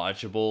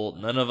watchable.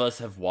 None of us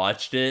have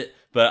watched it,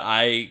 but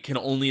I can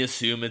only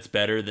assume it's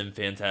better than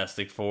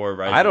Fantastic Four.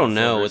 I don't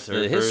know. With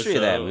the history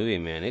of that movie,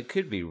 man, it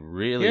could be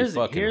really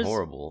fucking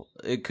horrible.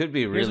 It could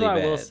be really bad.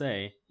 Here's what I will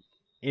say.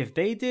 If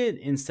they did,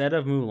 instead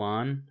of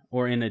Mulan,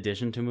 or in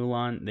addition to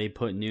Mulan, they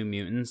put New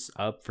Mutants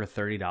up for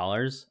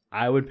 $30,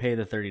 I would pay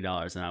the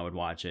 $30 and I would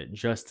watch it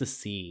just to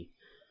see.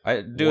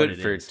 I'd do it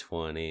for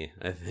 20,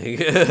 I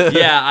think.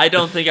 Yeah, I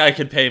don't think I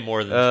could pay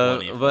more than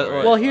 20.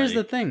 Well, here's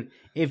the thing.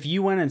 If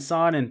you went and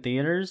saw it in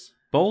theaters,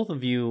 both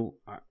of you,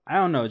 I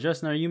don't know,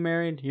 Justin, are you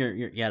married?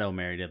 You're Yato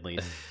married at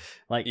least.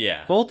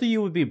 Yeah. Both of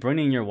you would be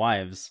bringing your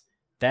wives.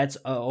 That's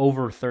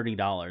over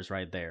 $30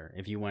 right there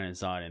if you went and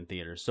saw it in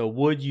theaters. So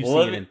would you see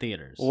it in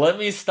theaters? Let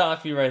me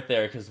stop you right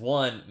there, because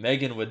 1,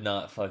 Megan would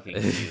not fucking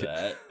do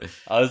that.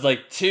 I was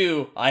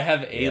 2, I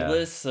have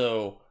A-list,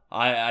 so...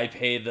 I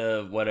pay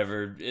the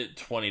whatever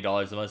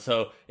 $20 a month,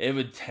 so it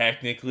would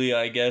technically,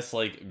 I guess,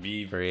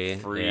 be free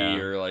yeah.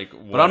 or whatever.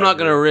 But I'm not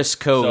gonna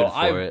risk COVID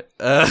for it.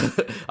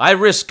 I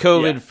risk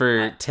COVID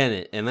for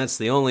Tenet, and that's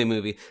the only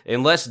movie.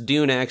 Unless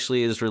Dune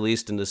actually is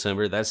released in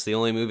December, that's the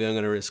only movie I'm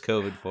gonna risk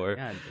COVID for.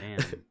 God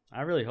damn!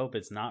 I really hope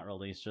it's not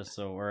released,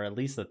 or at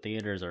least the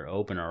theaters are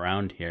open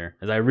around here,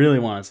 because I really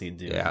want to see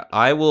Dune. Yeah,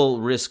 I will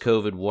risk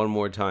COVID one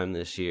more time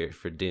this year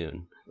for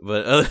Dune,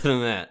 but other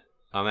than that,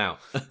 I'm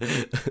out.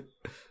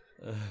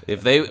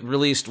 If they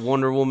released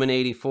Wonder Woman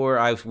 84,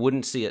 I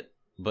wouldn't see it.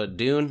 But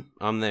Dune,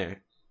 I'm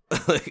there.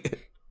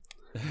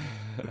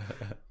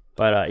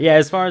 But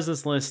as far as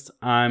this list,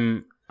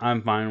 I'm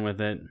fine with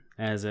it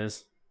as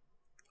is.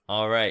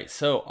 All right,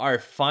 so our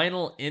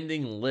final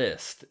ending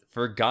list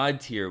for God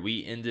tier,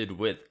 we ended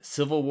with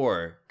Civil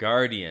War,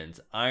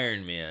 Guardians,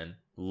 Iron Man,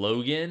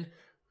 Logan,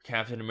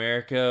 Captain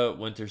America,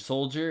 Winter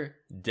Soldier,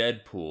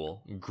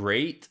 Deadpool.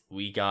 Great,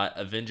 we got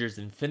Avengers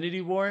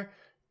Infinity War,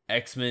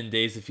 X-Men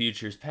Days of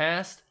Futures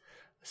Past,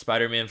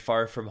 Spider-Man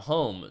Far From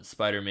Home,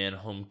 Spider-Man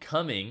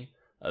Homecoming,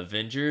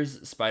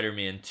 Avengers,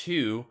 Spider-Man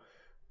 2,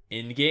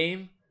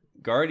 Endgame,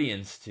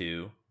 Guardians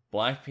 2,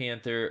 Black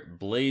Panther,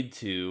 Blade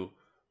 2,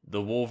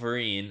 The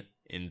Wolverine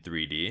in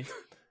 3D.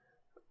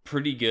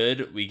 Pretty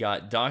good. We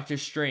got Doctor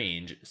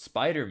Strange,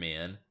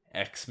 Spider-Man,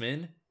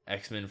 X-Men,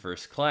 X-Men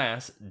First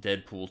Class,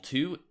 Deadpool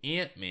 2,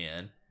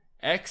 Ant-Man,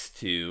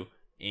 X2,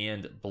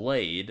 and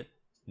Blade.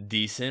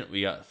 decent.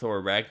 We got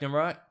Thor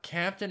Ragnarok,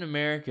 Captain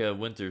America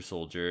Winter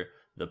Soldier,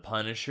 The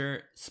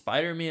Punisher,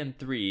 Spider-Man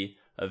 3,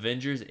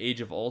 Avengers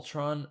Age of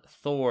Ultron,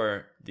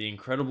 Thor, The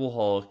Incredible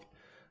Hulk,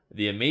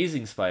 The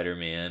Amazing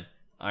Spider-Man,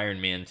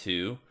 Iron Man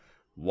 2,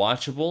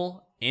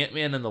 Watchable,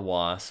 Ant-Man and the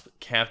Wasp,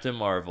 Captain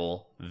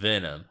Marvel,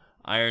 Venom,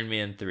 Iron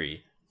Man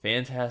 3,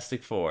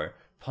 Fantastic Four,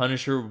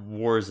 Punisher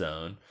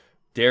Warzone,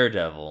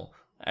 Daredevil,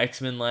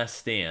 X-Men Last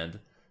Stand,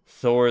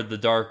 Thor The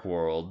Dark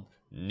World,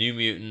 New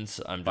Mutants.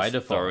 I'm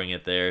just throwing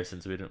it there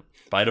since we don't...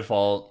 By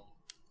default,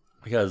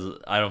 because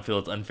I don't feel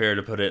it's unfair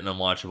to put it in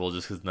unwatchable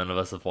just because none of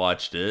us have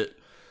watched it.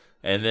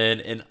 And then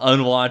in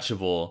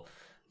unwatchable,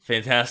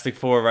 Fantastic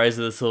Four, Rise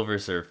of the Silver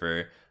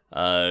Surfer,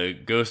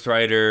 Ghost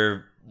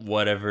Rider,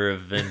 whatever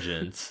of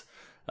Vengeance,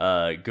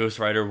 Ghost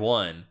Rider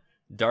 1,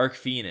 Dark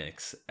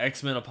Phoenix,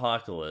 X-Men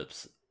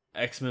Apocalypse,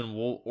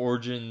 X-Men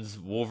Origins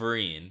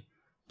Wolverine,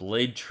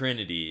 Blade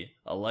Trinity,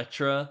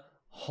 Elektra,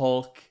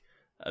 Hulk,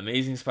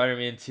 Amazing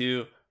Spider-Man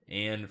 2,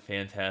 and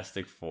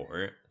Fantastic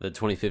Four. The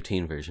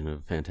 2015 version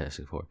of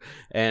Fantastic Four.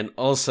 And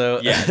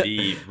also... Yeah,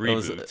 the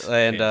reboot.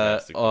 And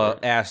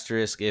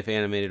asterisk, if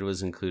animated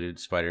was included,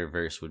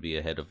 Spider-Verse would be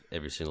ahead of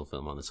every single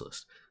film on this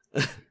list.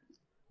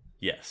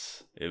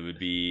 Yes, it would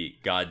be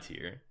God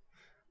tier.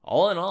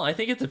 All in all, I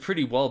think it's a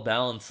pretty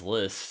well-balanced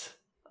list.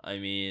 I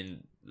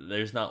mean,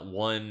 there's not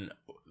one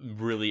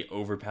really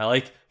overpowered.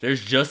 Like,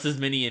 there's just as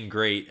many in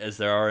great as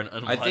there are in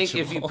unwatchable. I think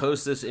if you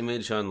post this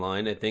image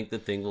online, I think the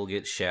thing we'll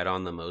get shat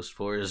on the most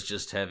for is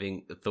just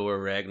having Thor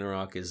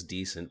Ragnarok is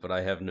decent, but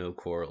I have no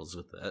quarrels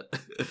with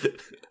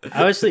that.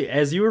 Honestly,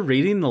 as you were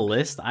reading the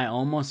list, I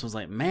almost was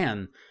like,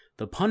 man,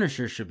 The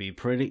Punisher should be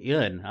pretty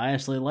good. I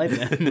actually like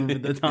that movie,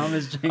 the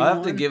Thomas Jane I'll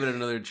have to one. give it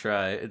another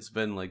try. It's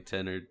been like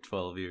 10 or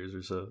 12 years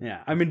or so.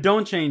 Yeah, I mean,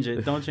 don't change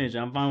it. Don't change it.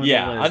 I'm fine with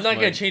yeah, the list. I'm not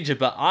going to change it,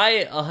 but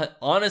I,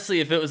 honestly,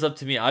 if it was up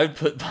to me, I would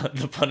put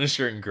The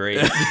Punisher in great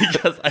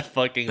because I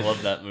fucking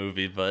love that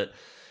movie, but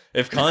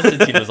if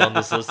Constantine was on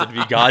this list, it'd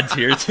be God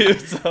tier too,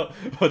 so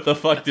what the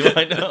fuck do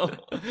I know?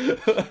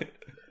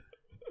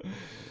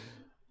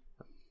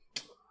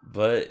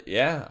 But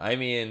yeah, I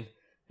mean...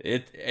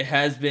 It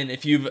has been,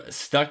 if you've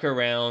stuck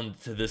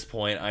around to this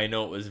point, I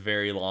know it was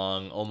very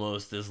long,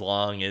 almost as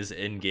long as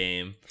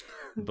Endgame,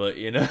 but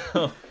you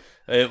know,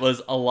 it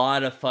was a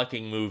lot of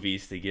fucking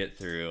movies to get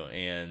through,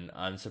 and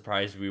I'm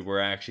surprised we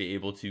were actually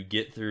able to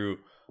get through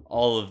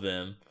all of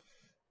them,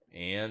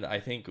 and I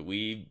think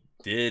we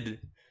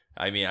did.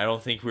 I mean, I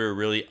don't think we were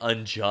really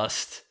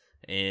unjust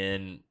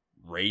in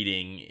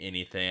rating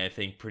anything. I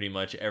think pretty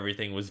much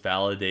everything was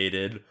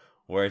validated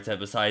where it's at,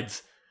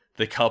 besides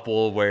the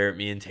couple where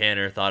me and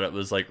Tanner thought it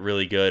was like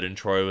really good and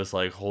Troy was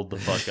like, hold the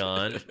fuck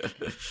on.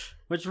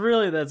 Which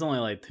really, that's only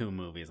like 2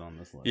 movies on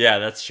this list. Yeah,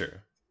 that's true.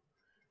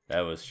 That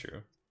was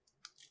true.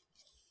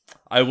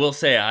 I will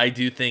say, I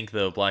do think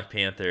though Black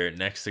Panther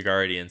next to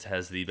Guardians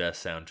has the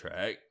best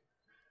soundtrack.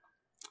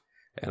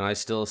 And I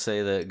still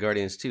say that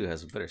Guardians 2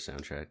 has a better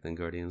soundtrack than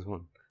Guardians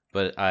 1.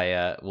 But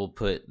I will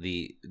put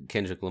the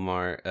Kendrick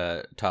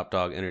Lamar Top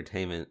Dog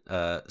Entertainment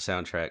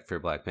soundtrack for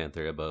Black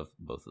Panther above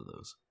both of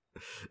those.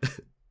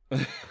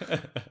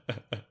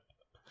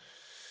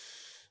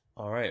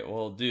 All right,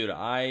 well, dude,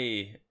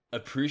 I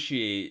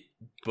appreciate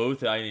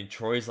both. I mean,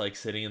 Troy's like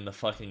sitting in the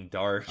fucking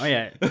dark. Oh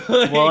yeah.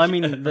 Well, I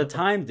mean, the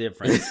time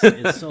difference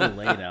is so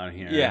late out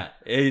here. Yeah,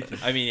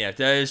 that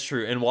is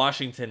true. In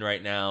Washington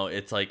right now,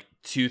 it's like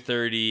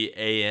 2:30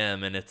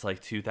 a.m. and it's like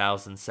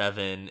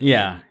 2007.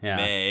 Yeah.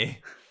 May.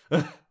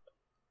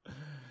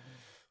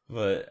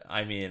 But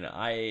I mean,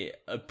 I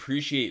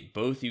appreciate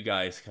both you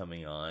guys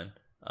coming on.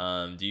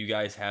 Do you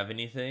guys have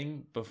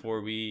anything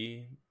before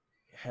we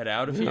head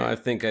out of here? No, I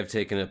think I've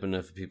taken up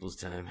enough of people's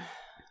time.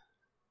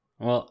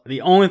 Well,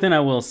 the only thing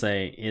I will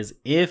say is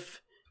if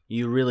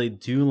you really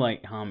do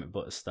like comic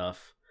book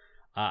stuff,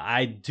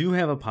 I do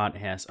have a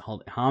podcast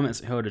called Helmet's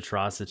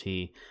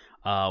Atrocity,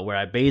 where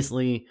I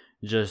basically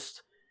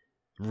just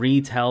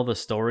retell the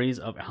stories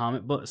of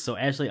comic books. So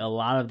actually, a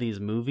lot of these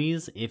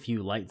movies, if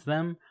you liked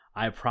them,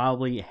 I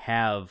probably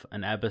have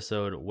an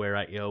episode where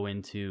I go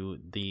into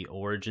the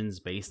origins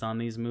based on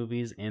these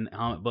movies in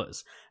comic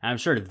books. And I'm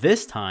sure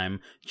this time,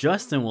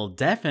 Justin will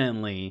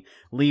definitely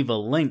leave a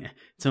link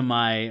to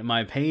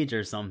my page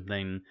or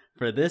something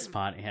for this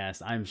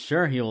podcast. I'm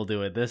sure he will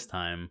do it this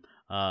time.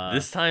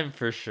 This time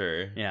for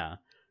sure. Yeah.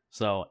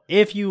 So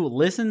if you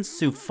listen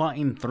to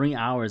fucking 3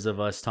 hours of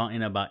us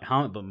talking about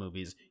comic book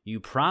movies, you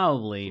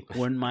probably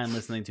wouldn't mind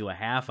listening to a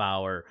half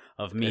hour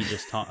of me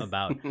just talking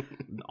about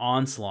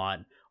Onslaught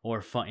or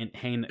fucking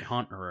Hang the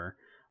Conqueror,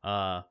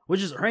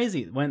 which is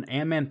crazy. When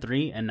Ant-Man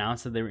 3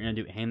 announced that they were going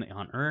to do Hang the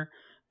Conqueror,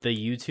 the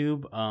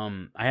YouTube,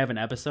 I have an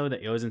episode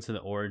that goes into the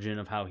origin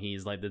of how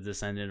he's like the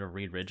descendant of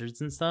Reed Richards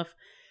and stuff.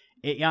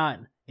 It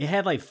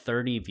had like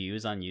 30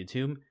 views on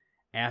YouTube.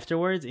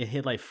 Afterwards, it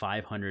hit like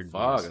 500 views.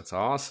 Fuck, that's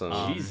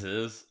awesome.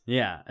 Jesus.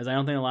 Yeah, as I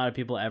don't think a lot of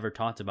people ever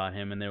talked about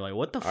him, and they're like,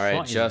 what the fuck All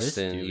right, is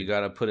Justin, this dude? you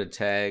got to put a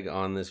tag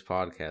on this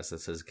podcast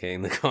that says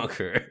Kang the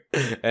Conqueror.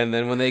 And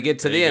then when they get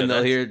to There the you end, go,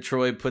 they'll that's- hear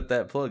Troy put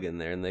that plug in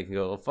there, and they can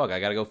go, oh, fuck, I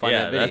got to go find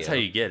that video. That's how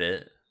you get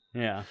it.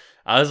 Yeah.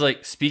 I was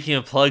like, speaking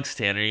of plugs,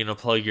 Stan, are you gonna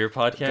plug your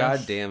podcast?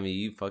 God damn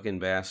you fucking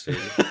bastard.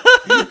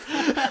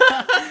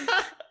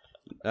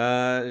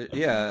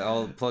 Yeah,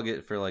 I'll plug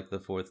it for like the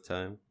 4th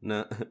time.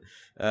 No,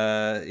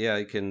 yeah,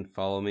 you can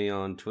follow me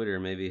on Twitter.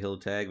 Maybe he'll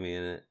tag me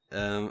in it.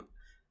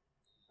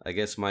 I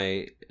guess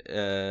my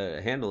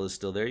handle is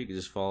still there. You can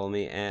just follow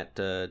me at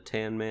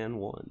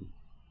Tanman1.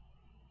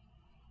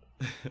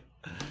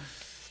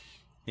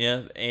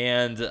 Yeah,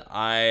 and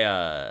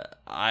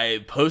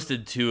I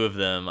posted 2 of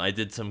them. I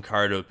did some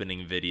card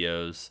opening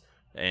videos,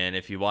 and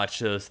if you watch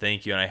those,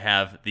 thank you. And I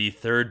have the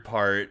 3rd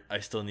part. I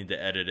still need to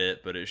edit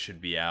it, but it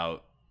should be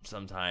out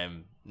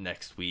sometime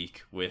next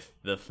week with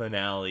the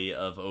finale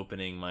of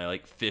opening my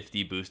like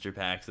 50 booster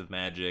packs of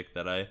Magic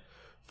that I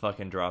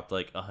fucking dropped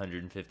like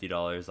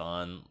 $150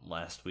 on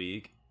last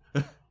week.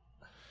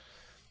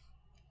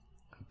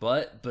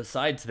 But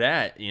besides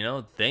that,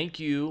 thank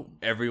you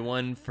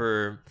everyone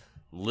for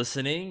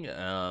listening.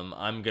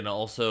 I'm gonna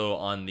also,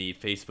 on the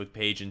Facebook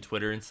page and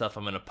Twitter and stuff,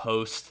 I'm gonna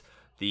post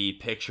the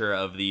picture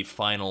of the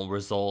final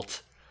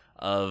result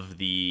of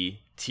the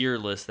tier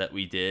list that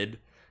we did,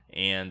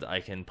 and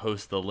I can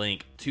post the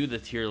link to the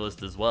tier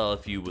list as well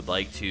if you would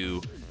like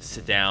to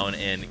sit down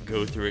and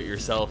go through it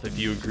yourself. If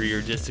you agree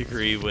or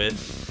disagree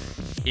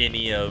with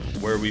any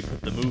of where we put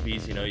the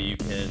movies, you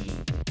can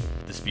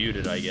dispute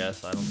it, I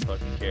guess. I don't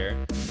fucking care.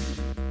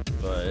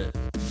 But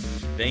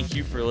thank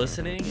you for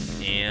listening,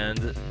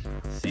 and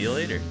see you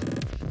later.